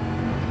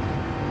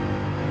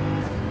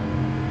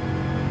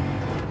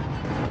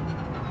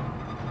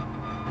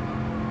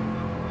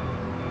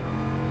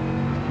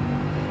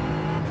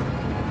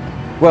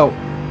 Well,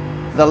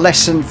 the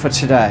lesson for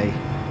today.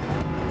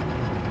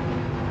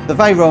 The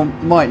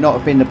Veyron might not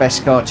have been the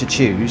best car to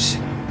choose,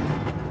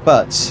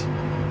 but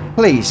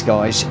please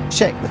guys,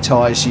 check the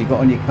tyres you got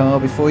on your car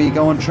before you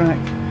go on track.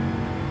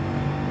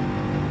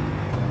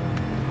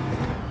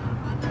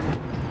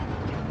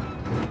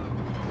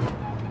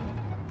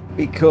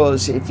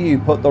 Because if you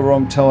put the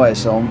wrong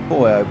tyres on,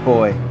 boy oh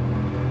boy,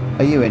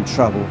 are you in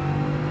trouble.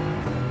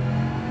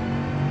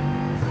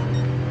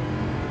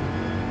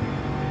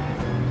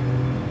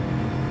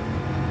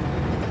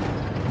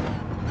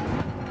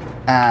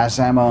 As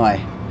am I.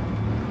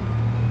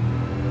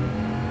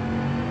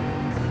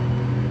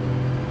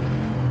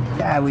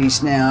 Now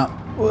he's now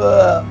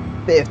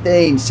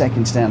 15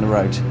 seconds down the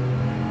road.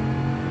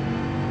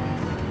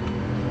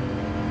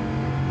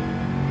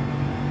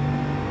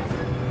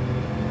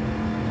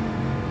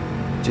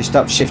 Just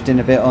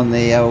upshifting a bit on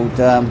the old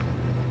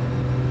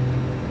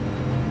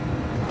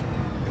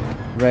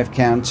rev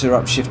counter,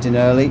 upshifting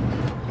early.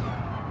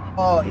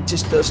 Oh, it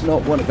just does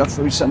not want to go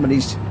through some of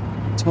these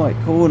tight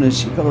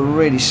corners. You've got to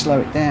really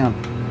slow it down.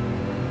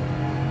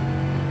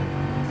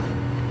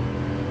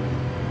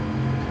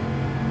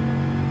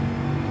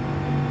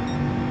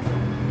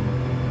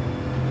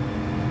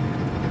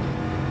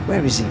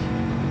 Where is he?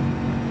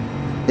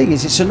 Thing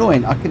is, it's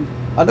annoying.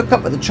 I look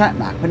up at the track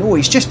map and oh,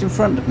 he's just in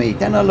front of me.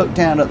 Then I look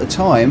down at the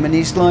time and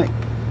he's like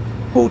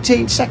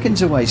 14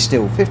 seconds away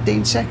still,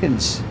 15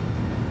 seconds.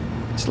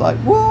 It's like,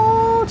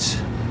 what?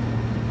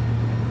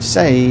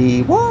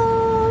 Say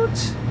what?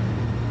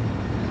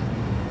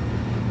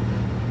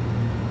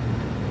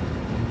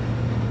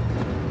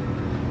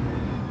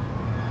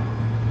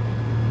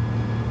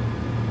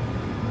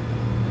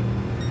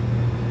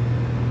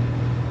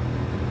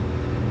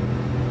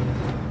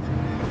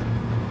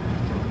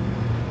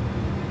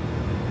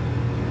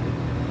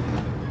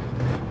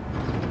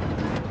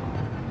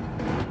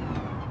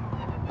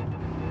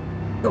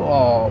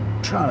 Oh,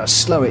 trying to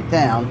slow it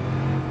down.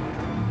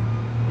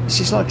 This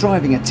is like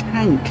driving a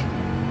tank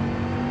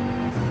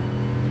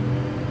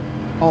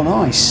on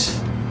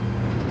ice.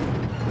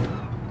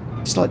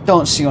 It's like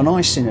dancing on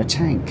ice in a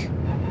tank.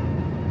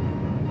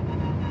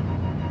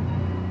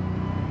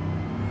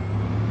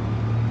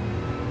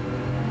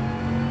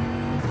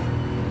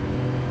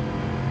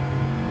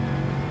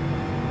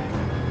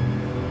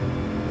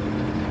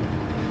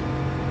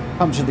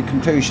 come to the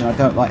conclusion I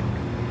don't like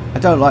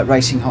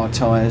racing hard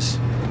tyres.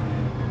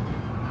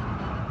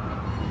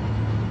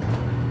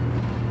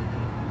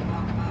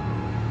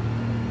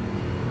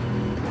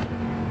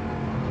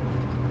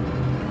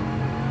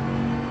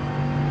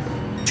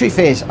 Truth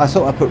is, I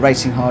thought I'd put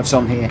racing hards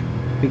on here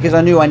because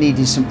I knew I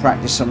needed some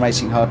practice on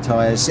racing hard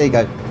tyres. There you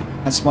go.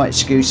 That's my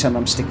excuse and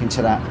I'm sticking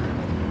to that.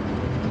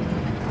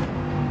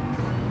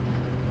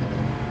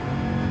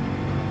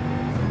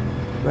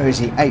 Where is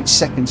he? 8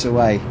 seconds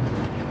away.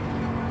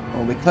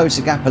 Well, we closed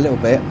the gap a little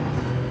bit.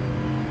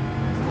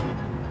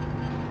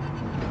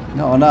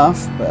 Not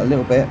enough, but a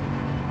little bit.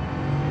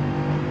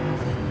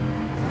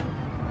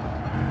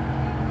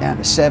 Down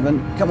to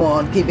 7. Come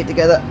on, keep it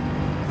together.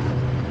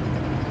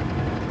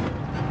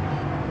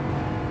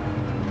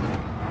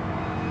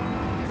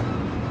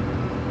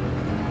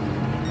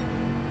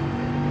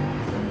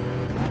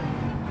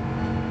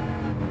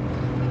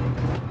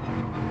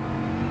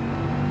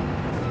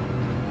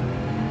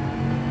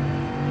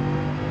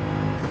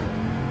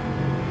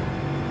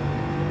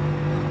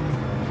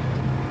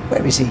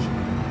 Where is he?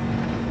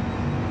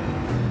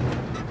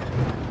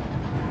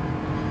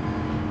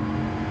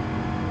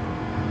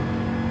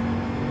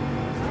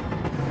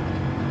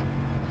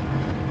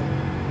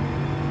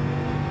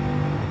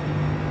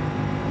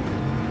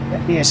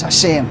 Yes, I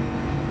see him.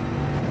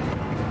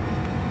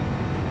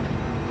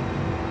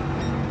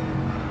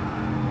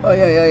 Oh,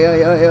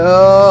 yeah.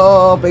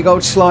 Oh, big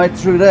old slide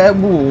through there.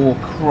 Whoa,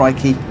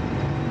 crikey.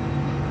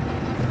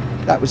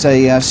 That was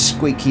a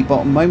squeaky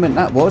bottom moment,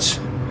 that was.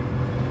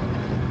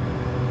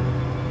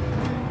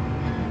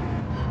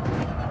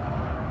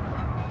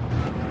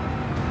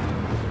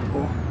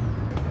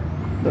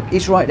 Look,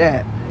 he's right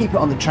there. Keep it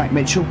on the track,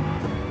 Mitchell.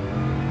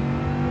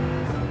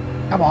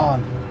 Come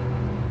on.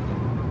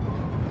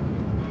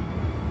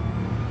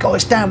 God,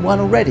 it's down 1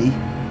 already.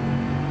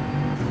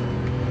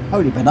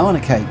 Holy banana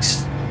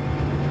cakes.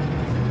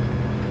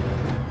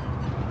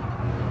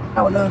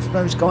 How on earth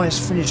those guys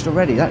finished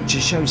already? That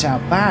just shows how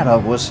bad I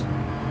was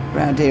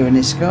around here in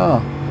this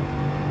car.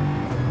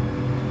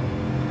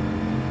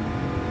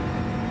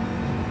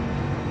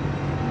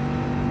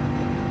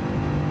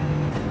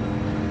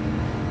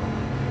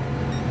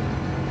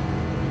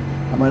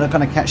 And we're not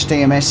going to catch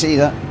DMS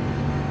either.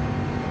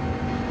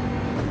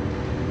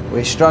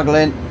 We're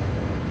struggling.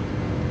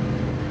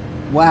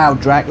 Wow,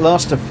 Drac,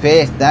 lost to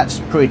 5th.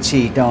 That's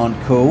pretty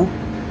darn cool.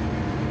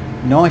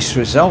 Nice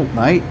result,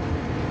 mate.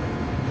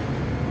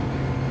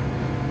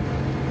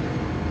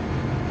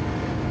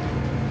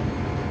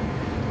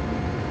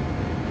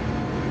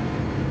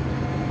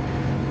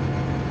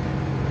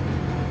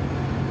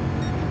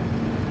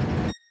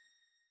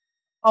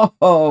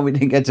 Oh, we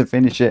didn't get to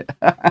finish it.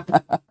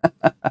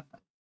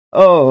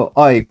 Oh,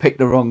 I picked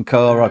the wrong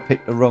car. I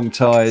picked the wrong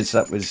tyres.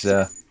 That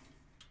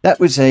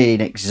was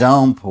an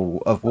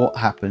example of what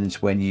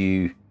happens when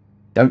you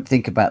don't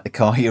think about the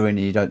car you're in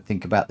and you don't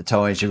think about the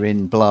tyres you're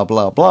in, blah,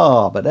 blah,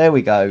 blah. But there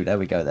we go.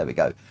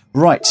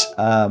 Right.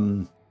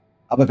 I'm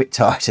a bit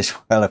tired as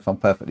well, if I'm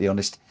perfectly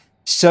honest.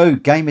 So,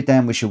 Gamer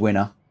Dan was your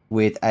winner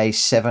with a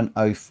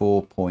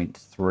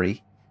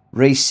 704.3.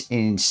 Reese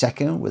in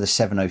second with a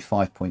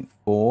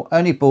 705.4.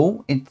 Ernie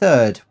Ball in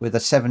third with a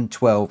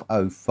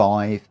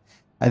 712.05.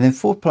 And then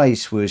fourth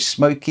place was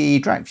Smokey,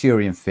 Drac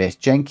Fury in fifth,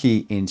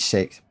 Jenky in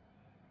sixth,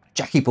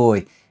 Jackie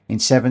Boy in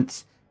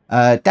seventh,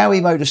 Dowie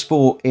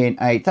Motorsport in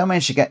eighth. I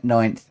managed to get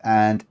ninth,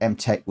 and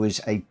M-Tech was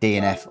a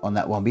DNF on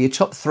that one. But your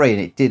top three,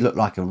 and it did look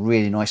like a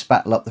really nice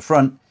battle up the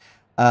front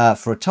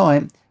for a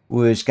time,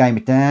 was Gamer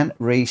Dan,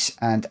 Reese,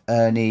 and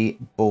Ernie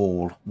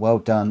Ball. Well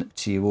done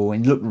to you all.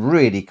 And looked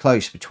really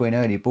close between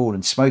Ernie Ball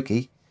and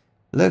Smokey.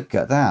 Look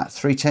at that,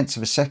 0.3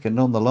 of a second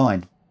on the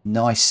line.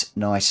 Nice.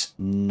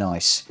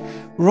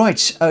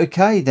 Right,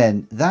 okay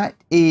then. That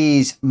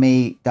is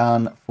me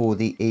done for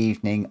the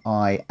evening,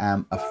 I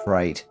am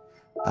afraid.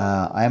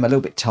 I am a little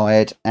bit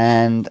tired,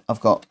 and I've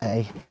got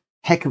a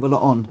heck of a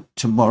lot on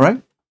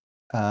tomorrow,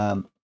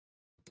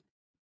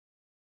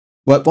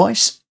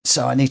 work-wise.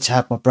 So I need to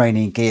have my brain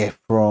in gear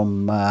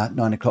from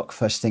 9 o'clock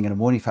first thing in the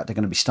morning. In fact, they're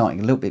going to be starting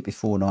a little bit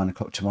before 9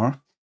 o'clock tomorrow.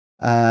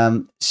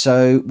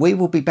 So we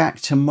will be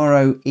back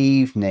tomorrow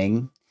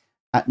evening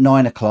at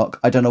 9 o'clock.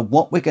 I don't know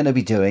what we're going to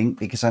be doing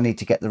because I need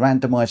to get the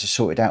randomizer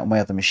sorted out on my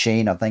other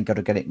machine. I've then got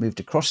to get it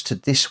moved across to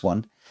this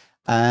one.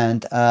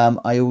 And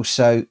I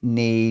also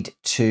need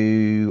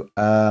to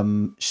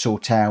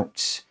sort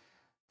out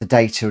the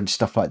data and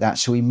stuff like that.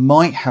 So we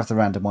might have the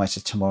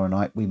randomizer tomorrow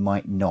night. We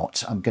might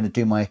not. I'm going to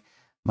do my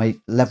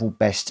level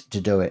best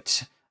to do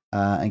it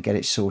and get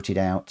it sorted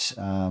out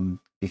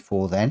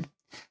before then.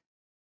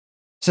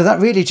 So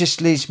that really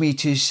just leads me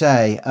to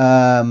say,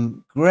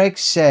 Greg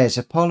says,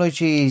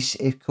 apologies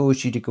if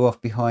caused you to go off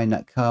behind.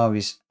 That car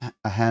is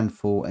a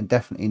handful and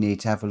definitely need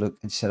to have a look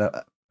and set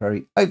up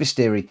very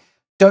oversteery.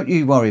 Don't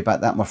you worry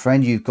about that, my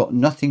friend. You've got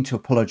nothing to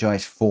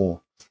apologise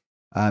for.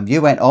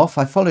 You went off.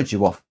 I followed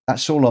you off.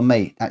 That's all on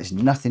me. That is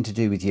nothing to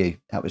do with you.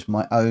 That was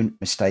my own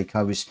mistake.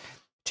 I was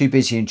too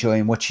busy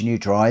enjoying watching you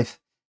drive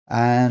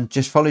and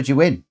just followed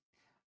you in.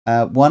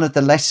 One of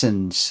the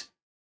lessons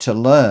to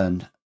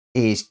learn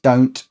is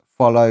don't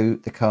follow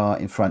the car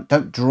in front.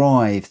 Don't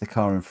drive the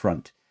car in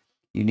front.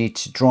 You need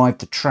to drive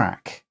the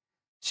track.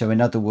 So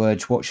in other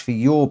words, watch for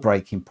your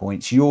braking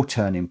points, your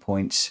turning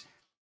points.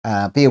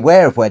 Be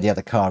aware of where the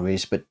other car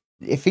is, but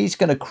if he's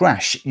going to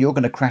crash, you're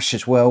going to crash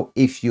as well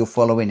if you're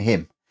following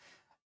him.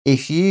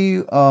 If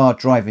you are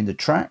driving the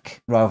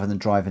track rather than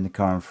driving the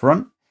car in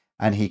front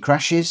and he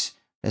crashes,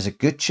 there's a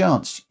good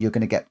chance you're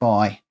going to get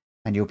by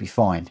and you'll be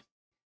fine.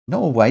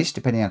 Not always,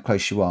 depending how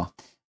close you are.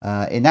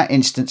 In that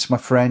instance, my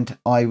friend,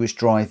 I was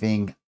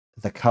driving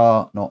the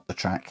car, not the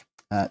track.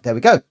 There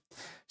we go.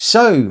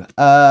 So,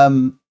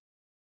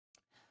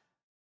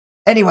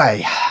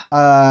 anyway,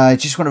 I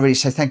just want to really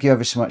say thank you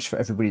ever so much for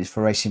everybody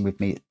for racing with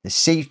me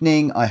this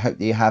evening. I hope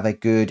that you have a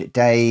good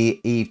day,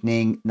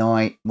 evening,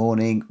 night,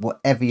 morning,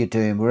 whatever you're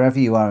doing, wherever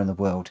you are in the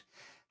world.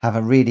 Have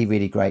a really,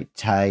 really great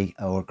day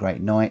or a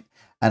great night.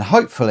 And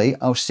hopefully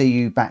I'll see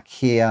you back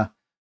here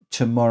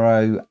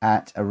tomorrow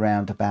at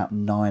around about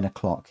 9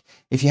 o'clock.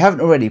 If you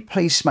haven't already,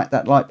 please smack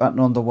that like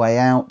button on the way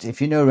out. If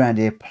you're new around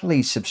here,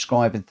 please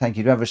subscribe, and thank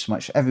you ever so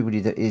much for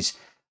everybody that is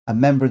a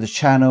member of the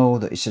channel,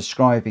 that is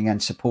subscribing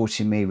and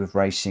supporting me with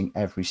racing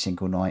every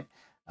single night.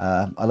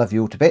 I love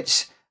you all to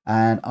bits,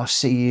 and I'll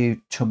see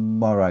you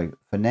tomorrow.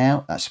 For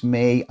now, that's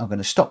me. I'm going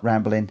to stop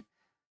rambling.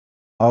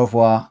 Au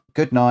revoir.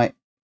 Good night.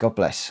 God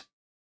bless.